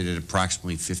averaged it at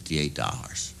approximately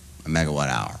 $58 a megawatt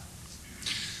hour.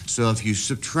 So if you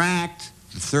subtract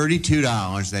the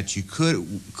 $32 that you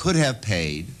could have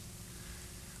paid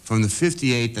from the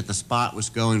 $58 that the spot was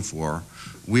going for,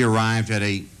 we arrived at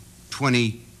a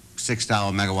 $26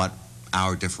 megawatt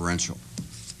hour differential.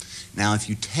 Now, if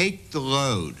you take the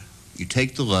load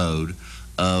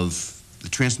of the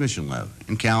transmission load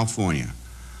in California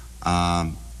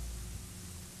on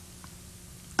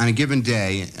a given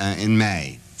day in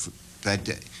May, that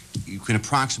you can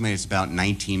approximate it's about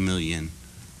 19 million,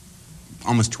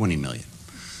 almost 20 million.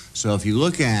 So if you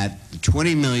look at the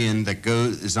 20 million that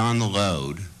is on the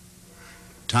load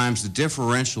times the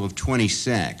differential of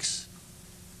 26,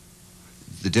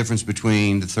 the difference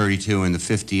between the 32 and the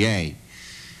 58,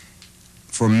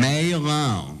 for May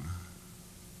alone,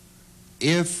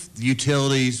 if the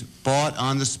utilities bought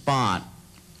on the spot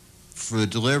for the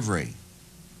delivery,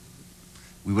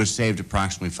 we would have saved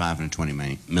approximately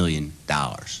 $520 million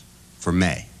for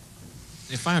May.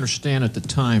 If I understand, at the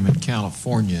time in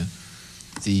California,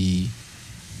 the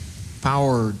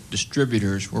power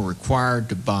distributors were required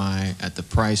to buy at the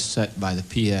price set by the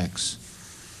PX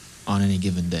on any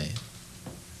given day.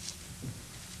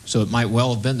 So it might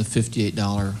well have been the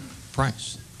 $58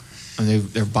 price. And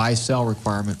their buy-sell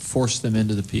requirement forced them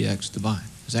into the PX to buy.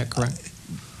 Is that correct?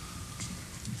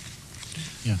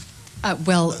 Yeah.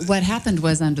 Well, what happened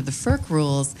was, under the FERC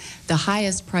rules, the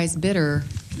highest price bidder,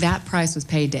 that price was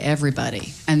paid to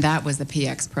everybody, and that was the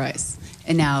PX price.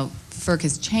 And now FERC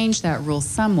has changed that rule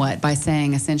somewhat by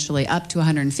saying essentially up to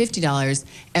 $150,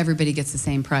 everybody gets the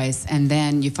same price, and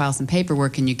then you file some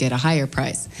paperwork and you get a higher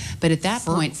price. But at that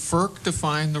point... FERC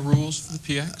defined the rules for the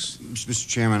PX? Mr.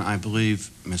 Chairman, I believe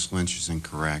Ms. Lynch is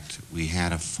incorrect. We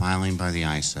had a filing by the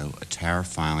ISO, a tariff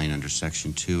filing under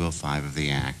Section 205 of the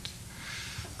Act,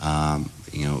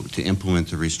 to implement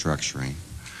the restructuring.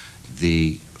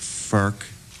 The FERC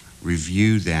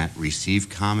reviewed that, received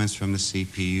comments from the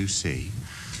CPUC,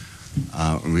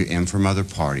 and from other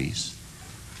parties,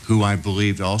 who I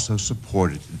believed also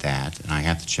supported that, and I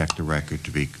have to check the record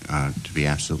to be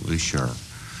absolutely sure.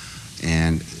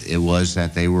 And it was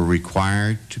that they were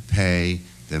required to pay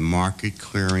the market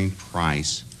clearing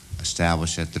price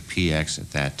established at the PX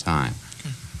at that time.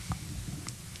 Okay.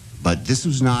 But this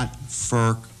was not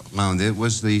FERC alone. It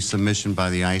was the submission by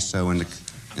the ISO and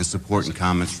support and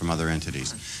comments from other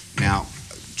entities. Now,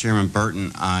 Chairman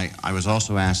Burton, I was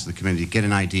also asked the committee to get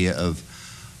an idea of,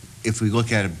 if we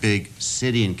look at a big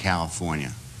city in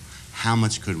California, how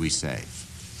much could we save?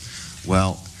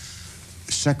 Well,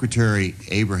 Secretary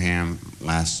Abraham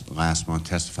last month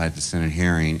testified at the Senate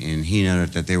hearing, and he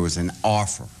noted that there was an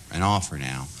offer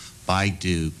now by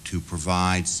Duke to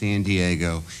provide San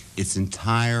Diego its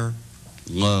entire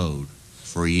load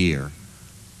for a year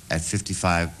at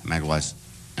 55 megawatts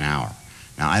an hour.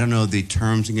 Now, I don't know the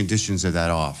terms and conditions of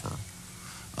that offer,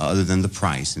 other than the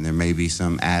price, and there may be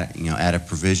some added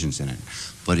provisions in it.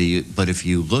 But if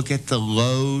you look at the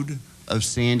load of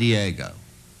San Diego,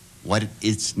 what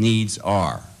its needs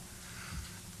are,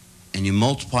 and you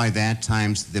multiply that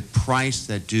times the price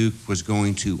that Duke was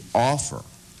going to offer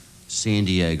San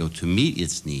Diego to meet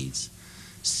its needs,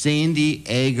 San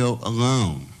Diego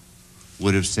alone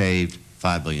would have saved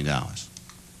 $5 billion.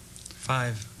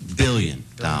 $5 billion.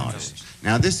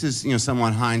 Now, this is,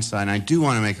 somewhat hindsight, and I do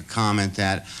want to make a comment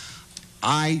that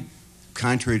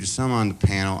contrary to some on the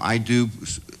panel, I do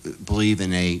believe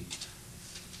in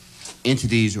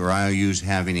entities or IOUs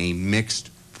having a mixed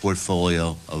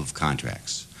portfolio of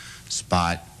contracts: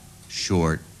 spot,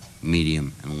 short,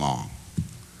 medium, and long.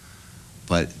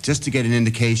 But just to get an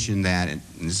indication that, and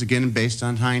this is again based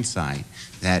on hindsight,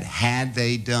 that had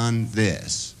they done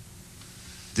this,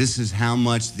 this is how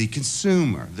much the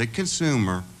consumer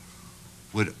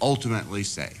would ultimately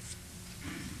save.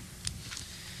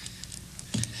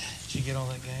 Did you get all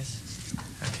that, guys?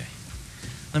 Okay.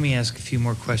 Let me ask a few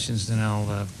more questions, then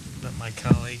I'll let my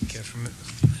colleague from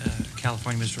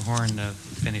California, Mr. Horn,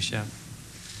 finish up.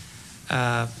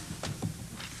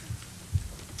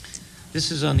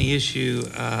 This is on the issue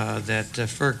that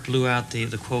FERC blew out the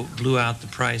quote, blew out the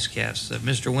price caps.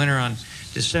 Mr. Winter, on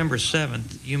December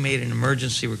 7th, you made an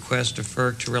emergency request to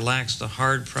FERC to relax the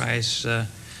hard price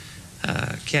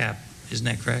cap. Isn't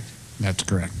that correct? That's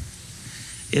correct.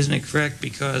 Isn't it correct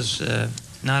because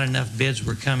not enough bids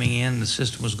were coming in, the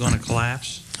system was going to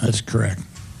collapse? That's correct.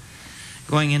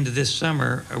 Going into this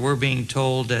summer, we're being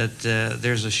told that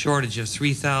there's a shortage of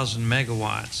 3,000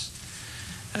 megawatts.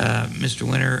 Mr.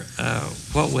 Winter,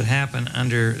 what would happen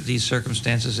under these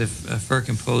circumstances if FERC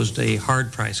imposed a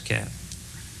hard price cap?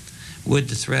 Would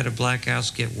the threat of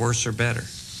blackouts get worse or better?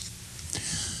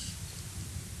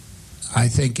 I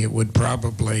think it would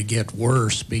probably get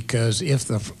worse, because if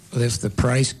the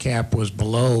price cap was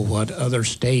below what other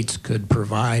states could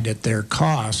provide at their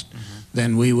cost,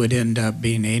 then we would end up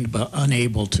being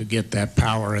unable to get that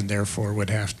power, and therefore would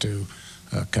have to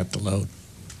cut the load.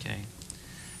 Okay.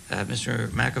 Mr.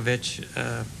 Makovich,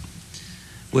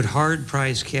 would hard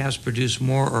price caps produce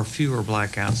more or fewer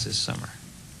blackouts this summer?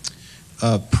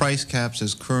 Price caps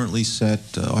as currently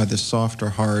set, either soft or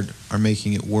hard, are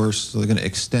making it worse, so they're going to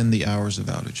extend the hours of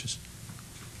outages.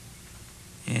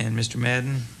 And Mr.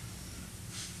 Madden,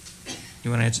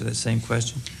 you want to answer that same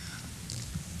question?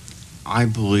 I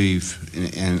believe,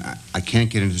 and I can't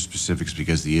get into specifics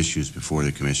because the issue is before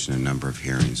the Commission in a number of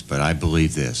hearings, but I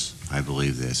believe this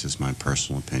is my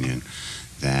personal opinion,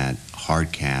 that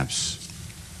hard caps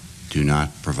do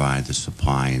not provide the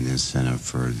supply and the incentive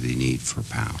for the need for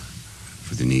power,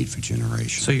 for the need for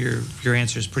generation. So your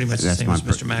answer is pretty much the same as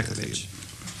Mr. Makovich.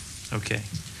 Okay.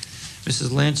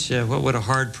 Mrs. Lynch, what would a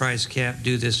hard price cap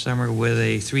do this summer with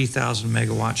a 3,000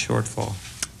 megawatt shortfall?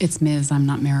 It's Ms. I'm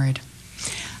not married.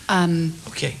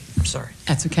 Okay, I'm sorry.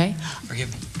 That's okay.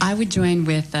 Forgive me. I would join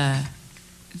with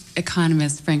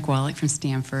economist Frank Wallach from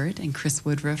Stanford and Chris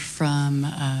Woodruff from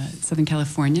Southern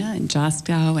California and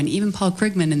Jostow and even Paul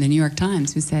Krugman in the New York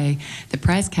Times, who say the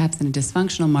price caps in a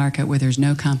dysfunctional market where there's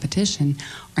no competition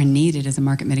are needed as a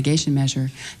market mitigation measure.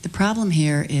 The problem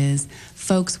here is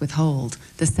folks withhold.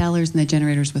 The sellers and the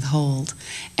generators withhold.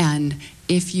 And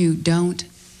if you don't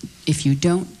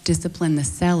discipline the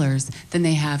sellers, then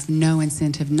they have no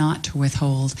incentive not to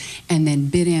withhold and then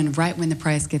bid in right when the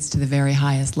price gets to the very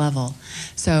highest level.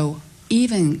 So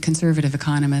even conservative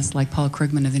economists like Paul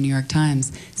Krugman of the New York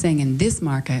Times saying in this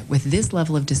market, with this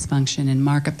level of dysfunction and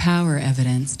market power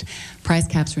evidenced, price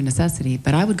caps are a necessity.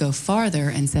 But I would go farther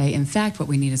and say, in fact, what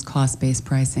we need is cost-based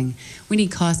pricing. We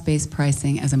need cost-based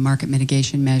pricing as a market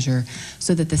mitigation measure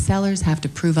so that the sellers have to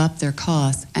prove up their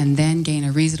costs and then gain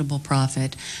a reasonable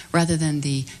profit rather than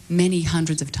the many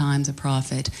hundreds of times a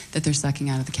profit that they're sucking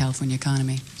out of the California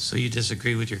economy. So you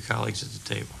disagree with your colleagues at the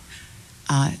table?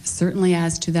 Certainly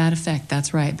as to that effect,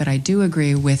 that's right. But I do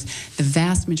agree with the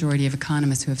vast majority of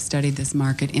economists who have studied this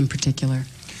market in particular.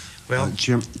 Well,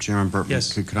 Chairman Burton,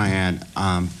 yes. could I add,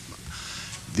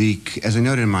 as I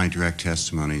noted in my direct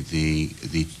testimony,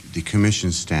 the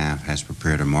Commission staff has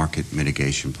prepared a market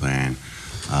mitigation plan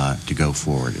to go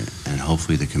forward, and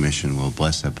hopefully the Commission will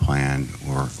bless that plan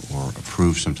or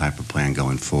approve some type of plan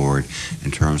going forward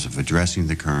in terms of addressing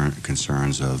the current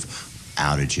concerns of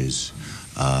outages,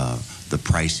 the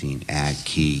pricing at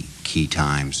key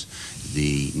times,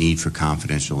 the need for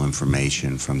confidential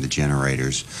information from the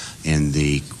generators, and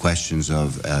the questions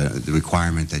of the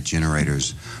requirement that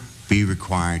generators be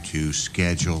required to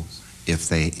schedule if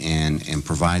they and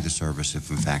provide the service if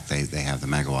in fact they have the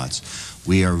megawatts.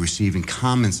 We are receiving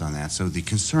comments on that. So the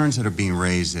concerns that are being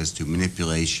raised as to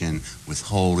manipulation,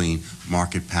 withholding,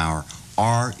 market power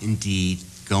are indeed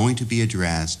going to be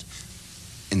addressed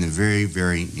in the very,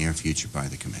 very near future by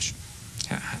the Commission.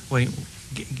 Wait,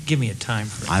 give me a time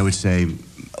frame. I would say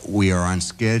we are on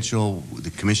schedule. The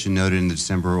Commission noted in the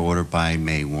December order by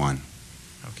May 1.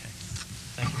 Okay.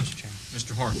 Thank you, Mr. Chairman.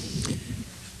 Mr. Horn.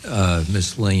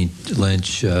 Ms. Lynch,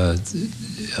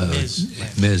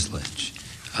 Ms. Lynch,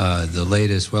 the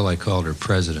latest, well, I called her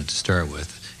president to start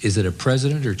with. Is it a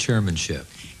president or chairmanship?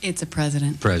 It's a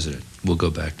president. President. We'll go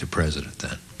back to president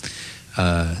then.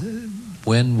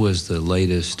 When was the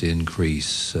latest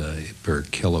increase per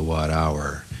kilowatt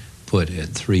hour put at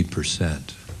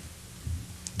 3%?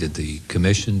 Did the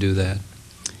Commission do that?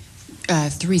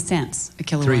 3 cents a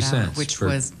kilowatt 3 hour, cents which per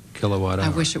was kilowatt hour. I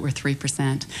wish it were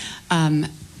 3%.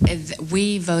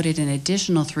 We voted an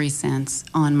additional 3 cents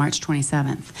on March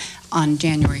 27th. On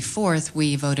January 4th,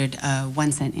 we voted a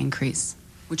 1 cent increase,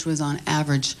 which was on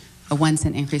average, a 1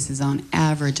 cent increase is on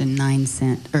average a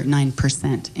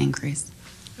 9% increase.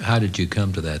 How did you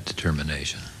come to that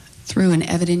determination? Through an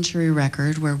evidentiary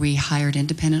record where we hired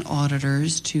independent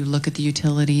auditors to look at the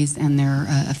utilities and their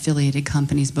affiliated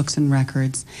companies' books and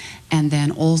records, and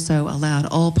then also allowed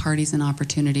all parties an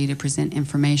opportunity to present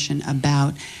information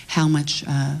about how much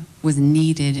was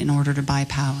needed in order to buy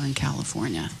power in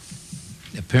California.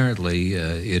 Apparently,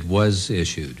 it was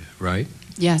issued, right?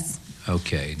 Yes.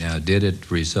 Okay. Now, did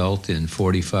it result in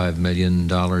 $45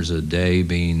 million a day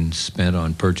being spent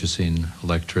on purchasing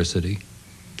electricity?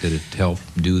 Did it help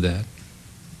do that?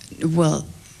 Well,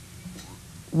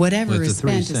 whatever is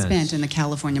spent is 3 spent in the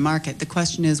California market. The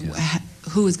question is,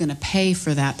 who is going to pay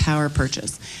for that power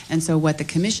purchase? And so what the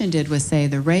commission did was say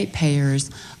the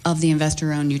ratepayers of the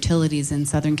investor-owned utilities in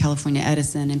Southern California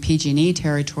Edison and PG&E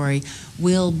territory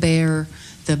will bear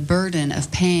the burden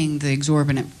of paying the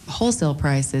exorbitant wholesale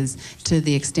prices to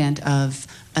the extent of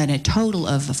a total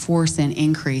of a 4-cent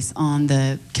increase on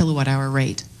the kilowatt-hour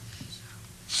rate.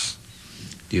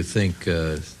 Do you think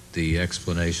the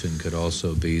explanation could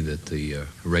also be that the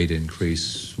rate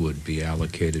increase would be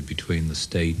allocated between the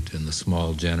state and the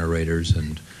small generators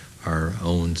and our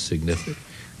own significant,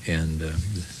 and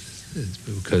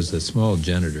because the small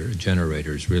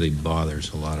generators really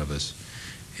bothers a lot of us,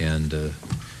 and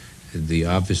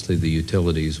obviously the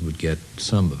utilities would get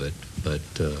some of it, but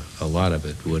a lot of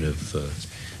it would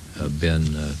have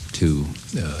been to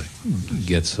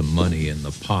get some money in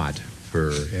the pot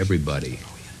for everybody,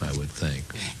 I would think.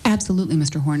 Absolutely,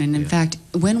 Mr. Horn. And in fact,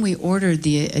 when we ordered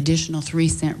the additional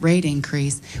 3-cent rate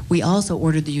increase, we also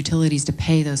ordered the utilities to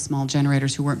pay those small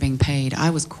generators who weren't being paid. I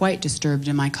was quite disturbed,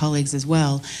 and my colleagues as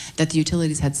well, that the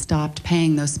utilities had stopped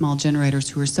paying those small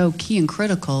generators who are so key and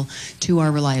critical to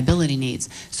our reliability needs.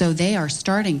 So they are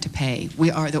starting to pay.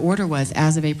 The order was,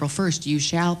 as of April 1st, you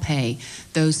shall pay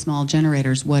those small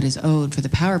generators what is owed for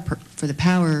the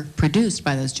power produced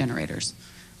by those generators.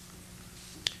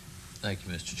 Thank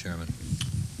you, Mr. Chairman.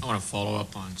 I want to follow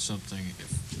up on something.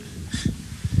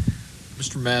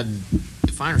 Mr. Madden,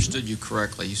 if I understood you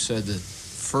correctly, you said that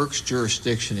FERC's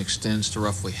jurisdiction extends to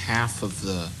roughly half of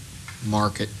the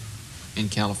market in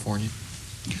California?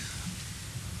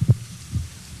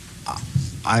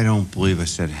 I don't believe I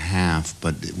said half,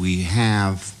 but we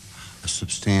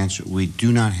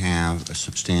do not have a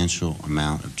substantial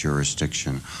amount of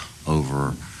jurisdiction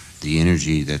over the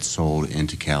energy that's sold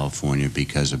into California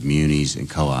because of munis and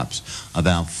co-ops.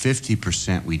 About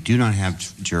 50%, we do not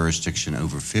have jurisdiction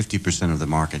over 50% of the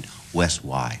market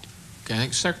west-wide. Okay, I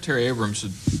think Secretary Abram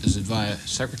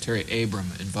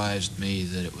advised me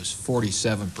that it was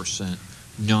 47%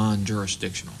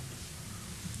 non-jurisdictional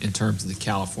in terms of the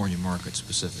California market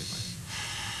specifically.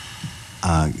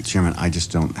 Chairman, I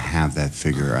just don't have that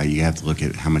figure. You have to look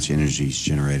at how much energy is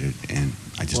generated, and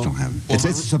I just don't have it. It's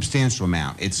a substantial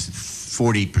amount. It's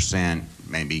 40%,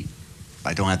 maybe.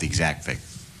 I don't have the exact figure.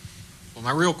 Well,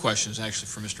 my real question is actually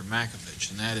for Mr. Makovich,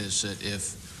 and that is that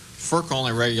if FERC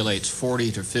only regulates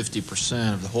 40 to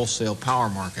 50% of the wholesale power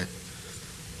market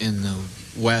in the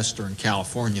West or in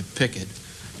California, pick it,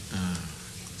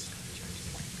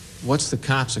 what's the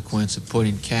consequence of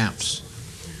putting caps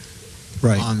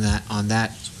on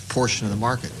that portion of the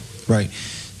market? Right.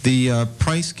 The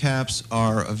price caps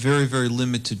are a very, very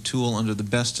limited tool under the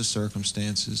best of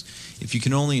circumstances. If you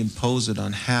can only impose it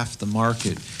on half the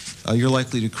market, you're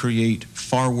likely to create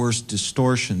far worse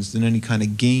distortions than any kind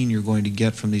of gain you're going to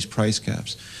get from these price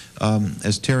caps.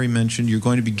 As Terry mentioned, you're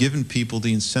going to be giving people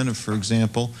the incentive, for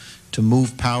example, to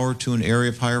move power to an area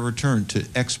of higher return, to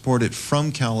export it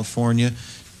from California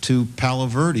to Palo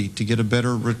Verde to get a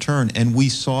better return. And we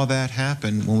saw that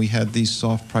happen when we had these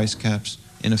soft price caps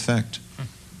in effect.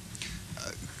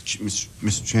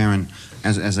 Mr. Chairman,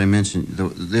 as I mentioned,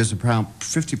 there's about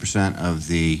 50% of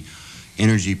the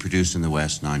energy produced in the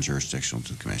West non-jurisdictional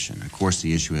to the Commission. Of course,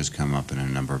 the issue has come up in a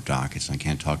number of dockets, and I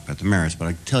can't talk about the merits, but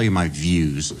I can tell you my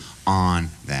views on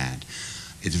that.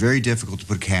 It's very difficult to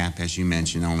put a cap, as you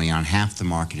mentioned, only on half the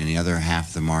market, and the other half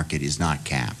of the market is not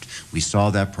capped. We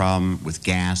saw that problem with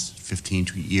gas 15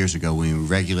 years ago when we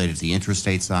regulated the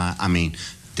intrastate side.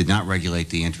 Did not regulate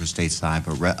the intrastate side,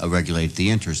 but regulated the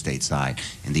interstate side.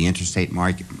 And the interstate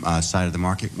market, side of the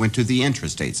market went to the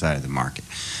intrastate side of the market.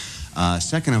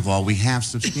 Second of all, we have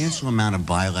substantial amount of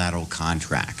bilateral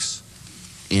contracts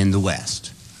in the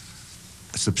West,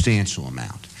 a substantial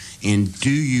amount. And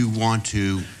do you want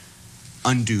to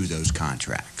undo those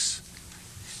contracts?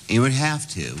 You would have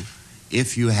to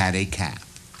if you had a cap,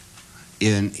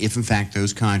 if in fact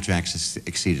those contracts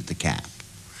exceeded the cap.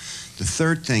 The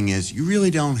third thing is you really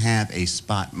don't have a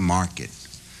spot market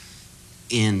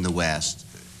in the West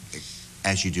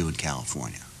as you do in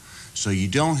California. So you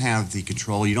don't have the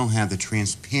control, you don't have the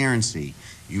transparency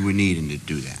you would need to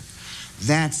do that.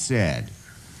 That said,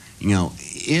 You know,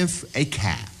 if a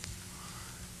cap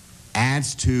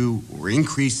adds to or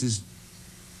increases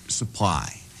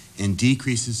supply and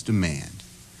decreases demand,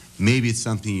 maybe it's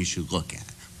something you should look at.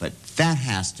 But that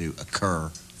has to occur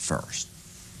first.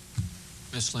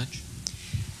 Ms. Lynch?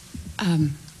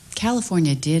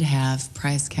 California did have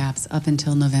price caps up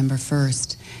until November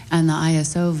 1st, and the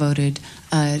ISO voted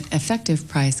an effective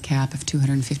price cap of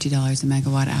 $250 a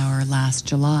megawatt hour last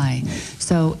July.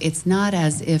 So it's not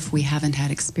as if we haven't had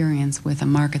experience with a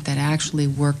market that actually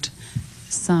worked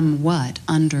somewhat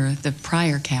under the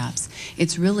prior caps.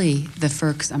 It's really the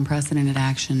FERC's unprecedented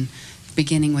action,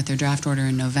 beginning with their draft order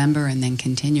in November and then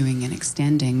continuing and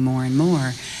extending more and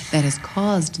more, that has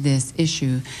caused this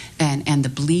issue and the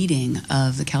bleeding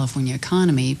of the California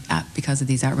economy because of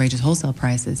these outrageous wholesale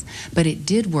prices. But it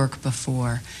did work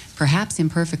before, perhaps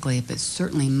imperfectly, but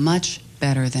certainly much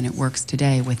better than it works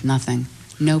today with nothing.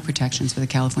 No protections for the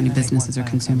California businesses or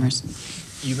consumers.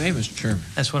 You may, Mr. Chairman.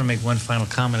 I just want to make one final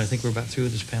comment. I think we're about through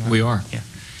with this panel. We are. Yeah.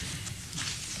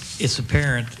 It's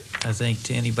apparent, I think,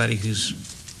 to anybody who's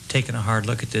taken a hard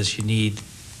look at this, you need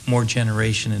more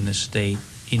generation in this state,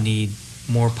 you need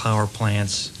more power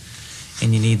plants,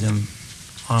 and you need them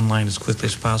online as quickly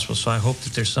as possible. So I hope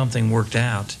that there's something worked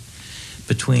out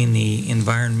between the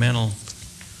environmental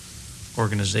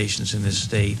organizations in this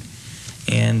state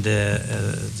and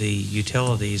the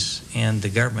utilities and the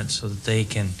government so that they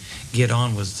can get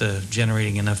on with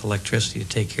generating enough electricity to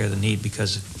take care of the need,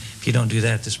 because if you don't do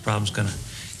that, this problem's going to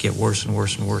get worse and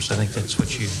worse and worse. I think that's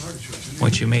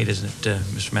what you made, isn't it,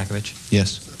 Mr. Makovich?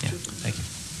 Yes. Yeah, thank you.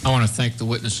 I want to thank the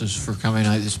witnesses for coming.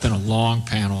 It's been a long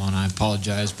panel, and I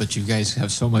apologize, but you guys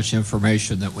have so much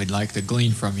information that we'd like to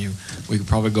glean from you. We could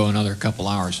probably go another couple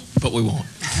hours, but we won't.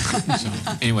 So,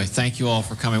 anyway, thank you all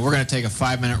for coming. We're going to take a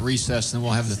 5-minute recess, and then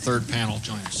we'll have the third panel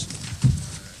join us.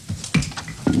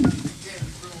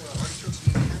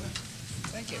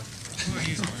 Thank you. Who are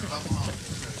you?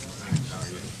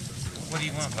 What do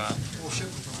you want, Bob?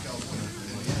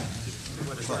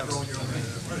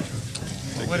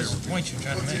 What is the point you're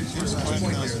trying to make? I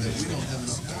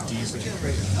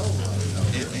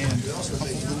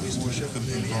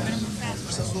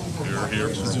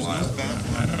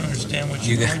don't understand what point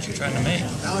you're trying to make.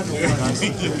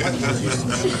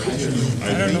 I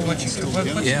don't know what you...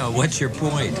 Yeah, what's your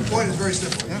point? The point is very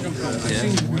simple. Yeah.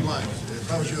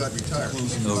 If I was you, I'd retire.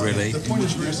 Oh, really? The point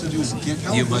is very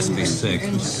simple. You must be sick.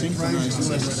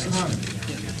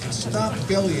 Stop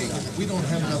bellying. We don't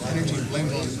have enough energy to blame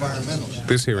it on environmentals.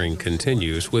 This hearing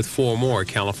continues with 4 more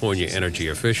California energy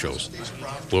officials.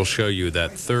 We'll show you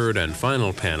that third and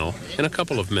final panel in a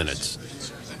couple of minutes.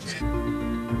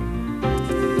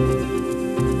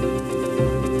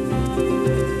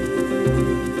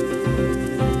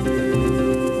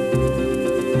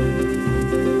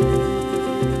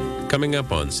 Coming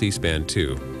up on C-SPAN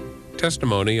 2,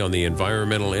 testimony on the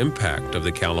environmental impact of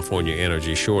the California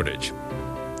energy shortage.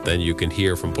 Then you can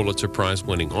hear from Pulitzer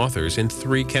Prize-winning authors in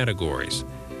 3 categories: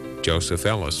 Joseph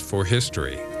Ellis for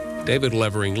history, David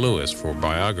Levering Lewis for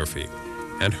biography,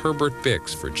 and Herbert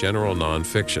Bix for general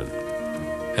nonfiction.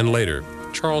 And later,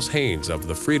 Charles Haynes of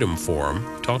the Freedom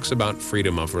Forum talks about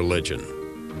freedom of religion.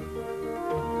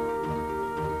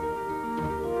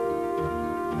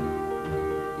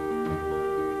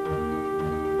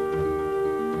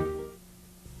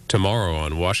 Tomorrow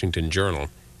on Washington Journal,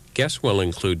 guests will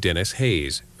include Dennis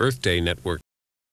Hayes, Earth Day Network